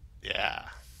 Yeah.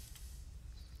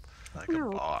 Like a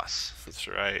boss. That's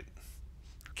right.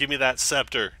 Give me that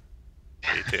scepter,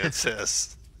 A10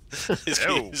 says. He's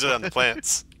gonna use it on the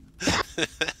plants.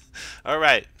 All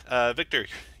right. Victor,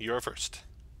 you're first.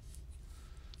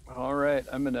 All right,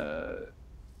 I'm gonna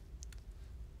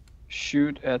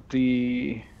shoot at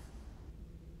the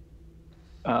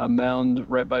mound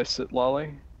right by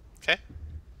Sitlolly. Okay.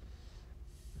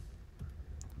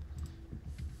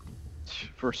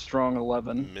 For strong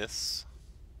 11. Miss.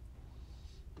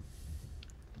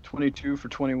 22 for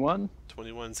 21.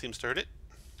 21 seems to hurt it.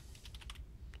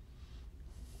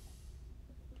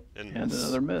 And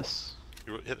another miss.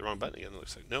 You hit the wrong button again, it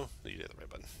looks like. No, you hit the right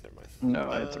button. Never mind.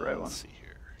 No, I hit the right one. Let's see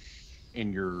here.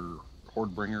 In your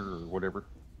Hordebringer or whatever.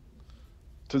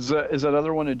 Is that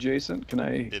other one adjacent? Can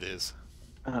I? It is.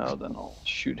 Oh, then I'll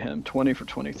shoot him. 20 for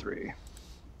 23.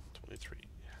 23.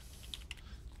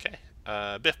 Okay.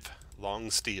 Biff, long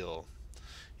steel.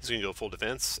 He's going to go full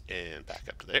defense and back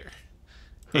up to there.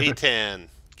 A10.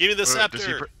 Give me the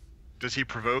scepter. Does he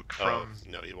provoke from? Oh,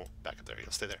 no, he won't back up there.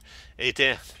 He'll stay there.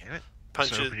 A10. Damn it.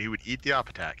 Punches. So he would eat the op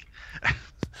attack.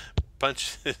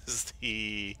 Punches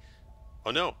the.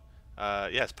 Oh no.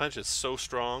 Yeah, his punch is so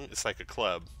strong, it's like a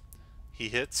club. He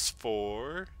hits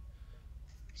for.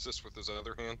 Is this with his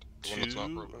other hand? The one that's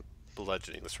not broken?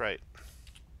 Bludgeoning, that's right.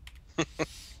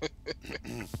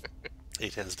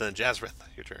 A10's done. Jazrith,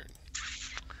 your turn.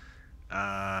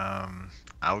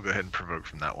 I'll go ahead and provoke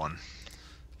from that one.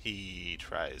 He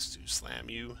tries to slam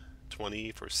you.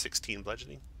 20 for 16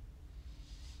 bludgeoning.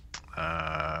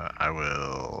 I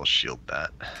will shield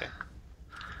that. Okay.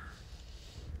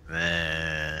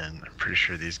 Then I'm pretty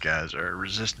sure these guys are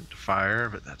resistant to fire,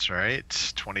 but that's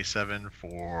right. 27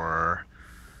 for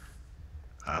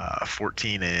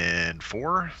 14 and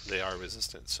 4. They are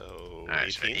resistant, so All right,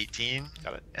 18. so 18.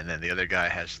 Got it. And then the other guy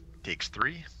takes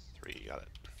 3. 3, got it.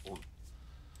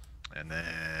 And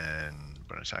then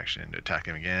bonus action to attack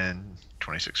him again.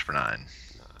 26 for 9. 9,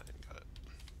 got it.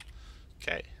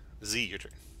 Okay. Z, your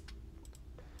turn.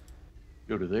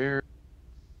 Go to there.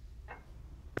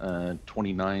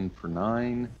 29 for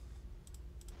 9.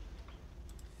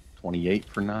 28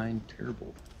 for 9.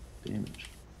 Terrible damage.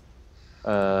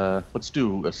 Let's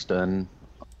do a stun.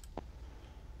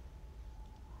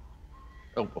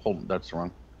 Oh, hold on, that's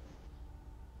wrong.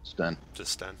 Stun.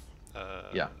 Just stun.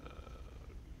 Yeah.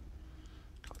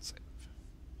 Con save.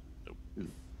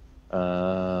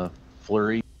 Nope.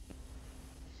 Flurry.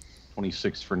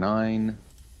 26 for 9.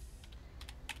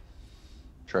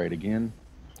 Try it again.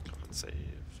 Con save.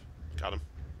 Got him.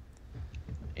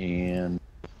 And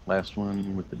last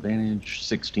one with advantage,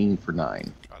 16 for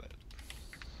 9. Got it.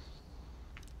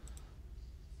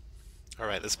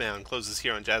 Alright, this man closes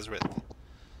here on Jazrith.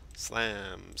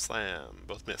 Slam, slam.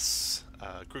 Both miss.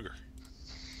 Kruger.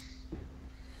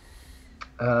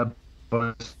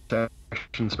 Bonus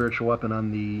action spiritual weapon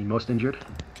on the most injured.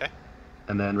 Okay.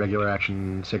 And then regular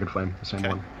action sacred flame, the same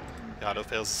one. The auto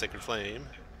fails the sacred flame.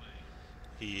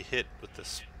 He hit with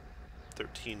this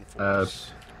 13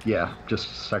 force. Yeah,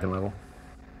 just second level.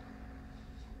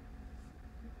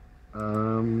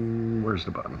 Where's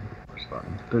the button? Where's the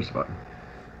button? There's the button.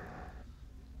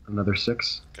 Another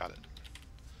 6. Got it.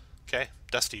 Okay,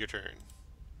 Dusty, your turn.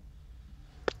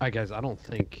 Alright, guys, I don't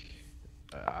think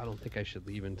I should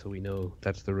leave until we know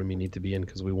that's the room you need to be in,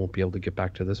 because we won't be able to get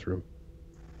back to this room.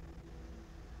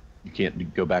 You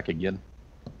can't go back again?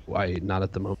 Why? Not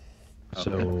at the moment. Okay.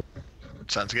 So,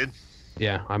 Sounds good.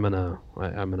 yeah, I'm gonna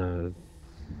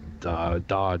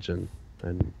dodge and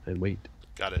wait.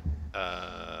 Got it.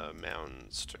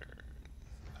 Mound's turn.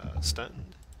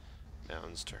 Stunned.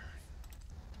 Mound's turn.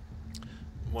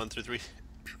 1 through 3.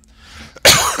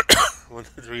 1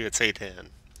 through 3, it's A10.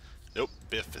 Nope,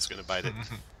 Biff is going to bite it.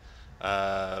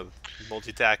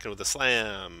 Multi-attacking with a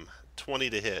slam. 20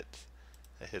 to hit.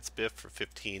 That hits Biff for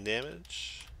 15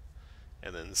 damage.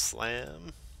 And then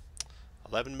slam.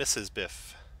 11 misses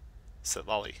Biff. Sit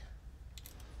lolly.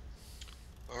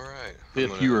 Alright.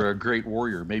 If you were a great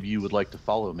warrior, maybe you would like to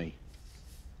follow me.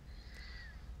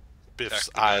 Biff's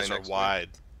Attack the guy eyes are next to me. wide.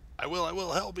 I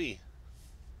will, help me.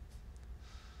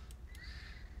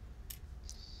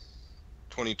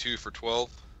 22 for 12.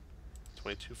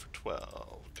 22 for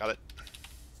 12. Got it.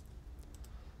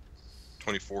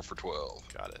 24 for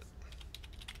 12. Got it.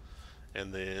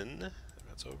 And then,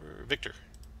 that's over. Victor.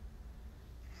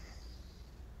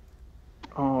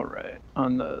 Alright.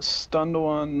 On the stunned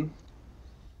one.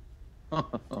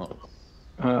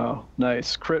 Oh,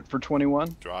 nice. Crit for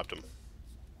 21. Dropped him.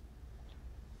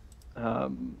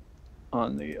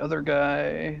 On the other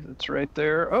guy that's right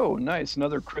there. Oh, nice.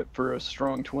 Another crit for a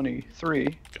strong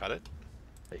 23. Got it.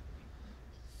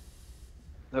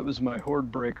 That was my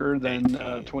horde breaker.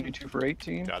 Then 22 for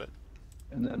 18. Got it.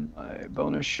 And then my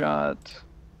bonus shot,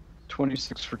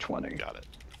 26 for 20. Got it.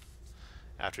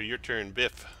 After your turn,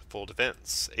 Biff, full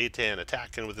defense. A10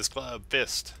 attacking with his club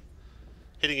fist.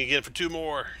 Hitting again for 2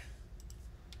 more.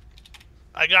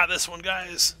 I got this one,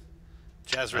 guys.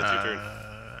 Jazrith, your turn.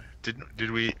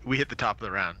 Did we hit the top of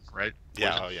the round, right?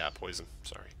 Yeah, Poison? oh yeah, poison.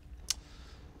 Sorry.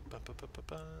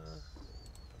 Ba-ba-ba-ba-ba.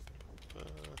 Ba-ba-ba-ba.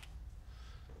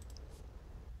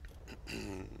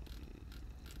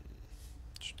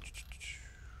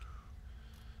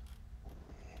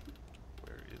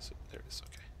 Where is it? There it is.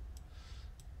 Okay.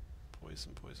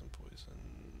 Poison.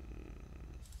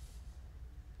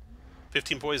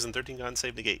 15 poison, 13 con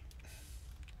save, negate.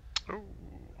 Oh.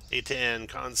 A10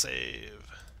 con save.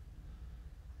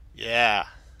 Yeah.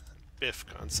 Biff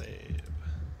con save.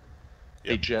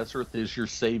 Hey, Jazrith, is your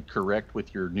save correct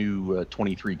with your new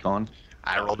 23 con?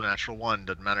 I rolled a natural 1,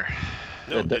 doesn't matter.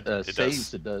 No, it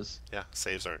saves, does. it does. Yeah,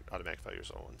 saves aren't automatic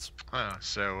failures all ones. Oh,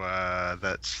 so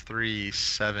that's 3,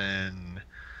 7,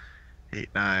 8,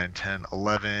 9, 10,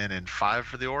 11, and 5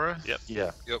 for the aura? Yep.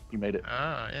 Yeah. Yep. You made it.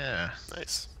 Oh, yeah.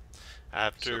 Nice.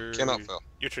 After So cannot fail.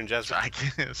 your turn, So Jasmine.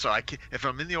 I can, if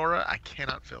I'm in the aura, I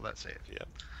cannot fail that save. Yep.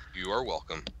 You are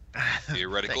welcome.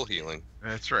 Theoretical healing.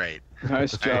 That's right.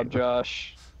 Nice job,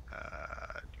 Josh.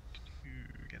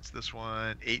 Against this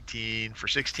one, 18 for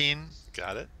 16.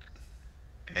 Got it.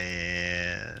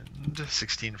 And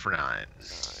 16 for 9.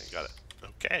 Got it.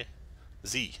 Okay.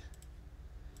 Z.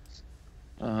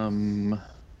 Go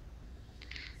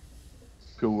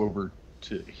over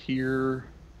to here.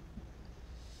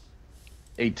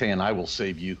 A10, I will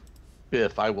save you.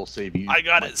 Biff, I will save you. I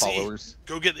got my it, followers. Z.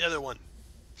 Go get the other one.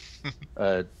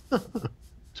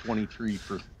 23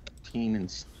 for 13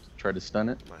 and try to stun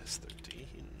it. Minus 13.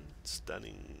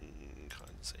 Stunning con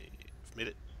save. Made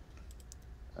it.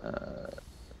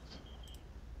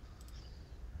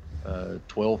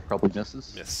 12 probably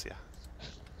misses. Miss,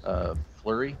 yeah.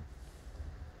 Flurry.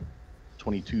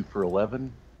 22 for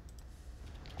 11.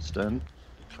 Stun.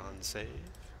 Con save.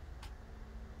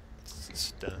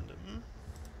 Stun him.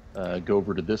 Go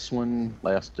over to this one.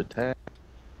 Last attack.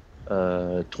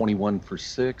 21 for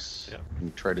 6. Yep.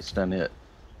 And try to stun it.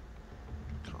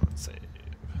 Con save.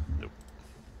 Nope.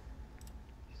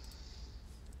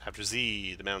 After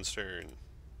Z, the mound's turn.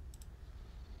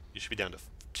 You should be down to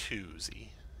 2, Z.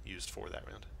 Used 4 that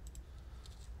round.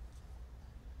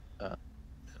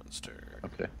 Mound's turn.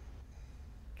 Okay.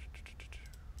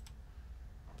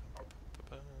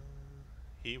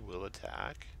 He will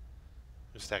attack.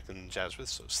 He's attacking Jazrith,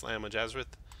 so slam on Jazrith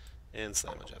and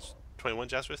slam on Jazrith. 21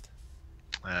 Jazrith?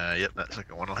 Yep, that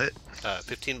second one will hit.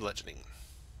 15 bludgeoning.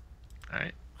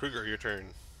 Alright. Kruger, your turn.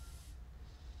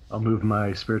 I'll move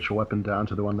my spiritual weapon down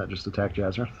to the one that just attacked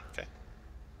Jazrith. Okay.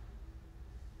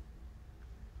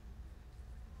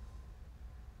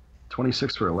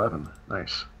 26 for 11.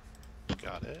 Nice.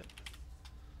 Got it.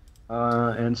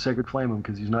 And Sacred Flame him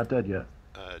because he's not dead yet.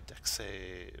 Dex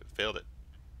save. Failed it.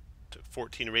 To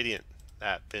 14 radiant.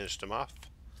 That finished him off.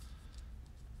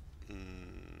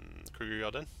 Kruger, you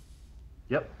all done?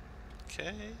 Yep.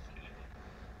 Okay.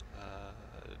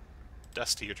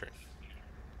 Dusty, your turn.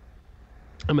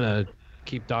 I'm gonna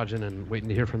keep dodging and waiting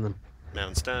to hear from them.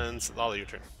 Mound stuns. Lolly, your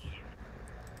turn.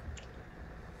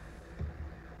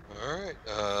 Alright,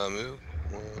 move.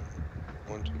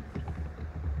 One, two.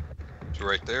 So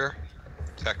right there.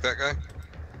 Attack that guy.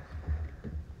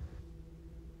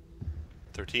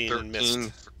 13 and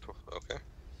missed. Okay.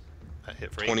 That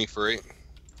hit for 20 8. for 8.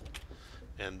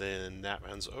 And then that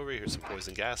round's over. Here's some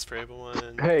poison gas for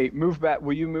everyone. Hey, move back.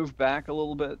 Will you move back a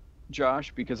little bit,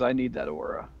 Josh? Because I need that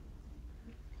aura.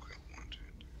 Okay, 1, 2,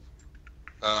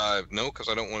 3. No, because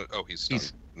I don't want to. Oh, he's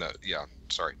stunned. No, yeah.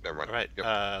 Sorry, never mind. All right.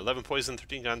 Yep. 11 poison,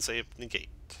 13 con save, negate.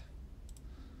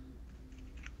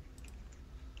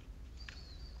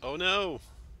 Oh no!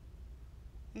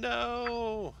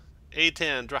 No!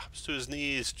 A10 drops to his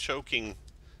knees, choking,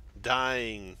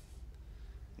 dying,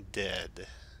 dead.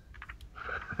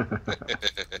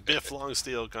 Biff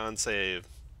Longsteel con save.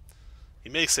 He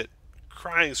makes it,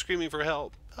 crying, screaming for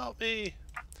help. Help me!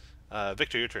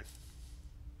 Victor, your turn.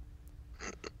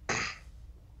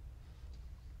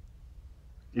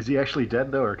 Is he actually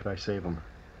dead though, or can I save him?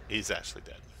 He's actually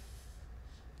dead.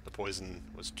 The poison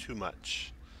was too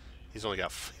much. He's only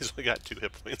got 2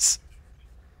 hit points.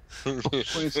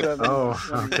 27.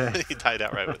 Oh, okay. He died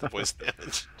outright with the poison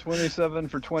damage. 27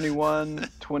 for 21.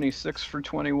 26 for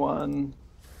 21.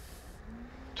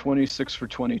 26 for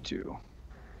 22.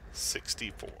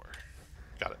 64.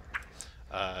 Got it.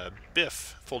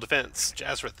 Biff, full defense.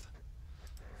 Jazrith.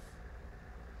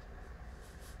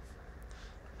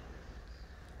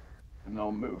 And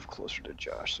I'll move closer to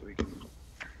Josh so we can.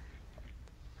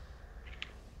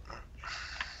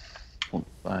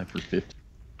 5 for 50.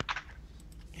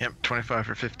 Yep, 25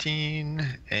 for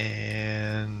 15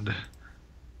 and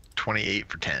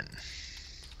 28 for 10.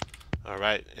 All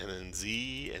right, and then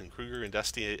Z and Kruger and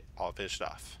Dusty all finished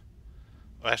off.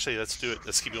 Oh, actually, let's do it.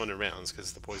 Let's keep going in rounds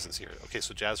because the poison's here. Okay,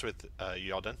 so Jazrith,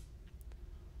 you all done?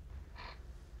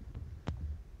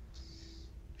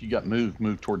 If you got moved,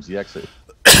 move towards the exit.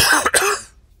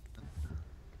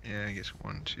 Yeah, I guess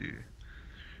 1, 2.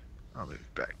 I'll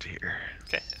move back to here.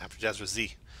 Okay, after Jazrith,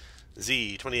 Z.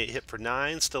 Z, 28 hit for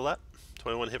 9, still up.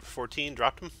 21 hit for 14,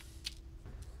 dropped him.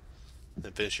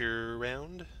 Then finish your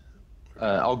round.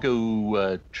 I'll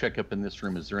go check up in this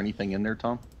room. Is there anything in there,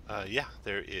 Tom? Yeah,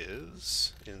 there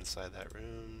is inside that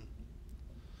room.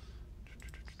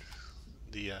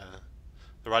 The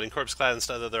rotting corpse clad in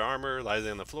studded leather armor lies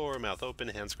on the floor, mouth open,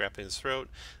 hands grasping his throat.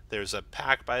 There's a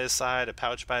pack by his side, a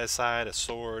pouch by his side, a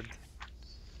sword.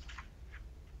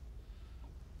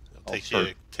 It'll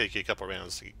take you a couple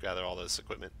rounds to gather all this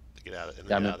equipment to get out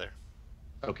of there.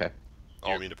 Okay.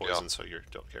 You're immune to poison, so you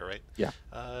don't care, right? Yeah.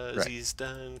 Z's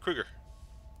done. Kruger.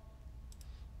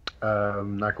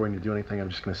 I'm not going to do anything. I'm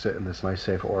just going to sit in this nice,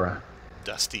 safe aura.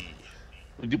 Dusty.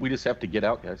 We just have to get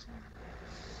out, guys.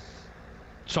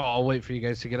 So I'll wait for you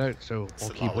guys to get out. So I'll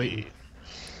keep waiting.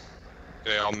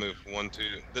 Okay, I'll move 1, 2.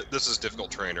 This is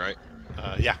difficult terrain, right?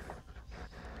 Yeah.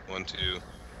 1, 2,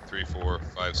 3, 4,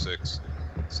 5, 6,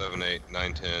 7, 8,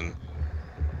 9, 10,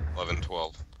 11,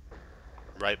 12.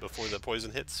 Right before the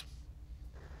poison hits.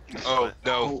 Oh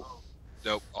no.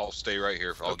 Nope, I'll stay right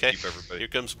here. I'll keep everybody. Here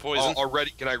comes poison.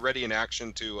 Can I ready an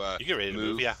action to you get ready to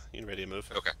move? Yeah, you can ready to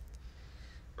move. Okay.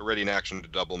 Ready an action to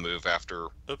double move after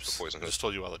the poison hits. I just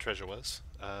told you while the treasure was.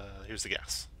 Here's the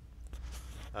gas.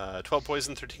 12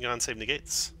 poison, 13 con save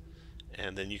negates.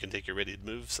 And then you can take your ready to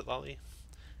move, Sitlali.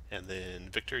 And then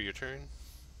Victor, your turn.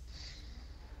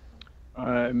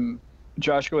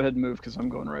 Josh, go ahead and move because I'm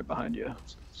going right behind you.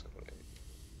 7, 8.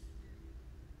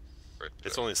 Right,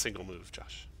 it's only a single move,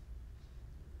 Josh.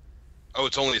 Oh,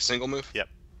 it's only a single move? Yep.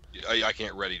 I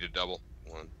can't ready to double.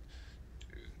 1,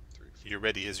 2, 3, 4. Your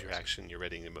ready is your action. You're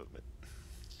readying your movement.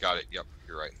 Got it. Yep.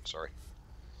 You're right. Sorry.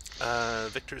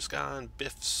 Victor's gone.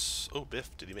 Biff's. Oh, Biff.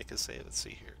 Did he make a save? Let's see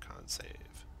here. Con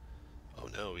save. Oh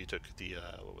no, he took the.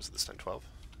 What was it this time? 12.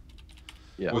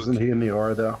 Yeah. Wasn't he in the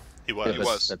aura though? He was. Yeah,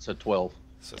 that's a 12.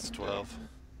 So that's 12.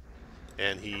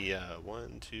 And he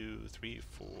 1, 2, 3,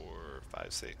 4,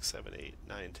 5, 6, 7, 8,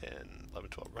 9, 10, 11,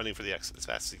 12. Running for the exit as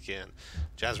fast as he can.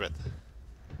 Jazreth.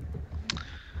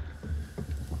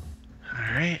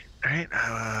 All right.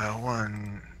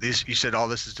 One. These you said all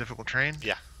this is difficult terrain?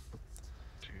 Yeah.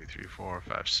 2, 3, 4,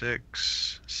 5,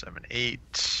 6, 7,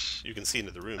 8. You can see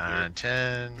into the room 9, here.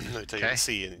 10. You can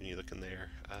see and you look in there,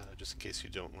 just in case you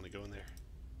don't want to go in there.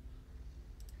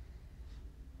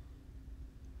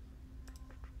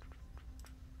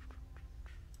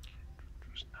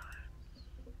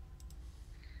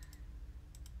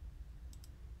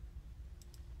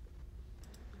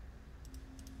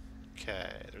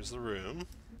 Okay, there's the room,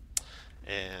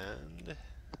 and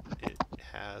it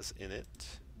has in it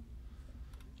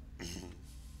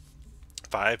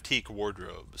 5 teak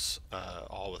wardrobes,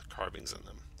 all with carvings in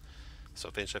them.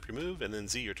 So finish up your move, and then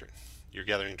Z, your turn. You're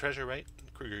gathering treasure, right?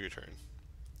 Kruger, your turn.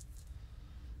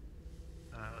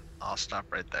 I'll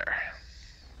stop right there.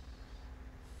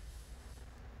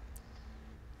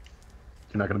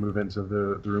 You're not going to move into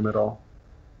the room at all?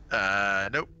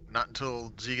 Nope. Not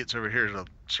until Z gets over here and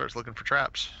starts looking for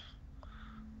traps.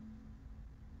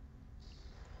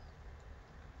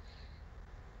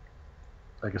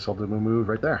 I guess I'll do my move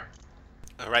right there.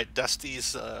 All right,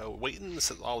 Dusty's waiting.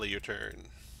 This is Ollie, your turn.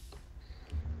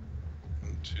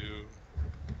 1, 2.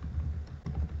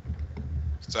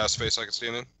 Fast face I can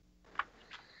stand in.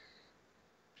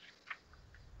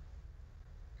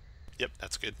 Yep,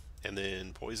 that's good. And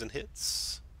then poison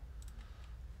hits.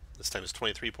 This time it's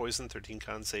 23 poison, 13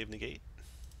 con save negate.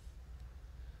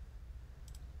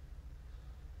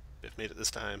 Biff made it this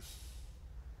time.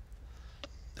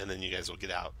 And then you guys will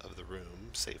get out of the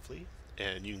room safely.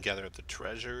 And you can gather up the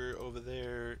treasure over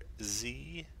there,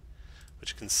 Z,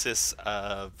 which consists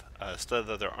of studded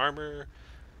leather armor,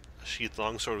 a sheathed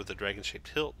longsword with a dragon-shaped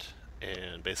hilt,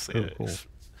 and basically a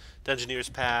Dungeoneer's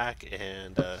pack,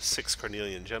 and 6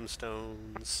 carnelian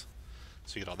gemstones.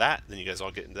 So you get all that, and then you guys all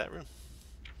get into that room.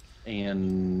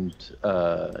 And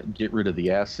get rid of the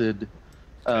acid.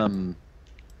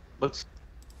 Let's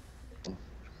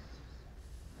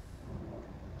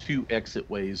 2 exit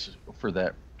ways for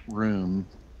that room.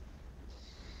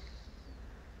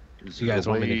 You guys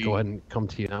want me to go ahead and come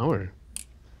to you now, or?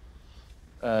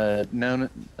 No.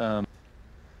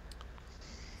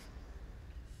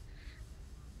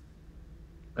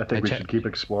 I think we should keep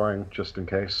exploring just in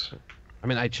case. I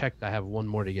mean, I checked. I have one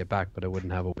more to get back, but I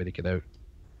wouldn't have a way to get out.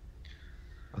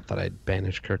 I thought I'd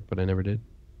banish Kirk, but I never did.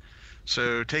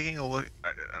 So taking a look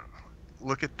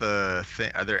at the thing.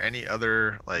 Are there any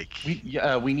other like?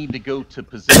 We need to go to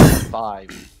position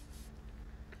 5.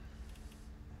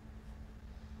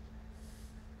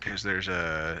 Because there's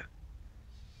a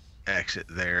exit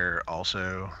there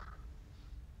also.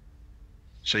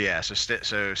 So yeah,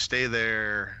 so stay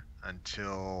there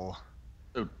until.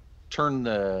 turn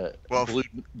the Well, blue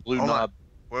hold on. knob.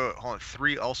 Wait, hold on.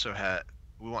 3 also had.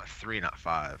 We want 3, not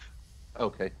 5.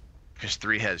 Okay. Because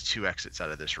 3 has 2 exits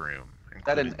out of this room. Is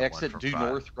that an including the one exit from due 5.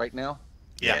 north right now?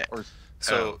 Yeah. Or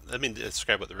So let me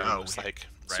describe what the room looks okay. like.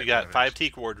 Right, So you we got have 5 it.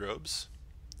 teak wardrobes,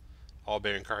 all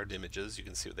bearing carved images. You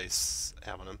can see what they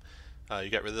have on them. You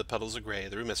got rid of the puddles of gray.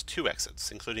 The room has 2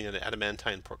 exits, including an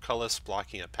adamantine portcullis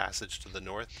blocking a passage to the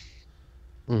north.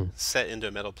 Set into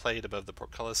a metal plate above the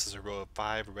portcullis is a row of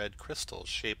 5 red crystals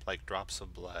shaped like drops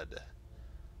of blood.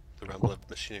 The rumble of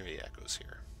machinery echoes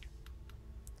here.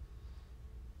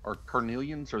 are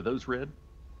carnelians? Are those red?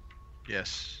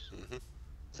 Yes. Mm-hmm. It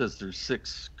says there's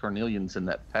 6 carnelians in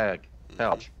that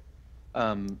pouch.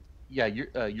 Yeah,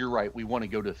 you're right. We want to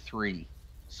go to 3.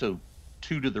 So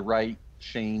 2 to the right,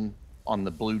 Shane, on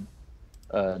the blue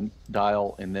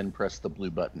dial, and then press the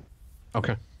blue button.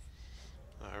 Okay.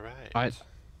 All right.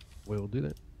 We will do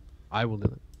that. I will do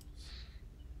that.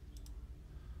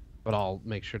 But I'll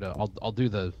make sure to. I'll do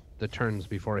the turns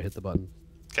before I hit the button.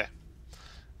 Okay.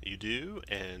 You do,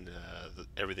 and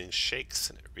everything shakes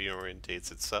and it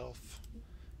reorientates itself,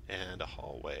 and a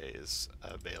hallway is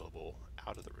available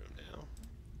out of the room now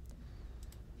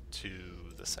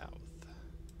to the south.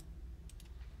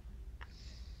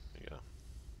 There you go.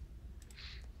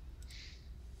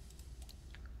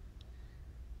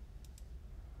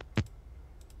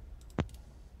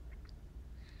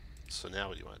 So now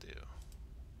what do you want to do?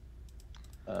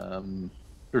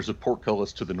 There's a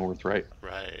portcullis to the north, right?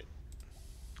 Right.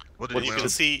 Well, you can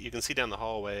see down the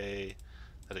hallway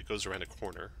that it goes around a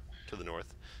corner to the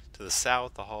north. To the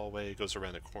south, the hallway goes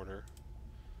around a corner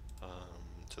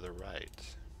to the right.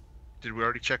 Did we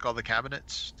already check all the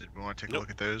cabinets? Did we want to take a look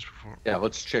at those before? Yeah,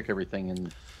 let's check everything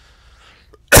and.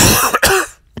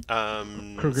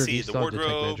 Kruger, do See you the still have detect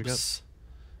magic wardrobes.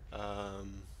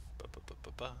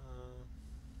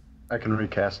 I can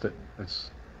recast it.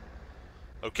 It's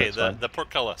Okay, That's fine. the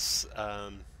portcullis.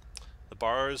 The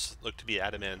bars look to be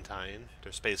adamantine.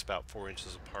 They're spaced about 4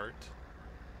 inches apart.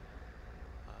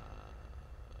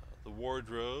 The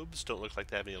wardrobes don't look like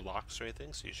they have any locks or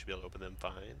anything, so you should be able to open them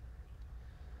fine.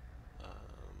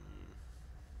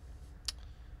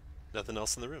 Nothing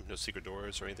else in the room. No secret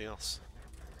doors or anything else.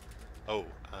 Oh,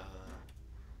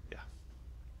 yeah.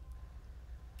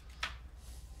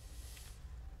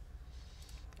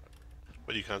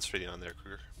 What are you concentrating on there,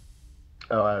 Kruger?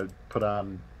 Oh, I put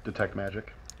on detect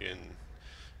magic.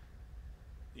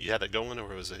 You had that going, or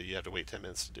was it you had to wait 10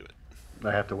 minutes to do it?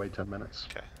 I have to wait 10 minutes.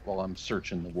 Okay. While I'm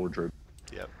searching the wardrobe.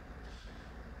 Yep.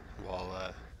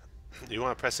 Well, do you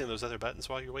want to press any of those other buttons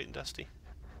while you're waiting, Dusty?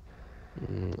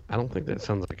 I don't think that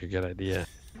sounds like a good idea.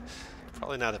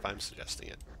 Probably not if I'm suggesting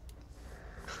it.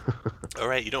 All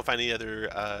right, you don't find any other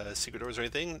secret doors or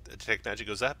anything. The detect magic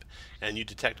goes up, and you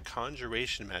detect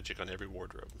conjuration magic on every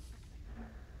wardrobe.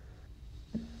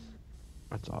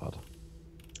 That's odd.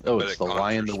 Oh, But it's it the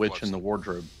lion, the conjures witch, what's- and the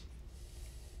wardrobe.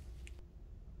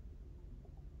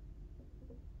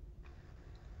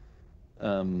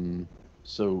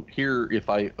 So here, if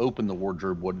I open the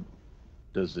wardrobe, what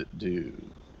does it do?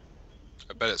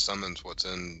 I bet it summons what's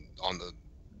on the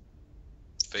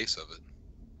face of it.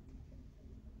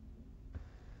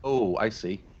 Oh, I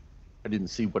see. I didn't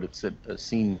see what it said.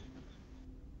 Scene.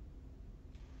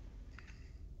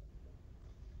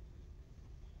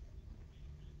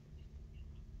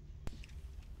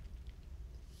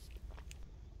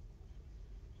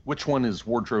 Which one is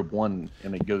wardrobe 1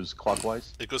 and it goes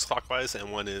clockwise? It goes clockwise,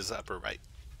 and one is upper right.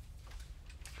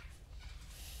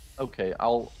 Okay,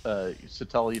 I'll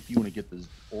Satali, if you want to get this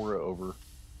aura over,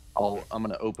 I'm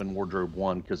gonna open wardrobe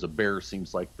 1 because a bear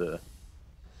seems like the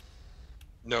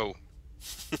No.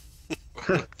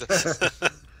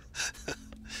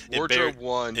 Wardrobe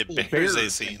 1. It bears bears a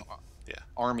scene. Yeah.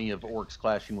 army of orcs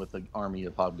clashing with the army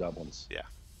of hobgoblins. Yeah.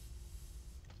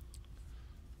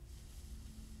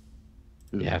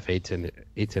 Yeah, if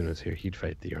Aiton was here, he'd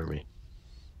fight the army.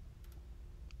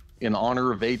 In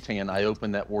honor of Aitan, I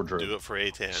open that wardrobe. Do it for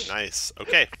A10. Nice.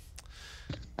 Okay.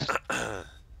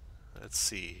 Let's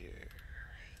see here.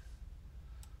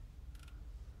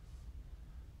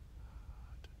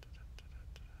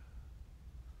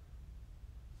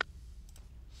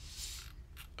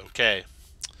 Okay.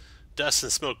 Dust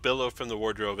and smoke billow from the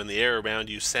wardrobe, and the air around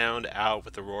you sound out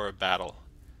with the roar of battle.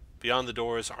 Beyond the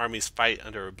doors, armies fight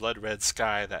under a blood-red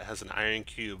sky that has an iron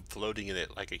cube floating in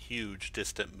it like a huge,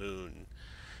 distant moon.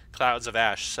 Clouds of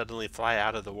ash suddenly fly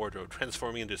out of the wardrobe,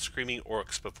 transforming into screaming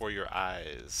orcs before your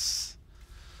eyes.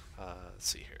 Let's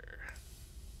see here.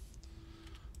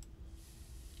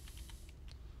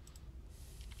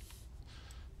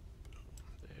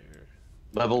 There.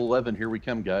 Level 11, here we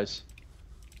come, guys.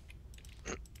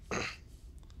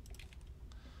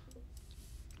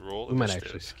 might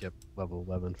initiative. actually skip level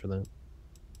 11 for that.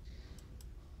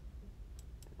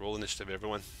 Roll initiative,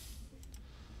 everyone.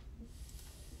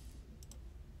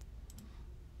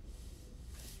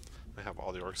 I have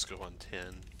all the orcs go on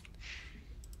 10.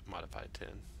 Modified 10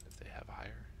 if they have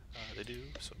higher. They do,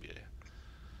 so it'll be a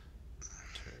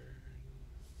turn.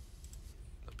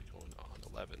 They'll be going on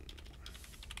 11.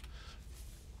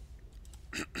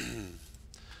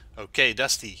 Okay,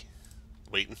 Dusty.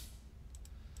 Waiting.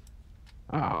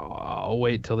 Oh, I'll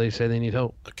wait till they say they need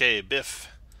help. Okay, Biff.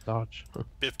 Dodge.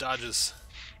 Biff dodges.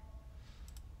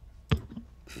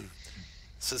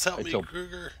 Says, help me,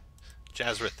 Kruger.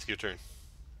 Jazrith, your turn.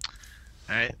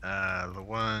 Alright, the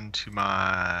one to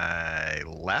my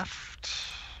left,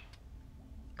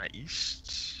 my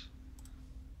east,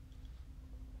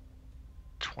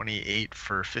 28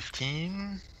 for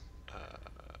 15.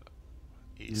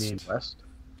 East. You mean west?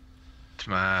 To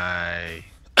my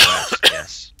west,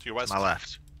 yes. To your west? My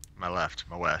left.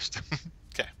 My west.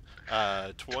 Okay.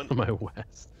 My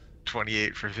west.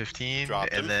 28 for 15.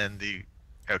 Dropped him. And then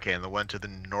and the one to the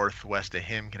northwest of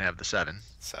him can have the 7.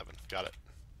 7. Got it.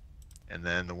 And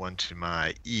then the one to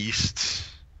my east,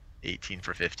 18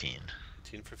 for 15.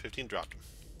 18 for 15. Dropped him.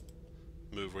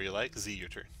 Move where you like. Z, your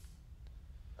turn.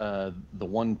 The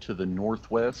one to the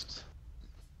northwest,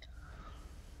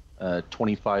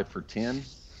 25 for 10.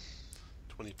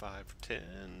 25 for 10.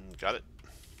 Got it.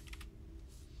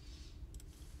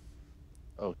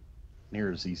 Oh,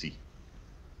 near is easy.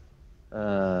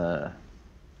 Let's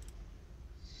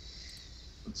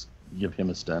give him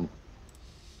a stun.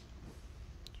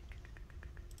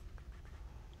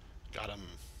 Got him.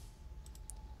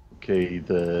 Okay,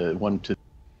 the one to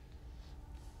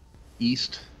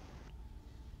east,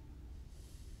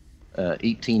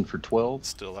 18 for 12.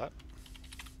 Still up.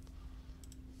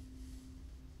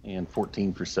 And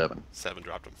 14 for 7. 7.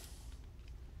 Dropped him.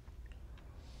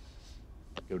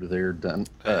 Go to there, done.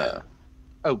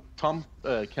 Tom,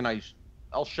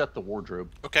 I'll shut the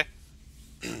wardrobe. Okay.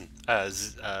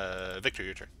 Victor,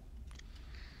 your turn.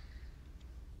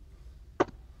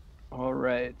 All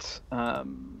right.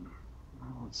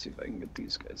 Let's see if I can get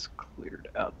these guys cleared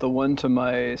out. The one to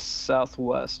my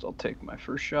southwest, I'll take my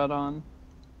first shot on.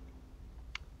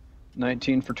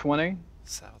 19 for 20.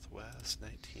 Southwest,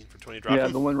 19 for 20. Drop Yeah,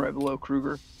 him. the one right below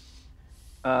Kruger.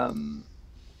 The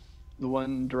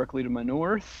one directly to my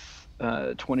north,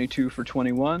 22 for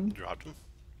 21. Dropped him.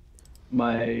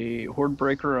 My Horde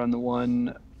Breaker on the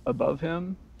one above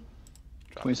him,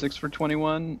 Dropped 26 for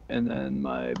 21. And then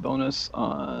my bonus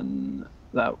on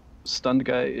that stunned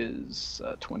guy is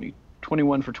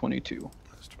 21 for 22.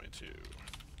 That's 22.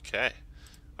 Okay.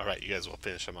 All right, you guys will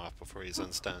finish him off before he's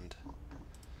unstunned.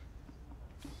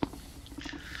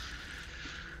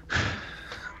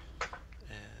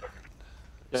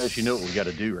 Guys, you know what we got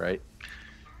to do, right?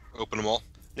 Open them all.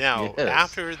 Now, Yes.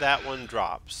 after that one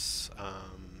drops,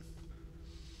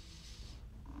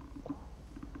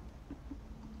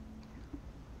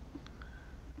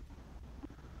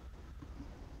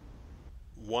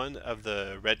 one of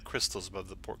the red crystals above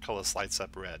the portcullis lights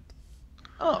up red.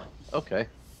 Oh, okay.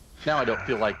 Now I don't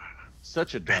feel like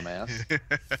such a dumbass.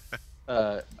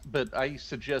 But I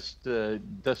suggest,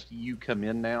 Dusty, you come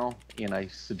in now, and I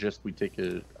suggest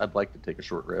I'd like to take a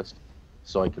short rest,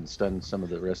 so I can stun some of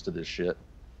the rest of this shit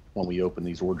when we open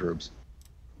these wardrobes.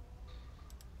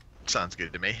 Sounds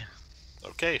good to me.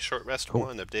 Okay, short rest Cool.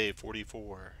 1 of day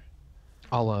 44.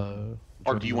 I'll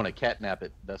Or do you want to catnap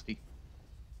it, Dusty?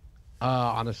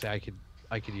 honestly, I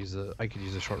could use a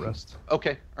short rest.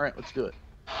 Okay, all right, let's do it.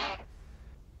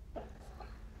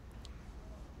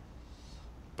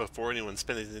 Before anyone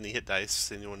spends any hit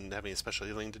dice, anyone have any special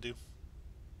healing to do?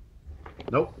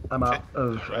 Nope, I'm Okay. out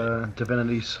of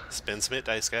divinities. Spend some hit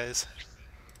dice, guys.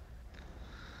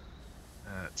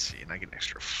 Let's see, and I get an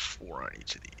extra 4 on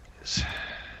each of these.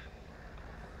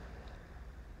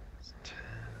 10,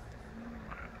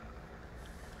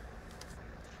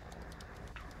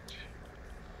 22.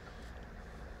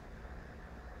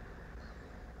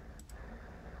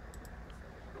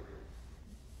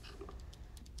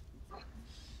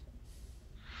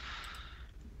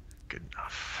 Good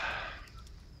enough.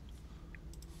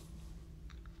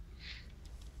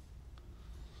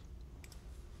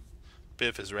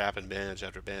 Biff is wrapping bandage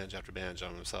after bandage after bandage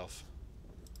on himself.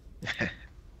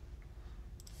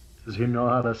 Does he know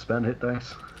how to spend hit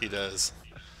dice? He does.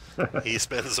 He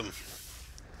spends them.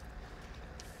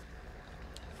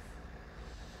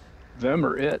 Them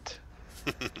or it.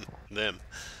 Them.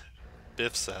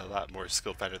 Biff's a lot more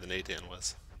skill fighter than Atan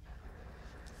was.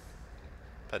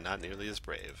 But not nearly as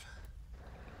brave.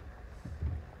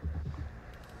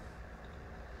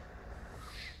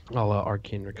 I'll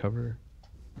arcane recover.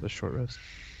 the short rest.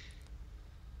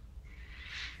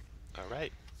 All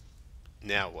right.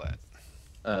 Now what?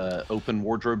 Open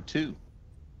wardrobe 2.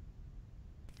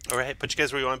 All right. Put you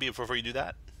guys where you want to be before you do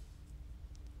that.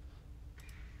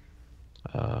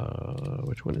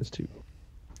 Which one is 2?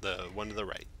 The one to the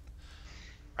right.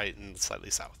 Right and slightly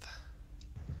south.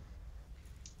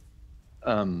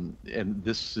 And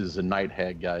this is a night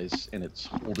hag, guys, and it's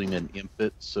holding an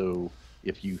impet, so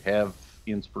if you have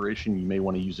inspiration, you may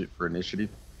want to use it for initiative.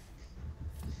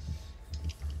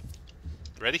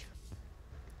 Ready?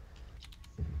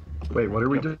 Wait, what are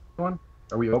we doing? Are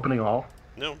we opening all?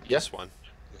 No, just one.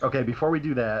 Okay, before we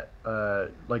do that,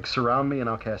 like surround me and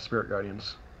I'll cast Spirit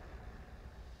Guardians.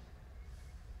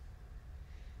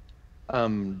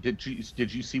 Did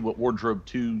you see what wardrobe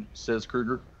 2 says,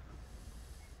 Kruger?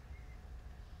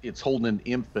 It's holding an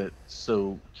impet,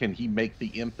 so can he make the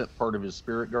impet part of his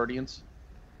Spirit Guardians?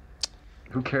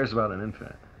 Who cares about an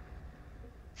infant?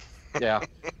 Yeah,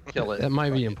 kill it. That might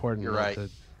be important. You're right. All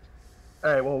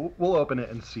right, well, we'll open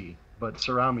it and see, but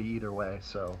surround me either way,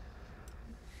 so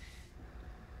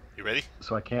You ready?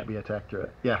 I can't be attacked through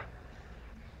it. Yeah.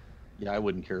 Yeah, I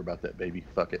wouldn't care about that baby.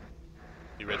 Fuck it.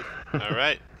 You ready? All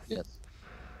right. Yes.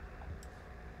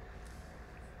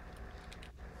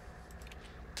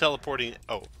 Teleporting.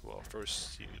 Oh, well,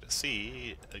 first you get to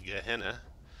see a Gehenna.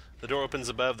 The door opens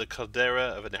above the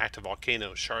caldera of an active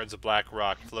volcano. Shards of black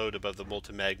rock float above the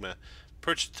molten magma.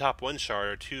 Perched atop one shard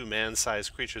are 2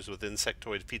 man-sized creatures with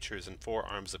insectoid features and 4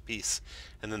 arms apiece.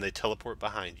 And then they teleport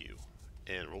behind you.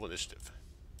 And roll initiative.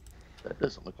 That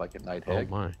doesn't look like a night Oh hag.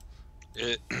 my.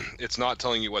 It's not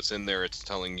telling you what's in there, it's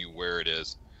telling you where it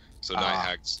is. So night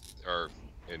hags are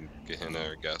in Gehenna,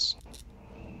 I guess.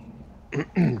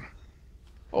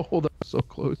 Oh, that was so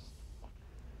close.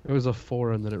 It was a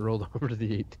 4 and then it rolled over to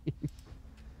the 18.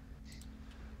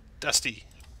 Dusty,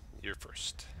 you're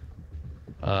first.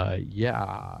 Yeah,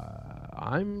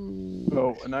 I'm...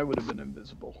 Oh, and I would have been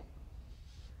invisible.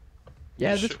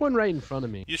 Yeah, You this sure? one right in front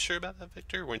of me. You sure about that,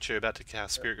 Victor? Weren't you about to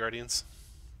cast Spirit Guardians?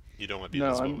 You don't want to be No,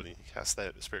 invisible when you cast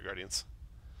that Spirit Guardians.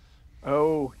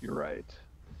 Oh, you're right.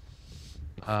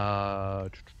 Uh,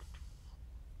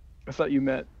 I thought you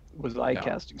meant was I Yeah,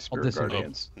 casting I'll Spirit disengage.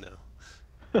 Guardians? No.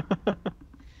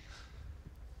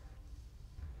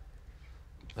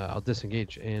 I'll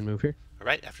disengage and move here. All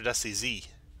right, after Dusty, Z.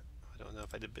 I don't know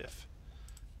if I did Biff.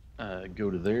 Go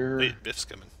to there. Wait, Biff's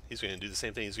coming. He's going to do the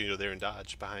same thing. He's going to go there and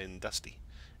dodge behind Dusty.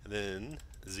 And then,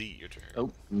 Z, your turn. Oh,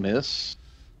 miss.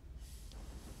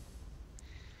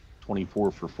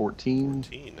 24 for 14.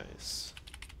 14, nice.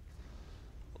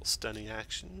 Little stunning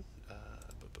action.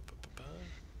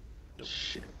 Nope.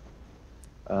 Shit.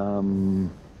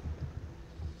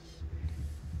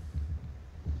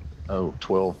 Oh,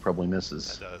 12 probably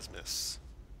misses. That does miss.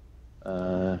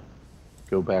 Go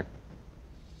back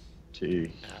to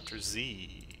After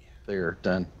Z, there.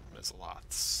 Done. miss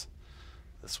lots.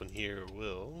 This one here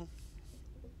will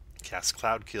cast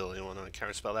Cloud Kill. Anyone want to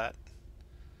counterspell that?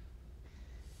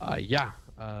 Yeah.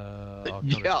 I'll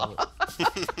Yeah. counterspell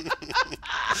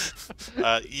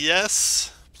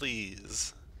Yes,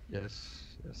 please. it. Yes.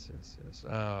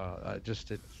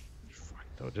 Just at...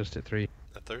 Oh, just at 3.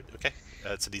 A third? Okay.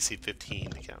 It's a DC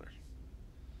 15 to counter.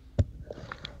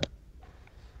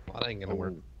 Well, that ain't gonna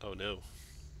work. Oh no.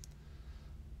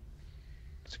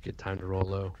 It's a good time to roll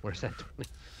low. Where's that 20?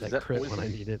 That, that crit when I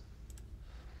poison? need it.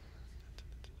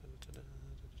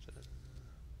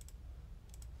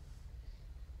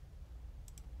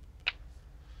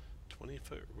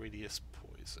 20-foot radius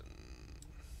poison.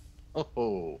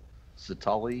 Oh,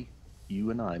 Satali,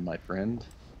 you and I, my friend.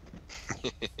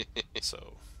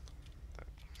 So that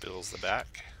fills the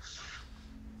back.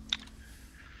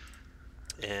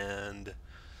 And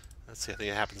let's see, I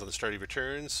think it happens on the start of your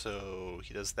turn, so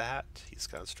he does that. He's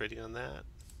concentrating on that.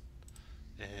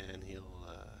 And he'll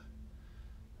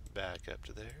back up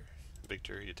to there.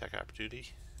 Victor, you attack opportunity.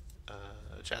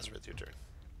 Jazareth, your turn.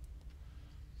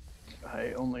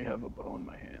 I only have a bow in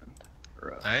my hand.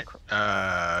 Or,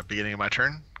 Alright, beginning of my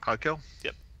turn, Cloud Kill.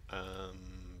 Yep.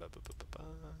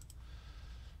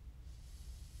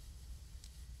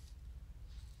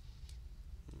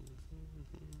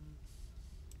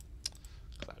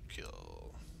 Cloud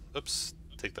kill. Oops.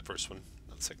 Take the first one,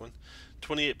 not the second one.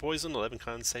 28 poison, 11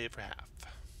 con save for half.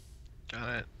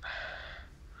 Got it.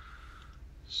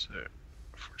 So,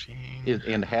 14.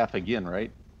 And half again,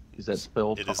 right? Is that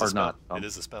spelled It is or a spell. not? It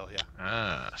is a spell,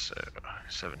 yeah. So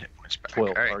 7 hit points back. 12.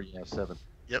 Alright. Or yeah, 7.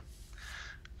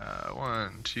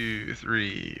 1, 2,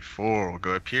 3, 4. We'll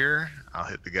go up here. I'll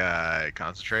hit the guy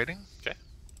concentrating. Okay.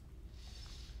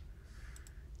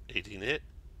 18 hit.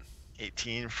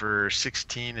 18 for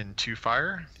 16 and 2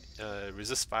 fire.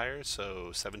 Resist fire,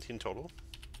 so 17 total.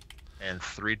 And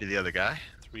 3 to the other guy.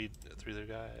 3 to the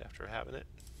guy after having it.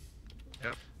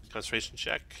 Yep. Concentration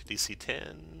check, DC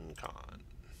 10, con.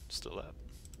 Still up.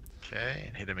 Okay,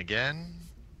 and hit him again.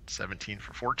 17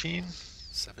 for 14.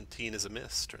 17 is a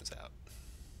miss, turns out.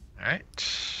 Alright.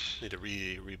 Need to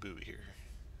reboot here.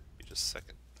 Give me just a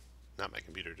second. Not my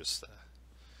computer, just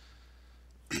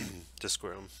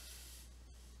Chrome.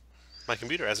 My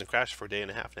computer hasn't crashed for a day and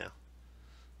a half now.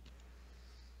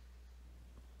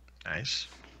 Nice.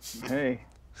 Hey,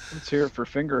 let's hear it for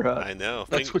Finger Hut. I know.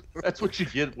 That's what you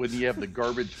get when you have the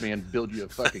garbage man build you a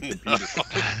fucking computer.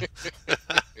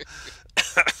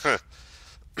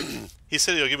 He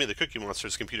said he'll give me the Cookie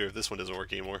Monster's computer if this one doesn't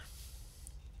work anymore.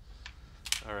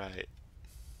 Alright.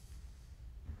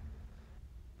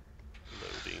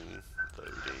 Loading.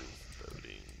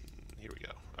 Here we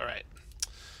go. Alright.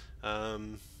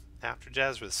 After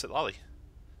Jazz with Sitlali.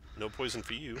 No poison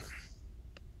for you.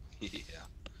 Yeah.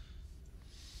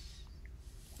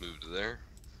 Move to there.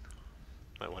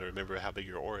 Might want to remember how big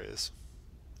your aura is.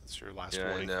 That's your last Yeah,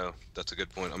 warning. I know. That's a good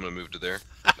point. I'm going to move to there.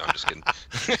 No, I'm just kidding.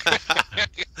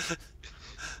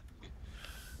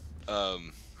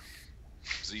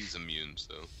 Z's immune,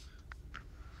 so.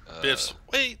 Bitch,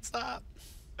 wait, stop!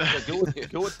 Yeah,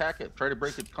 go attack it. Try to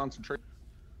break its concentration.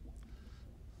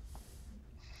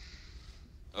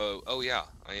 Oh yeah,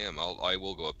 I am. I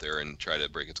will go up there and try to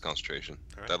break its concentration.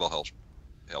 All right. That'll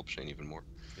help Shane even more.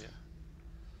 Yeah.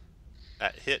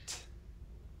 That hit.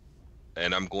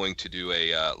 And I'm going to do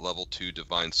a level 2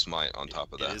 Divine Smite on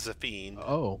top of that. It is a fiend.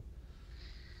 Oh.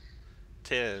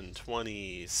 10,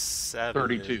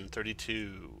 27,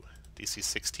 32, DC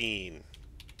 16.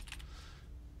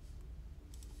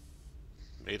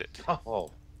 Made it.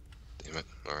 Oh. Damn it.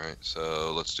 Alright,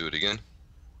 so let's do it again.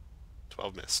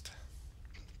 12 missed.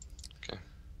 Okay.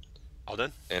 All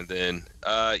done? And then,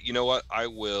 you know what? I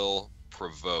will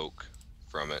provoke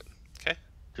from it. Okay.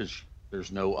 Because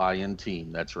there's no I in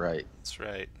team. That's right. That's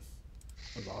right.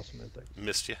 That was awesome, I think.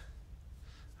 Missed you.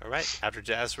 Alright, after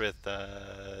Jazzrith,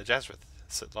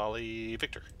 Sitlali,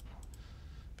 Victor.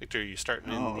 Victor, you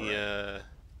starting in the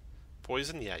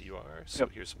poison? Yeah, you are. So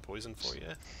here's some poison for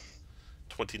you.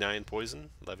 29 poison,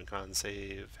 11 con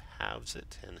save, halves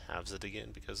it, and halves it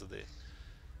again because of the...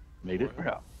 Made it?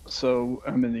 Yeah. So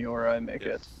I'm in the aura, I make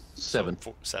it. 7.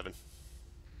 So 7.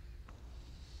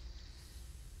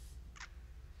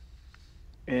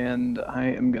 And I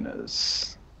am going to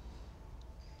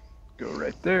go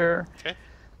right there. Okay.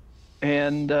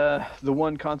 And the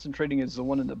one concentrating is the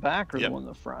one in the back or Yep. the one in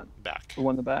the front? Back. The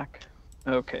one in the back?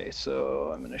 Okay,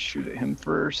 so I'm going to shoot at him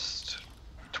first.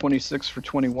 26 for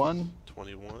 21.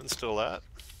 21, still up.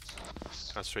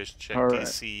 Concentration check, All right.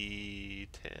 DC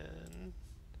 10.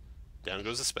 Down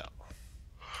goes the spell.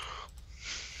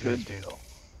 Good deal.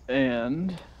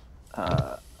 And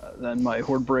then my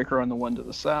Horde Breaker on the one to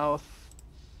the south.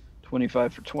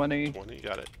 25 for 20. 20,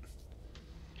 got it.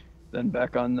 Then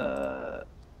back on the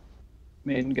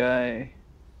main guy.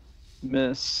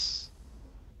 Miss.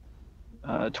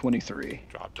 23.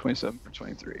 Dropped it. 27 for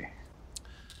 23.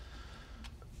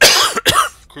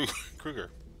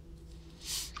 Kruger.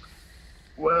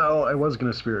 Well, I was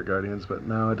going to Spirit Guardians, but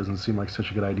now it doesn't seem like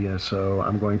such a good idea, so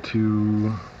I'm going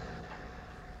to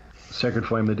Sacred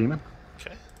Flame the Demon.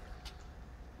 Okay.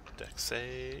 Dex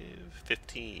save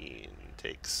 15.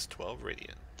 Takes 12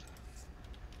 radiant.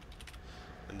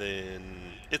 And then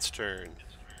its turn.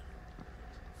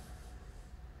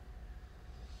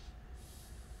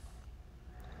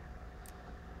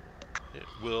 It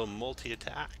will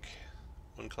multi-attack.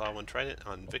 1 claw, 1 trident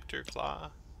on Victor Claw.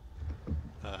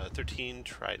 13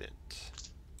 trident.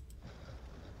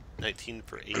 19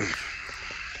 for 8.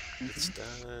 It's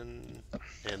done.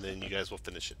 And then you guys will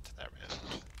finish it that round.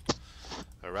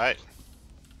 Alright.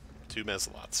 2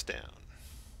 Mezzalots down.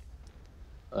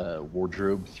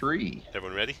 Wardrobe 3.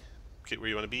 Everyone ready? Get where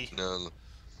you want to be? No,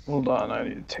 Hold on, I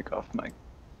need to take off my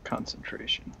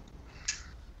concentration.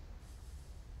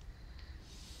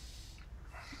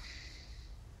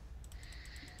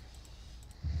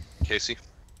 Casey,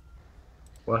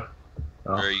 What?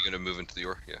 Oh. where are you going to move into the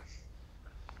aura? Yeah.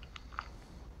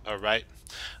 Alright.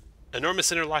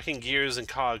 Enormous interlocking gears and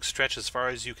cogs stretch as far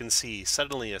as you can see.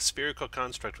 Suddenly, a spherical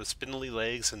construct with spindly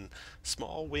legs and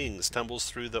small wings tumbles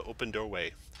through the open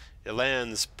doorway. It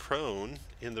lands prone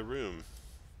in the room.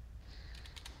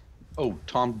 Oh,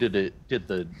 Tom, did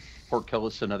the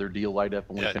portcullis another deal light up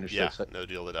when we finished yeah, that? no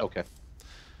deal lit up. Okay.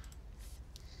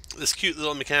 This cute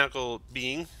little mechanical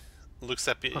being looks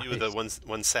up at you with a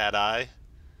one sad eye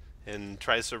and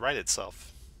tries to right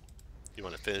itself. You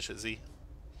want to finish it, Z?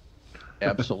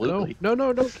 Absolutely. No,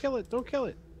 don't kill it. Don't kill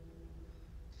it.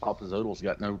 Papa Zodal's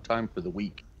got no time for the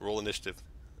weak. Roll initiative.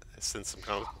 I sense some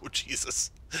comment. Oh,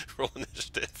 Jesus. Roll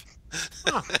initiative.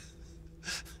 Huh.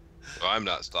 Well, I'm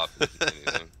not stopping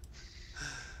anything.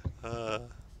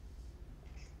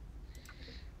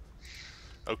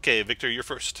 Okay, Victor, you're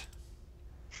first.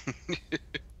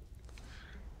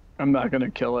 I'm not gonna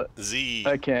kill it. Z.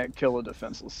 I can't kill a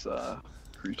defenseless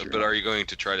creature. But are you going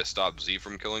to try to stop Z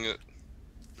from killing it?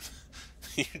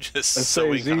 You just I say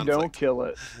sowing Z, conflict. don't kill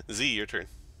it. Z, your turn.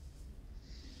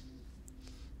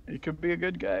 He could be a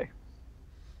good guy.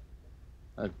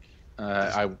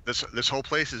 This whole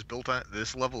place is built on,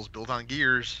 this level is built on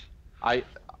gears. I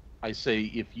say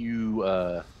if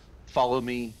you follow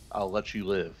me, I'll let you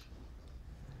live.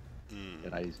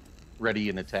 And I ready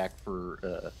an attack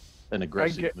for an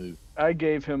aggressive move. I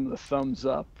gave him the thumbs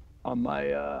up on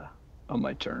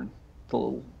my turn. The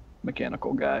little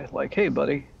mechanical guy, like, hey,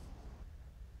 buddy.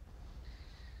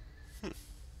 Let's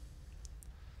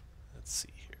see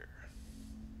here.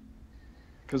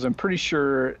 Because I'm pretty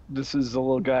sure this is the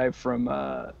little guy from,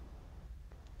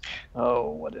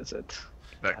 what is it?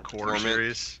 That core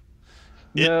series.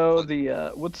 No,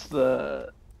 what's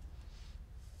the...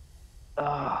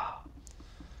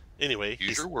 Anyway,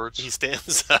 Use your words. He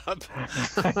stands up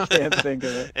I can't think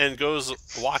of it. and goes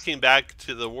walking back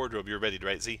to the wardrobe. You're ready,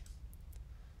 right, Z?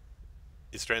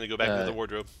 He's trying to go back into the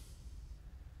wardrobe.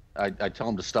 I tell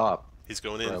him to stop. He's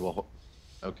going in.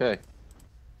 Okay.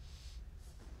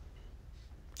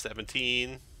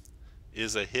 17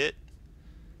 is a hit.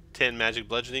 10 magic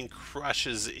bludgeoning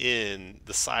crushes in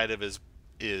the side of his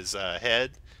head.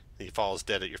 And he falls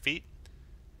dead at your feet.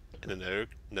 And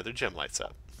another gem lights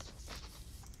up.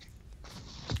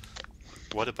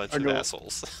 What a bunch of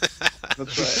assholes.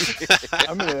 That's right.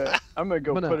 I'm gonna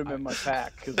go put him in my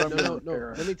pack because I'm no.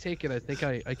 Let me take it. I think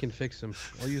I can fix him.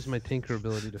 I'll use my tinker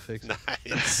ability to fix him.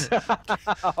 Nice.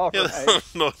 All right.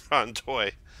 Motron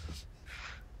toy.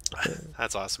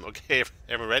 That's awesome. Okay,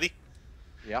 everyone ready?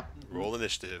 Yeah. Roll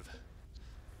initiative.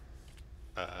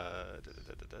 While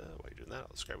you're doing that,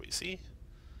 I'll describe what you see.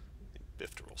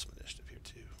 Biff to roll some initiative here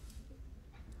too.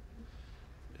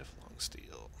 Biff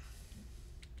Longsteel.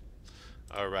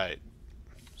 All right.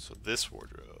 So this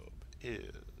wardrobe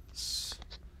is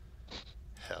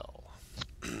hell.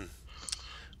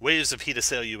 Waves of heat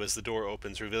assail you as the door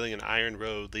opens, revealing an iron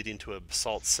road leading to a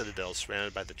basalt citadel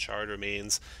surrounded by the charred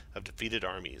remains of defeated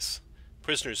armies.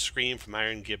 Prisoners scream from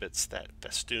iron gibbets that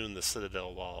festoon the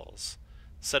citadel walls.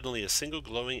 Suddenly, a single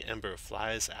glowing ember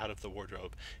flies out of the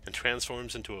wardrobe and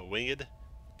transforms into a winged,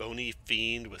 bony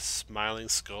fiend with smiling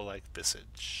skull-like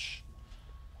visage.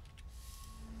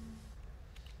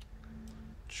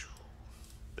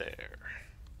 There.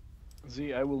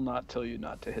 Z, I will not tell you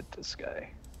not to hit this guy.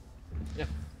 Yeah.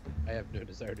 I have no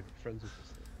desire to be friends with this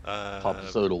thing. Papa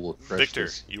Soda will crush Victor,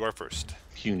 this you are first.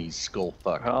 puny skull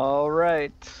fuck. All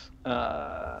right.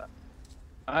 I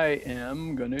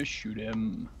am gonna shoot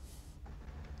him.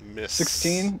 Miss.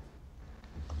 16.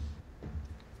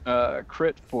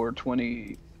 Crit for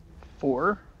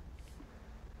 24.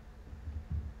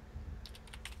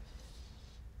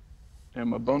 And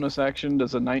my bonus action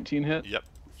does a 19 hit. Yep.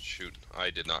 Shoot, I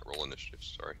did not roll initiative.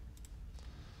 Sorry.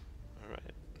 All right.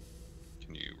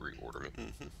 Can you reorder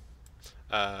me?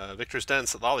 Victor's done.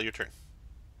 So Lolly, your turn.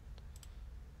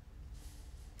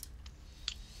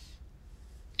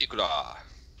 Ikura.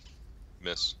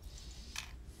 Miss.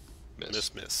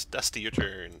 Miss. Dusty, your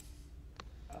turn.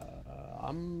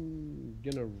 I'm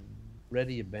gonna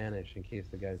ready a banish in case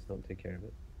the guys don't take care of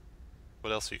it.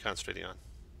 What else are you concentrating on?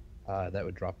 That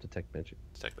would drop Detect Magic.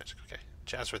 Detect magic. Okay.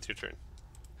 Chazworth, your turn.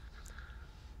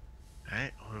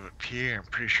 Alright, we'll move up here. I'm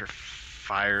pretty sure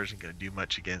fire isn't going to do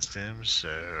much against him,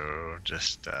 so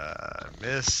just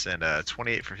miss and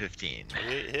 28 for 15.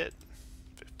 28 hit.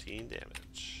 15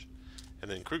 damage.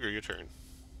 And then Kruger, your turn.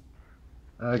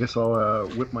 I guess I'll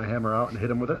whip my hammer out and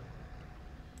hit him with it.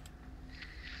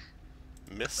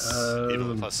 Miss. Even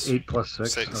with plus 8 plus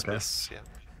 6. 6 Okay. miss. Yeah.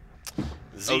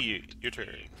 Z, your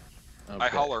turn. Okay. I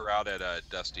holler out at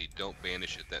Dusty, don't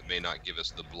banish it. That may not give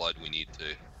us the blood we need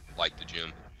to light the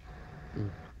gym.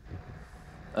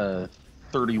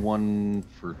 31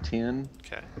 for 10.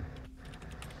 Okay.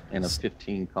 And a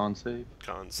 15 con save.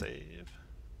 Con save.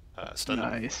 Stun.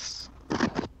 Nice.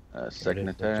 Second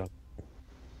attack.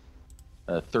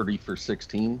 30 for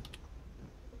 16.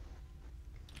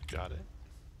 Got it.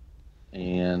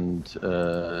 And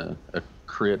a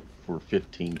crit for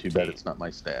 15. Too bad it's not my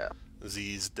staff.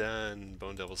 Z's done.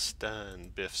 Bone Devil's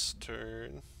stun. Biff's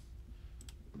turn.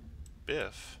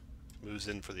 Biff moves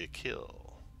in for the kill.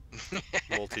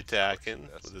 Multi-attacking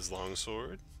with his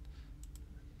longsword.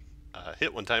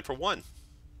 Hit one time for 1.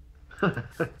 And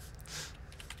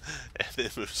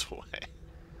then moves away.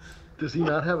 Does he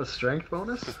not have a strength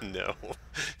bonus? No.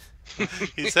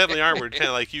 He's heavily armored, kind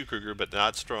of like you, Kruger, but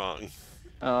not strong.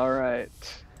 All right.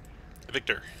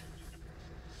 Victor.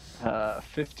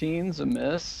 15's a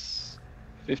miss.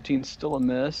 15's still a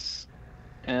miss.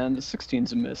 And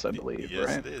 16's a miss, I believe, yes,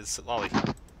 right? it is. Lolly.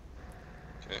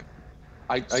 Okay.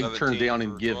 I turn down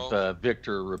and give 12.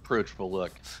 Victor a reproachful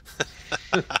look.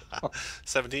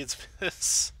 17's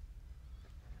miss.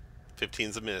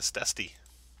 15's a miss. Dusty.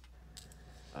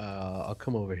 I'll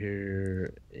come over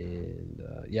here and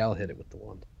yeah, I'll hit it with the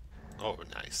wand. Oh,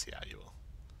 nice. Yeah, you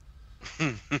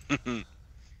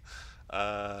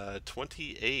will.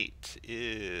 28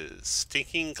 is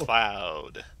Stinking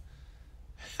Cloud.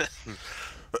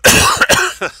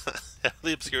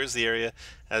 Heavily obscures the area.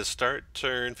 Has start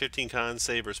turn, 15 con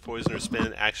save versus poison or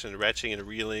spin, action retching and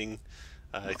reeling.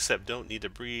 Except don't need to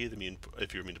breathe immune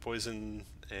if you're immune to poison.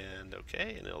 And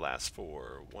okay, and it'll last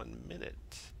for 1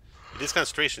 minute. It is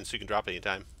concentration, so you can drop it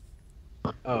anytime.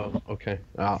 Oh, okay.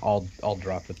 I'll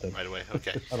drop it then. Right away.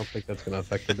 Okay. I don't think that's gonna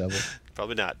affect the devil.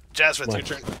 Probably not. Jasmine, your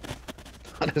turn.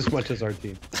 Not as much as our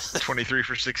team. 23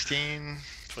 for 16.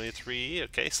 23.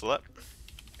 Okay, still up.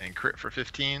 And crit for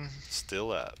 15.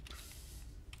 Still up.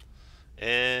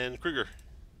 And Kruger.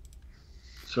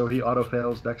 So he auto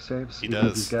fails dex saves? He even if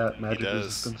does. He's got He magic does.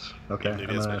 resistance? Okay, Even if I'm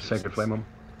he has gonna magic Sacred Flame him.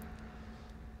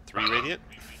 3 radiant.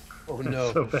 Oh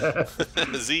no. So bad.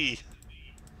 Z.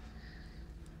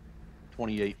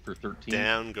 28 for 13.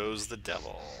 Down goes the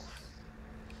devil.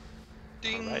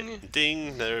 Ding. All right.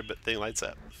 Ding. There, but thing lights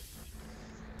up.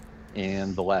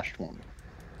 And the last one.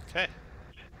 Okay.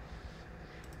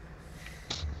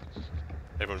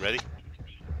 Everyone ready?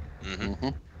 Mm-hmm.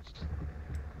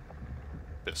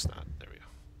 Bit of snot. There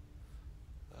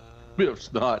we go.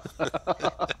 It's not.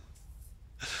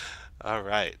 All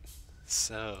right.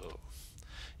 So,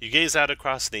 you gaze out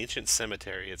across an ancient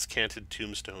cemetery, its canted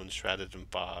tombstones shrouded in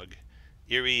fog.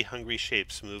 Eerie, hungry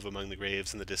shapes move among the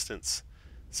graves in the distance.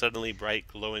 Suddenly, bright,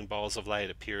 glowing balls of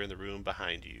light appear in the room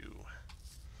behind you.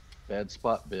 Bad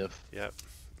spot, Biff. Yep.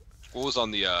 What was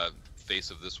on the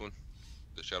face of this one?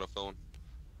 The Shadowfell one?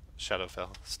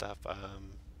 Shadowfell stuff. Let's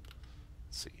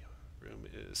see. Room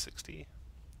is 60.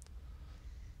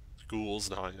 Ghouls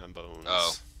gnawing on bones.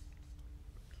 Oh.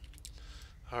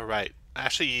 All right.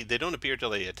 Actually, they don't appear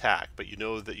till they attack, but you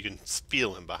know that you can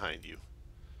feel them behind you.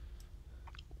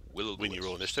 When you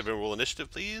roll initiative, everyone roll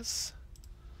initiative, please.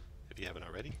 If you haven't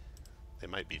already, they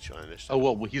might beat you on initiative. Oh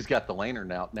well, he's got the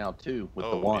lantern out now too with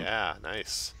the wand. Yeah,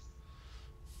 nice.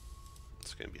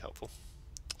 It's going to be helpful.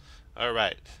 All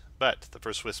right, but the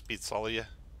first wisp beats all of you.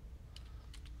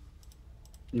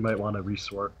 You might want to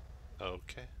resort.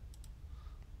 Okay.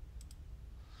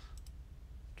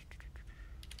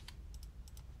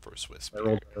 First wisp. I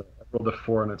rolled a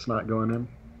 4 and it's not going in.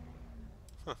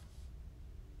 Huh.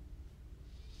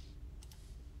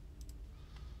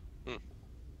 There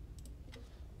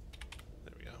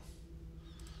we go.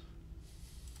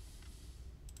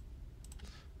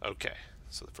 Okay,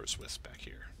 so the first wisp back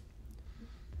here.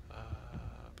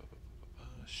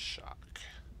 Shock.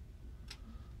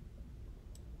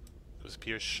 Those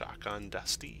appear shock on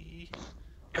Dusty.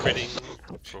 Critting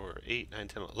for 8, 9,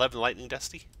 10, 11 lightning,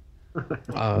 Dusty.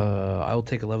 I'll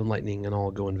take 11 lightning and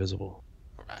I'll go invisible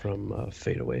All right. from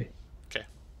fade away. Okay.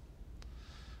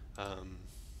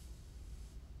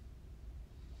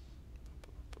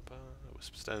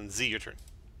 Wisp's done. Z, your turn.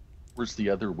 Where's the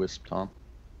other wisp, Tom?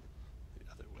 The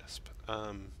other wisp.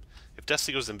 If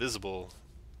Dusty goes invisible,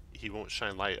 he won't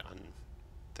shine light on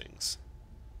things.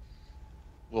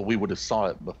 Well, we would have saw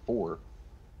it before.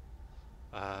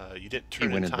 You didn't turn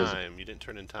in went invisible. time. You didn't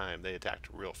turn in time. They attacked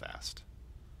real fast.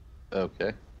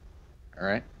 Okay. All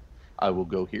right. I will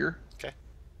go here. Okay.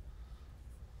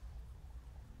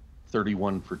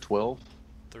 31 for 12.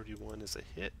 31 is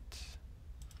a hit.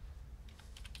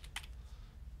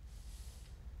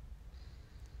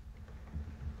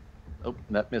 Oh,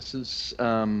 that misses.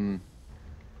 Does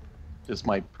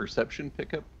my perception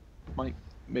pick up?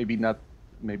 Maybe not.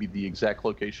 Maybe the exact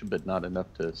location, but not enough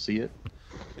to see it.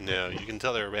 No, you can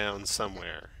tell they're around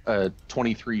somewhere.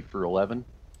 23 for 11.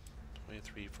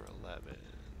 23 for 11.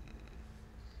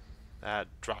 That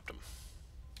dropped him.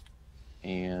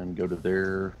 And go to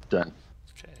there. Done.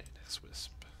 Okay, next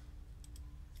wisp.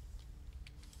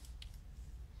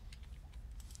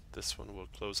 This one will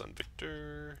close on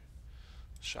Victor.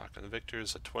 Shock on Victor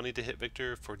is a 20 to hit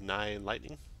Victor for 9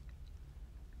 lightning.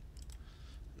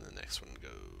 And the next one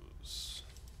goes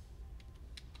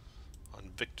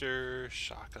on Victor.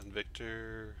 Shock on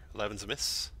Victor. 11's a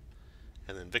miss.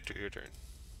 And then Victor, your turn.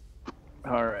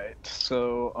 All right.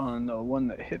 So on the one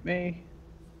that hit me,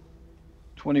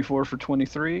 24 for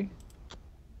 23.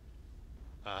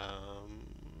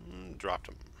 Dropped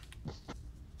him.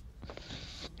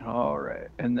 All right.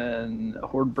 And then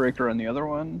Horde Breaker on the other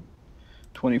one,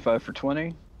 25 for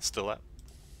 20. Still up.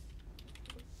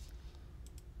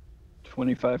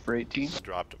 25 for 18.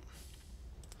 Dropped him.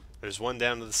 There's one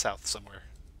down to the south somewhere.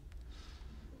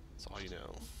 That's all you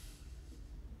know.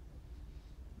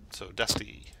 So,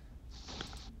 Dusty.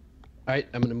 Alright,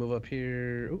 I'm gonna move up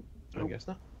here. Oh, I guess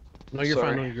not. No, you're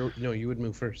Sorry. fine. No, you would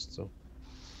move first, so.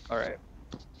 All right.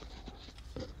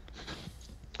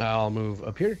 I'll move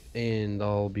up here, and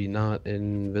I'll be not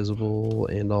invisible,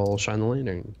 and I'll shine the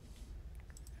lantern.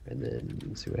 And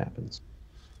then see what happens.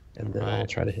 And then I'll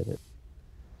try to hit it.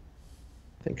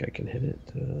 I think I can hit it.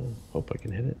 Hope I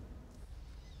can hit it.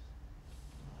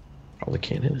 Probably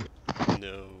can't hit it.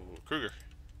 No. Kruger.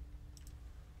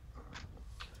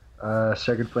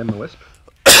 Sacred Flame the Wisp.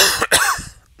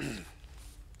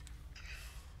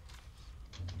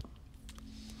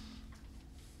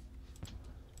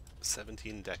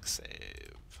 17 dex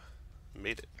save.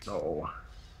 Made it. Oh.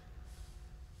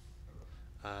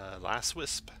 Last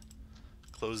Wisp.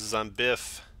 Closes on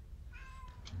Biff.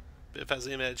 Biff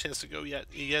hasn't even had a chance to go yet.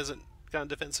 He hasn't gone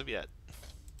defensive yet.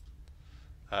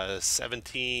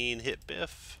 17 hit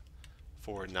Biff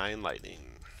for 9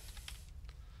 lightning.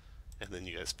 And then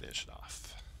you guys finish it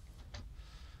off.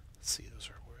 Let's see, those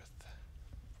are worth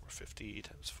 450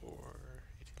 times 4,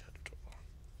 1800 total.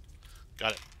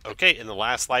 Got it. Okay, and the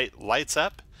last light lights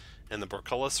up, and the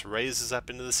portcullis raises up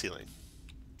into the ceiling.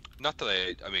 Not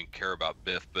that I mean, care about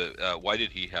Biff, but why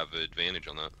did he have an advantage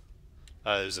on that?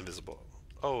 It was invisible.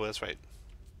 Oh, that's right.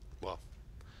 Well,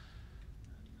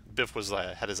 Biff was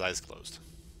had his eyes closed.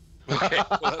 Okay,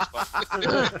 well, that's fine.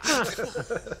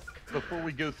 Before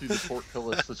we go through the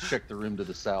portcullis, let's check the room to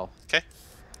the south. Okay.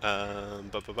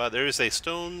 There is a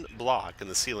stone block in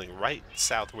the ceiling right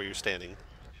south where you're standing.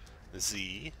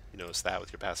 Z, you notice that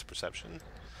with your passive perception.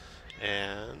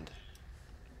 And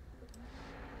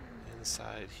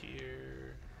inside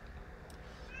here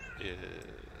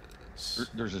is...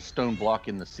 There's a stone block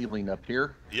in the ceiling up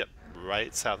here. Yep,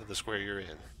 right south of the square you're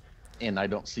in. And I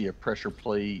don't see a pressure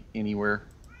plate anywhere.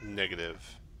 Negative.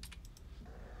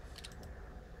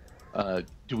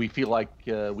 Do we feel like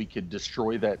we could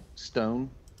destroy that stone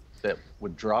that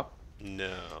would drop?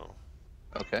 No.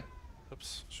 Okay.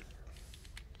 Oops.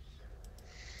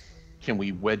 Can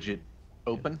we wedge it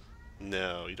open?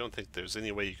 No, you don't think there's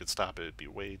any way you could stop it. It'd be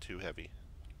way too heavy.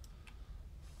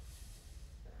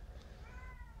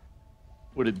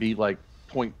 Would it be like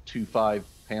 0.25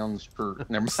 pounds per...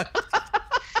 Never mind.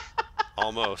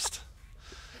 Almost.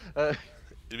 Uh,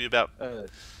 It'd be about...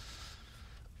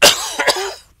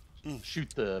 shoot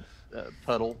the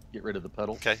puddle. Get rid of the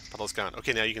puddle. Okay, puddle's gone.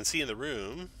 Okay, now you can see in the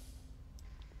room...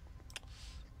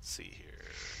 Let's see here.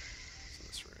 What's in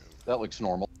this room? That looks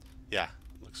normal. Yeah,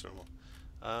 looks normal.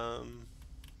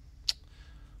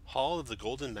 Hall of the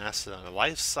Golden Mastodon. A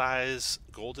life-size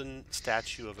golden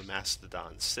statue of a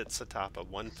mastodon sits atop a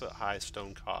 1-foot-high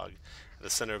stone cog at the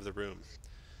center of the room.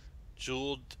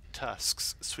 Jeweled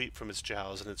tusks sweep from its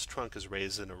jowls, and its trunk is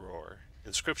raised in a roar.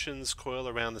 Inscriptions coil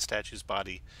around the statue's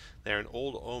body. They are an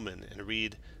old omen and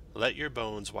read, "Let your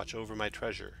bones watch over my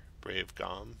treasure, brave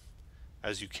Gom.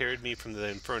 As you carried me from the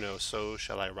inferno, so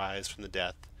shall I rise from the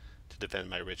death to defend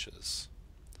my riches."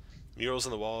 Murals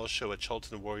on the walls show a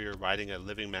Chultan warrior riding a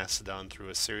living mastodon through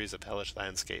a series of hellish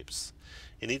landscapes.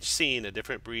 In each scene, a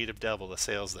different breed of devil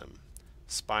assails them.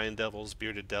 Spine devils,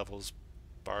 bearded devils,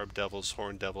 barbed devils,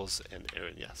 horned devils, and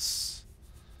Yes.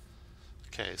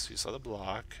 Okay, so you saw the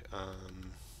block.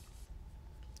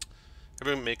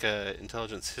 Everyone make a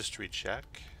intelligence history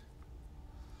check.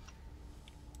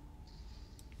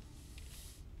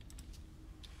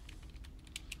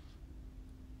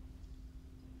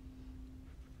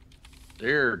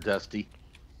 There, Dusty.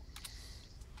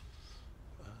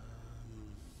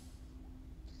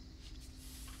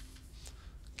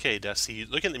 Okay, Dusty,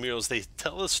 look at the murals. They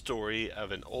tell the story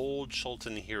of an old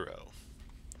Chultan hero.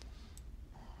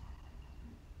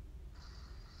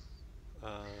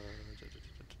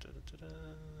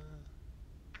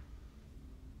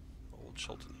 Old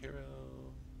Chultan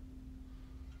hero.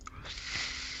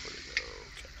 Where'd it go?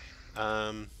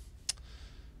 Okay.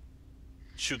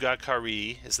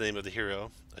 Chugakari is the name of the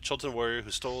hero, a Chultan warrior who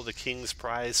stole the king's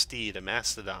prized steed, a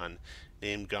mastodon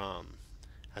named Gom.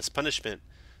 As punishment,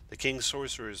 the king's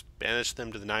sorcerers banished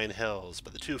them to the 9 hells,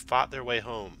 but the two fought their way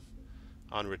home.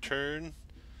 On return,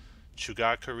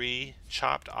 Chugakari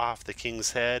chopped off the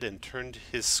king's head and turned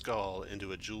his skull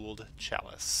into a jeweled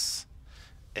chalice.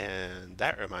 And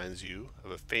that reminds you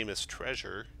of a famous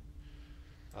treasure.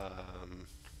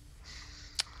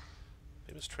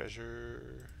 Famous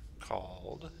treasure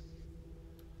called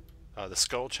the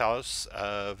Skull Chalice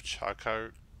of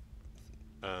Chukagare.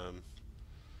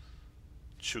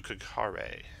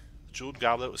 The jeweled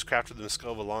goblet was crafted in the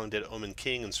skull of a long dead Omen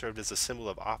king and served as a symbol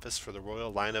of office for the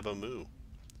royal line of Omu.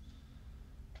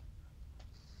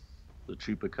 The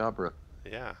Chupacabra.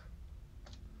 Yeah.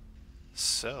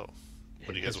 So,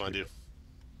 what do you guys want to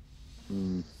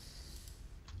do?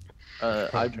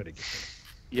 Try to get there.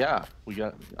 Yeah,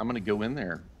 I'm gonna go in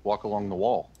there, walk along the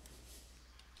wall,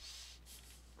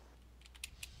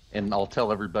 and I'll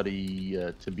tell everybody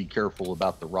to be careful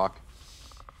about the rock.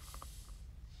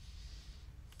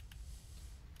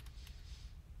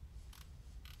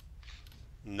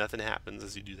 Nothing happens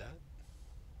as you do that.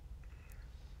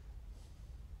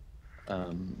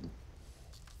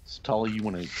 Tolly, you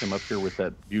want to come up here with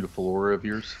that beautiful aura of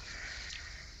yours?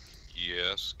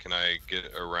 Yes. Can I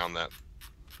get around that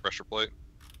pressure plate?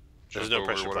 There's Jump no over or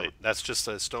pressure whatever? plate. That's just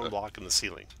a stone block in the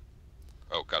ceiling.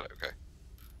 Oh, got it. Okay.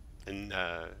 And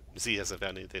Z hasn't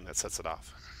found anything that sets it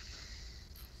off.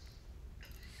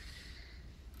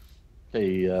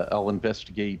 Okay, I'll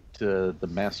investigate the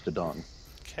mastodon.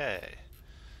 Okay.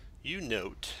 You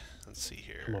note, let's see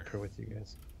here. I'm up here with you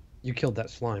guys. You killed that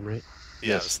slime, right?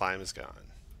 Yeah, Yes. the slime is gone.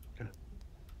 Okay.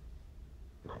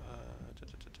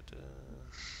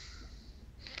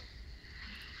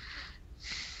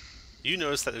 You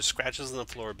notice that there's scratches on the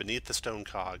floor beneath the stone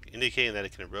cog, indicating that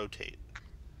it can rotate.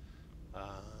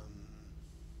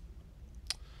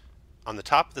 On the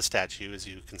top of the statue, as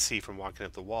you can see from walking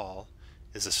up the wall,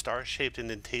 is a star-shaped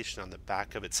indentation on the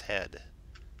back of its head.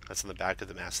 That's on the back of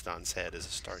the mastodon's head, is a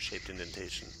star-shaped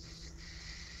indentation.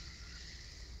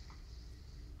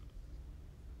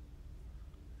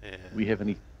 And We have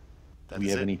any? that We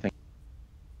is have it. anything?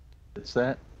 It's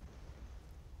that.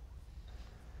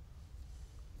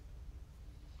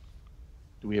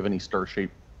 Do we have any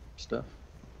star-shaped stuff?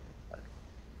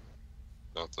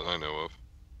 Not that I know of.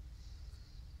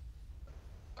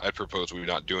 I'd propose we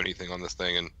not do anything on this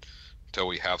thing until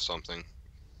we have something.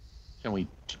 Can we?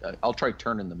 I'll try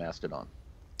turning the mastodon.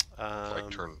 Like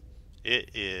turn.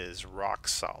 It is rock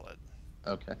solid.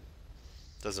 Okay.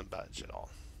 Doesn't budge at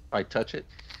all. If I touch it.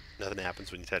 Nothing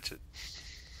happens when you touch it.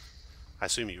 I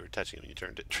assume you were touching it when you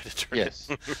tried to turn Yes.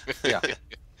 it. Yeah.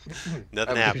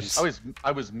 Nothing happens.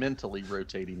 I was mentally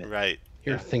rotating it. Right.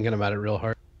 You're thinking about it real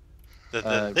hard.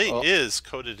 The thing is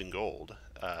coated in gold.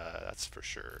 That's for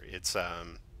sure. It's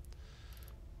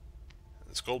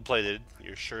gold plated.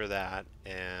 You're sure of that,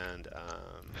 and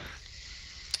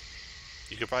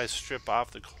you could probably strip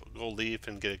off the gold leaf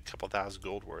and get a couple thousand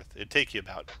gold worth. It'd take you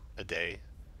about a day.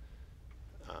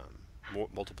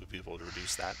 Multiple people to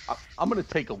reduce that. I'm going to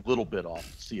take a little bit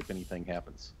off, see if anything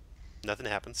happens. Nothing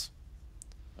happens.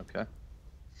 Okay.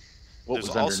 What There's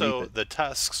was also underneath it? the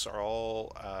tusks are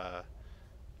all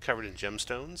covered in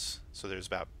gemstones. So there's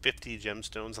about 50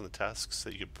 gemstones on the tusks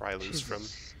that you could probably lose from.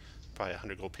 Probably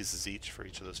 100 gold pieces each for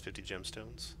each of those 50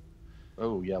 gemstones.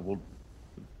 Oh yeah,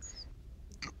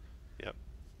 Yep.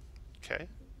 Okay.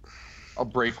 I'll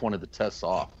break one of the tests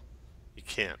off. You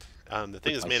can't. The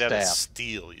thing is my made out of staff.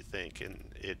 steel, you think, and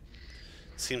it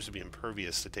seems to be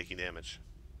impervious to taking damage.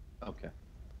 Okay.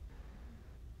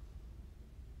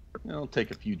 I'll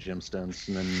take a few gemstones,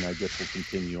 and then I guess we'll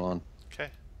continue on. Okay.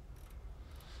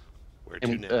 Where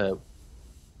to now?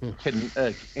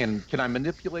 Can I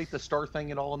manipulate the star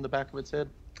thing at all in the back of its head?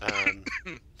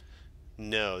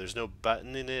 No, there's no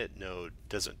button in it. No,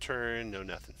 doesn't turn. No,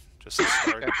 nothing. Just a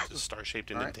star, just a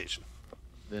star-shaped indentation.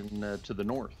 Then to the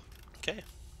north. Okay.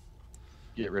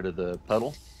 Get rid of the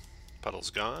puddle. Puddle's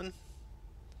gone.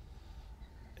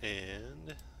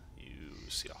 And you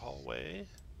see a hallway.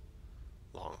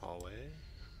 Long hallway.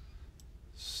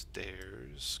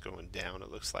 Stairs going down,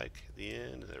 it looks like, at the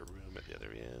end. And a room at the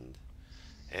other end.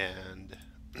 And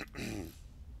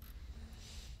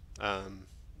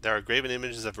there are graven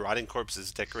images of rotting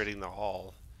corpses decorating the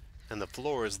hall. And the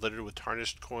floor is littered with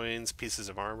tarnished coins, pieces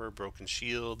of armor, broken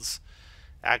shields,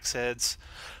 axe heads,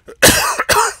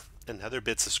 and other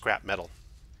bits of scrap metal.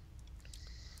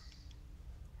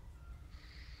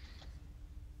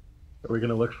 Are we going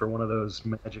to look for one of those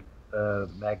magic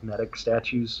magnetic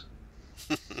statues?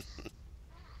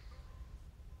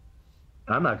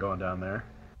 I'm not going down there.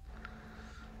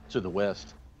 To the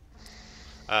west.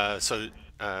 Ashley,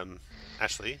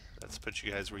 let's put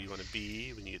you guys where you want to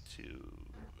be when you get to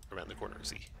around the corner.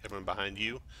 See, everyone behind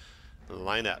you,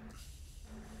 line up.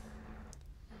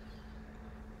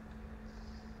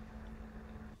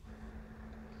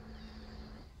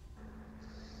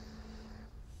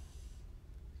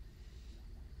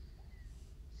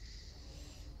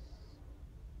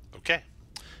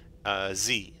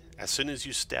 Z. As soon as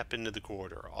you step into the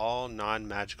corridor, all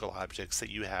non-magical objects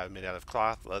that you have made out of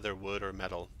cloth, leather, wood, or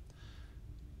metal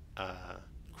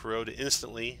corrode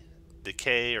instantly,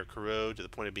 decay or corrode to the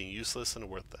point of being useless and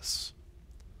worthless.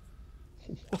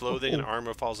 Clothing and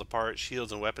armor falls apart,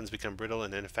 shields and weapons become brittle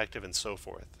and ineffective, and so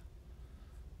forth.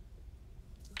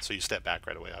 So you step back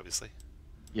right away, obviously.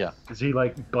 Yeah. Is he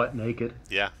like butt naked?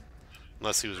 Yeah.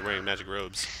 Unless he was wearing magic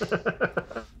robes.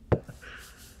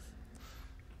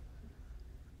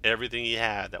 Everything he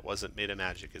had that wasn't made of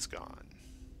magic is gone.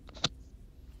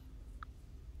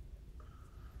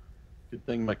 Good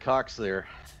thing my cock's there.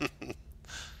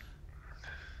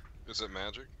 Is it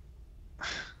magic?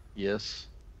 Yes.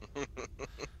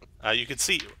 You could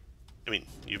see, I mean,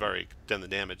 you've already done the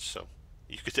damage, so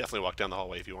you could definitely walk down the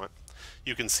hallway if you want.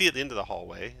 You can see at the end of the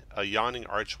hallway, a yawning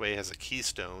archway has a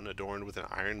keystone adorned with an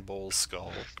iron bull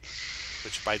skull,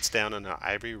 which bites down on an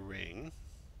ivory ring.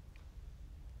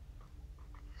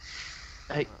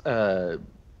 Hey,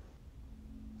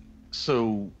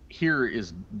 so here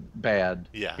is bad.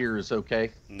 Yeah. Here is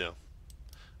okay. No.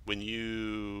 When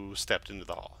you stepped into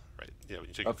the hall, right? Yeah, when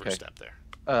you took your first step there.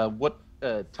 What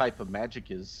type of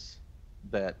magic is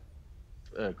that,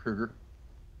 Kruger?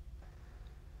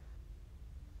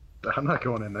 I'm not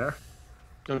going in there.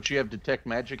 Don't you have detect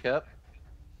magic up?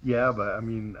 Yeah, but I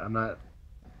mean, I'm not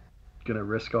gonna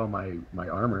risk all my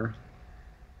armor.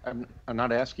 I'm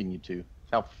not asking you to.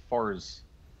 How far is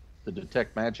the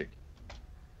detect magic?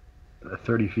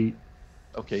 30 feet.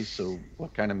 Okay, so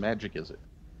what kind of magic is it?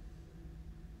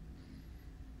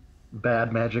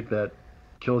 Bad magic that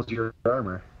kills your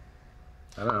armor.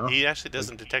 I don't know. He actually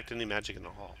doesn't detect any magic in the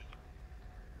hall.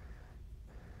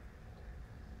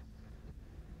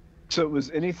 So it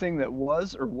was anything that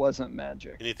was or wasn't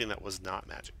magic? Anything that was not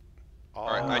magic. All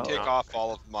right, I take off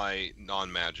all of my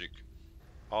non-magic.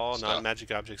 All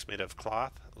non-magic objects made of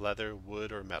cloth, leather,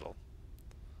 wood, or metal.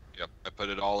 Yep, I put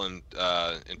it all in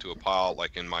into a pile,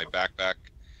 like in my backpack.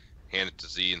 Hand it to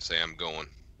Z and say I'm going.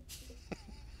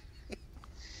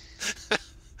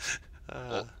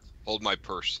 Hold my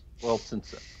purse. Well,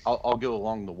 since I'll go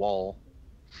along the wall,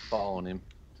 following him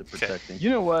to protect him. You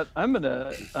know what? I'm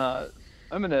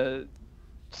gonna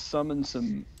summon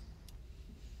some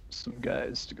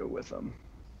guys to go with them.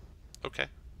 Okay.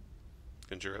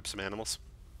 Conjure up some animals.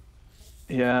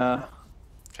 Yeah.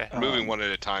 Okay. Moving one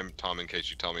at a time, Tom, in case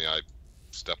you tell me I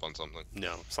step on something.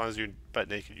 No, as long as you're butt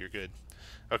naked, you're good.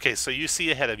 Okay, so you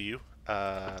see ahead of you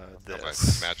My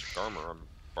this. magic armor I'm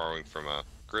borrowing from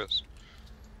Chris.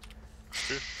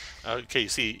 True. Okay, you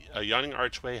see a yawning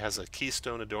archway has a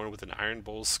keystone adorned with an iron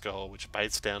bull's skull, which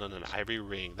bites down on an ivory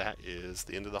ring. That is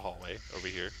the end of the hallway over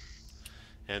here.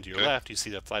 And to your left, you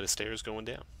see a flight of stairs going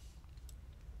down.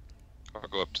 I'll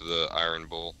go up to the iron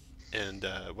bull. And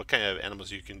what kind of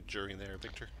animals are you conjuring there,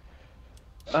 Victor?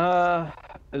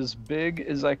 As big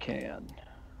as I can.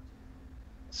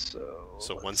 So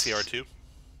 1 CR2?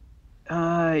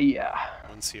 Yeah.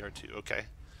 1 CR2, okay.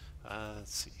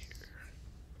 Let's see here.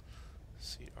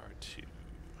 CR2.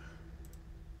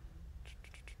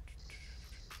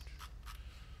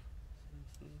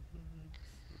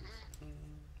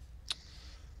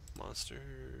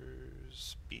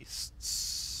 Monsters,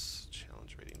 beasts,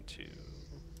 challenge rating 2.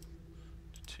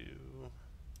 2.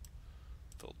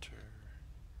 Filter.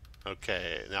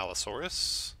 Okay, an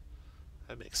Allosaurus.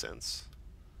 That makes sense.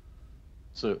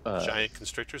 So Giant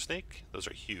constrictor snake. Those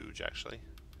are huge, actually.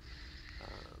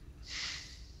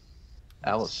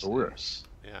 Allosaurus.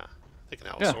 Yeah, I think an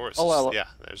Allosaurus. Yeah,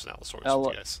 there's an Allosaurus with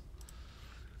you guys.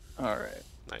 All right.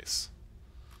 Nice.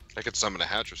 I could summon a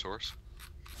Hadrosaurus.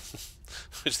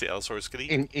 Which the Allosaurus could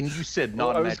eat. And you said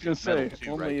Well, non-magic I was gonna metal say,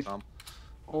 too, only right, Tom?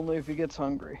 Only if he gets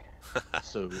hungry.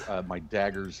 So my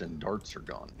daggers and darts are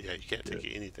gone. Yeah, you can't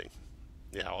take anything.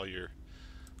 Yeah,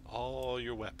 all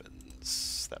your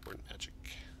weapons that weren't magic.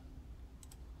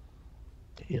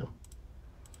 Damn.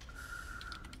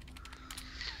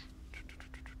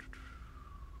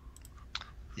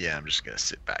 Yeah, I'm just gonna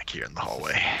sit back here in the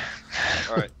hallway.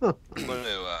 All right, I'm going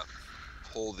to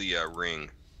pull the ring.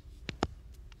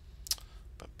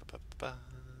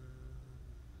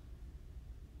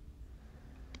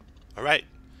 All right,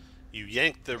 you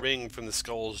yank the ring from the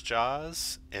skull's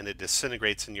jaws, and it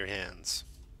disintegrates in your hands.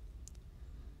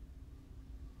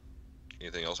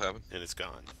 Anything else happen? And it's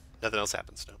gone. Nothing else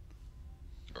happens, no.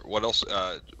 What else?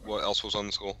 What else was on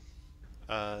the skull?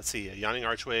 Let's see. A yawning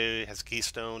archway has a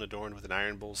keystone adorned with an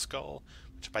iron bull skull,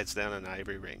 which bites down an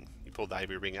ivory ring. You pull the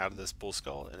ivory ring out of this bull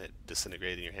skull, and it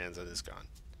disintegrated in your hands and is gone.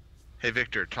 Hey,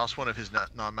 Victor, toss one of his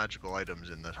non-magical items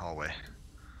in the hallway.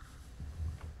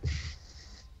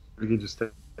 We can just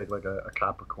take like a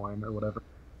copper coin or whatever.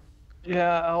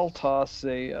 Yeah, I'll toss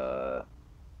a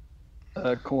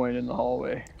coin in the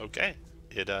hallway. Okay.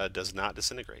 It does not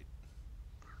disintegrate.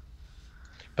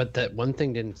 But that one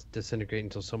thing didn't disintegrate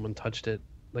until someone touched it.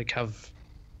 Like, have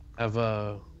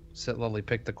Sit Lolly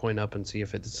pick the coin up and see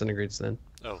if it disintegrates then.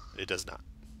 Oh, it does not.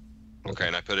 Okay,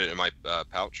 and I put it in my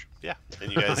pouch. Yeah,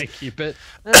 and you guys I keep it.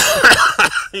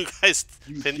 you guys,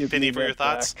 Give Penny, me for your that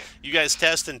thoughts. back. You guys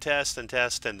test and test and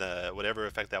test, and whatever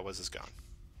effect that was is gone.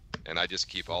 And I just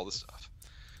keep all the stuff.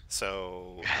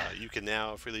 So you can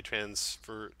now freely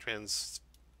transport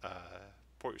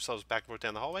yourselves back and forth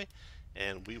down the hallway,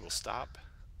 and we will stop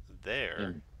there.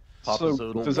 And Papa So,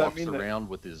 Zodel does that walks mean that- around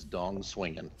with his dong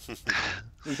swinging.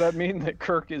 Does that mean that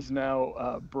Kirk is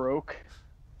now broke?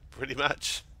 Pretty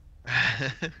much.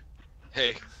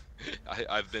 Hey,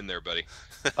 I've been there, buddy.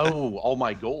 Oh, all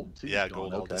my gold too. Yeah, gone.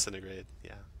 gold all Okay. disintegrated.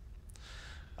 Yeah.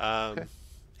 Okay.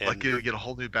 And, Lucky we get a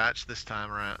whole new batch this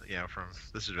time around, from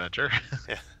this adventure.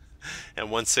 and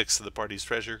 1/6 of the party's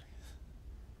treasure.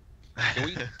 Can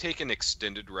we take an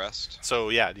extended rest? So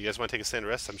yeah, do you guys want to take a stand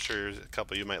rest? I'm sure a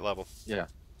couple of you might level. Yeah.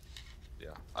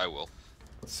 Yeah, I will.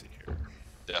 Let's see here.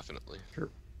 Definitely.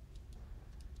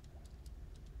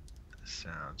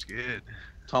 Sounds good.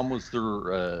 Tom, was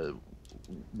there?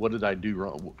 What did I do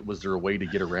wrong? Was there a way to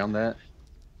get around that?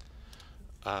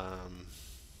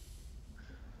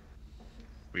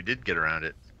 We did get around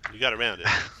it You got around it.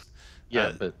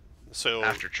 Yeah, but So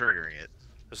after triggering it.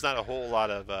 there's not a whole lot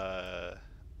of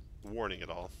warning at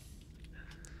all.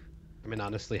 I mean,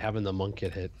 honestly, having the monk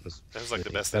get hit was That was like the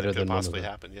really best thing better that could than one of possibly the-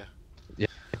 happen, yeah. Yeah.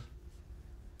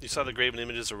 You saw the graven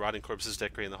images of rotting corpses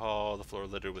decorating the hall, the floor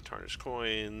littered with tarnished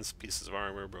coins, pieces of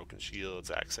armor, broken shields,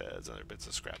 axe heads, and other bits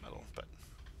of scrap metal, but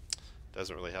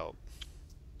doesn't really help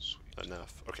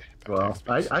enough. Okay. back to Well,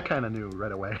 experience. I kind of knew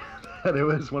right away that it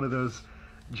was one of those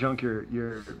junk your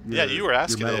Yeah, you were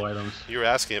asking your metal it. items. You were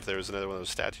asking if there was another one of those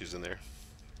statues in there,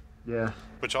 Yeah.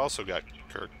 which also got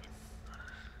Kirk.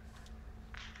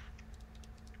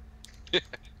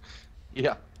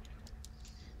 yeah.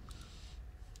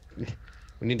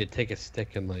 We need to take a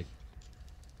stick and like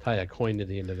tie a coin to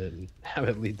the end of it and have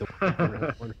it lead the way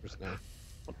around corners now.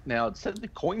 Now it said the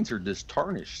coins are just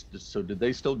tarnished. So did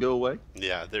they still go away?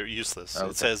 Yeah, they're useless. Okay.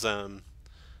 It says the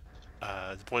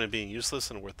point of being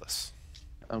useless and worthless.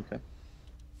 Okay.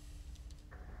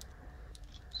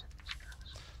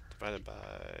 Divided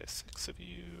by 6 of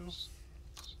you.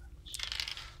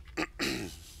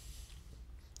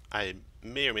 I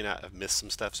may or may not have missed some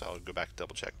stuff, so I'll go back and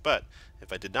double check. But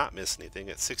if I did not miss anything,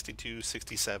 it's 62,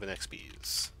 67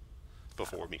 XPs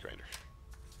before meat grinder.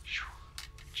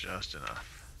 Just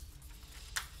enough.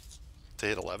 To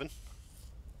hit 11?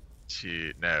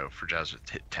 No, for Jazz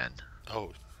to hit 10.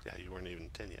 Oh, yeah, you weren't even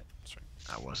 10 yet. That's right.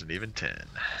 I wasn't even 10.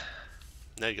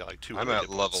 Now you got like 200 I'm at hit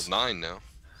level points. 9 now.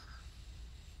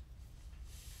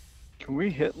 Can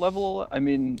we hit level? I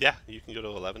mean, Yeah, you can go to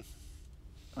 11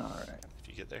 all right. if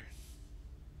you get there.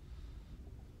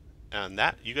 And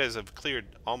that, you guys have cleared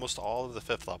almost all of the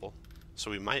 5th level, so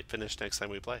we might finish next time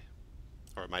we play.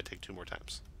 Or it might take 2 more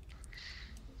times.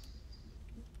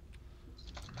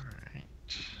 Alright.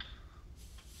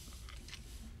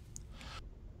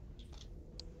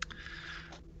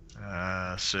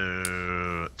 So,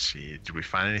 let's see. Did we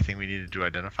find anything we needed to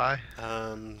identify?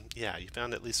 Yeah, you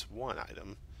found at least one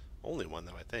item. Only one,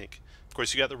 though, I think. Of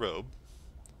course, you got the robe.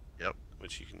 Yep.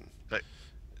 Which you can That-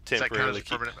 Does that count as temporarily a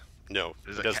keep. permanent? No,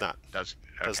 Does it that does count? not. Does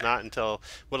Does not until...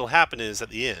 What'll happen is, at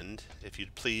the end, if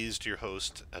you'd pleased your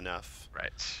host enough,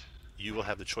 Right. you will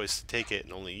have the choice to take it,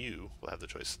 and only you will have the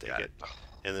choice to take Got it.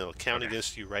 And it'll count Okay.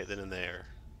 against you right then and there,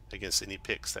 against any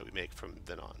picks that we make from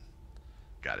then on,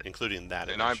 Got it. including that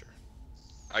And I'm- adventure.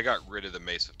 I got rid of the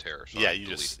Mace of Terror. So Yeah, I you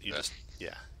deleted that.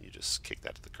 just kick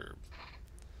that to the curb.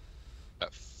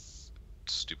 That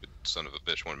stupid son of a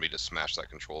bitch wanted me to smash that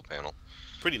control panel.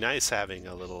 Pretty nice having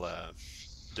a little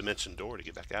dimension door to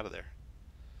get back out of there.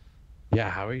 Yeah,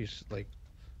 how are you like?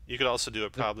 You could also do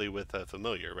it probably with a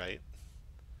familiar, right?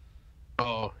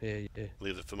 Oh, yeah, yeah.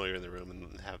 Leave the familiar in the room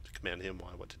and have command him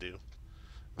on what to do.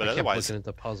 But I kept otherwise, looking at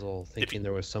the puzzle, thinking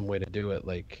there was some way to do it.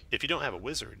 Like, if you don't have a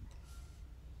wizard,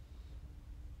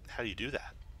 how do you do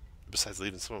that? Besides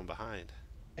leaving someone behind.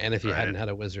 and if you Right. hadn't had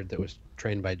a wizard that was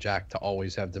trained by Jack to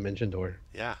always have dimension door.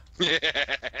 Yeah,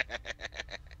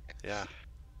 yeah.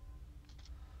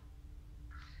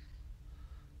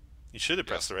 You should have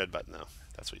pressed the red button, though.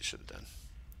 That's what you should have done.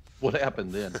 What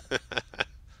happened then?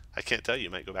 I can't tell you. You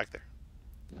might go back there.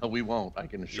 No, we won't. I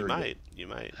can assure You you. might. You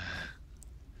might.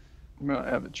 We might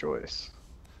have a choice.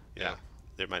 Yeah.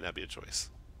 There might not be a choice.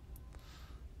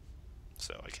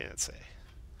 So I can't say.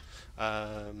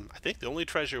 I think the only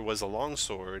treasure was a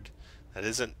longsword that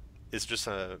isn't is just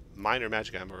a minor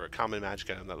magic item or a common magic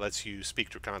item that lets you speak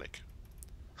Draconic.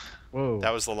 Whoa.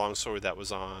 That was the longsword that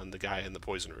was on the guy in the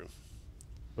poison room.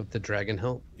 With the dragon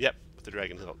hilt? Yep, with the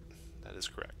dragon hilt. That is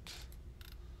correct.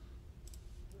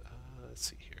 Let's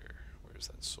see here. Where's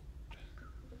that sword?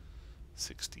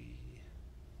 60.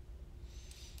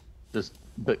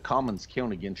 But commons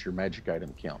count against your magic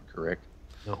item count, correct?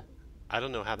 No. I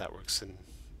don't know how that works in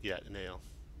Ale.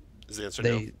 Is the answer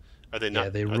no? Are they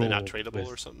not? Yeah, are they not tradable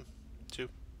or something too?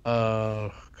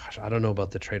 Gosh, I don't know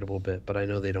about the tradable bit, but I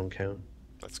know they don't count.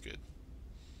 That's good.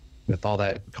 With all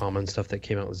that common stuff that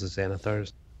came out with the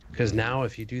Xanathars. Because now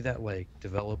if you do that, like,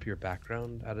 develop your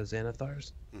background out of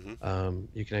Xanathars,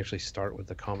 you can actually start with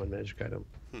the common magic item.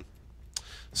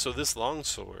 So this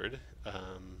longsword,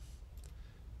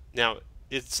 now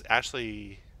it's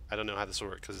actually, I don't know how this will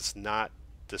work because it's not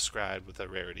described with a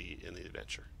rarity in the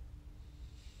adventure.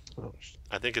 Oh.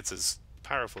 I think it's as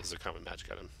powerful as a common magic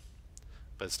item,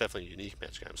 but it's definitely a unique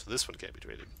magic item, so this one can't be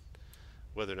traded.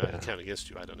 Whether or not it count against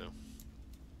you, I don't know.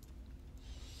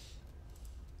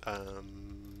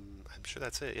 I'm sure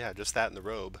that's it. Yeah, just that and the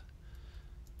robe.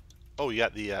 Oh, you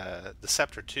got the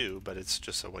scepter too, but it's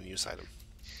just a one-use item.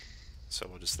 So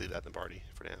we'll just leave that in the party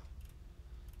for now.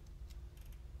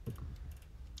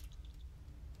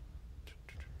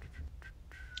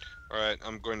 All right,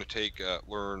 I'm going to take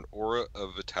learn Aura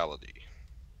of Vitality.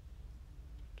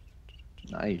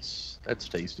 Nice. That's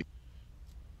tasty.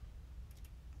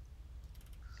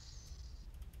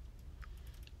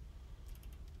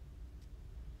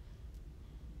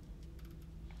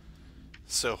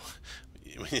 So,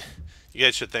 you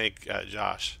guys should thank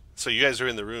Josh. So you guys are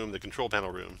in the room, the control panel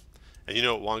room, and you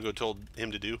know what Wango told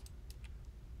him to do?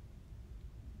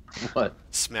 What?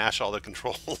 Smash all the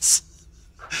controls.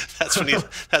 That's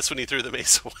when he threw the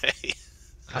mace away.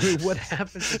 I mean, what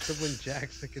happens if someone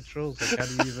jacks the controls? Like, how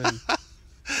do you even?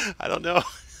 I don't know.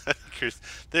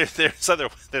 There's other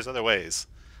ways.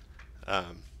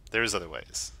 There's other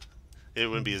ways. It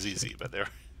wouldn't be as easy, but there.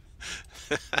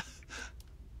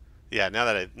 Yeah, now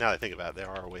that I think about it, there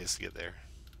are ways to get there,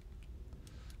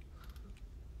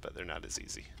 but they're not as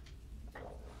easy.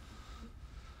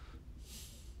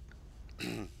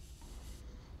 Man,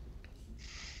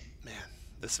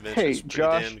 this adventure is pretty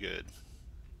damn good.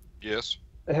 Yes.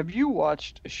 Have you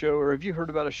watched a show, or have you heard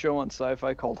about a show on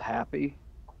Sci-Fi called Happy?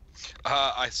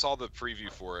 I saw the preview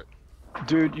for it.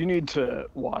 Dude, you need to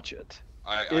watch it.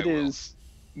 It is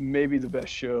maybe the best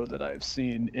show that I've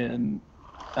seen in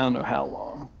I don't know how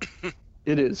long.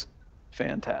 It is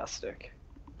fantastic.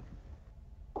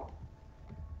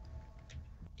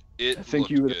 I think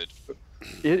you would. Good.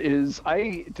 It is.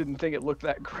 I didn't think it looked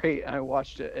that great. I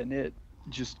watched it and it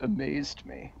just amazed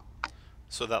me.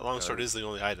 So that longsword is the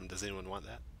only item. Does anyone want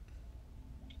that?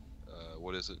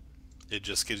 What is it? It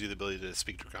just gives you the ability to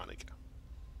speak Draconic.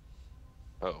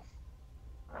 Oh.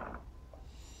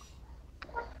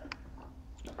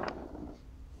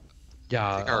 Yeah,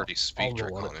 I think I already speak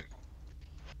Draconic.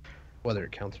 Whether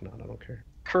it counts or not, I don't care.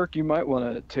 Kirk, you might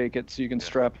want to take it so you can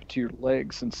strap it to your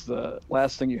leg, since the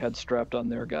last thing you had strapped on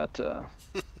there got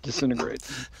disintegrated.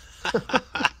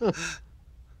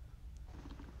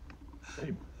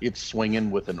 It's swinging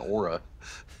with an aura.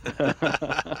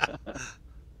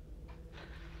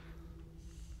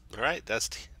 All right,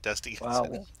 Dusty.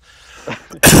 Wow.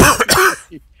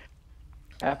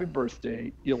 Happy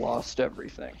birthday. You lost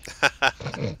everything.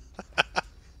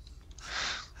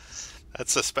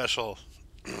 That's a special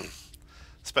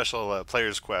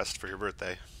player's quest for your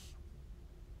birthday.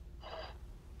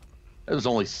 It was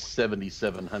only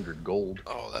 7,700 gold.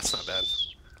 Oh, that's not bad.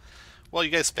 Well, you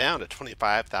guys found a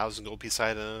 25,000 gold piece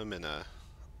item, and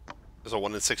there's a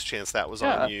 1 in 6 chance that was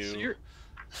on you. So you're...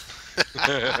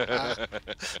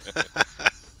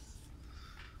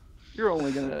 You're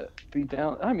only gonna be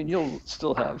down. I mean, you'll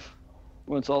still have,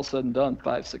 when it's all said and done,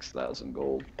 5,000-6,000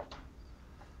 gold.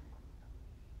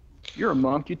 You're a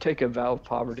monk. You take a vow of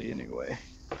poverty anyway.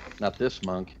 Not this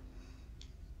monk.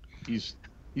 He's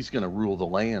gonna rule the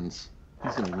lands.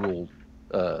 He's gonna rule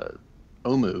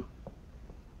Omu.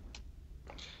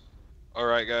 All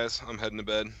right, guys. I'm heading to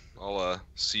bed. I'll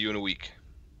see you in a week.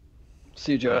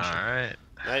 See you, Josh. All right.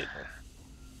 Night.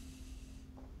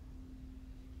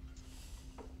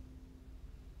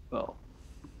 Well.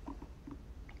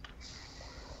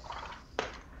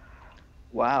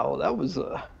 Wow, that was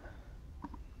there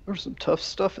was some tough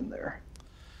stuff in there.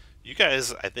 You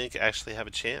guys, I think, actually have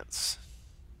a chance.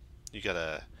 You got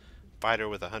a fighter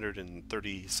with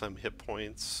 130 some hit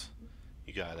points.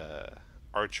 You got a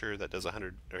archer that does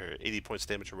 100 or 80 points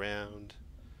damage around.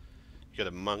 You got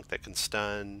a monk that can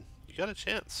stun. You got a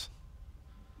chance.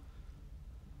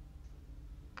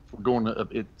 we're going to,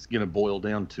 it's going to boil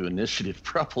down to initiative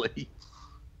probably.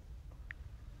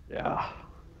 Yeah.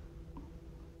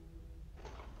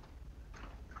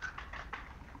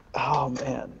 Oh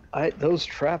man, those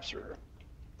traps are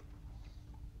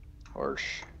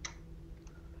harsh.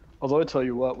 Although I tell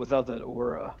you what, without that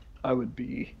aura, I would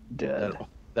be dead.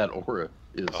 That aura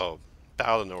is. Oh,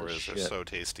 paladin auras are so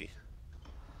tasty.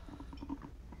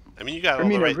 I mean, you got.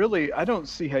 I don't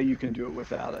see how you can do it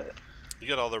without it. You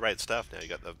got all the right stuff now. You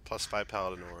got the +5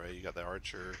 paladin aura. You got the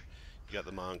archer. You got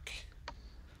the monk.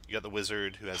 You got the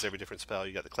wizard who has every different spell.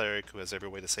 You got the cleric who has every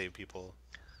way to save people.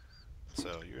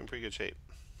 So you're in pretty good shape.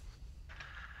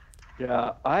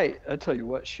 Yeah, I tell you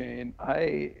what, Shane,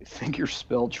 I think your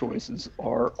spell choices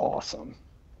are awesome.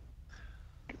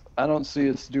 I don't see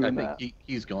us doing that. I think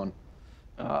he's gone.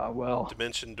 Well.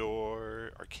 Dimension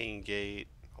Door, Arcane Gate,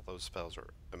 all those spells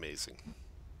are amazing.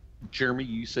 Jeremy,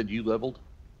 you said you leveled?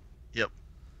 Yep.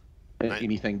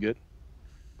 Anything good?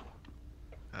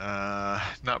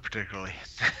 Not particularly.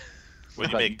 What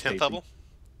do you make, 10th level?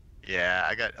 Yeah,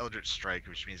 I got Eldritch Strike,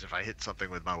 which means if I hit something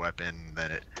with my weapon,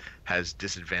 then it has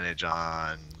disadvantage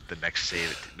on the next save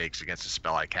it makes against a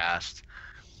spell I cast,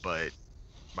 but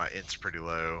my int's pretty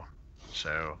low,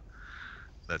 so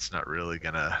that's not really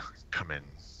gonna come in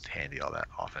handy all that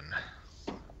often.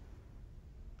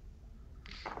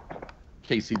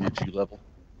 Casey, did you level?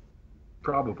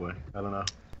 Probably. I don't know.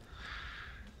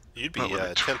 You'd be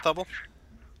 10th level?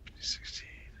 16.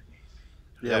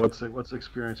 Yeah, what's the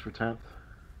experience for 10th?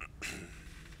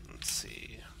 Let's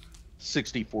see.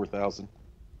 64,000.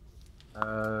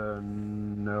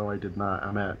 No, I did not.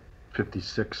 I'm at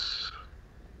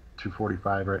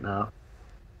 56,245 right now.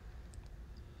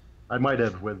 I might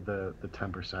have with the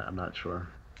 10%. I'm not sure.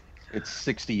 It's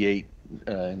 68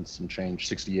 and some change.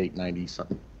 68.90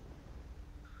 something.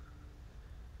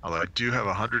 Although I do have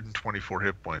 124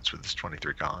 hit points with this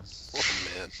 23 con. Oh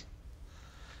man.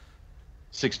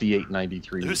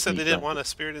 68.93. Who said they didn't want a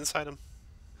spirit inside them?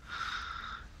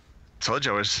 Told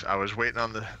you I was waiting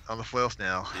on the flails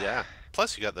now. Yeah.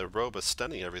 Plus you got the robe of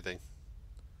stunning everything.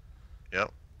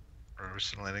 Yep. Robe of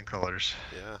scintillating colors.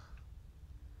 Yeah.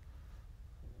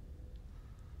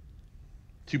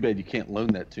 Too bad you can't loan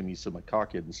that to me so my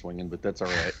cock isn't swinging, but that's all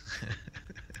right.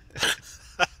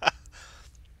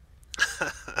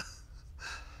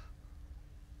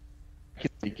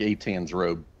 Take Atan's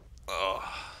robe. Oh.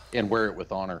 And wear it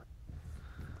with honor.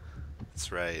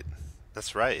 That's right.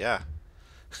 That's right, yeah.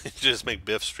 You just make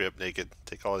Biff strip naked.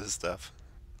 Take all his stuff.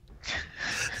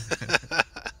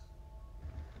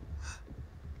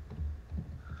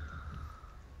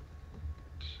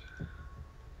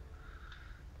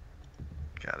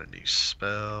 Got a new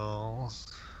spell.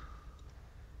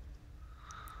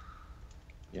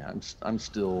 Yeah, I'm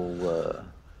still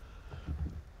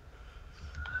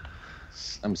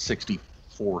I'm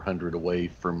 6,400 away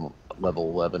from level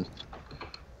 11.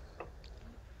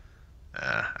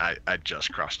 I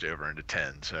just crossed over into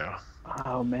 10, so.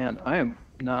 Oh man, I am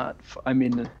not. I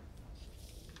mean, let's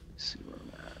see where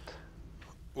I'm at.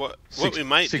 What we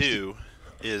might do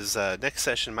is next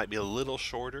session might be a little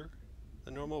shorter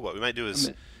than normal. What we might do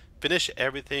is finish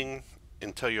everything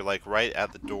until you're like right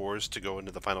at the doors to go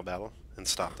into the final battle and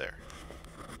stop there.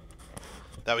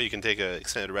 That way you can take an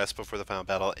extended rest before the final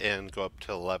battle and go up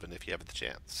to 11 if you have the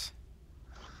chance.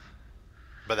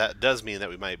 But that does mean that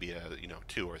we might be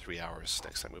 2 or 3 hours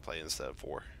next time we play instead of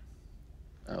 4.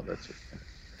 Oh, that's okay.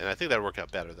 And I think that'll work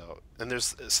out better though. And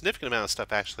there's a significant amount of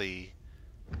stuff actually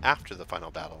after the final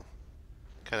battle.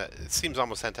 It seems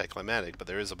almost anticlimactic, but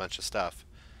there is a bunch of stuff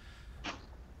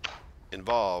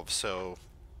involved. So,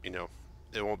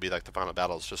 it won't be like the final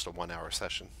battle is just a 1-hour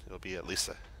session. It'll be at least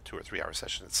a 2 or 3 hour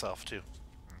session itself too.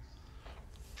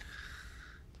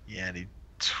 Yeah, I need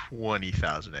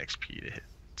 20,000 XP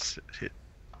to hit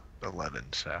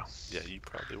 11, so. Yeah, you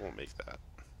probably won't make that.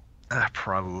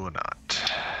 Probably will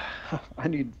not. I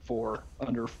need 4,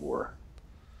 under 4.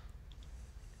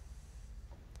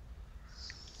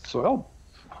 So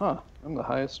I'm the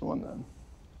highest one then.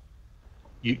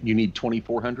 You need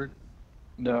 2,400?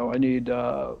 No, I need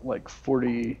like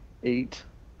 48,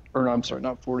 or no, I'm sorry,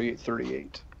 not 48,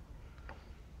 38.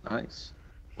 Nice.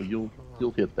 Well, you'll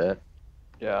hit that.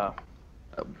 Yeah.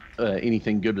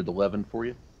 Anything good at 11 for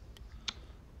you?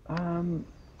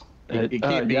 It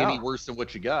can't be any worse than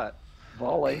what you got.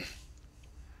 Volley.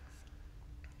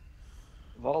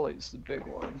 Volley's the big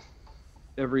one.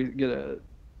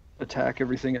 Attack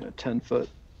everything in a 10-foot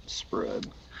spread.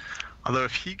 Although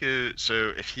if he goes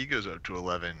up to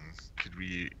 11, could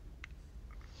we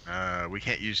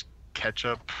can't use catch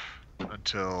up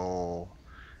until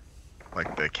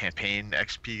like the campaign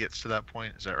XP gets to that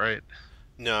point, is that right?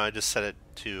 No, I just set it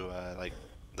to like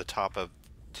the top of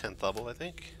 10th level, I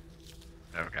think.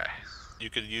 Okay.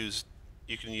 You can use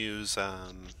DMXPs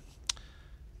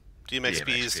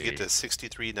to get to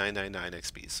 63,999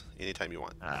 XPs anytime you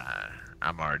want.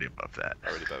 I'm already above that.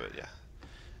 Already above it, yeah.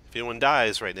 If anyone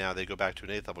dies right now, they go back to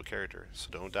an 8th level character, so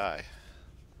don't die.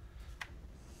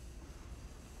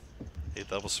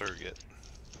 8th level surrogate.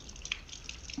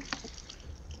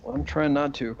 Well, I'm trying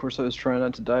not to. Of course, I was trying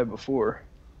not to die before.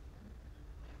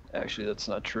 Actually, that's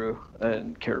not true. I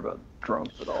didn't care about drunk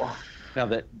at all. Now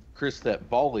that Chris, that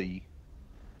volley,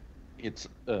 it's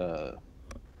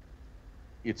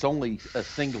only a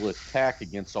single attack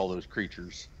against all those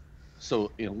creatures.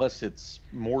 So unless it's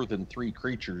more than 3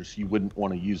 creatures, you wouldn't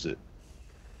want to use it.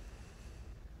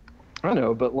 I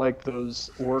know, but like those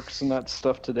orcs and that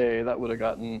stuff today, that would have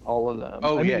gotten all of them.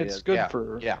 Oh, I yeah, mean, it's good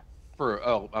for for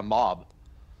a mob.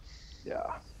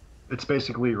 Yeah. It's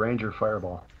basically Ranger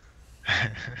Fireball.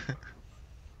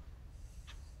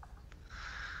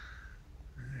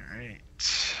 Alright.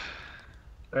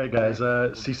 Alright, guys.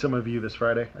 See some of you this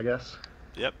Friday, I guess.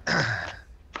 Yep. Yeah,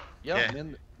 Yeah.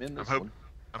 men this I'm one.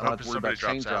 I'm I don't have hoping to worry somebody about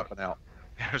Shane drops out. dropping out.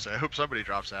 I hope somebody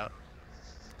drops out.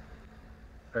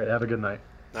 Alright, have a good night.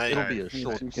 Night. It'll be a Yeah,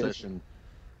 short okay. session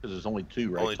because there's only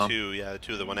 2, right? Only Tom? 2, yeah,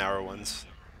 2 of the 1-hour ones.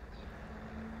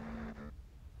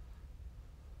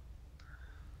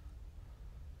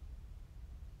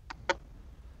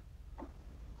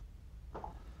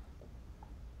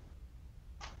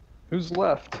 Who's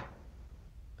left?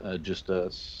 Just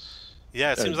us.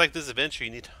 Yeah, it seems like this adventure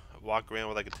you need to walk around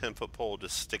with like a 10-foot pole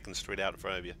just sticking straight out in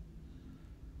front of you.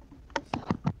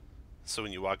 So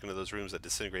when you walk into those rooms that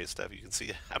disintegrate stuff, you can see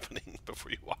it happening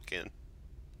before you walk in.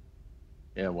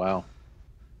 Yeah, wow.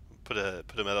 Put a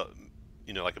metal,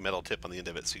 like a metal tip on the end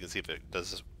of it so you can see if it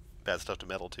does bad stuff to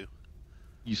metal too.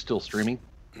 You still streaming?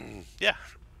 Yeah,